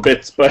silver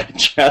bits by any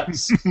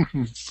chance?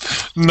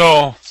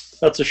 No.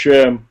 That's a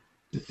shame.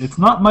 It's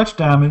not much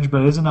damage,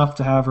 but it is enough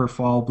to have her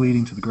fall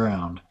bleeding to the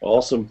ground.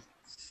 Awesome.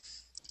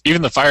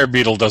 Even the fire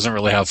beetle doesn't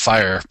really have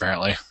fire,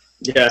 apparently.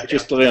 Yeah,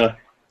 just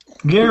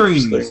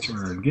Gary's Interesting.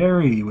 turn.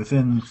 Gary,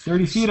 within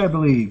 30 feet, I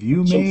believe.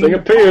 You may something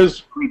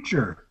appears.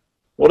 creature.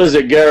 What is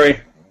it, Gary?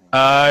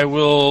 I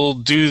will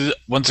do,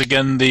 once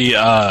again, the,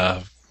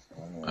 oh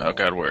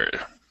god, where?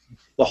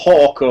 The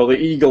hawk or the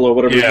eagle or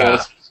whatever Yeah. it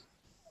was.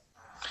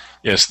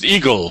 Yes, the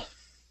eagle.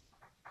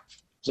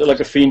 Is it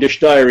like a fiendish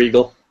dire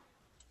eagle?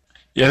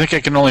 Yeah, I think I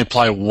can only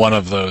apply one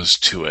of those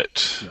to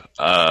it.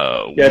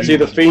 Yeah, it's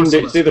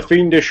either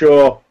fiendish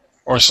or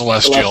Or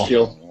celestial.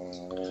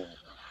 celestial.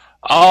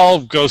 I'll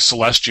go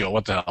celestial,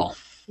 what the hell.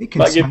 It can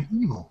Might give- smite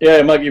evil. Yeah,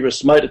 it might give you a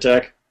smite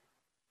attack.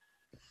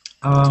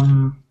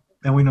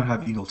 And we don't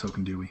have eagle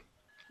token, do we?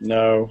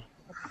 No.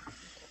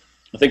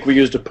 I think we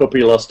used a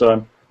puppy last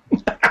time.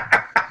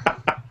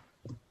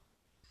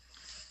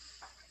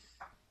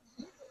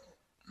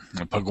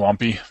 A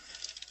Pugwampy.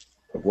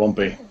 A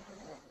Wumpy.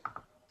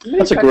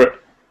 That's a great...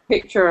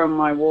 Picture on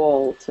my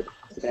wall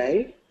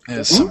today.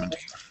 Is summoned.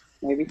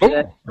 Maybe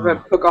today. Oh. A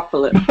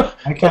Pugopolis.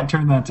 I can't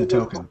turn that into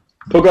token.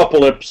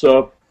 Pugopolis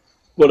or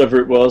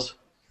whatever it was.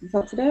 Is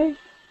that today?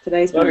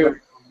 Today's I think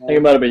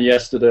it might have been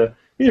yesterday.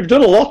 You've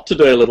done a lot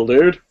today, little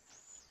dude.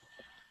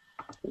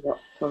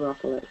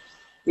 Pugopolis.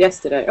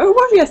 Yesterday. Oh, it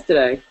was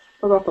yesterday.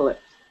 Pugopolis.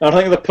 I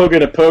think the pug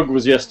in a pug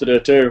was yesterday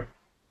too.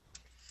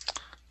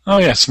 Oh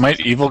yeah, smite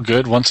evil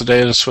good once a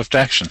day at a swift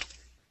action.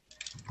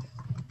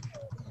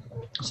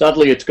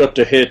 Sadly, it's got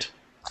to hit.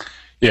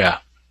 Yeah.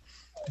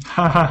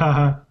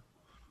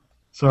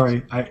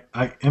 Sorry,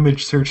 I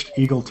image searched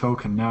eagle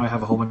token. Now I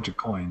have a whole bunch of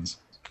coins.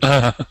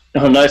 Oh,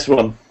 nice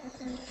one.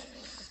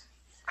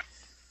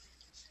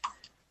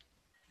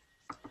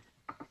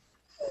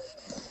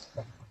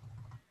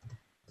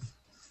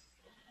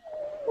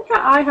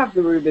 I have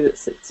the ruby that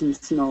sits and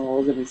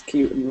snores and is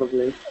cute and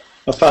lovely.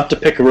 I've had to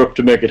pick her up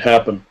to make it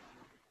happen.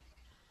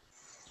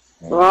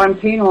 Well, I'm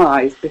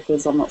penalised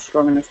because I'm not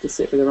strong enough to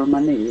sit with her on my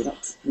knee.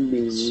 That's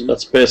mean.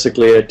 That's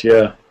basically it,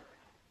 yeah.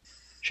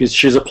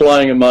 She's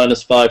applying a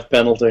 -5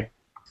 penalty.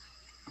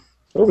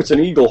 Oh, it's an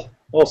eagle.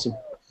 Awesome.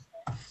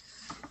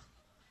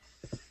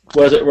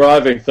 Where's it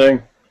arriving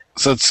thing?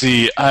 So let's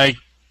see, I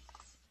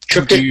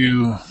could Chuck it.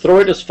 do... Throw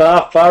it as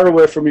far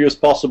away from you as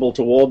possible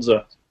towards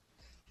her.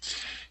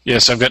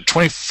 Yes, I've got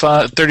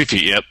 30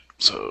 feet, yep.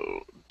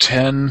 So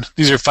 10...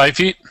 These are 5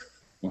 feet?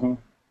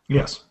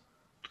 Yes.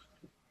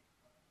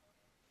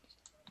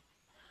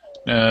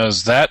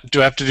 Is that...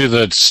 Do I have to do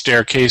the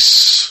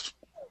staircase?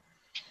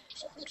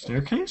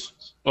 Staircase?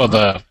 Well,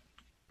 the...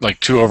 Like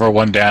 2 over,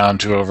 1 down,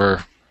 2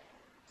 over...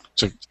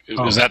 So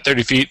is that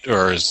 30 feet,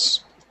 or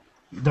is...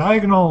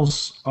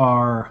 Diagonals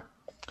are...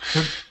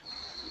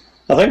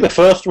 I think the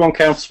first one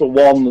counts for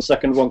 1, the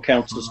second one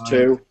counts as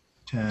 2.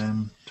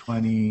 10,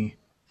 20...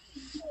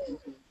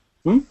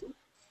 Hmm?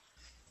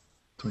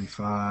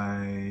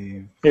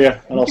 25...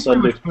 Yeah, and I'll You can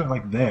send pretty it. much put it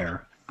like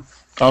there.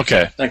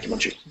 Okay, Thank you,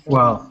 Munchie.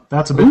 Well,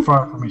 that's a bit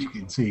far from what you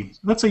can see.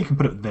 Let's say you can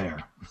put it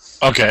there.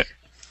 okay.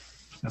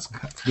 That's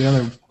the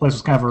other place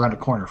was kind of around a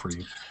corner for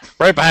you.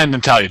 Right behind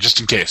Natalia, just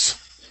in case.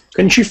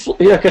 Can she...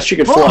 Yeah, I guess she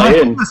could Oh fly my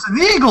in. goodness, an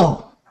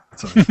eagle!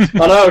 Sorry.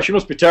 I know, she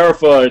must be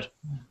terrified.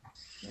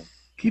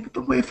 Keep it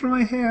away from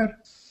my hair.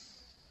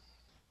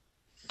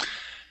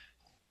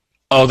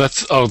 Oh,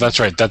 that's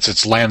right. That's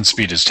its land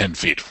speed is 10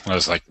 feet. I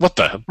was like, what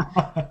the?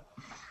 I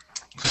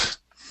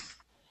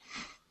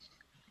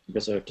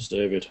guess I have to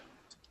save it.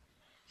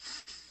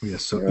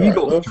 Yes, so Yeah.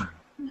 Eagle's turn.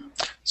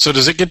 So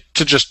does it get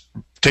to just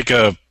take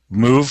a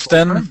move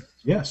then?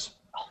 Yes.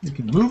 You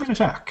can move and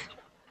attack.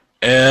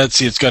 Let's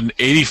see, it's got an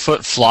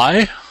 80-foot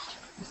fly.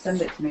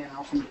 Send it to me and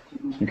I'll send it to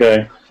you.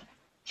 Okay.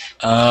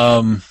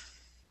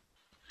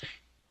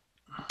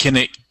 Can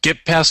it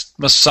get past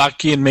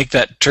Masaki and make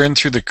that turn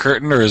through the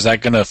curtain, or is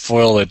that going to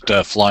foil it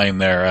flying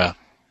there?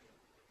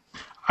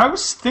 I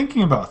was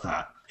thinking about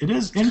that. It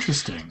is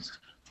interesting.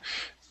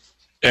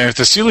 And if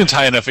the ceiling's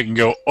high enough, it can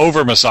go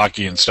over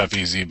Masaki and stuff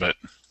easy, but...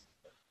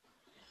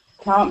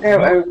 Can't go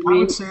over I me.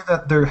 would say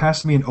that there has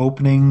to be an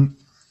opening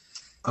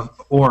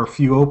or a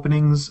few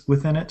openings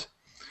within it,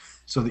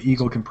 so the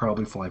eagle can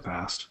probably fly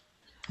past.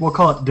 We'll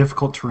call it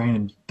difficult terrain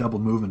and double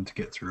movement to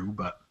get through,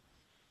 but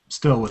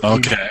still with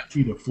 80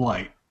 feet of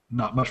flight,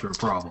 not much of a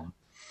problem.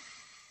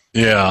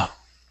 Yeah.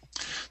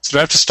 So do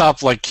I have to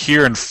stop like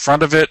here in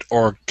front of it,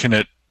 or can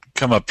it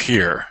come up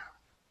here?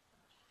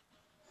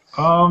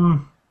 As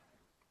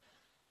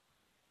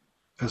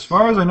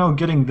far as I know,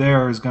 getting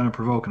there is going to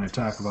provoke an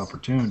attack of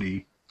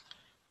opportunity.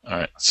 All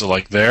right, so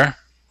like there?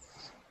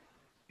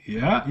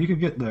 Yeah, you could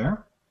get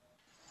there.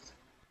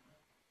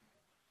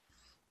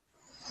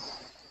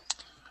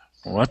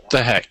 What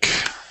the heck?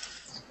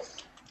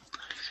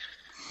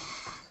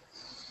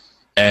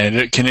 And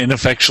it can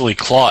ineffectually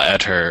claw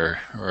at her,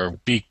 or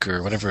beak,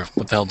 or whatever.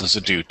 What the hell does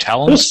it do?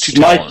 Talons? Just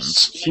Two talons.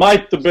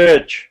 smite the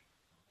bitch.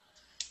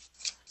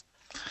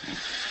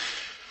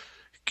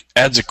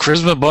 Adds a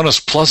charisma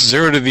bonus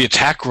 +0 to the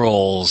attack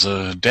rolls.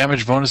 A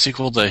damage bonus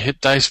equal to hit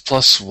dice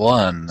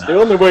 +1. The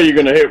only way you're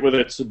going to hit with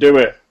it, so do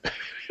it.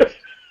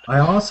 I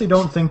honestly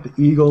don't think the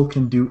eagle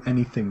can do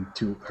anything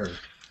to her.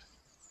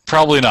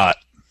 Probably not.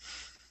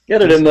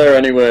 Get it in there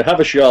anyway. Have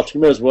a shot. You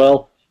may as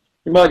well.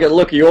 You might get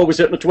lucky. You're always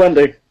hitting a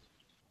 20.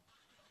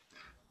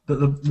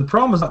 The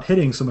problem is not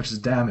hitting so much as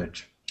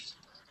damage.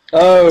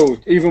 Oh,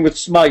 even with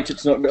smite,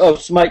 it's not... Oh,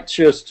 smite's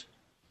just...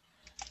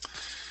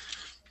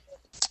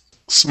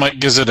 Smite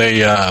gives it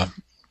a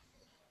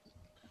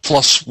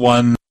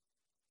 +1.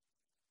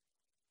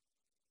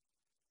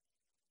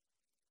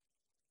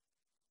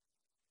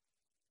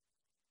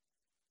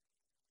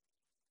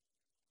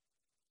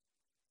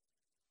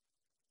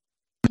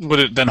 Would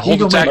it then hold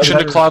Eagle its might action to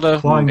better claw to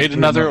clawing hit to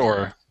another, another.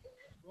 or?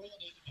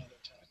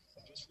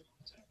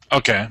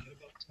 Okay.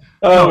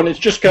 Oh, and it's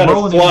just kind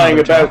Roll of an flying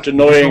attack. about,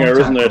 annoying her,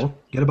 Roll isn't attack it? roll,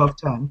 get above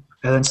 10,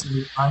 and then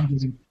say I'm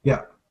giving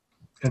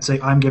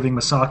I'm giving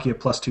Masaki a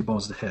 +2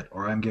 bonus to hit,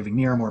 or I'm giving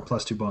Niramore a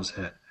 +2 bonus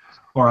to hit,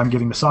 or I'm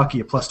giving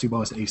Masaki a +2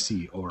 bonus to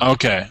AC, or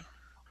Okay.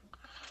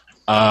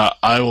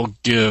 I will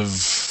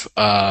give,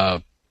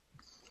 I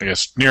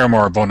guess,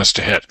 Niramore a bonus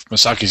to hit.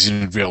 Masaki's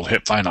going to be able to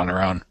hit fine on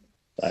her own.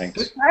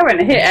 Thanks. I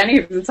haven't hit any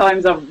of the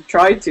times I've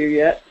tried to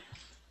yet.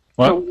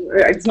 What? So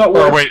it's not Or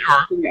worth wait,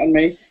 putting it on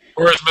me.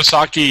 or is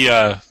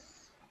Masaki,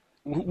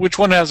 which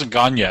one hasn't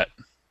gone yet?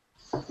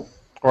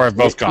 Or have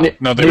both gone?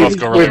 No, they both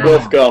go We've earlier.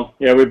 both gone.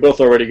 Yeah, we've both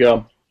already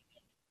gone.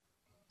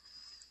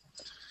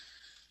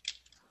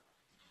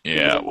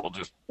 Yeah, we'll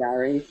just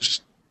Gary.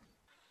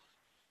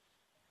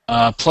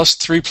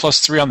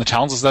 +3 on the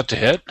talons. Is that to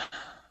hit?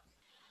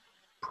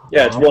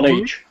 Yeah, it's one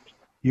Probably. each.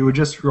 you would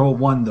just roll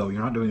 1 though.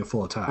 You're not doing a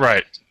full attack.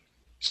 Right.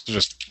 So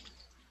just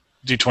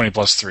D20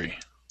 +3.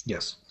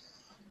 Yes.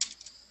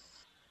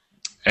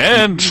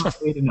 And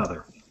Wait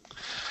another.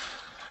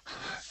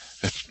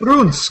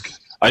 Brunsk.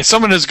 I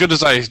summon as good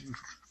as I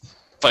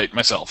fight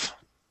myself.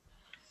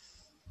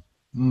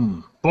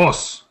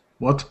 Boss,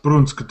 what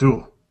Brunsk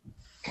do?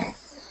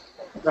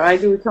 Try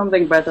do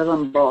something better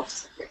than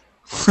boss.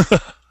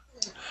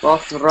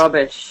 Boss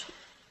rubbish.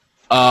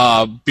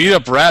 Beat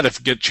up Rat if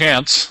you get a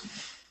chance.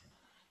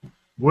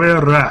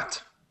 Where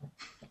rat?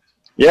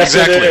 Yes,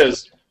 Exactly. it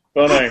is.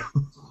 Funny.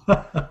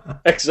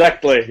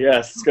 Exactly.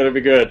 Yes, it's going to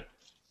be good.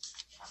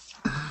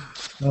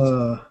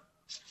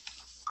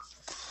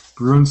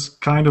 Brunsk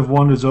kind of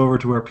wanders over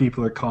to where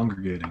people are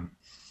congregating.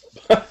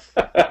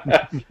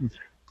 I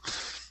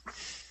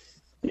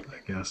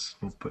guess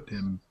we'll put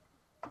him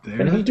there.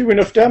 Can he do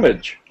enough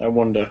damage? I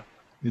wonder.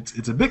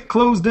 It's a bit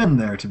closed in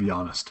there, to be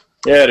honest.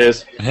 Yeah, it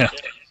is. Yeah.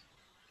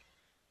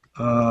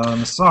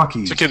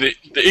 Masaki. It's okay.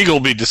 The eagle will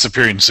be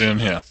disappearing soon.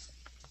 Yeah.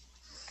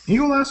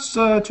 Eagle lasts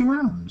 2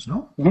 rounds,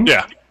 no?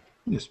 Yeah.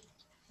 Yes.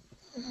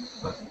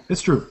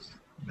 It's true.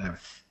 Anyway.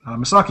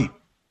 Masaki.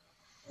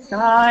 Can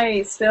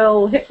I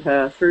still hit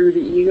her through the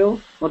eagle?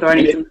 Or do I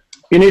need to,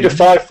 You need a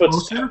 5-foot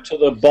Closer? step to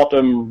the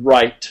bottom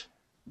right.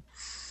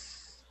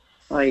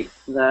 like,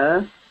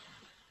 there?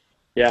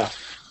 Yeah.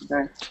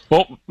 Okay.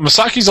 Well,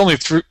 Masaki's only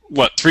 3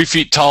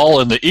 feet tall,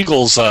 and the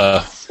eagle's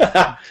They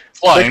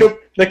flying. could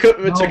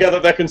No. together.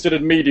 They're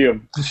considered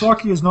medium.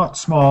 Masaki is not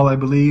small, I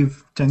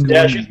believe. Tengu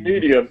Yeah, are she's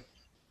medium.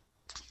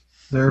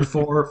 They're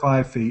 4 or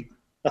 5 feet.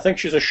 I think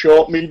she's a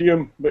short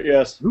medium, but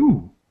yes.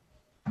 Ooh.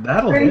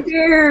 That'll Thank hit.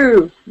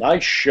 you!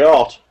 Nice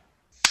shot.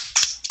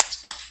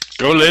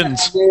 Go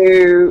Linz.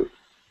 Do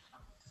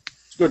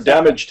It's good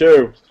damage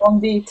too.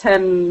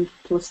 1d10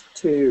 plus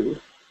 2.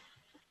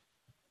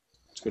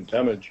 It's good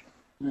damage.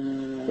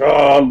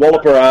 Oh, and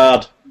wallop her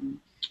hard.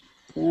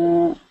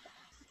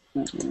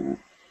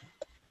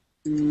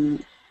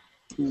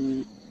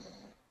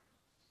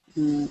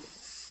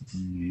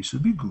 This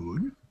would be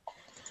good.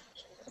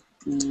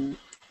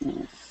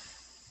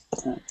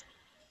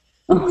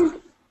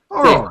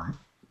 Alright.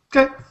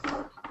 Okay.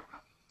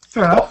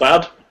 Fair Not enough.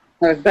 bad.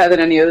 It's better than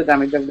any other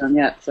damage I've done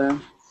yet, so.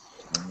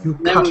 You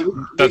Then cut. we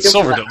That's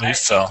double silvered that, at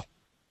least, so.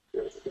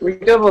 We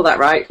double that,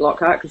 right,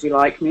 Lockhart, because you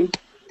like me.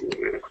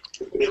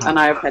 And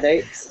I have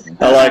headaches.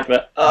 I like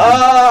that.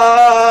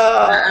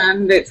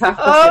 And it's half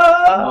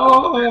past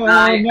Oh,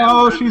 Night.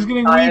 no, she's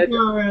getting Tired.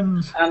 weaker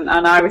and... and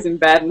I was in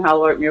bed and Hal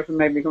woke me up and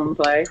made me come and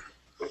play.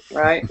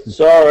 Right?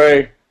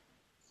 Sorry.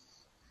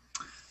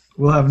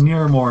 We'll have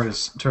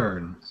Nearmore's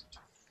turn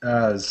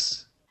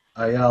as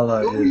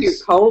Ayala Oh, you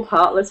is cold,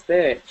 heartless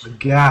bitch.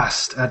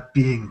 aghast at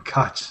being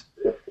cut.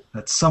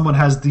 That someone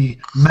has the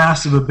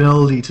massive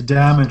ability to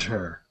damage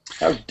her.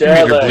 How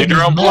dare You're they? bleeding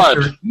her own Make blood.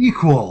 her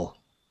equal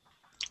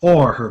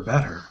or her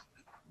better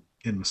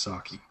in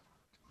Misaki.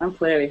 I'm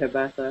clearly her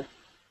better.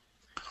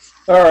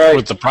 All right.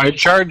 With the pride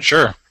charge,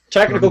 sure.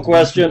 Technical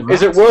question.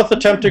 Is it worth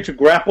attempting to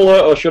grapple her,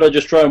 or should I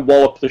just try and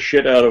wallop the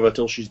shit out of her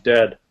till she's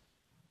dead?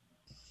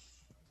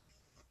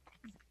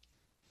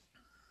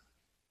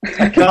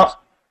 I can't.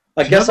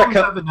 I guess I She doesn't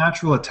can't. have a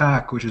natural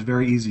attack, which is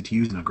very easy to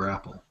use in a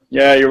grapple.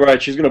 Yeah, you're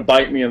right. She's going to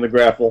bite me in the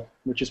grapple,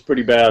 which is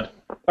pretty bad.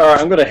 All right,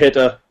 I'm going to hit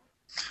her.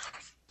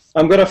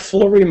 I'm going to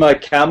flurry my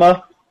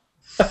kama.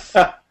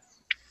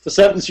 The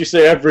sentence you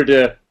say every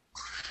day.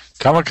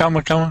 Come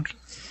on.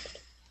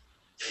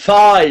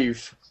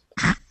 5.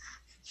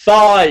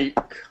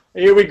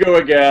 Here we go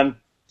again.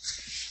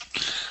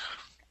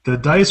 The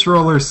dice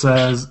roller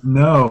says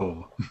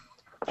no.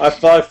 I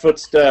 5-foot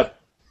step.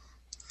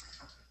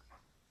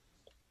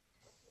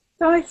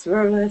 Dice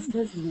roller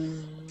says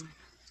no.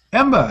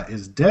 Emba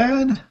is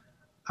dead.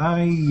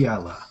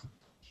 Ayala.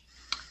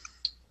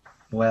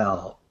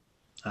 Well,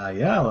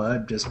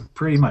 Ayala just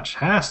pretty much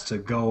has to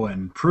go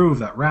and prove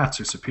that rats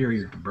are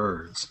superior to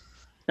birds.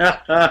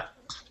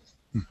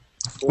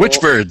 Which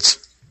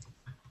birds?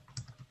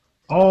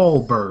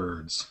 All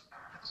birds.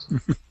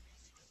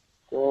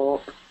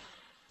 Walk.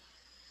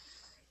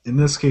 In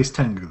this case,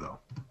 Tengu, though.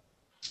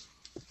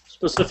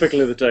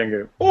 Specifically the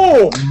Tengu.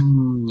 Oh!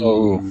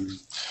 Oh.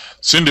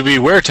 Soon to be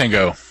where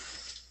Tango?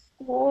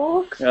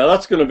 Walk. Yeah,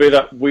 that's going to be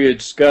that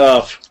weird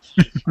scarf.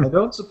 I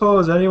don't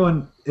suppose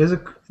anyone is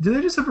a. Do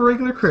they just have a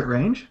regular crit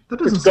range? That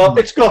doesn't.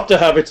 It's got to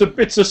have. It's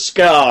a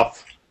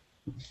scarf.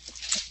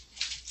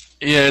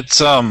 Yeah,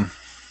 it's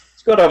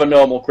It's got to have a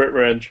normal crit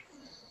range.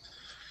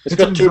 It's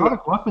got an too.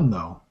 exotic weapon,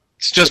 though.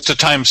 it's just a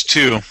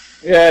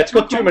 ×2. Yeah, it's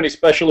got too many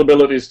special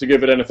abilities to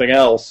give it anything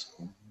else.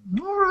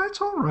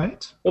 All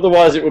right.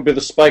 Otherwise, it would be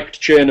the spiked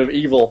chain of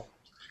evil.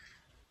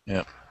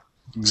 Yep.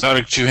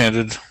 Exotic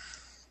two-handed.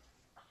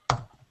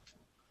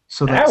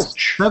 So that's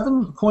Ouch.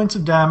 7 points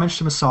of damage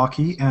to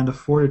Misaki and a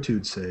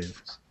fortitude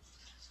save.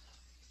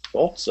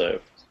 Thought so.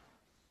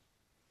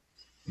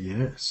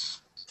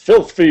 Yes.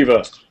 Filth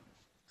fever.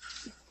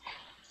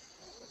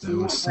 That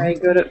was Very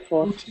good at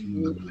something.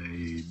 14.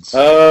 Blades.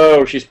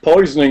 Oh, she's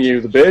poisoning you,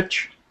 the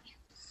bitch.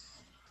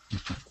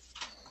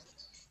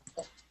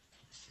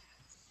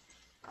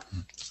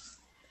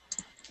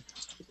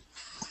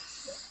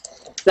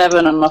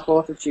 Seven on my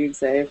fortitude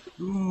save.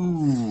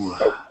 Ooh.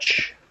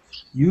 Ouch.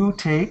 You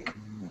take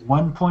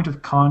 1 point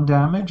of con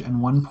damage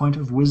and 1 point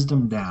of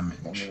wisdom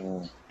damage.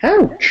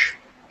 Ouch.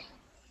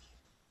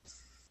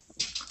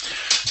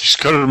 She's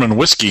coated him in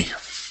whiskey.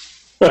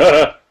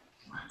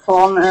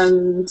 Con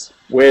and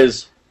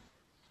Whiz.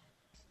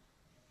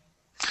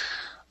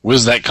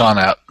 Whiz that con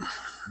out.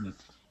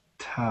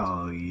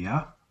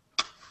 Talia.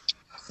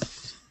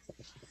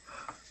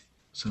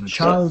 So the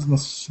child's going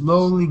to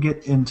slowly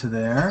get into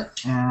there.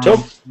 And,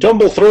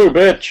 Tumble through,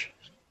 bitch.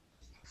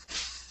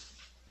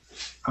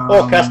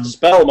 Or cast a um,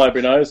 spell might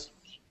be nice.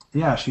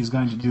 yeah, she's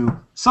going to do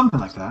something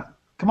like that.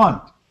 Come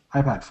on,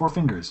 iPad, 4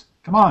 fingers.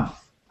 Come on.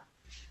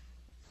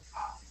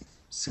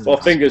 Silly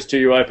 4 fingers to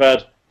you,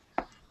 iPad.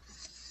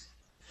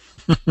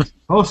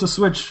 Supposed to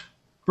switch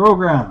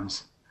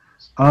programs.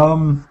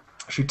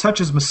 She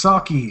touches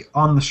Misaki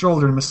on the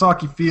shoulder, and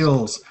Misaki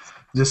feels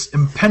this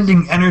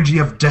impending energy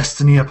of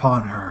destiny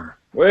upon her.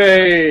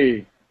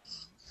 Way.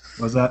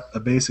 Was that a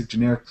basic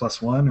generic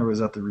 +1, or was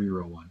that the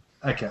reroll one?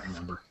 I can't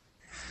remember.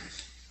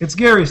 It's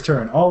Gary's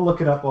turn. I'll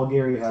look it up while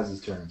Gary has his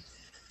turn.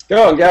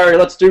 Go on, Gary,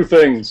 let's do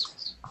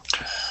things.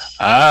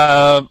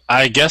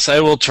 I guess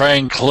I will try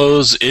and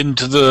close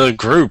into the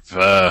group.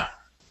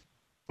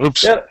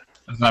 Oops. Yeah.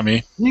 That's not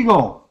me.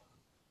 Eagle!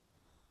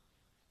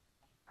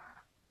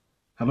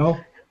 Hello?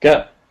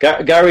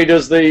 Gary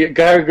goes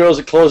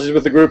and closes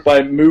with the group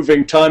by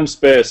moving time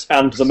space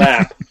and the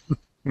map.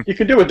 You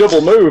can do a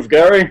double move,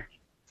 Gary.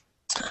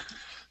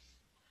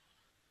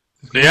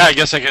 Yeah, I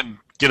guess I can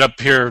get up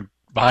here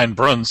behind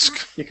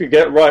Brunsk. You could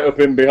get right up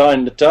in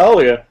behind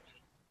Natalia.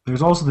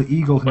 There's also the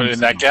eagle. Put it in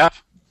that gap.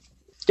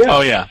 Yeah.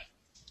 Oh, yeah.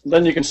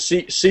 Then you can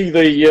see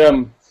the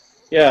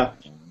yeah.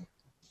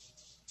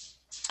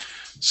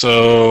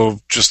 So,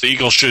 just the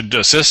eagle should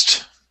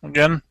assist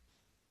again?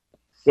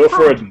 Go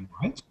for it.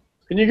 Right?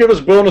 Can you give us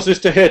bonuses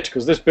to hit?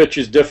 Because this bitch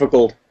is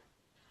difficult.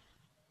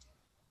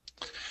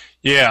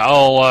 Yeah,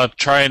 I'll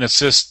try and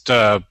assist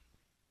Niramor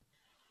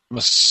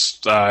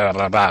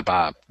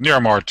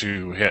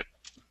to hit.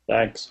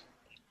 Thanks.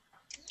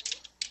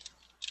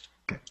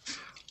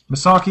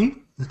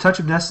 Misaki, the Touch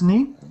of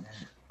Destiny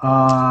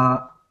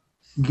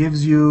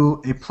gives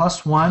you a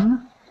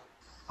 +1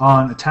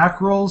 on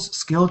attack rolls,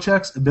 skill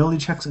checks, ability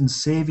checks, and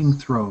saving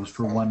throws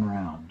for 1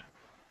 round.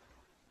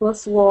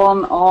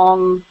 +1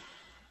 on.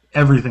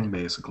 Everything,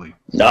 basically.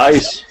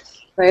 Nice.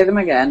 Say them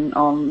again.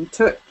 On.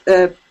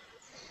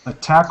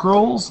 Attack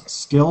rolls,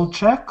 skill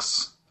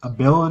checks,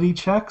 ability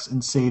checks,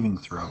 and saving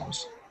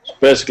throws. It's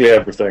basically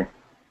everything,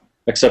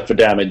 except for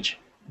damage.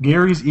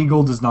 Gary's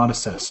Eagle does not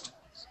assist.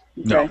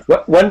 No.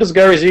 Okay. When does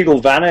Gary's Eagle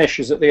vanish?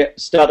 Is at the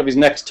start of his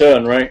next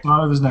turn, right?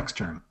 Start of his next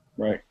turn.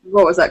 Right.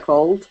 What was that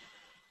called?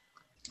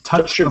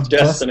 Touch of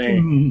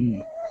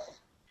Destiny.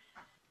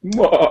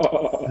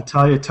 Whoa.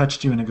 Natalia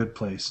touched you in a good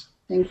place.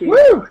 Thank you.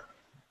 Woo!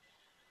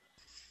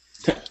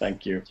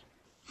 Thank you.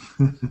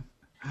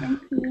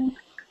 Thank you.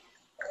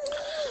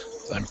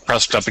 I'm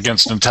pressed up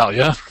against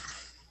Natalia.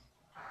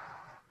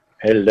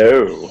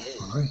 Hello.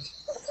 All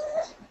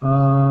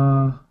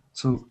right.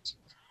 So,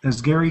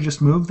 has Gary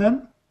just moved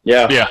then?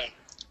 Yeah. Yeah.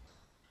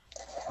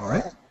 All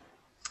right.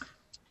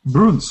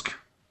 Brunsk.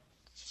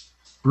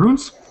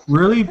 Brunsk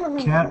really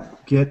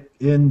can't get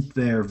in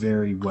there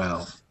very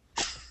well.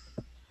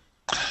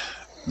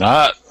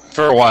 Not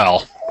for a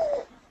while.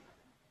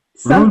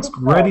 Brunsk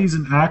readies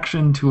an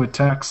action to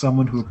attack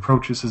someone who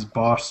approaches his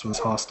boss with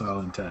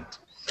hostile intent.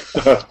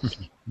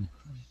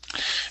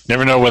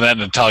 Never know when that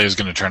Natalia's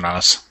going to turn on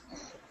us.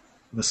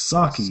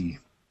 Misaki.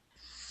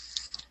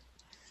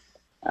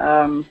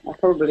 I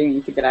probably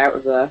need to get out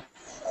of there.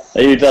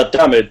 Are you that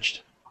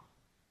damaged?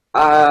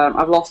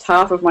 I've lost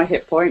half of my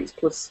hit points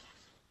plus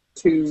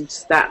 2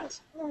 stat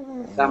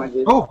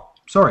damages. Oh,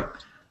 sorry.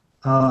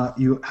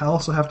 You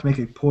also have to make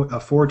a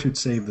fortitude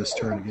save this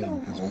turn again.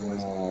 Because of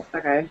poison.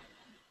 Okay,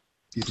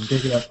 You can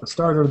take it at the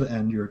start or the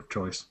end, your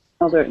choice.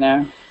 I'll do it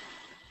now.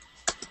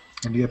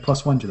 And you get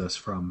 +1 to this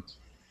from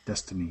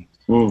Destiny.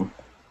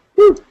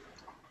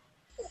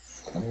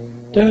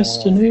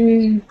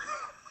 Destiny.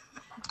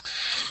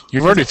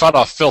 You've already fought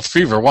off Filth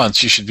Fever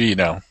once. You should be,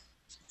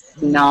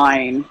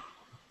 9.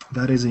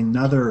 That is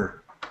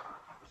another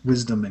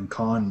wisdom and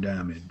con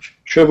damage.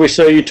 Should we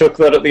say you took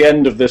that at the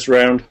end of this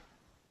round?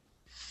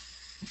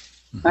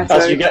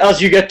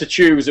 As you get to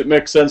choose, it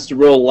makes sense to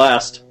roll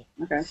last.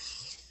 Okay.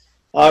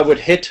 I would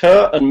hit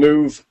her and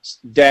move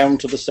down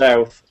to the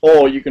south,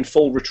 or you can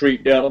full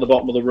retreat down at the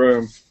bottom of the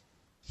room.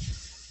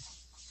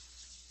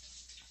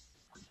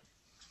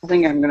 I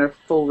think I'm going to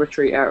full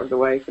retreat out of the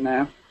way for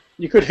now.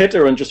 You could hit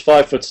her and just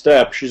 5-foot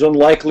step. She's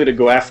unlikely to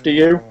go after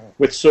you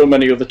with so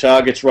many other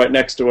targets right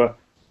next to her.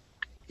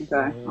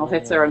 Okay, I'll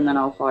hit her and then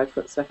I'll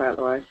 5-foot step out of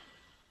the way.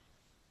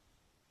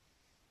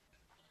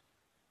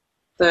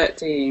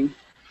 13.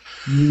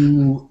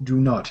 You do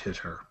not hit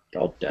her.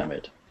 God damn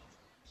it.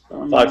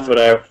 So 5 foot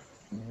out.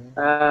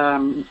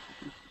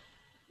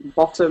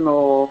 Bottom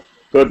or...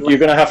 Good. You're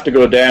going to have to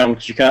go down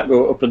because you can't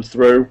go up and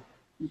through.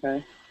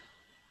 Okay.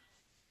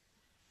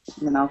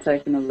 And then I'll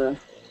take another...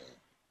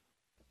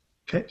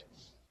 Okay.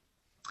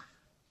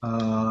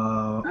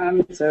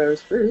 I'm so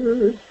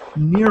screwed.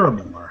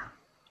 Niramor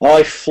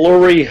I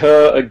flurry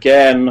her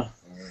again,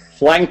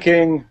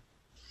 flanking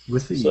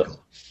with the eagle.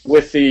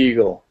 with the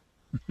eagle.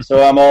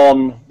 So I'm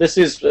on.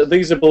 These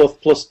are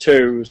both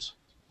 +2s.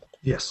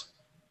 Yes.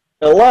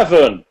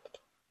 11.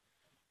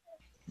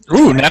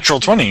 Ooh, natural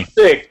 20.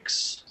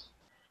 6.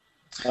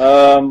 It's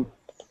got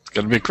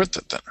to be a crit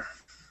then.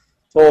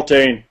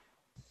 14.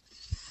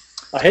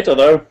 I hit her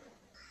though.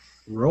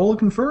 Roll a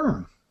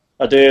confirm.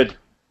 I did.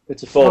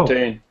 It's a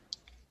 14.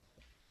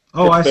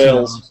 Oh, It I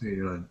fails.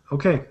 see.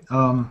 Okay.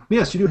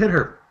 Yes, you do hit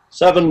her.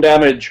 7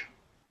 damage.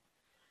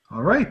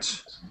 All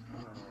right.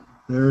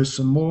 There's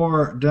some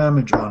more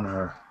damage on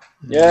her.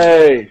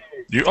 Yay!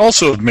 You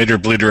also made her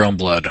bleed her own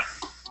blood.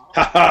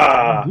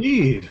 Haha!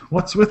 Indeed.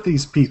 What's with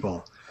these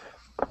people?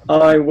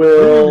 I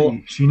will.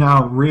 Clearly, she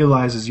now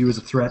realizes you as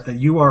a threat, that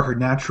you are her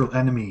natural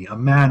enemy, a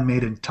man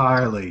made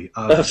entirely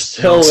of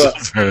Silver.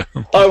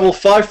 I will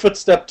 5-foot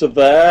step to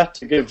there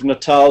to give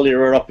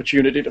Natalia an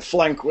opportunity to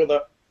flank with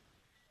her.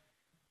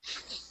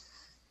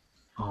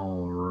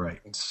 All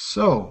right.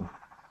 So,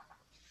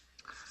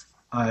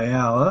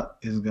 Ayala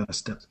is going to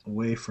step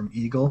away from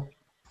Eagle.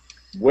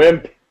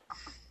 Wimp.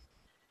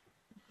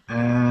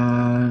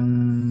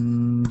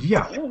 And,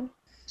 yeah.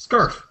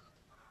 Scarf.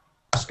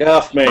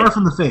 Scarf me. Scarf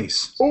in the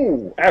face.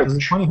 Ooh, Does a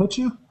ouch. 20 hit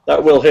you?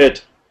 That will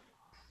hit.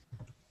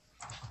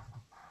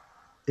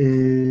 There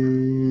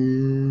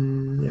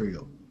we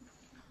go.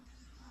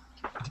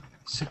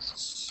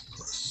 6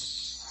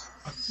 plus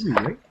 3,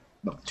 right?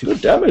 No, 2.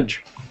 Good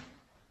damage.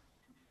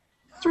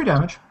 3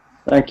 damage.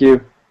 Thank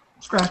you.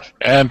 Scratch.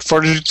 And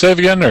fortitude save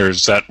again, or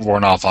is that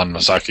worn off on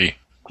Masaki?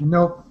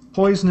 No,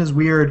 poison is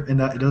weird in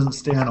that it doesn't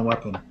stay on a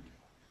weapon.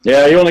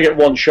 Yeah, you only get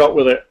one shot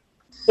with it.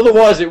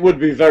 Otherwise, it would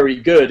be very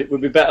good. It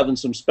would be better than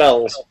some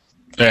spells.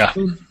 Yeah.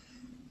 In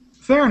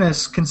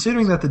fairness,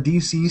 considering that the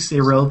DC stay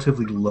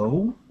relatively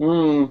low,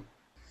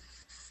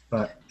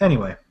 but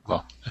anyway.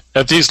 Well,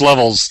 at these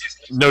levels,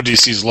 no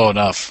DC is low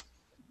enough.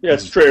 Yeah,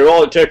 it's true.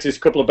 All it takes is a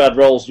couple of bad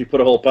rolls, you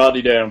put a whole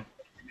party down.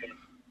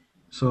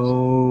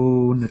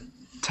 So,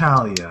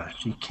 Natalia,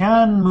 she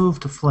can move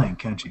to flank,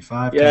 can she?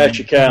 5, Yeah, 10,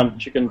 she can.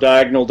 She can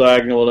diagonal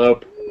it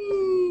up.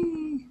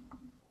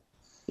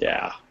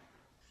 Yeah.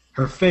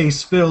 Her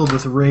face filled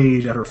with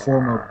rage at her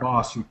former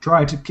boss who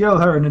tried to kill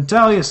her.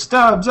 Natalia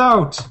stabs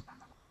out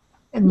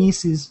and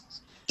misses.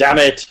 Damn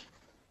it.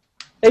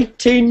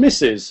 18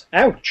 misses.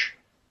 Ouch.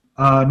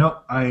 No,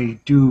 I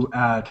do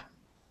add.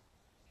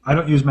 I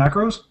don't use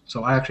macros,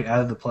 so I actually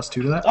added the +2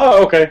 to that.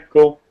 Oh, okay,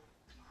 cool.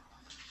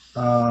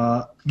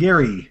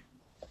 Gary,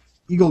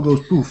 Eagle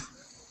goes poof.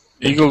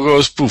 Eagle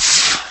goes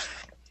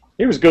poof.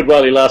 He was good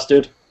while he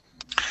lasted.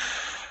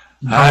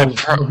 I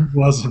No, he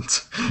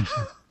wasn't.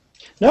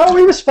 No,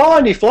 he was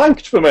fine. He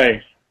flanked for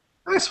me.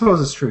 I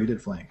suppose it's true. He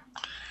did flank.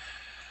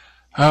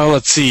 Oh,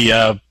 let's see.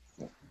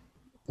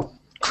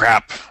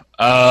 Crap.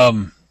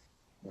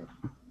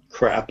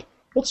 Crap.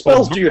 What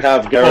spells do you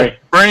have, Gary? Well,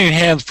 Burning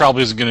Hands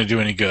probably isn't going to do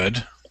any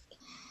good.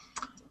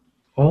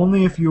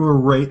 Only if you were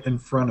right in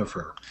front of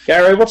her.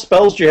 Gary, what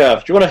spells do you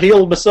have? Do you want to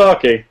heal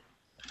Misaki?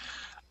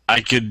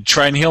 I could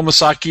try and heal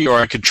Misaki, or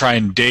I could try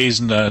and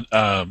daze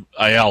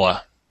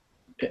Ayala.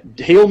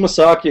 Heal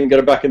Misaki and get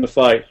her back in the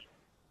fight.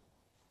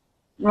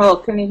 Well,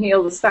 can you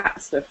heal the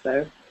stat stuff,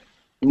 though?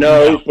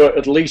 No, but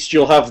at least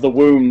you'll have the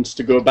wounds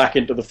to go back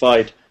into the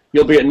fight.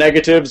 You'll be at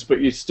negatives, but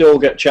you still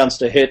get a chance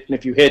to hit, and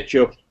if you hit,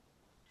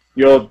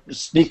 your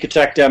sneak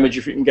attack damage,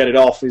 if you can get it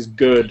off, is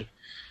good.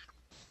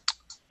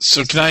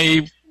 So can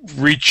I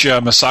reach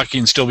Misaki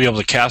and still be able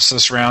to cast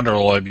this round, or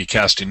will I be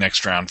casting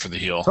next round for the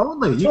heal?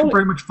 Totally. You can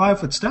pretty much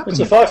 5-foot step. It's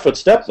in a it. 5-foot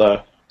step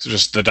there. So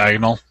just the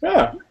diagonal?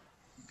 Yeah.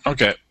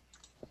 Okay.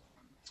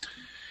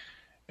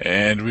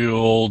 And we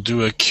will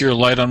do a Cure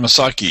Light on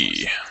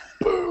Misaki.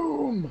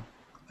 Boom.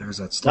 There's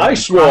that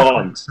Nice slightly one.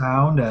 crackling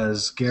sound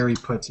as Gary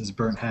puts his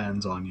burnt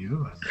hands on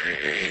you.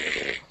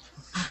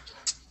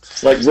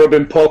 It's like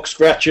rubbing poke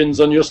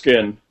scratchings on your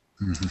skin.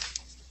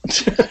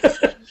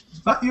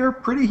 But you're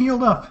pretty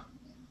healed up,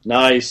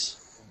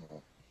 Nice.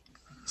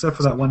 except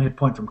for that 1 hit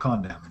point from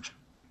con damage.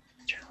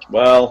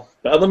 Well,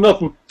 better than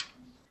nothing.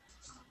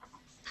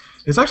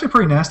 It's actually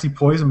pretty nasty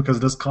poison because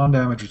it does con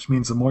damage, which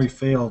means the more you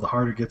fail, the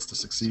harder it gets to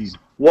succeed.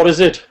 What is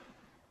it?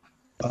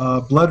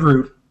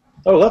 Bloodroot.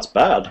 Oh, that's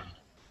bad.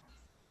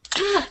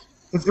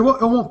 It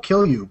won't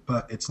kill you,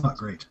 but it's not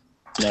great.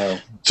 No.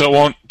 So it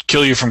won't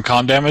kill you from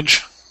con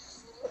damage?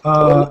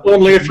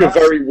 Only if you're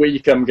very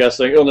weak, I'm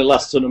guessing. It only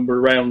lasts a number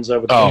of rounds, I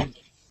would Oh, think.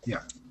 Yeah.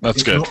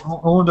 that's It good.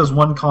 only does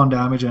 1 con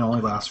damage and it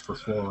only lasts for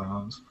 4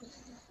 rounds.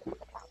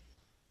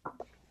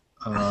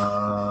 Who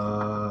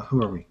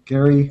are we?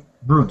 Gary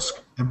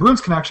Brunsk. And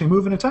Brunsk can actually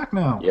move and attack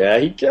now. Yeah,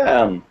 he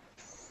can.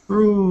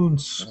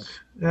 Brunsk.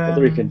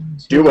 Whether he can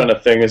do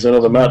anything is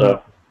another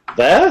matter.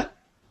 There?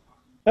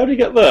 How did he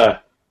get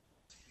there?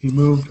 He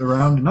moved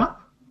around and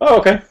up. Oh,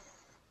 okay.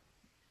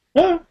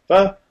 Yeah,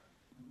 fair.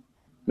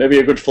 Maybe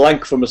a good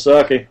flank for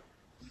Misaki.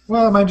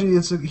 Well, mind you,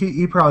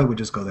 he probably would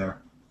just go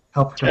there.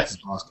 Help protect his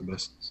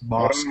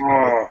boss.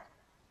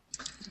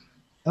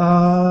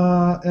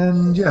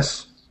 And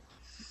yes.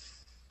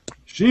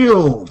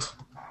 Shield.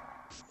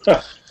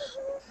 Huh.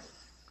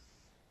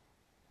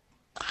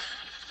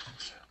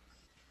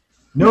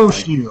 No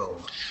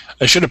shield.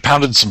 I should have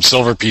pounded some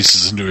silver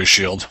pieces into his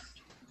shield.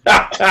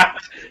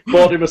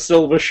 Bought him a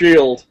silver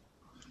shield.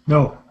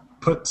 No.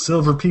 Put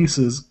silver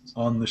pieces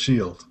on the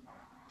shield.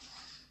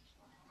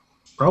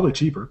 Probably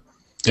cheaper.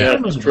 Yeah,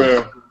 that's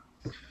true.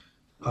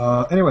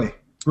 Anyway,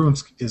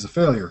 Brunsk is a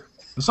failure.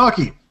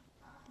 Misaki.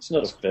 It's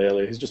not a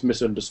failure. He's just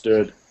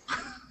misunderstood.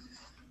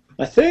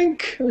 I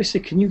think. Let me see.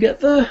 Can you get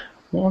there?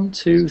 1,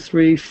 2,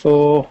 3,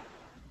 4.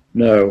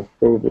 No,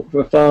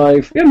 probably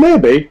 5. Yeah,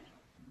 maybe.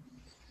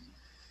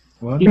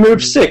 You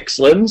moved 6,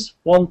 Linz.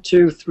 1,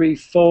 2, 3,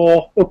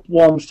 4. Up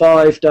 1,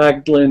 5.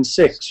 Diagonal in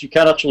 6. You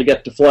can actually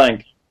get to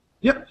flank.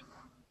 Yep.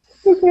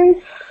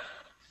 Okay.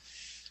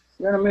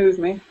 You're gonna move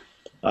me.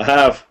 I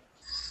have.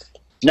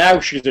 Now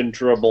she's in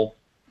trouble.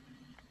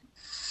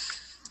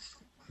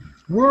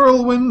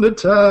 Whirlwind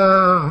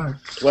attack.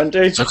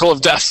 20. Circle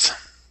of Death.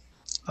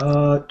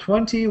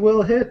 20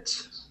 will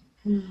hit.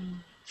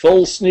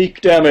 Full sneak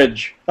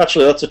damage.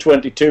 Actually, that's a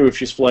 22 if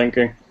she's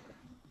flanking.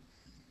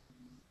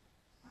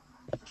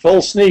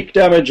 Full sneak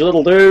damage,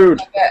 little dude.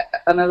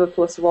 Get another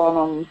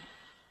 +1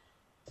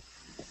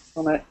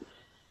 on it.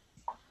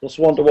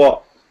 +1 to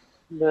what?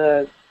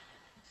 The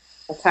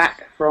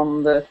attack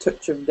from the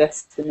Touch of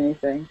Destiny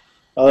thing.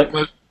 I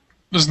think.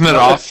 Isn't it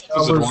off?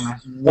 Is it was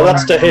one? Well,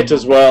 that's to hit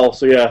as well,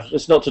 so yeah,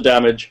 it's not to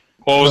damage.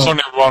 Well, it was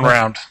only 1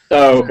 round.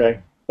 Oh, okay.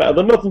 Better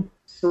than nothing.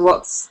 So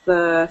what's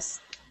the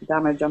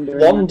damage I'm doing?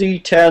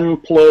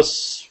 1d10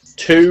 plus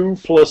 2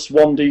 plus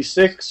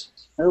 1d6.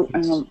 Oh,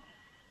 hang on.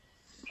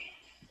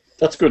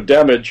 That's good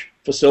damage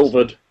for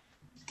silvered.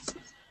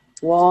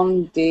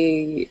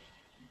 1d10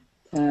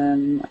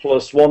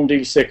 Plus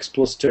 1d6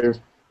 plus 2.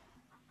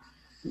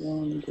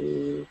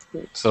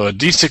 1d6. So a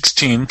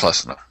D16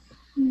 plus no.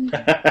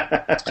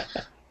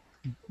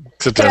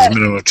 Except there's a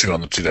minimum of 2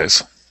 on the 2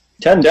 days.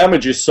 10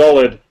 damage is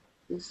solid.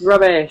 It's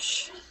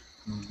rubbish.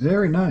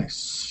 Very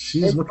nice.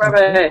 She's It's looking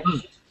rubbish.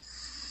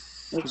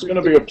 She's going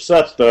to be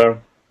upset, though.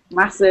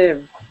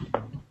 Massive.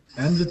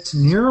 And it's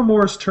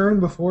Niramor's turn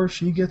before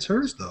she gets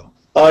hers, though.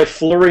 I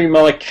flurry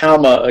my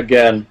Kama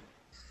again.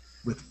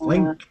 With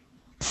flank.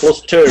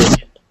 Plus 2.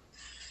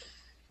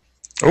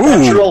 Ooh!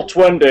 Natural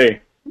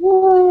 20.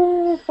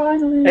 Whoa,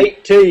 finally.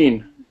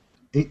 18.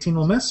 18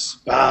 will miss.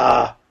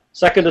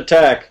 Second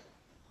attack.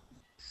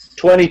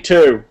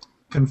 22.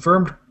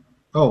 Confirmed.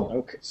 Oh,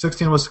 Okay.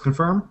 16 was to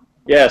confirm?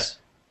 Yes.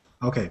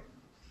 Okay.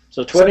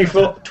 So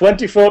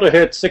 24 to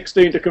hit,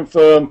 16 to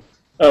confirm.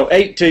 Oh,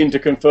 18 to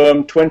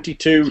confirm,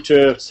 22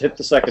 to hit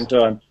the second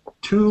time.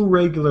 2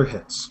 regular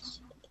hits.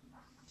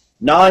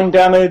 9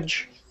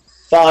 damage,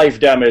 5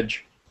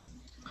 damage.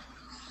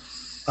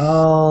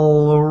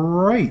 All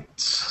right.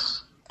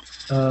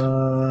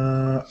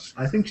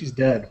 I think she's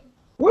dead.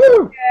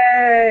 Woo!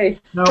 Yay.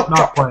 No,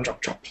 not quite.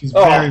 She's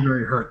Oh. very,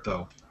 very hurt,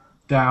 though.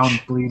 Down,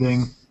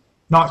 bleeding.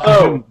 Not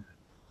Oh. completely.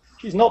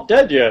 She's not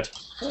dead yet.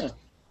 Huh.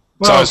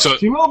 Well, So-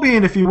 she will be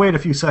in if you wait a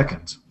few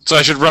seconds. So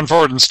I should run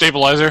forward and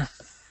stabilize her?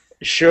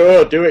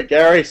 Sure, do it,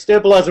 Gary.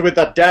 Stabilize her with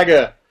that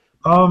dagger.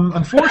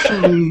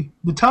 Unfortunately,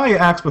 Natalia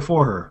acts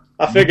before her.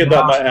 I figured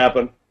that might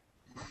happen.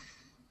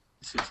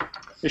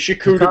 Is she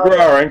coup de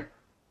grace?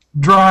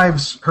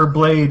 Drives her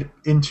blade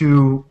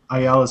into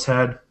Ayala's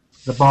head.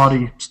 The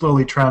body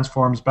slowly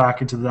transforms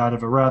back into that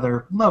of a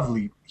rather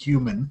lovely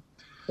human.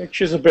 I think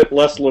she's a bit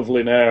less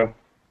lovely now.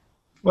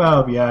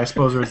 Well, yeah, I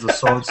suppose there's the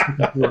sword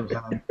sticking through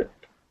her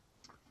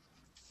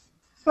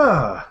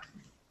hand.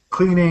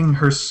 Cleaning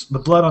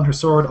the blood on her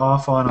sword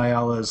off on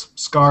Ayala's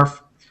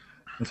scarf,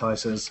 Natalia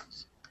says,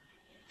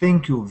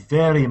 "Thank you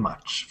very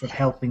much for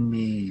helping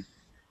me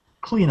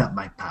clean up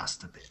my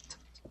past a bit.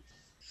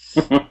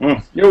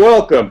 You're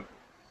welcome.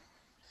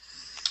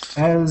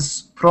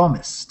 As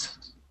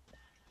promised,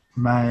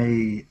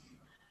 my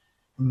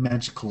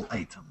magical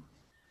item."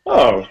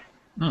 Oh,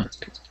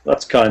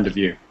 that's kind of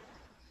you.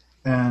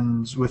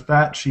 And with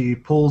that, she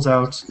pulls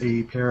out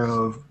a pair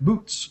of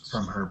boots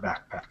from her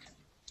backpack.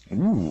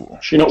 Ooh.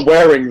 She's not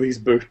wearing these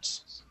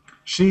boots.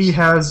 She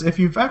has, if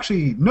you've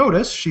actually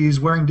noticed,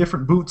 she's wearing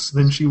different boots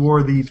than she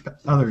wore the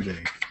other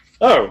day.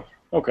 Oh,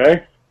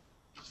 okay.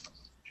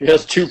 She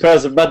has 2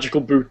 pairs of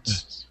magical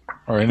boots.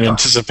 Or in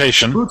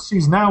anticipation. Boots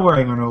she's now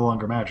wearing are no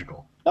longer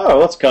magical. Oh,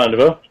 that's kind of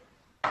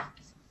her.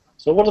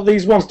 So what are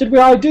these ones? Did we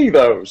ID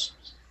those?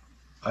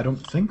 I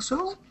don't think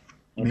so.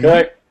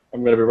 Okay.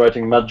 I'm going to be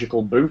writing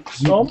magical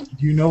boots on.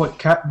 Do you know what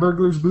cat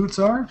burglar's boots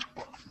are?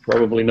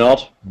 Probably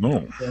not.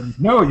 No. Then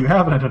no, you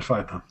haven't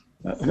identified them.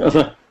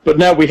 But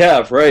now we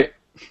have, right?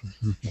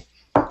 No.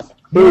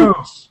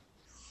 Boots.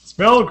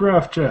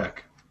 Spellcraft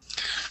check.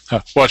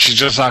 What, she's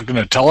just not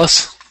going to tell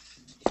us?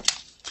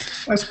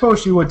 I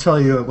suppose she would tell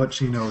you what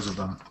she knows of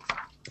them.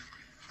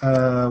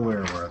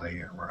 Where were they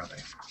here? Where are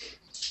they?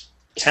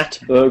 Cat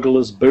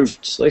burglar's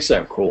boots. They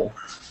sound cool.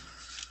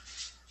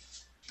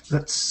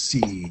 Let's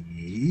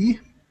see.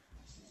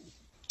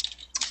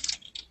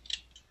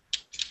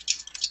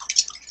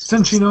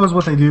 Since she knows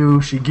what they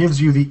do, she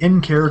gives you the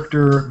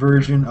in-character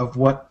version of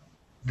what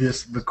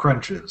the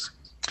crunch is.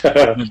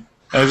 I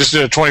just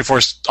did a 24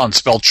 on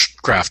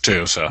spellcraft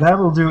too, so.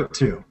 That'll do it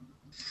too.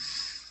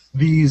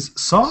 These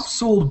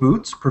soft-soled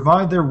boots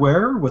provide their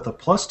wearer with a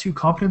 +2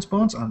 competence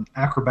bonus on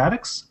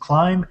acrobatics,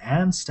 climb,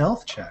 and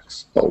stealth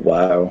checks. Oh,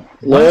 wow.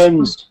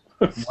 Lens.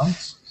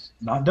 Once,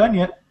 not done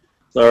yet.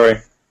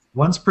 Sorry.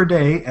 Once per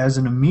day, as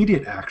an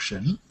immediate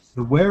action,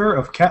 the wearer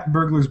of Cat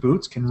Burglar's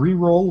boots can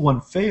re-roll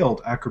one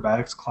failed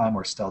acrobatics, climb,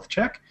 or stealth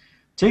check,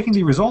 taking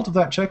the result of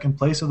that check in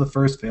place of the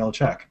first failed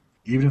check,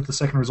 even if the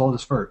second result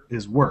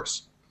is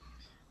worse.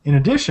 In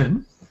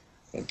addition,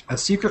 a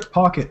secret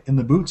pocket in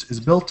the boots is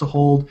built to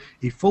hold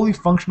a fully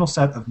functional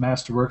set of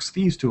Masterworks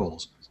Thieves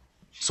tools,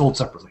 sold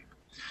separately.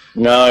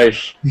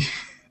 Nice.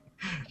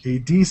 A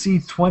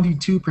DC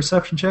 22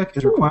 perception check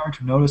is required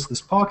to notice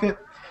this pocket.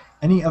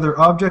 Any other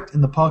object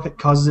in the pocket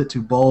causes it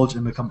to bulge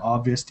and become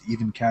obvious to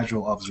even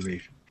casual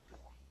observation.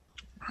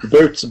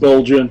 Boots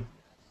bulging.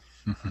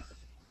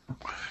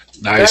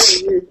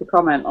 Nice. Very rude to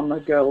comment on the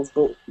girl's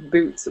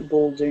boots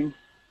bulging.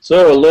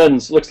 So,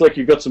 Lens, looks like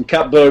you've got some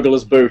cat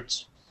burglar's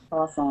boots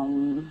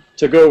Awesome.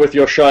 to go with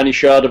your shiny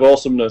shard of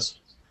awesomeness.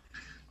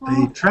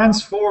 They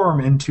transform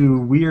into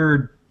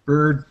weird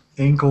bird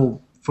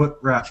ankle foot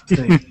wrap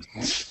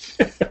things.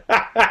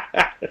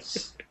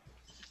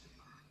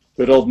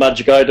 Good old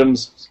magic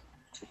items.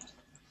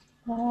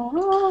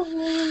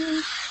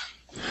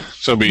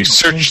 So we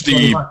search Thanks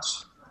very the.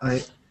 much.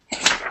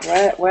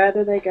 Where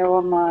do they go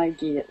on my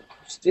gear?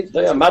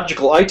 They are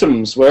magical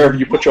items wherever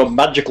you put your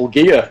magical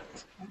gear.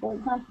 I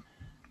don't have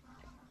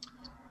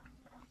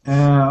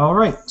All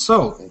right,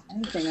 so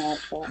anything like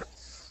that.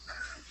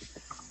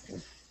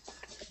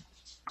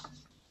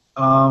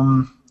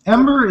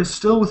 Ember is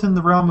still within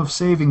the realm of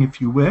saving if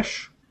you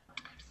wish.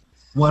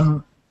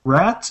 One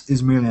rat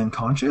is merely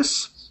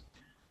unconscious.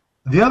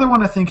 The other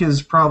one, I think,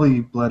 is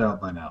probably bled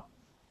out by now.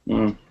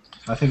 Mm.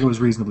 I think it was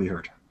reasonably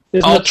hurt.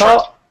 Isn't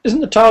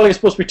the Talia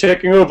supposed to be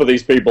taking over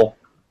these people?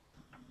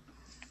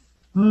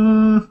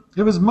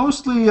 It was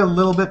mostly a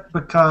little bit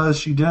because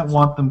she didn't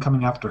want them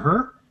coming after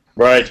her.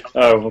 Right.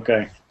 Oh,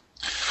 okay.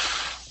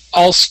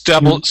 I'll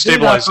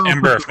stabilize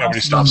Ember if nobody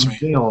stops me.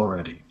 Jail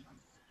already.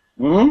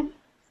 Hmm?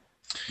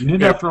 You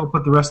did, after all,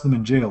 put the rest of them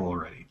in jail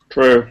already.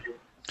 True.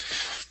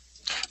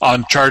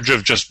 On charge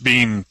of just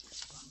being...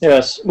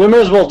 Yes, we may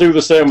as well do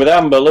the same with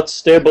Amber. Let's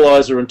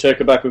stabilize her and take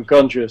her back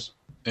unconscious.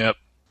 Yep.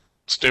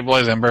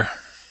 Stabilize Ember.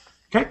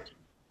 Okay.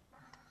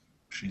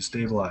 She's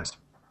stabilized.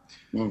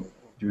 Mm.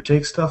 Do you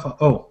take stuff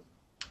off? Oh.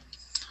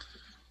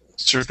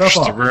 Search Stuff the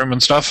off. room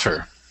and stuff,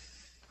 or...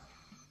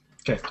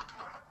 Okay.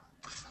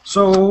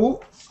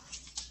 So,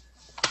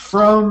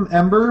 from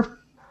Ember,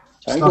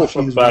 stuff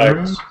Tanglefoot she's bags.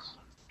 wearing.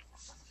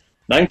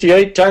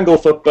 98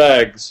 Tanglefoot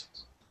bags.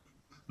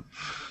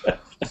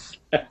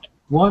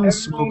 One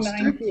smoke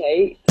stick,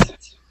 98.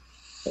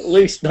 At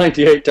least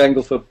 98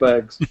 Tanglefoot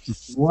bags.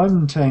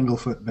 one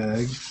Tanglefoot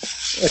bag,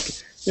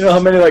 You know how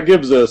many that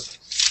gives us?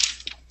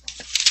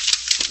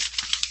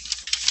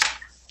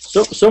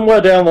 So,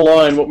 somewhere down the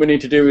line, what we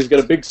need to do is get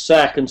a big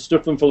sack and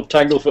stuff them full of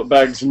Tanglefoot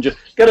bags and just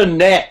get a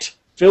net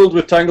filled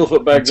with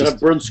Tanglefoot bags and have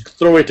Brunsk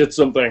throw it at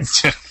something.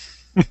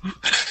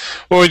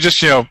 Well, we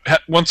just,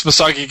 once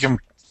Misaki can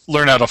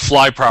learn how to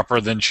fly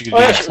proper, then she can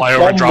Actually, fly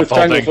over and bomb drop with the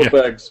whole thing. Tanglefoot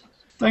Yeah. bags.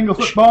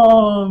 Tanglefoot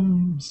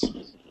bombs,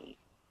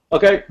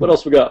 Okay, what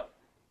else we got?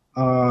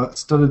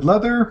 studded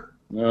leather,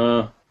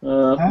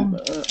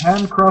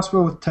 hand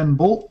crossbow with 10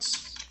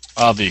 bolts.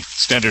 The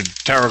standard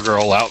Tower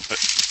Girl outfit.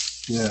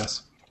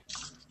 Yes.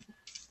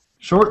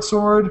 Short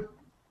sword,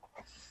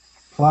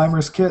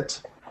 climber's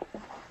kit,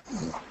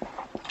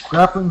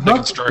 grappling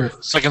hook,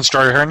 Second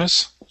story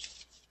harness.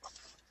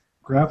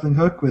 grappling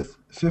hook with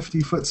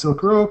 50-foot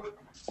silk rope,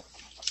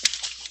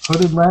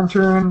 hooded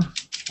lantern,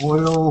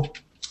 oil,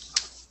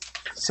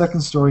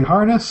 second-story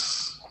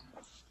harness,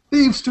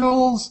 thieves'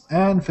 tools,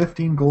 and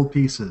 15 gold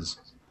pieces.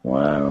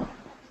 Wow.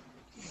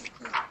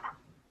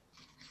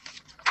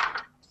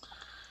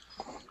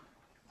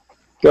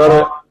 Got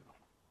it.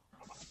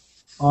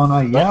 On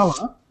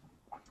Ayala,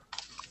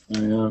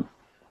 Yeah.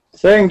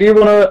 Thing, do you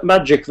want to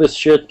magic this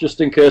shit just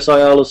in case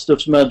Ayala's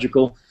stuff's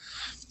magical?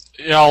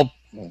 Yeah, I'll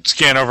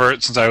scan over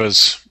it since I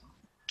was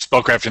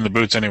spellcrafting the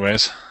boots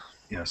anyways.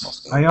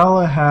 yes,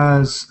 Ayala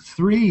has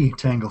 3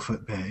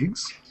 Tanglefoot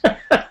bags,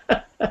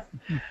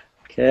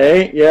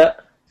 Okay, yeah.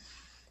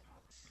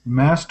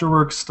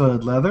 masterwork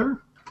stud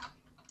leather,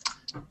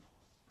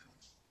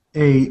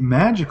 a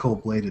magical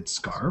bladed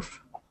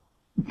scarf,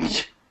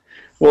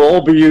 We'll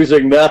all be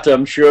using that,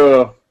 I'm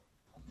sure.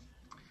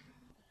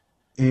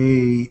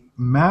 a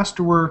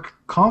masterwork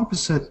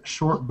composite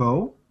short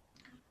bow,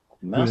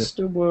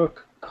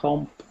 Masterwork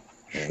comp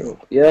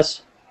shop.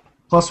 Yes.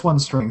 +1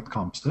 strength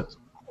composite.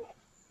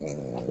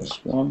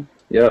 This one.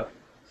 Yep.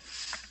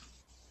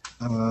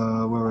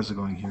 Where was it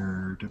going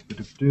here?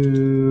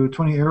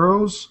 20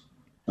 arrows,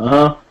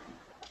 Uh-huh.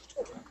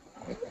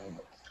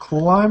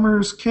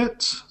 climber's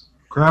kit,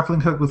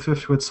 grappling hook with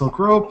 50-foot silk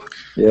rope,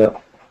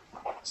 Yep.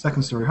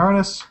 second story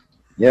harness,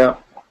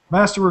 Yep.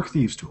 masterwork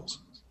thieves tools.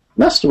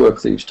 Masterwork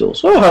Thieves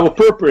Tools. Oh, how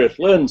appropriate.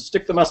 Lynn,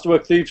 stick the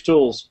Masterwork Thieves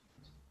Tools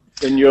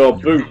in your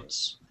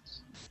boots.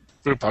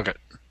 Boot pocket.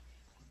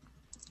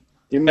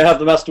 You may have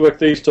the Masterwork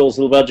Thieves Tools,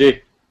 little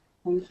badgie.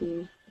 Thank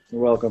you.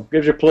 You're welcome.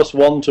 Gives you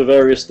 +1 to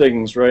various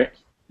things, right?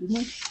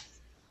 Mhm.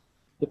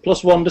 The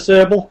 +1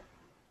 disable?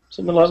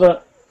 Something like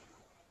that?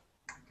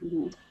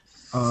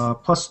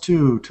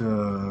 +2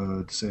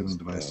 to disabling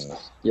devices.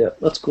 Yeah,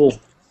 that's cool.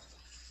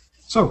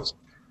 So,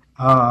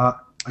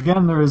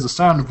 again, there is a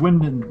sound of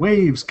wind and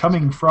waves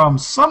coming from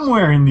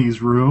somewhere in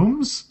these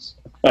rooms.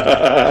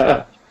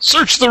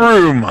 Search the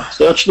room!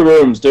 Search the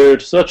rooms,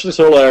 dude. Search this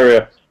whole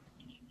area.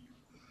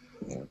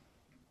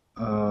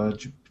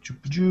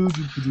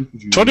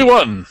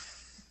 21!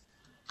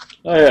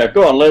 Oh yeah,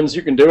 go on, Lens,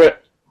 you can do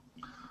it.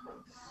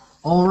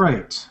 All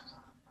right.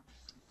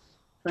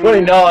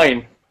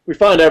 29. We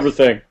find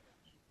everything.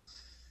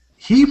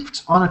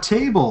 Heaped on a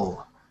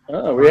table.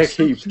 Oh, we are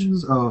heaped.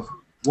 Sections of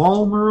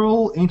wall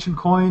mural, ancient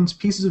coins,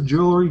 pieces of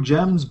jewelry,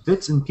 gems,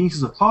 bits and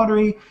pieces of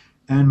pottery,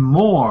 and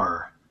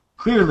more.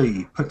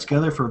 Clearly put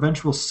together for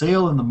eventual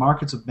sale in the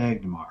markets of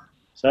Magnamar.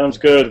 Sounds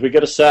good. We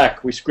get a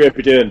sack. We scrape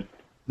it in.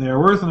 They are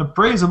worth an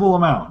appraisable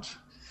amount.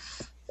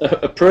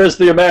 Appraise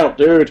the amount,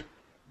 dude.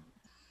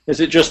 Is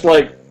it just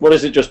what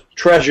is it, just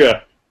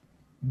treasure?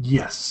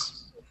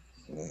 Yes.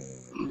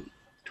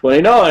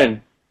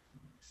 29.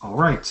 All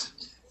right.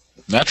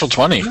 Natural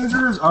 20.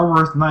 Treasures are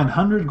worth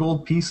 900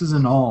 gold pieces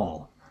in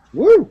all.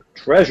 Woo!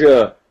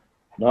 Treasure.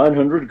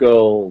 900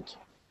 gold.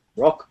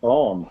 Rock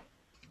on.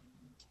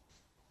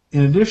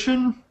 In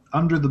addition,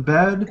 under the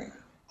bed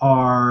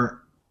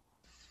are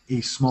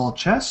a small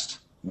chest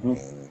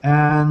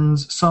and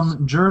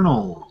some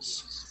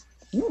journals.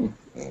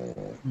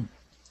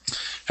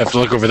 Have Have to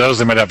look over those.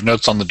 They might have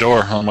notes on the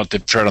door on what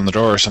they've tried on the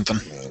door or something.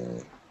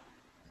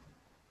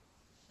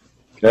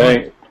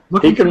 Okay.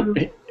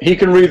 Looking He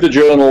can read the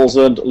journals,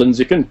 and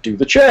Lindsay can do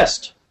the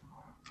chest.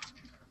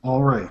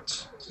 All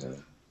right.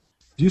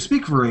 Do you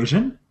speak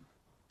Varasian?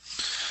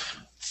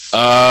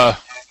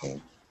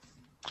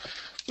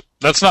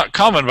 That's not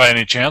common by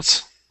any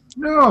chance.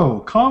 No,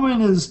 common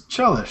is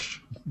Chelish.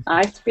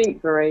 I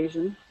speak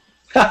Varasian.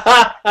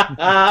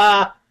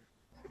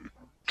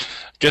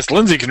 Guess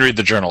Lindsay can read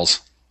the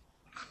journals.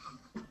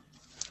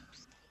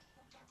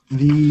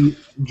 The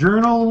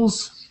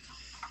journals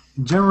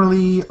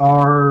generally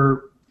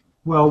are,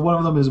 well, one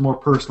of them is a more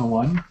personal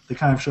one. They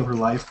kind of show her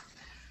life.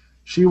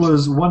 She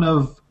was one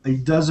of a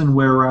dozen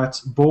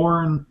Werats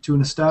born to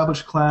an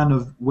established clan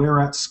of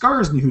Werat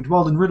Scarsny who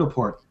dwelled in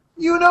Riddleport.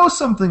 You know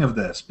something of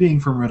this, being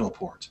from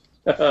Riddleport.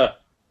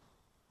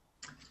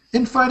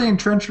 Infighting and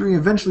treachery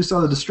eventually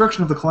saw the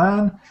destruction of the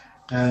clan,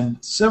 and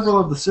several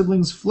of the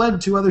siblings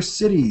fled to other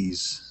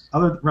cities,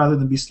 rather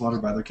than be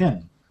slaughtered by their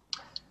kin.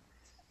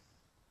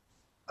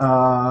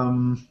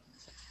 Are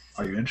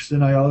you interested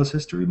in Ayala's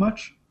history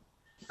much?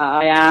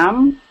 I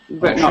am,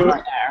 but not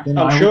right now. Then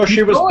I'm I sure will she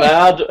keep was going.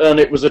 bad, and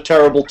it was a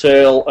terrible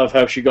tale of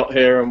how she got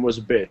here and was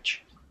a bitch.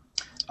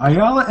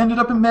 Ayala ended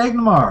up in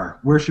Magnamar,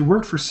 where she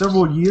worked for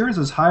several years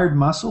as hired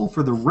muscle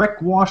for the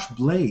Wreckwash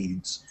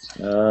Blades.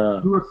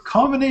 Through a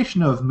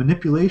combination of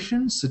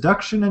manipulation,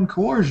 seduction, and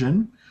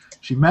coercion,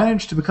 she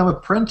managed to become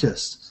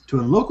apprenticed to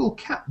a local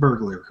cat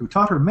burglar who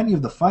taught her many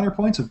of the finer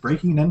points of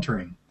breaking and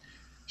entering.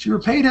 She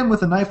repaid him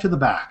with a knife to the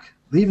back,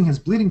 leaving his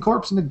bleeding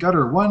corpse in the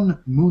gutter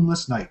one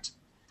moonless night.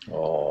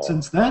 Oh.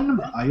 Since then,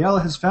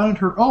 Ayala has founded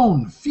her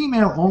own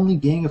female-only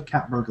gang of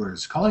cat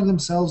burglars, calling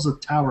themselves the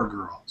Tower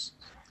Girls.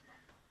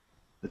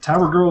 The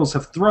Tower Girls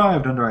have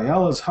thrived under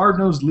Ayala's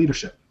hard-nosed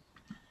leadership.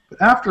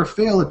 But after a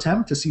failed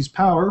attempt to seize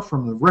power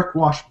from the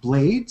Wreckwash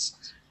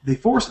Blades, they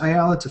forced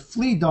Ayala to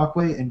flee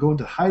Dockway and go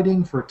into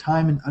hiding for a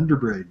time in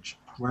Underbridge,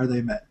 where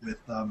they met with,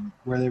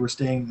 where they were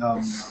staying,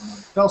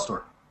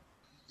 Fellstor.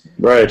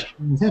 Right.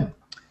 With him.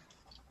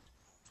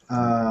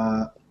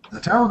 The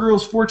Tower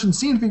Girl's fortune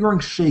seemed to be growing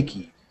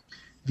shaky.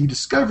 The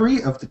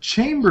discovery of the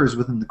chambers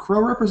within the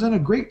Crow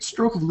represented a great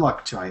stroke of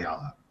luck to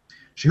Ayala.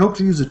 She hoped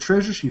to use the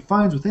treasure she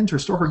finds within to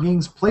restore her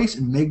gang's place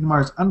in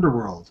Magnamar's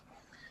underworld.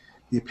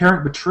 The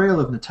apparent betrayal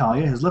of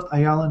Natalia has left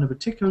Ayala in a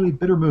particularly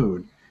bitter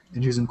mood,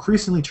 and she is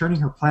increasingly turning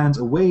her plans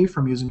away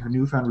from using her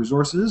newfound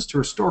resources to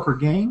restore her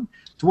gang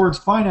towards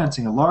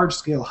financing a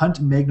large-scale hunt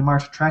in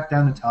Magnamar to track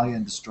down Natalia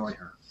and destroy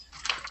her.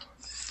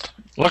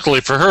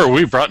 Luckily for her,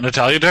 we brought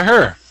Natalia to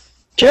her.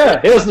 Yeah,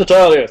 here's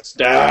Natalia.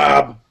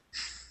 Stab!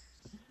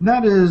 And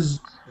that is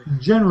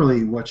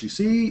generally what you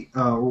see,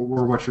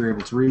 or what you're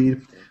able to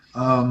read.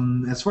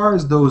 As far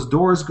as those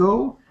doors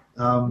go,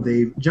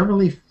 they've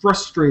generally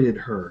frustrated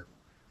her.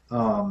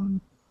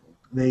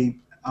 They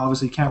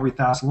obviously can't read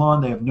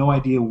Thassalon. They have no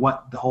idea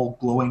what the whole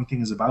glowing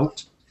thing is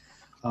about.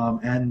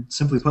 And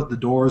simply put, the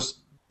doors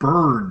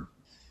burn.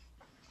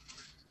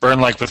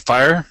 Burn like with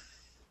fire?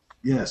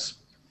 Yes.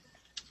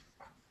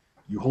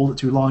 You hold it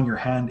too long, your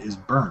hand is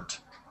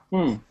burnt.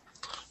 Hmm.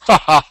 Ha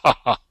ha ha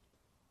ha.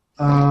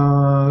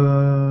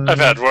 I've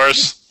had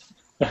worse.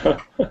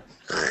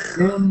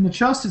 In the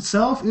chest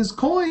itself is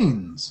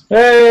coins.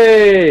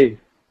 Hey!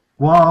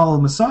 While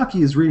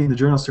Masaki is reading the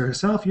journals to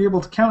herself, you're able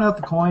to count out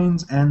the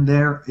coins, and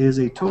there is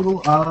a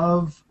total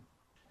of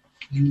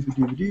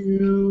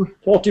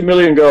 40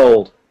 million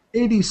gold.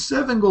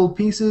 87 gold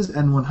pieces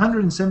and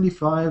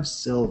 175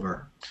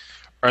 silver.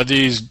 Are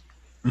these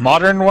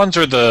modern ones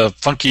or the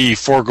funky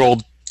 4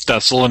 gold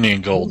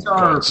Thessalonian gold These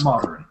are coins?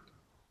 modern.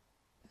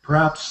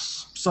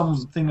 Perhaps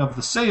something of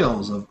the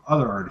sales of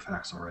other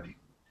artifacts already.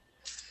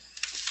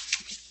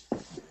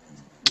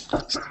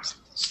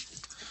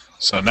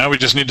 So now we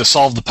just need to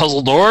solve the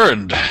puzzle door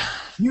and...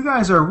 You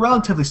guys are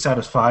relatively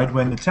satisfied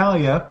when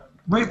Natalia,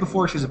 right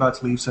before she's about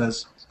to leave,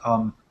 says,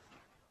 are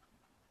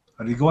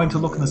you going to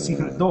look in the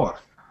secret door?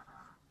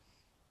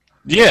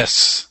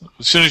 Yes,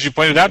 as soon as you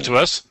pointed out to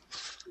us.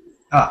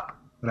 Ah,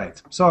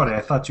 right. Sorry,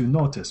 I thought you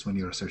noticed when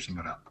you were searching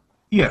around.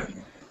 Here.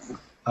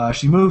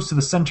 She moves to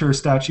the center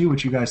statue,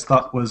 which you guys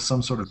thought was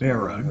some sort of bear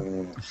rug.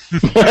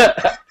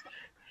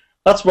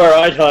 That's where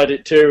I'd hide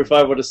it too if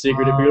I were a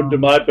secret. It'd be under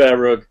my bear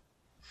rug.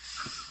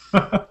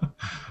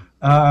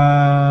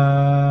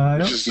 I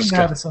don't Which is seem to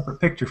have a separate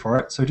picture for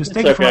it, so just It's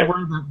take it for okay. a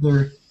word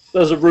that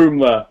There's a room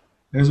there.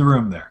 there's a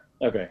room there.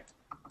 Okay.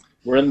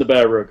 We're in the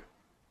bear rug.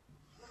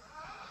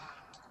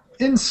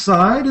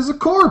 Inside is a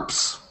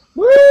corpse.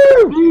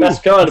 Woo!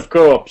 Best kind of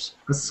corpse.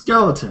 A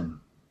skeleton.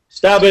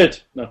 Stab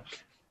it! No.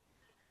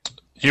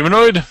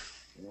 Humanoid?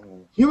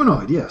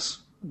 Humanoid, yes.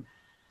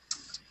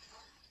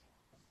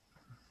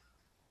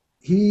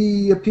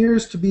 He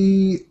appears to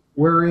be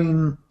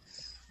wearing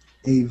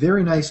a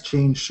very nice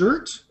chain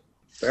shirt,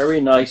 Very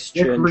nice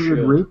chain decorated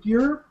shirt.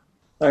 rapier,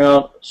 Hang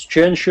on. It's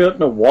chain shirt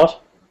and a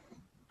what?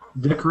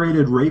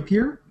 decorated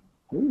rapier,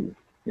 Ooh.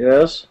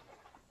 Yes.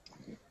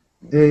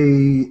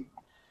 a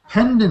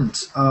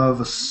pendant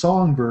of a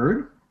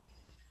songbird.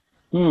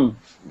 Hmm.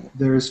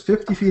 There's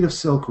 50 feet of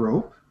silk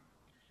rope,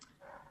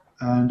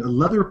 and a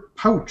leather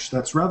pouch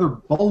that's rather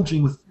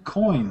bulging with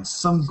coins.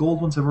 Some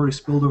gold ones have already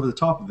spilled over the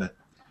top of it.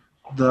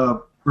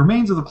 The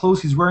remains of the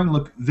clothes he's wearing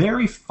look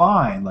very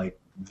fine, like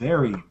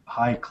very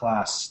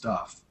high-class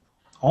stuff.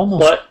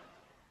 Almost What?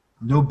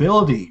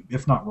 nobility,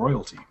 if not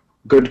royalty.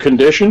 Good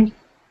condition?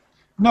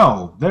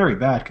 No, very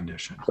bad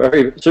condition.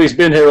 So he's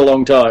been here a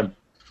long time.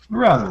 A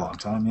rather long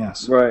time,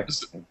 yes. Right.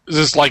 Is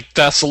this like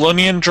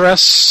Thessalonian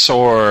dress,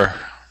 or...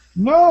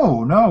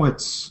 No,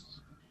 it's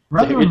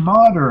rather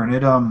modern.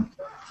 Where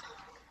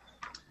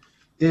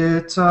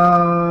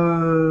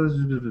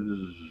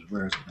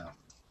is it now?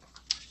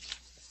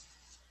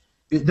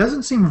 It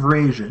doesn't seem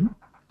Vrasian.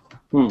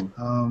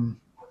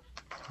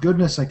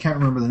 Goodness, I can't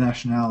remember the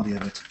nationality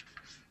of it.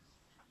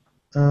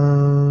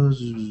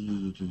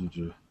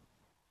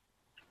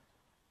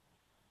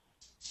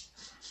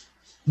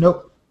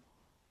 Nope.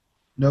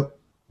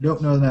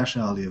 Don't know the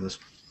nationality of this.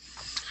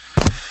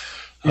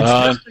 It's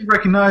definitely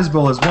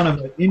recognizable as one of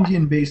the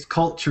Indian-based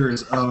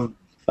cultures of...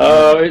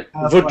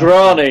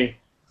 Vudrani.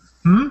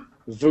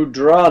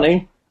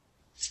 Vudrani.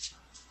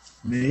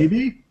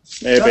 Maybe?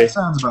 Maybe. That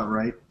sounds about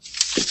right.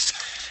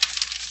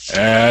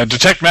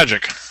 Detect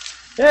magic.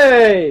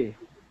 Hey!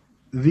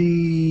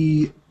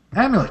 The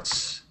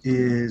amulet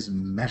is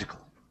magical.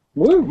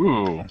 Woo!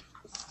 Ooh.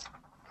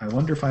 I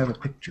wonder if I have a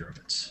picture of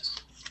it.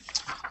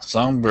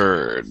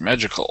 Songbird,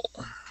 magical.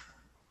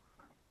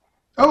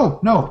 Oh,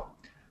 no.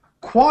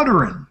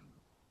 Quadrant.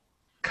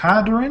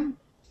 Cadrin?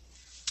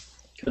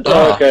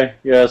 Oh, okay,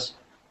 yes.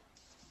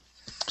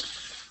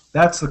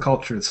 That's the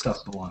culture that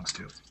stuff belongs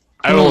to.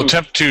 I will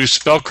attempt to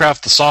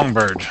spellcraft the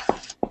songbird.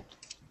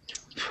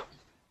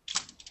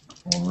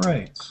 All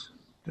right.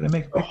 Did I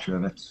make a picture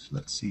of it?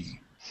 Let's see.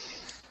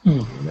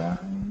 Did I?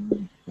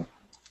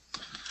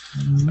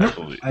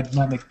 Nope, I did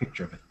not make a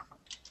picture of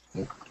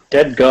it.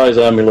 Dead guy's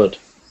amulet.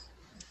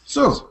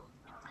 So,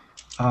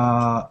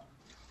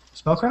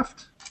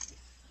 spellcraft?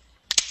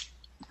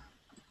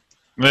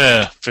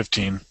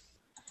 15.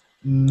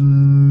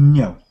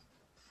 No.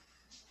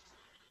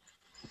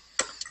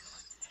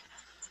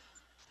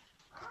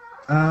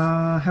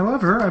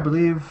 However, I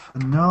believe a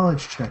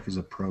knowledge check is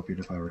appropriate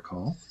if I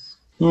recall.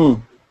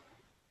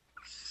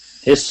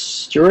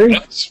 History?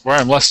 That's where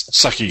I'm less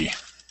sucky.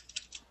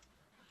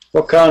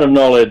 What kind of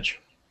knowledge?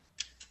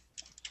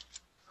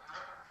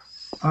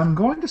 I'm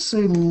going to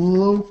say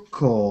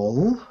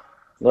local.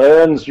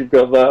 Lens, you've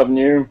got that, haven't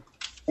you?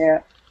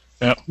 Yeah.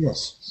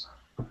 Yes.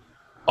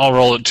 I'll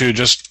roll it too,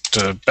 just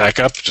to back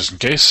up, just in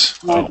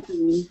case.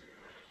 19.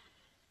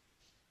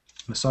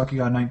 Misaki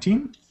got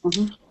 19?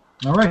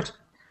 Mm-hmm. All right.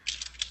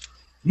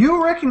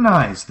 You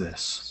recognize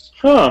this.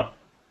 Huh.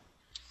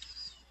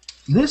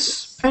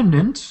 This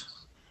pendant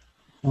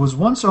was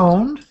once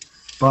owned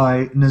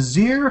by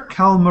Nazir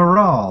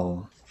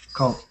Kalmaralm.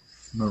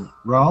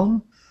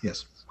 Kalmaralm?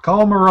 Yes.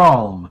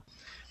 Kalmaralm,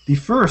 the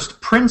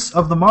first prince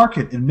of the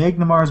market in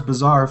Magnamar's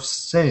Bazaar of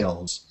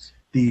Sales,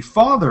 the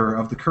father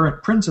of the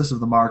current princess of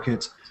the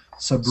market,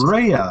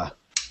 Sabreya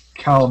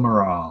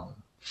Kalmaralm.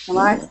 Am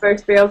I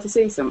supposed to be able to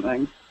see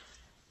something?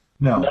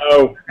 No,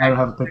 No. I don't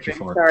have a picture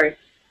for it. Sorry.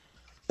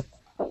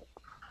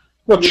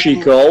 What's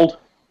she called?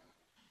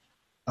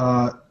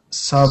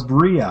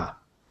 Sabreya.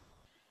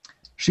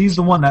 She's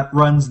the one that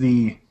runs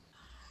the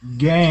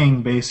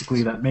gang,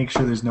 basically, that makes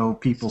sure there's no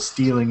people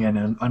stealing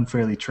and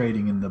unfairly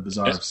trading in the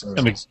Bazaar of Sales.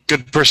 And a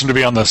good person to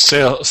be on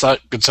the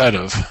good side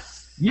of.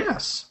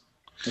 Yes.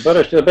 I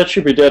bet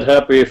she'd be dead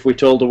happy if we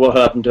told her what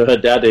happened to her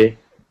daddy.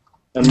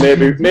 And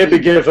maybe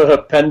give her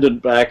her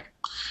pendant back.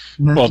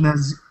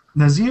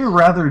 Nazir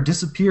rather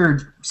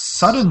disappeared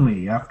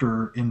suddenly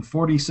in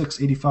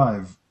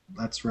 4685.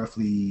 That's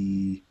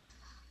roughly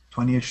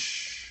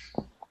 20-ish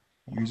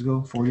years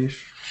ago,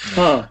 40-ish.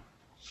 Huh.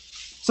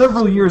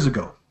 Several years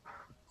ago.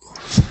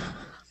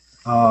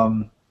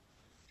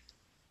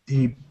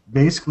 He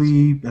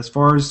basically, as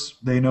far as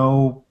they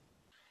know,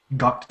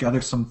 got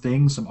together some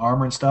things, some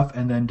armor and stuff,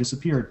 and then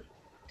disappeared.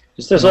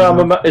 Is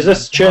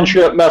this chain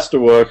shirt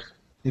masterwork?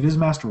 It is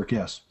masterwork,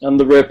 yes. And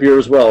the rapier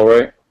as well,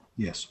 right?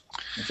 Yes.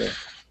 Okay.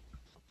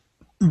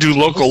 Do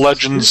local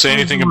legends say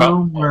anything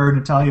about where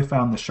Natalia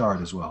found the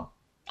shard as well?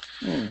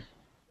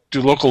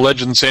 Do local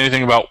legends say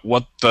anything about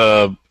what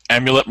the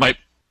amulet might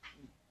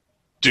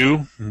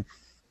do?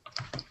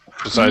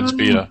 Besides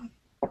be a...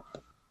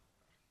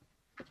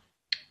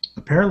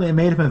 Apparently it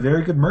made him a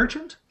very good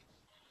merchant.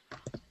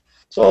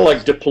 It's all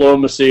like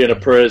diplomacy and a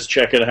praise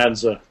check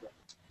enhancer.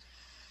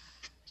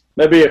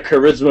 Maybe a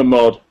charisma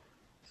mod.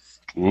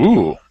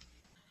 Ooh.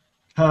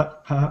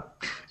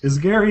 Is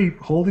Gary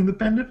holding the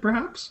pendant,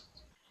 perhaps?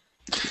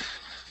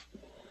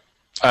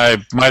 I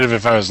might have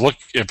if I was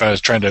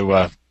trying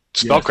to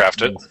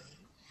spellcraft it.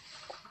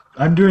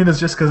 I'm doing this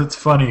just because it's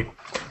funny.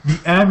 The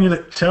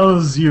amulet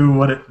tells you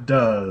what it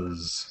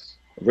does.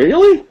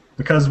 Really?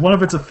 Because one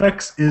of its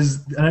effects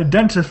is an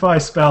identify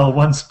spell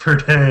once per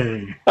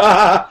day.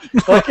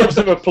 That gives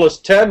him a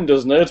 +10,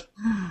 doesn't it?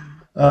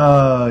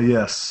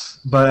 Yes.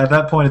 But at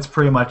that point, it's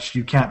pretty much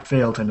you can't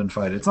fail to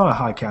identify it. It's not a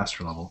high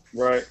caster level.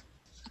 Right.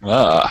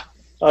 Ah.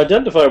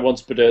 Identify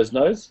once per day is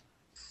nice.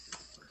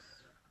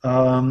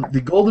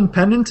 The golden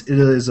pendant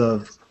is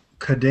of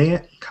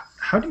Cadain.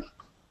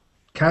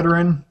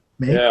 Cadarin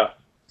made. Yeah.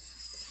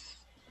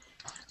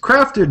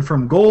 Crafted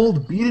from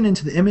gold, beaten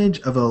into the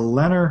image of a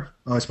lanner.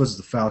 Oh, I suppose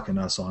it's a falcon,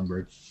 not a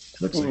songbird.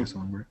 It looks like a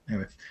songbird.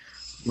 Anyway.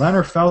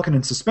 Lanner falcon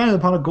and suspended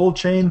upon a gold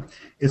chain.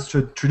 It's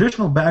a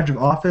traditional badge of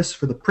office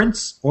for the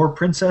prince or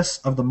princess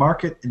of the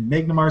market in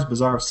Magnamar's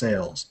Bazaar of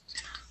Sales.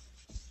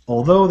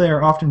 Although they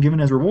are often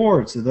given as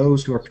rewards to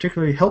those who are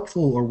particularly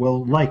helpful or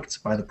well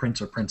liked by the prince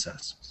or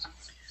princess.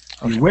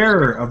 The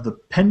wearer of the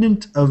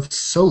pendant of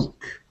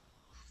Soak.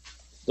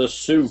 The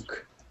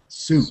souk.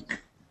 Souk.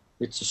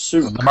 It's a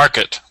souk. The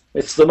market.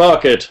 It's the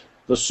market.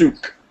 The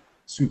souk.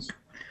 Souk.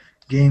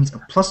 Gains a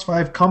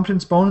 +5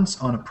 competence bonus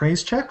on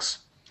appraise checks.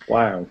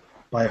 Wow.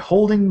 By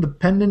holding the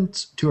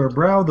pendant to her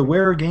brow, the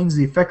wearer gains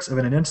the effects of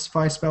an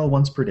identify spell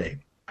once per day.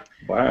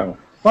 Wow.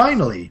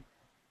 Finally,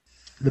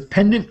 the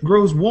pendant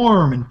grows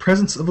warm in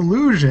presence of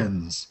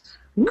illusions,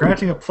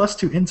 granting a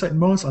 +2 insight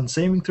bonus on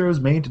saving throws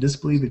made to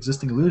disbelieve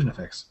existing illusion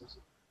effects.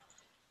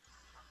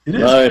 It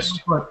is Nice.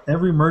 what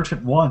every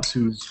merchant wants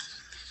who's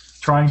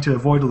trying to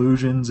avoid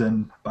illusions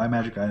and buy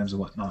magic items and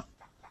whatnot.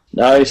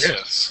 Nice.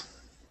 Yes.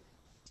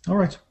 All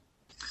right.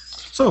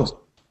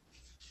 So,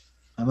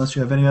 unless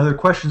you have any other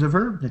questions of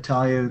her,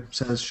 Natalia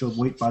says she'll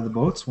wait by the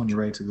boats when you're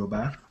ready to go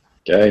back.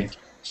 Okay.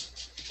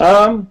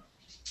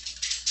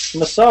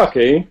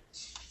 Masaki,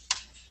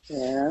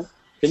 Yeah.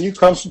 can you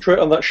concentrate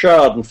on that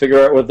shard and figure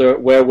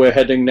out where we're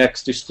heading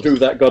next is through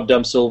that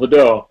goddamn silver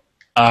door?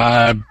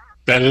 I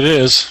bet it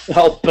is.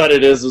 I'll bet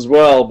it is as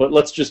well, but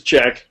let's just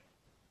check.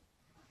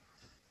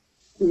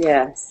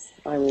 Yes,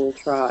 I will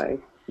try.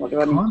 What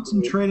do I need to do?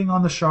 Concentrating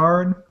on the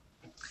shard.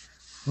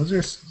 Was there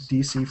a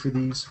DC for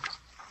these?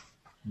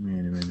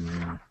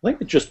 I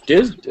think it just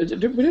did. We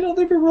didn't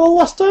think we roll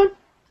last time?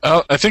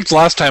 Oh, I think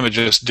last time it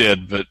just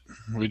did, but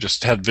we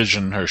just had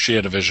vision, or she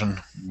had a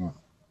vision.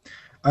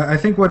 I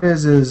think what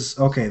is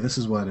okay. This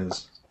is what it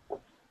is.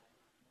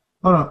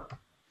 Oh no,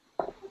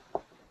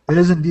 it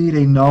is indeed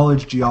a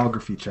knowledge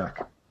geography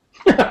check.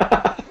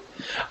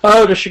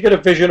 Oh, does she get a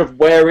vision of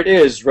where it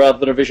is rather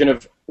than a vision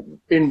of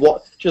in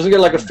what? She doesn't get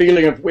like a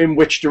feeling of in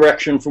which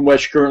direction from where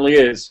she currently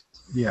is.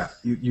 Yeah,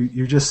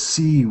 you just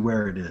see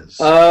where it is.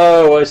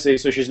 Oh, I see.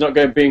 So she's not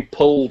being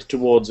pulled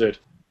towards it.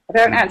 I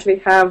don't actually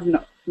have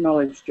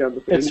knowledge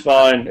geography. It's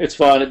fine. It's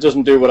fine. It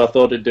doesn't do what I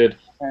thought it did.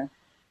 Okay.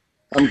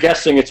 I'm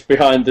guessing it's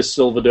behind this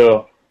silver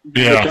door.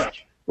 Yeah.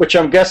 Which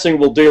I'm guessing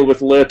we'll deal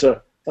with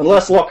later.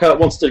 Unless Lockhart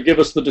wants to give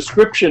us the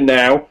description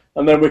now,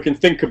 and then we can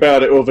think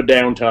about it over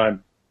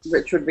downtime.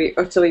 Which would be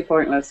utterly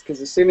pointless, because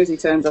as soon as he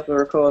turns off the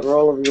recorder,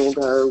 all of you will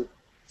go,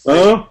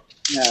 Huh?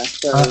 yeah,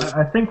 so...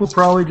 I think we'll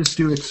probably just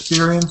do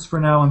experience for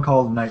now and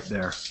call it night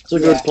there. It's a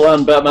good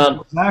plan,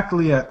 Batman.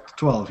 Exactly at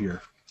 12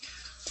 here.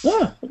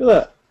 Ah, look at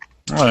that.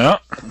 Oh, yeah.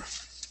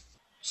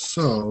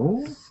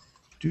 So,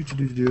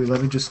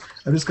 let me just.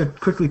 I'm just gonna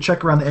quickly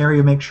check around the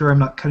area, make sure I'm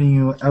not cutting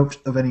you out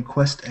of any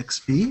quest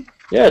XP.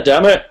 Yeah,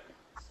 damn it.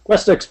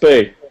 Quest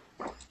XP.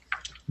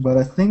 But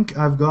I think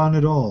I've gotten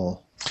it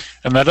all.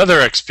 And that other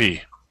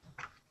XP.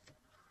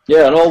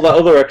 Yeah, and all that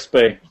other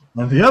XP.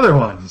 And the other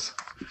ones.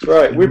 That's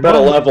right, we better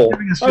level.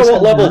 I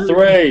want level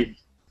 3.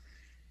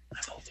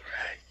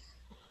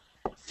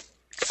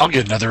 I'll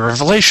get another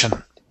revelation.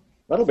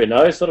 That'll be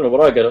nice. I don't know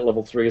what I get at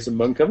level 3 as a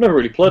monk. I've never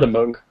really played a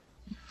monk.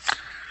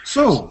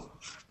 So,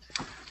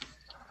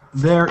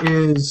 there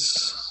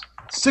is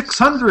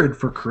 600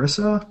 for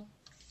Carissa.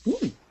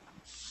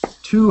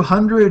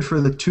 200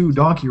 for the 2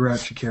 donkey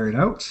routes she carried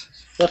out.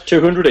 That's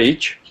 200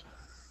 each.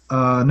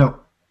 No.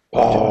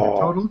 Oh.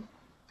 Total.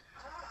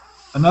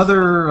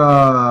 Another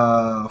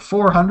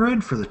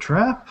 400 for the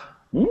trap.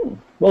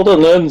 Well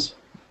done, Lens.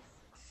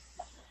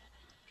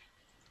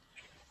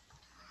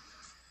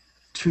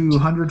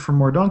 200 for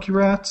more donkey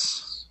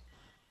rats.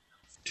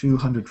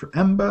 200 for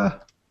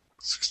Emba.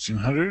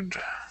 1,600.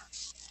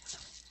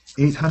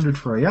 800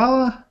 for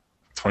Ayala.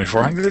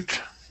 2,400.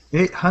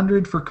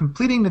 800 for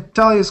completing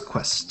Natalia's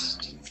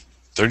quest.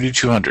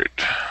 3,200.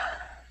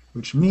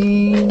 Which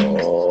means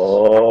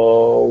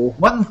Oh.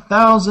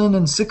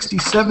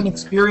 1,067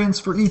 experience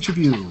for each of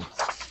you.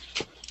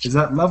 Is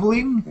that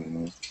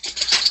leveling?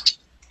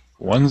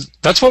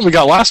 That's what we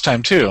got last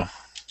time, too.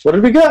 What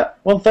did we get?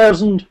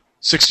 1,000.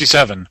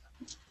 67.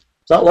 Does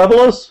that level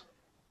us?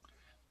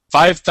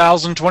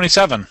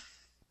 5,027.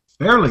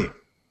 Barely.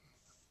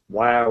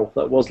 Wow,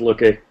 that was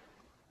lucky.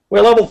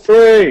 We're level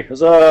 3.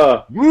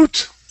 Huzzah.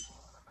 Woot!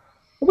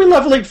 Are we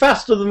leveling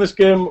faster than this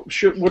game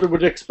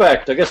would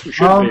expect? I guess we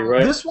should be,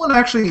 right? This one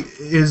actually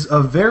is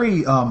a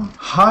very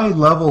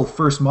high-level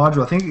first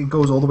module. I think it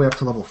goes all the way up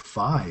to level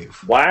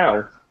 5.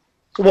 Wow.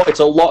 So what? It's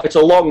a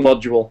long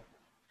module.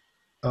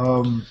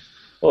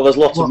 Well, there's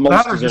lots of That are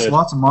monsters just in it.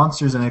 lots of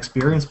monsters and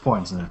experience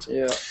points in it.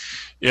 Yeah.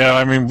 Yeah,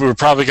 I mean, we've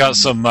probably got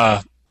some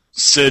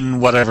sin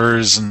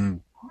whatevers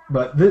and...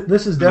 But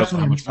this is That's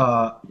definitely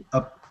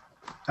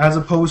as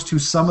opposed to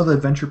some of the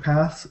adventure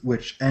paths,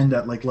 which end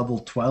at like level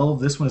 12.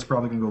 This one is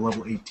probably going to go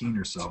level 18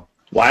 or so.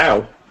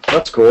 Wow,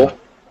 that's cool.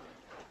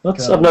 I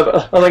Okay.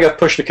 think I've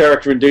pushed a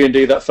character in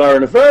D&D that far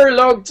in a very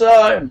long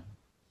time.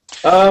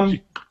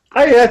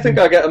 I think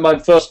I get my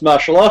first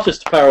martial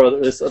artist power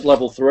at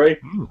level 3.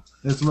 Ooh,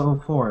 it's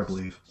level 4, I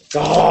believe.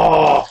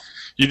 Oh!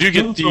 You do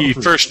get the Level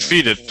 3. first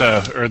feat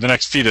at, or the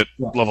next feat at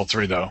level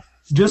 3, though.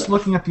 Just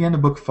looking at the end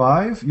of book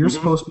 5, you're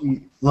supposed to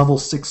be level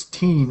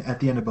 16 at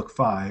the end of book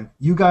 5.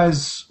 You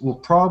guys will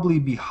probably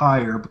be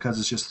higher because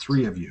it's just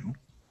 3 of you.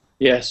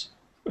 Yes.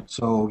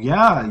 So,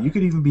 yeah, you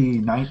could even be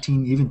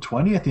 19, even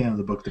 20 at the end of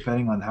the book,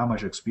 depending on how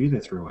much XP they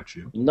throw at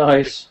you.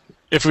 Nice.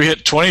 If we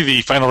hit 20,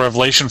 the final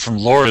revelation from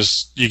Lore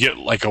is you get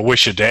like a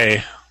wish a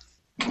day.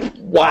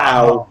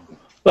 Wow.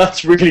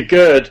 That's really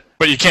good.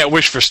 But you can't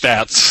wish for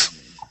stats.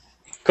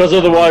 Because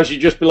otherwise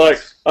you'd just be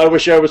like, I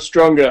wish I was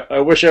stronger. I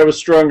wish I was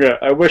stronger.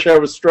 I wish I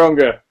was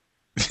stronger.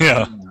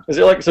 Yeah. Is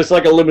it like, so it's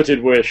like a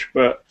limited wish,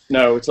 but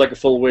no, it's like a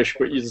full wish,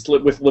 but it's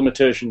with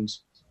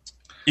limitations.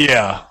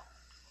 Yeah.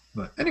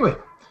 But anyway,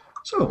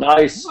 so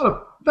Nice.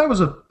 that was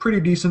a pretty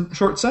decent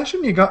short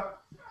session. You got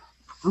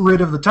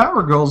rid of the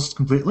Tower Girls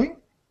completely.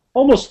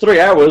 Almost 3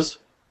 hours.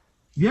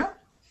 Yeah.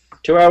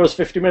 2 hours,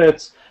 50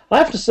 minutes. I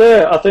have to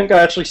say, I think I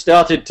actually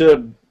started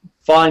to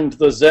find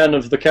the zen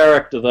of the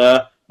character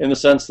there, in the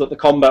sense that the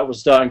combat was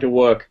starting to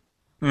work.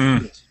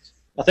 Mm.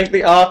 I think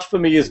the art for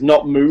me is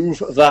not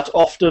move that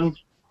often.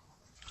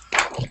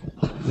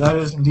 That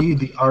is indeed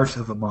the art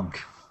of a monk.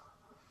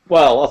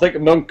 Well, I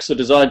think monks are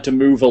designed to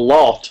move a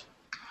lot.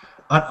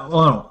 Well,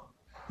 no.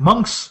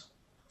 Monks,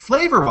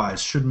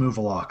 flavor-wise, should move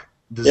a lot.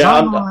 Yeah,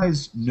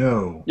 Design-wise,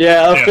 no.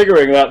 Yeah, I'm Yeah.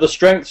 figuring that. The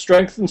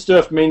strength and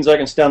stuff means I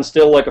can stand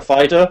still like a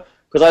fighter,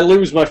 because I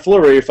lose my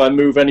flurry if I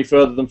move any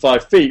further than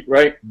 5 feet,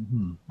 right?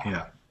 Mm-hmm.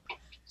 Yeah.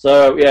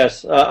 So,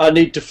 yes, I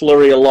need to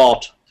flurry a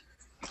lot.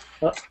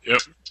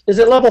 Yep. Is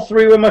it level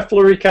 3 when my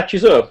flurry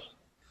catches up?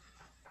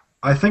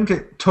 I think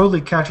it totally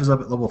catches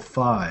up at level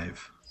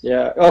 5.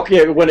 Yeah,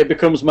 okay, when it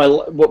becomes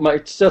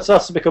it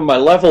has to become my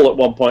level at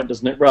one point,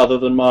 doesn't it, rather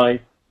than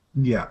my...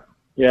 Yeah.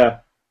 Yeah.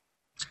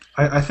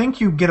 I think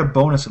you get a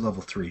bonus at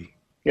level 3.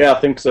 Yeah, I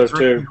think so, You're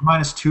too.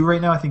 -2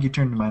 right now. I think you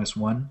turned to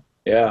 -1.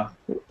 Yeah,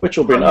 which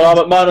will be... I'm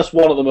at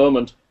 -1 at the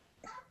moment.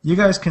 You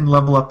guys can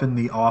level up in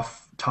the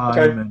off time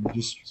Okay. and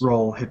just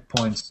roll hit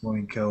points when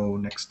we go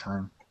next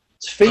time.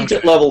 It's feet at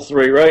Okay. level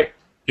 3, right?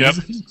 Yep.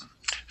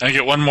 I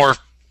get one more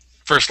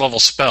first level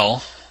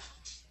spell.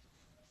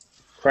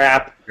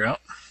 Crap. Yeah.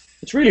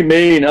 It's really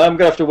mean. I'm going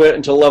to have to wait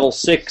until level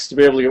 6 to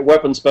be able to get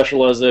weapon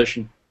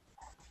specialization.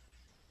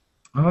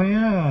 Oh,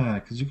 yeah,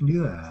 because you can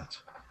do that.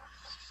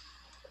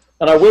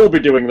 And I will be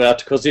doing that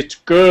because it's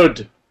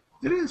good.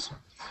 It is.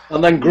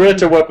 And then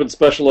greater weapon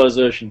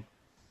specialization.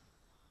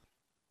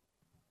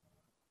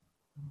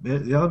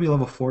 That'll be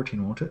level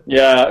 14, won't it?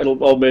 Yeah,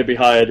 or maybe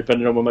higher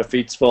depending on where my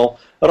feats fall.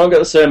 I don't get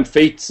the same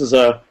feats as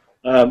a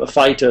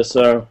fighter,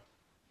 so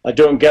I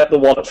don't get the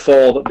one at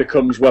 4 that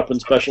becomes weapon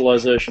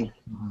specialization.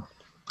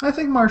 I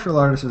think martial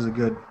artist is a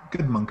good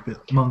monk.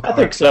 I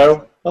think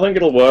so. I think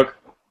it'll work.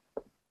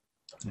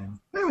 Yeah.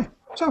 Anyway,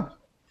 so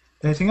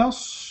anything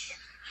else?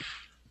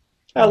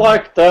 I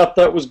liked that.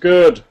 That was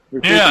good. We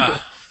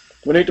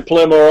need to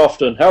play more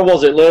often. How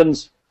was it,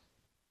 Linz?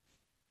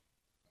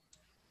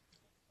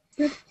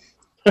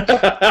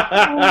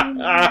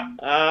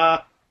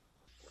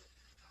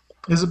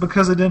 Is it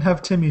because I didn't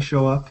have Timmy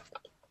show up?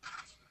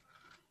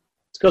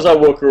 It's because I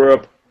woke her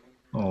up.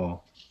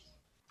 Oh,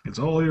 it's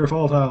all your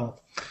fault, Al.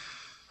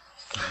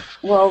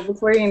 Well,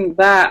 between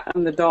that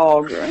and the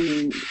dog,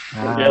 and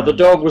Yeah, the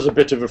dog was a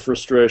bit of a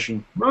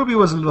frustration. Ruby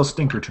was a little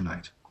stinker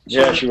tonight.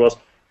 Yeah, she was.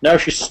 Now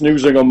she's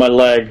snoozing on my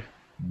leg.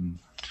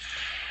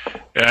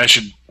 Yeah, I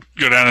should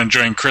go down and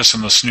join Chris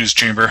in the snooze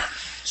chamber.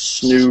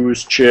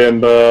 Snooze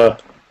chamber.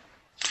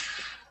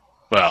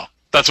 Well,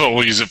 that's what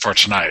we'll use it for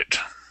tonight.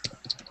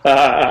 So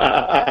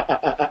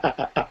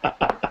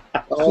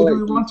do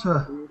we want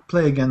to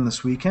play again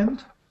this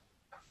weekend?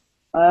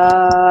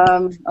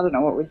 I don't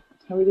know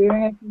are we doing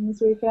anything this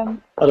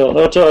weekend? I don't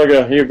know,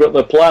 Tiger. You've got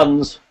the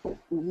plans. Let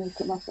me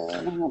look at my phone.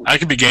 Hang on. I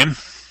could be game.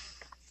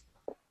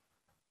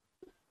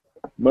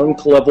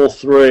 Monk level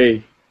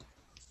 3.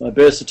 My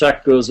base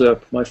attack goes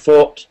up. My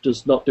fort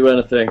does not do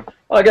anything.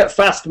 I get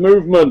fast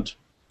movement.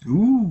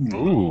 Ooh.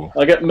 Ooh.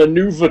 I get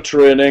maneuver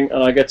training,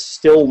 and I get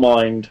still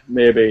mind,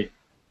 maybe.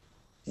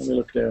 Let me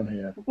look down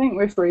here. I think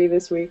we're free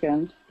this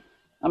weekend.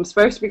 I'm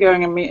supposed to be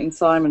going and meeting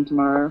Simon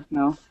tomorrow.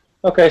 No.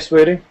 Okay,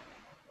 sweetie.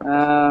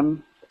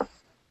 And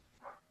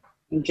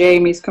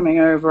Jamie's coming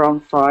over on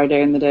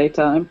Friday in the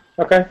daytime.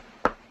 Okay.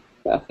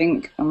 But I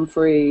think I'm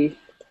free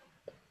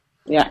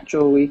the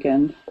actual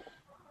weekend.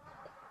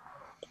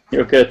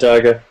 You okay,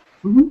 Tiger?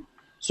 Mm-hmm.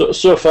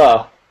 So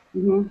far,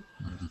 Mm-hmm.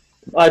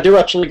 I do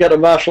actually get a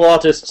martial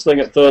artists thing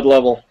at 3rd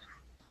level.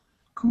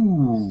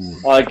 Cool.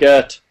 I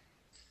get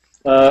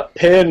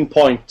pain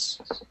points,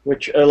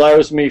 which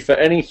allows me for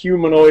any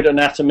humanoid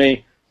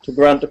anatomy to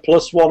grant a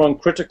 +1 on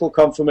critical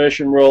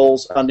confirmation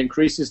rolls and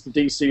increases the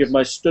DC of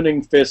my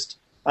stunning fist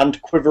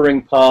and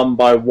quivering palm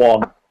by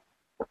 1.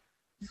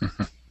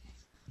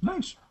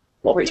 Nice.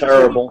 Not Which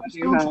terrible. day do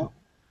you have?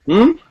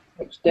 Hmm?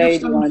 Which day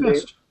do you want to do?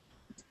 Fist.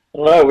 I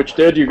don't know, which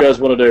day do you guys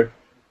want to do?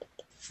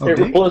 Oh, It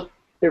date?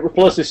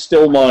 replaces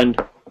still mind.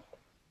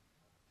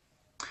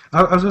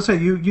 I was going to say,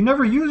 you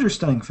never use your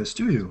Stunning Fist,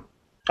 do you?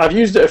 I've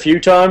used it a few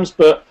times,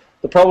 but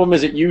the problem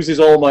is it uses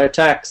all my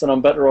attacks, and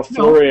I'm better off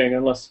flurrying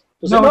unless...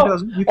 Does it not?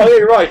 doesn't. Oh, yeah,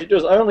 you're right, it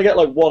does. I only get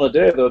like one a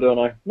day, though, don't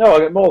I? No, I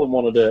get more than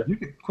one a day. You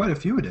get quite a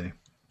few a day.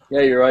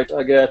 Yeah, you're right.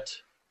 I get...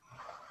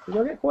 Did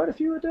I get quite a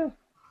few a day?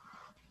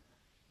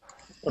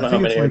 I don't know how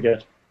many I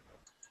get.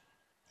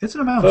 It's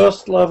an amount.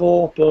 First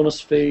level, bonus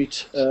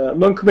feat.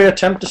 Monk may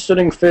attempt a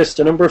Stunning Fist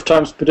a number of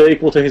times per day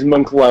equal to his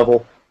monk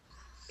level.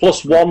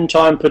 Plus 1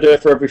 time per day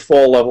for every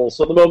 4 levels.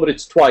 So at the moment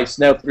it's twice,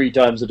 now 3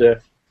 times a day.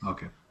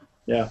 Okay.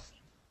 Yeah.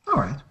 All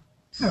right.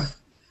 Yeah.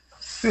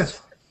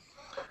 Yes.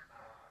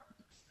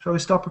 Shall we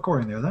stop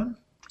recording there then?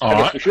 I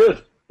guess we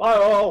should. Bye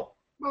all.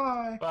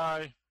 Bye.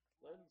 Bye.